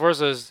yeah,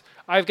 Sforza's.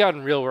 I've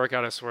gotten real work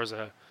out of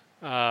Sforza.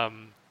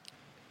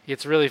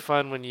 It's really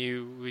fun when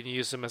you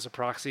use him as a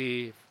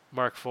proxy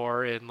Mark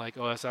IV in like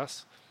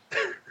OSS.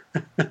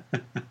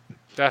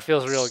 That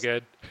feels real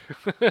good,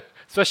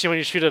 especially when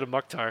you shoot at a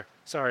Mukhtar.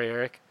 Sorry,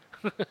 Eric.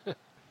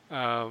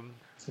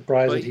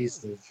 Surprise but-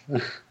 adhesive.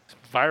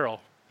 Viral.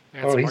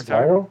 And Oh, some he's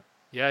Mukhtar. viral?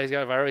 Yeah, he's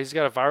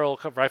got a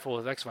viral rifle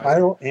with X visor.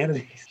 Viral and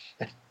adhesive.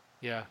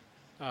 Yeah.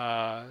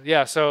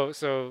 Yeah.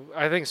 So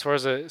I think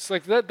Sforza. It's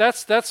like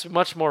that's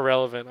much more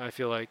relevant. I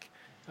feel like.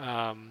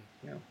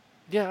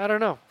 Yeah. I don't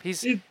know.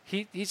 He's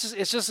just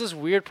it's just this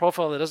weird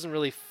profile that doesn't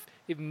really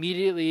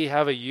immediately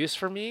have a use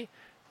for me,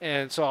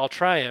 and so I'll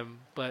try him,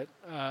 but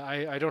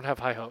I don't have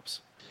high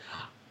hopes.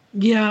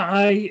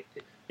 Yeah,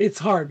 it's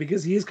hard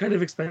because he is kind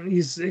of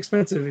he's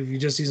expensive if you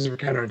just use him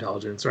for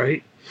counterintelligence,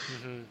 right?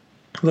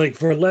 Like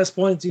for less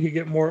points you could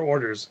get more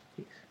orders.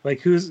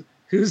 Like who's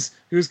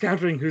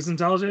countering whose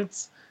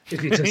intelligence?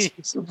 If you just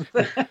use him for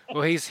that.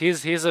 Well,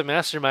 he's a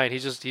mastermind.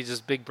 He's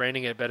just big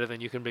braining it better than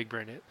you can big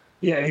brain it.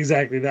 Yeah,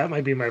 exactly. That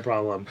might be my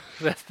problem.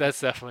 That's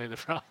definitely the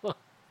problem.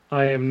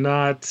 I am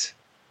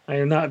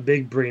not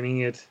big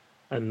braining it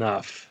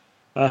enough.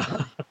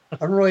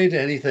 Unrelated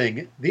to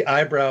anything, the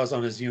eyebrows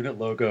on his unit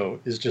logo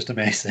is just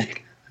amazing.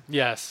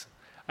 Yes.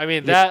 I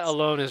mean, that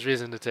alone is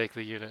reason to take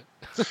the unit.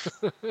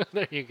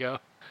 There you go.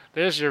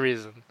 There's your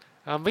reason.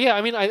 But yeah,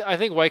 I mean, I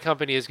think White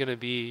Company is going to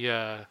be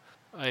a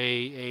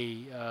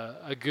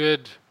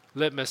good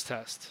litmus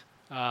test.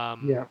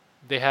 Yeah.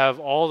 They have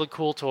all the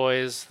cool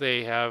toys.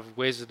 They have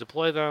ways to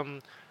deploy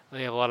them.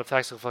 They have a lot of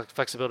tactical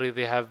flexibility.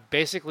 They have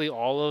basically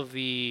all of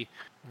the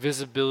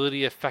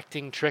visibility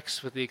affecting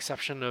tricks, with the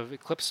exception of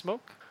Eclipse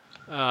Smoke.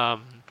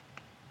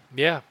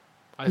 Yeah,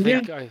 I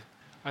think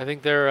I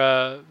think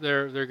they're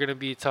going to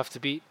be tough to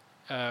beat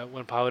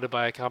when piloted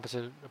by a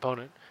competent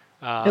opponent.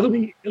 It'll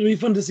be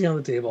fun to see on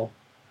the table.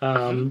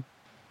 I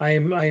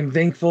am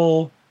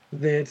thankful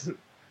that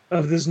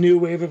of this new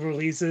wave of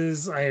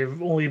releases,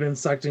 I've only been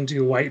sucked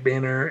into White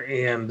Banner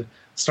and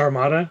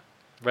Starmada.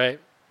 Right.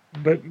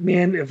 But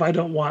man, if I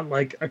don't want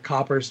like a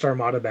copper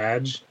Starmada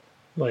badge,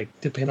 like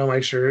to pin on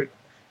my shirt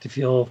to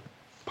feel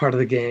part of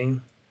the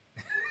gang.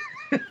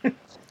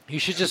 You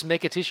should just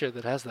make a T-shirt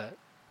that has that.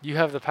 You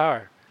have the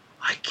power.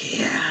 I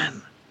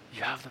can.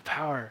 You have the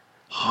power.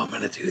 Oh, I'm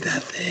gonna do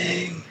that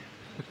thing.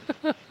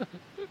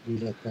 Do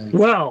that thing.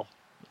 Well,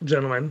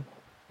 gentlemen,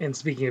 and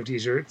speaking of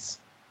T-shirts,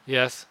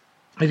 Yes.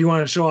 I do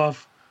want to show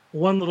off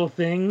one little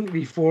thing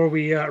before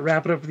we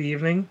wrap it up for the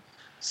evening.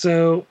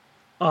 So,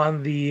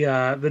 on the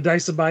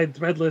Dice Abide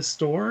Threadless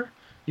store,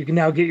 you can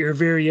now get your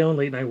very own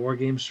Late Night War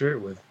Game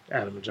shirt with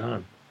Adam and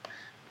John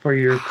for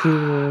your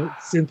cool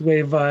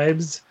synthwave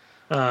vibes.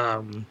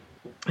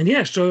 And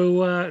yeah,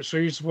 show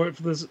your support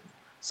for this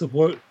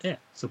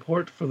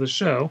support for the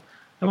show.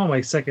 I'm on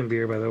my second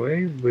beer, by the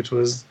way, which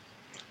was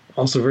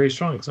also very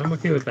strong, so I'm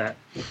okay with that.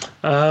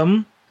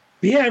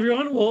 But yeah,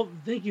 everyone, well,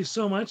 thank you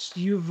so much.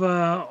 You've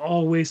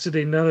all wasted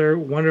another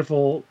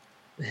wonderful,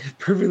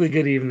 perfectly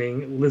good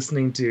evening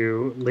listening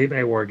to Late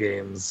Night War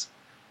Games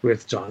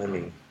with John and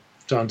me.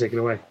 John, take it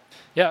away.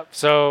 Yeah.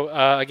 So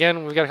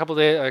again, we've got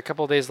a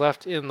couple of days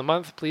left in the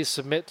month. Please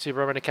submit to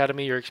Broman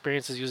Academy your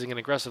experiences using an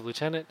aggressive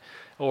lieutenant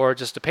or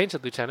just a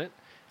painted lieutenant.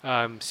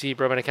 See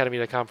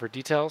bromanacademy.com for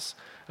details.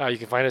 You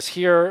can find us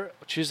here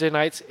Tuesday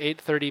nights,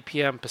 8:30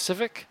 p.m.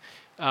 Pacific.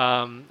 We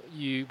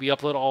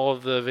upload all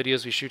of the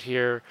videos we shoot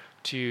here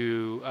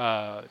to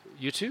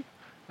YouTube.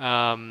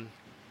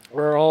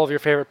 We're all of your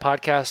favorite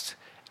podcast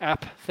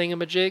app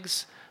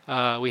thingamajigs.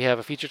 We have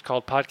a feature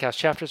called Podcast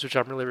Chapters, which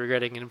I'm really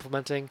regretting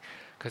implementing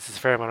because it's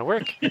a fair amount of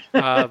work.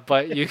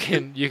 But you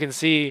can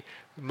see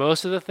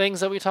most of the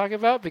things that we talk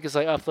about because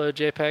I upload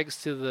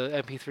JPEGs to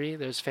the MP3.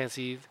 There's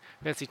fancy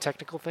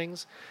technical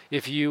things.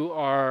 If you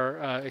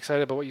are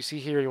excited about what you see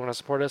here, you want to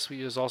support us, we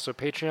use also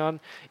Patreon,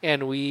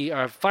 and we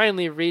are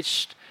finally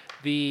reached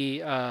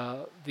the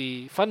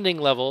funding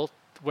level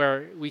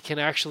where we can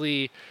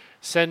actually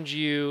send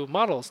you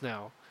models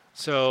now.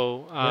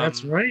 So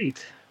That's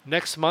right.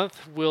 Next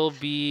month we'll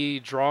be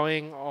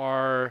drawing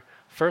our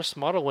first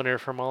model winner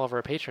from all of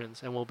our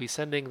patrons, and we'll be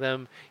sending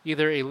them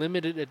either a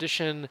limited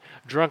edition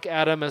Drunk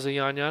Adam as a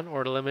Yan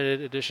or a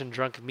limited edition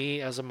Drunk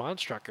Me as a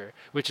Monstrucker,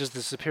 which is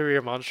the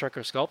superior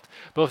Monstrucker sculpt,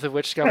 both of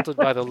which sculpted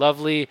by the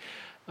lovely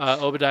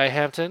Obadiah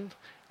Hampton.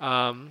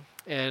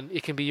 And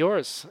it can be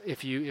yours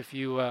if you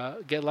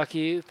get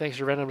lucky thanks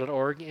to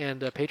random.org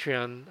and a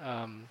Patreon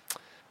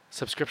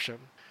subscription.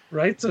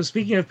 Right. So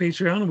speaking of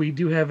Patreon, we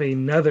do have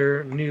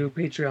another new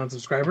Patreon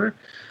subscriber.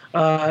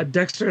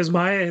 Dexter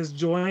Asmaya has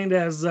joined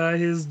as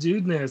his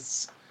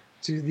dudeness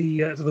to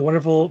the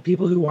wonderful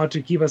people who want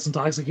to keep us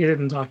intoxicated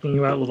and talking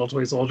about little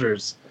toy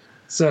soldiers.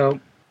 So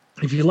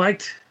if you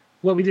liked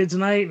what we did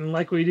tonight and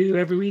like what we do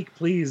every week,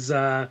 please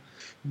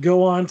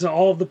go on to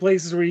all of the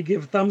places where you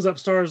give thumbs up,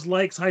 stars,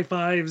 likes, high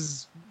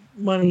fives,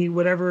 money,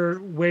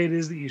 whatever way it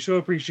is that you show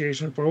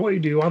appreciation for what you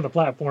do on the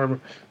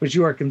platform which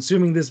you are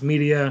consuming this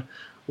media.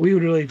 We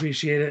would really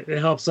appreciate it. It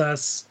helps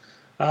us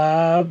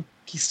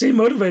stay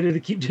motivated to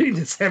keep doing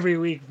this every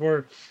week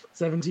for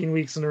 17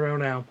 weeks in a row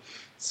now.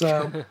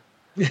 So,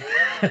 wow,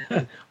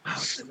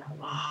 it's been that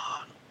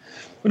long.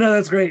 But no,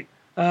 that's great.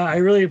 I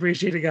really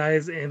appreciate it,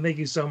 guys, and thank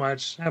you so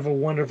much. Have a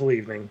wonderful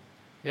evening.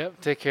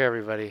 Yep. Take care,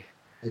 everybody.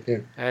 Take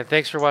care. And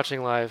thanks for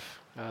watching live,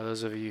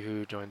 those of you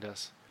who joined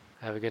us.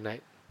 Have a good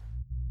night.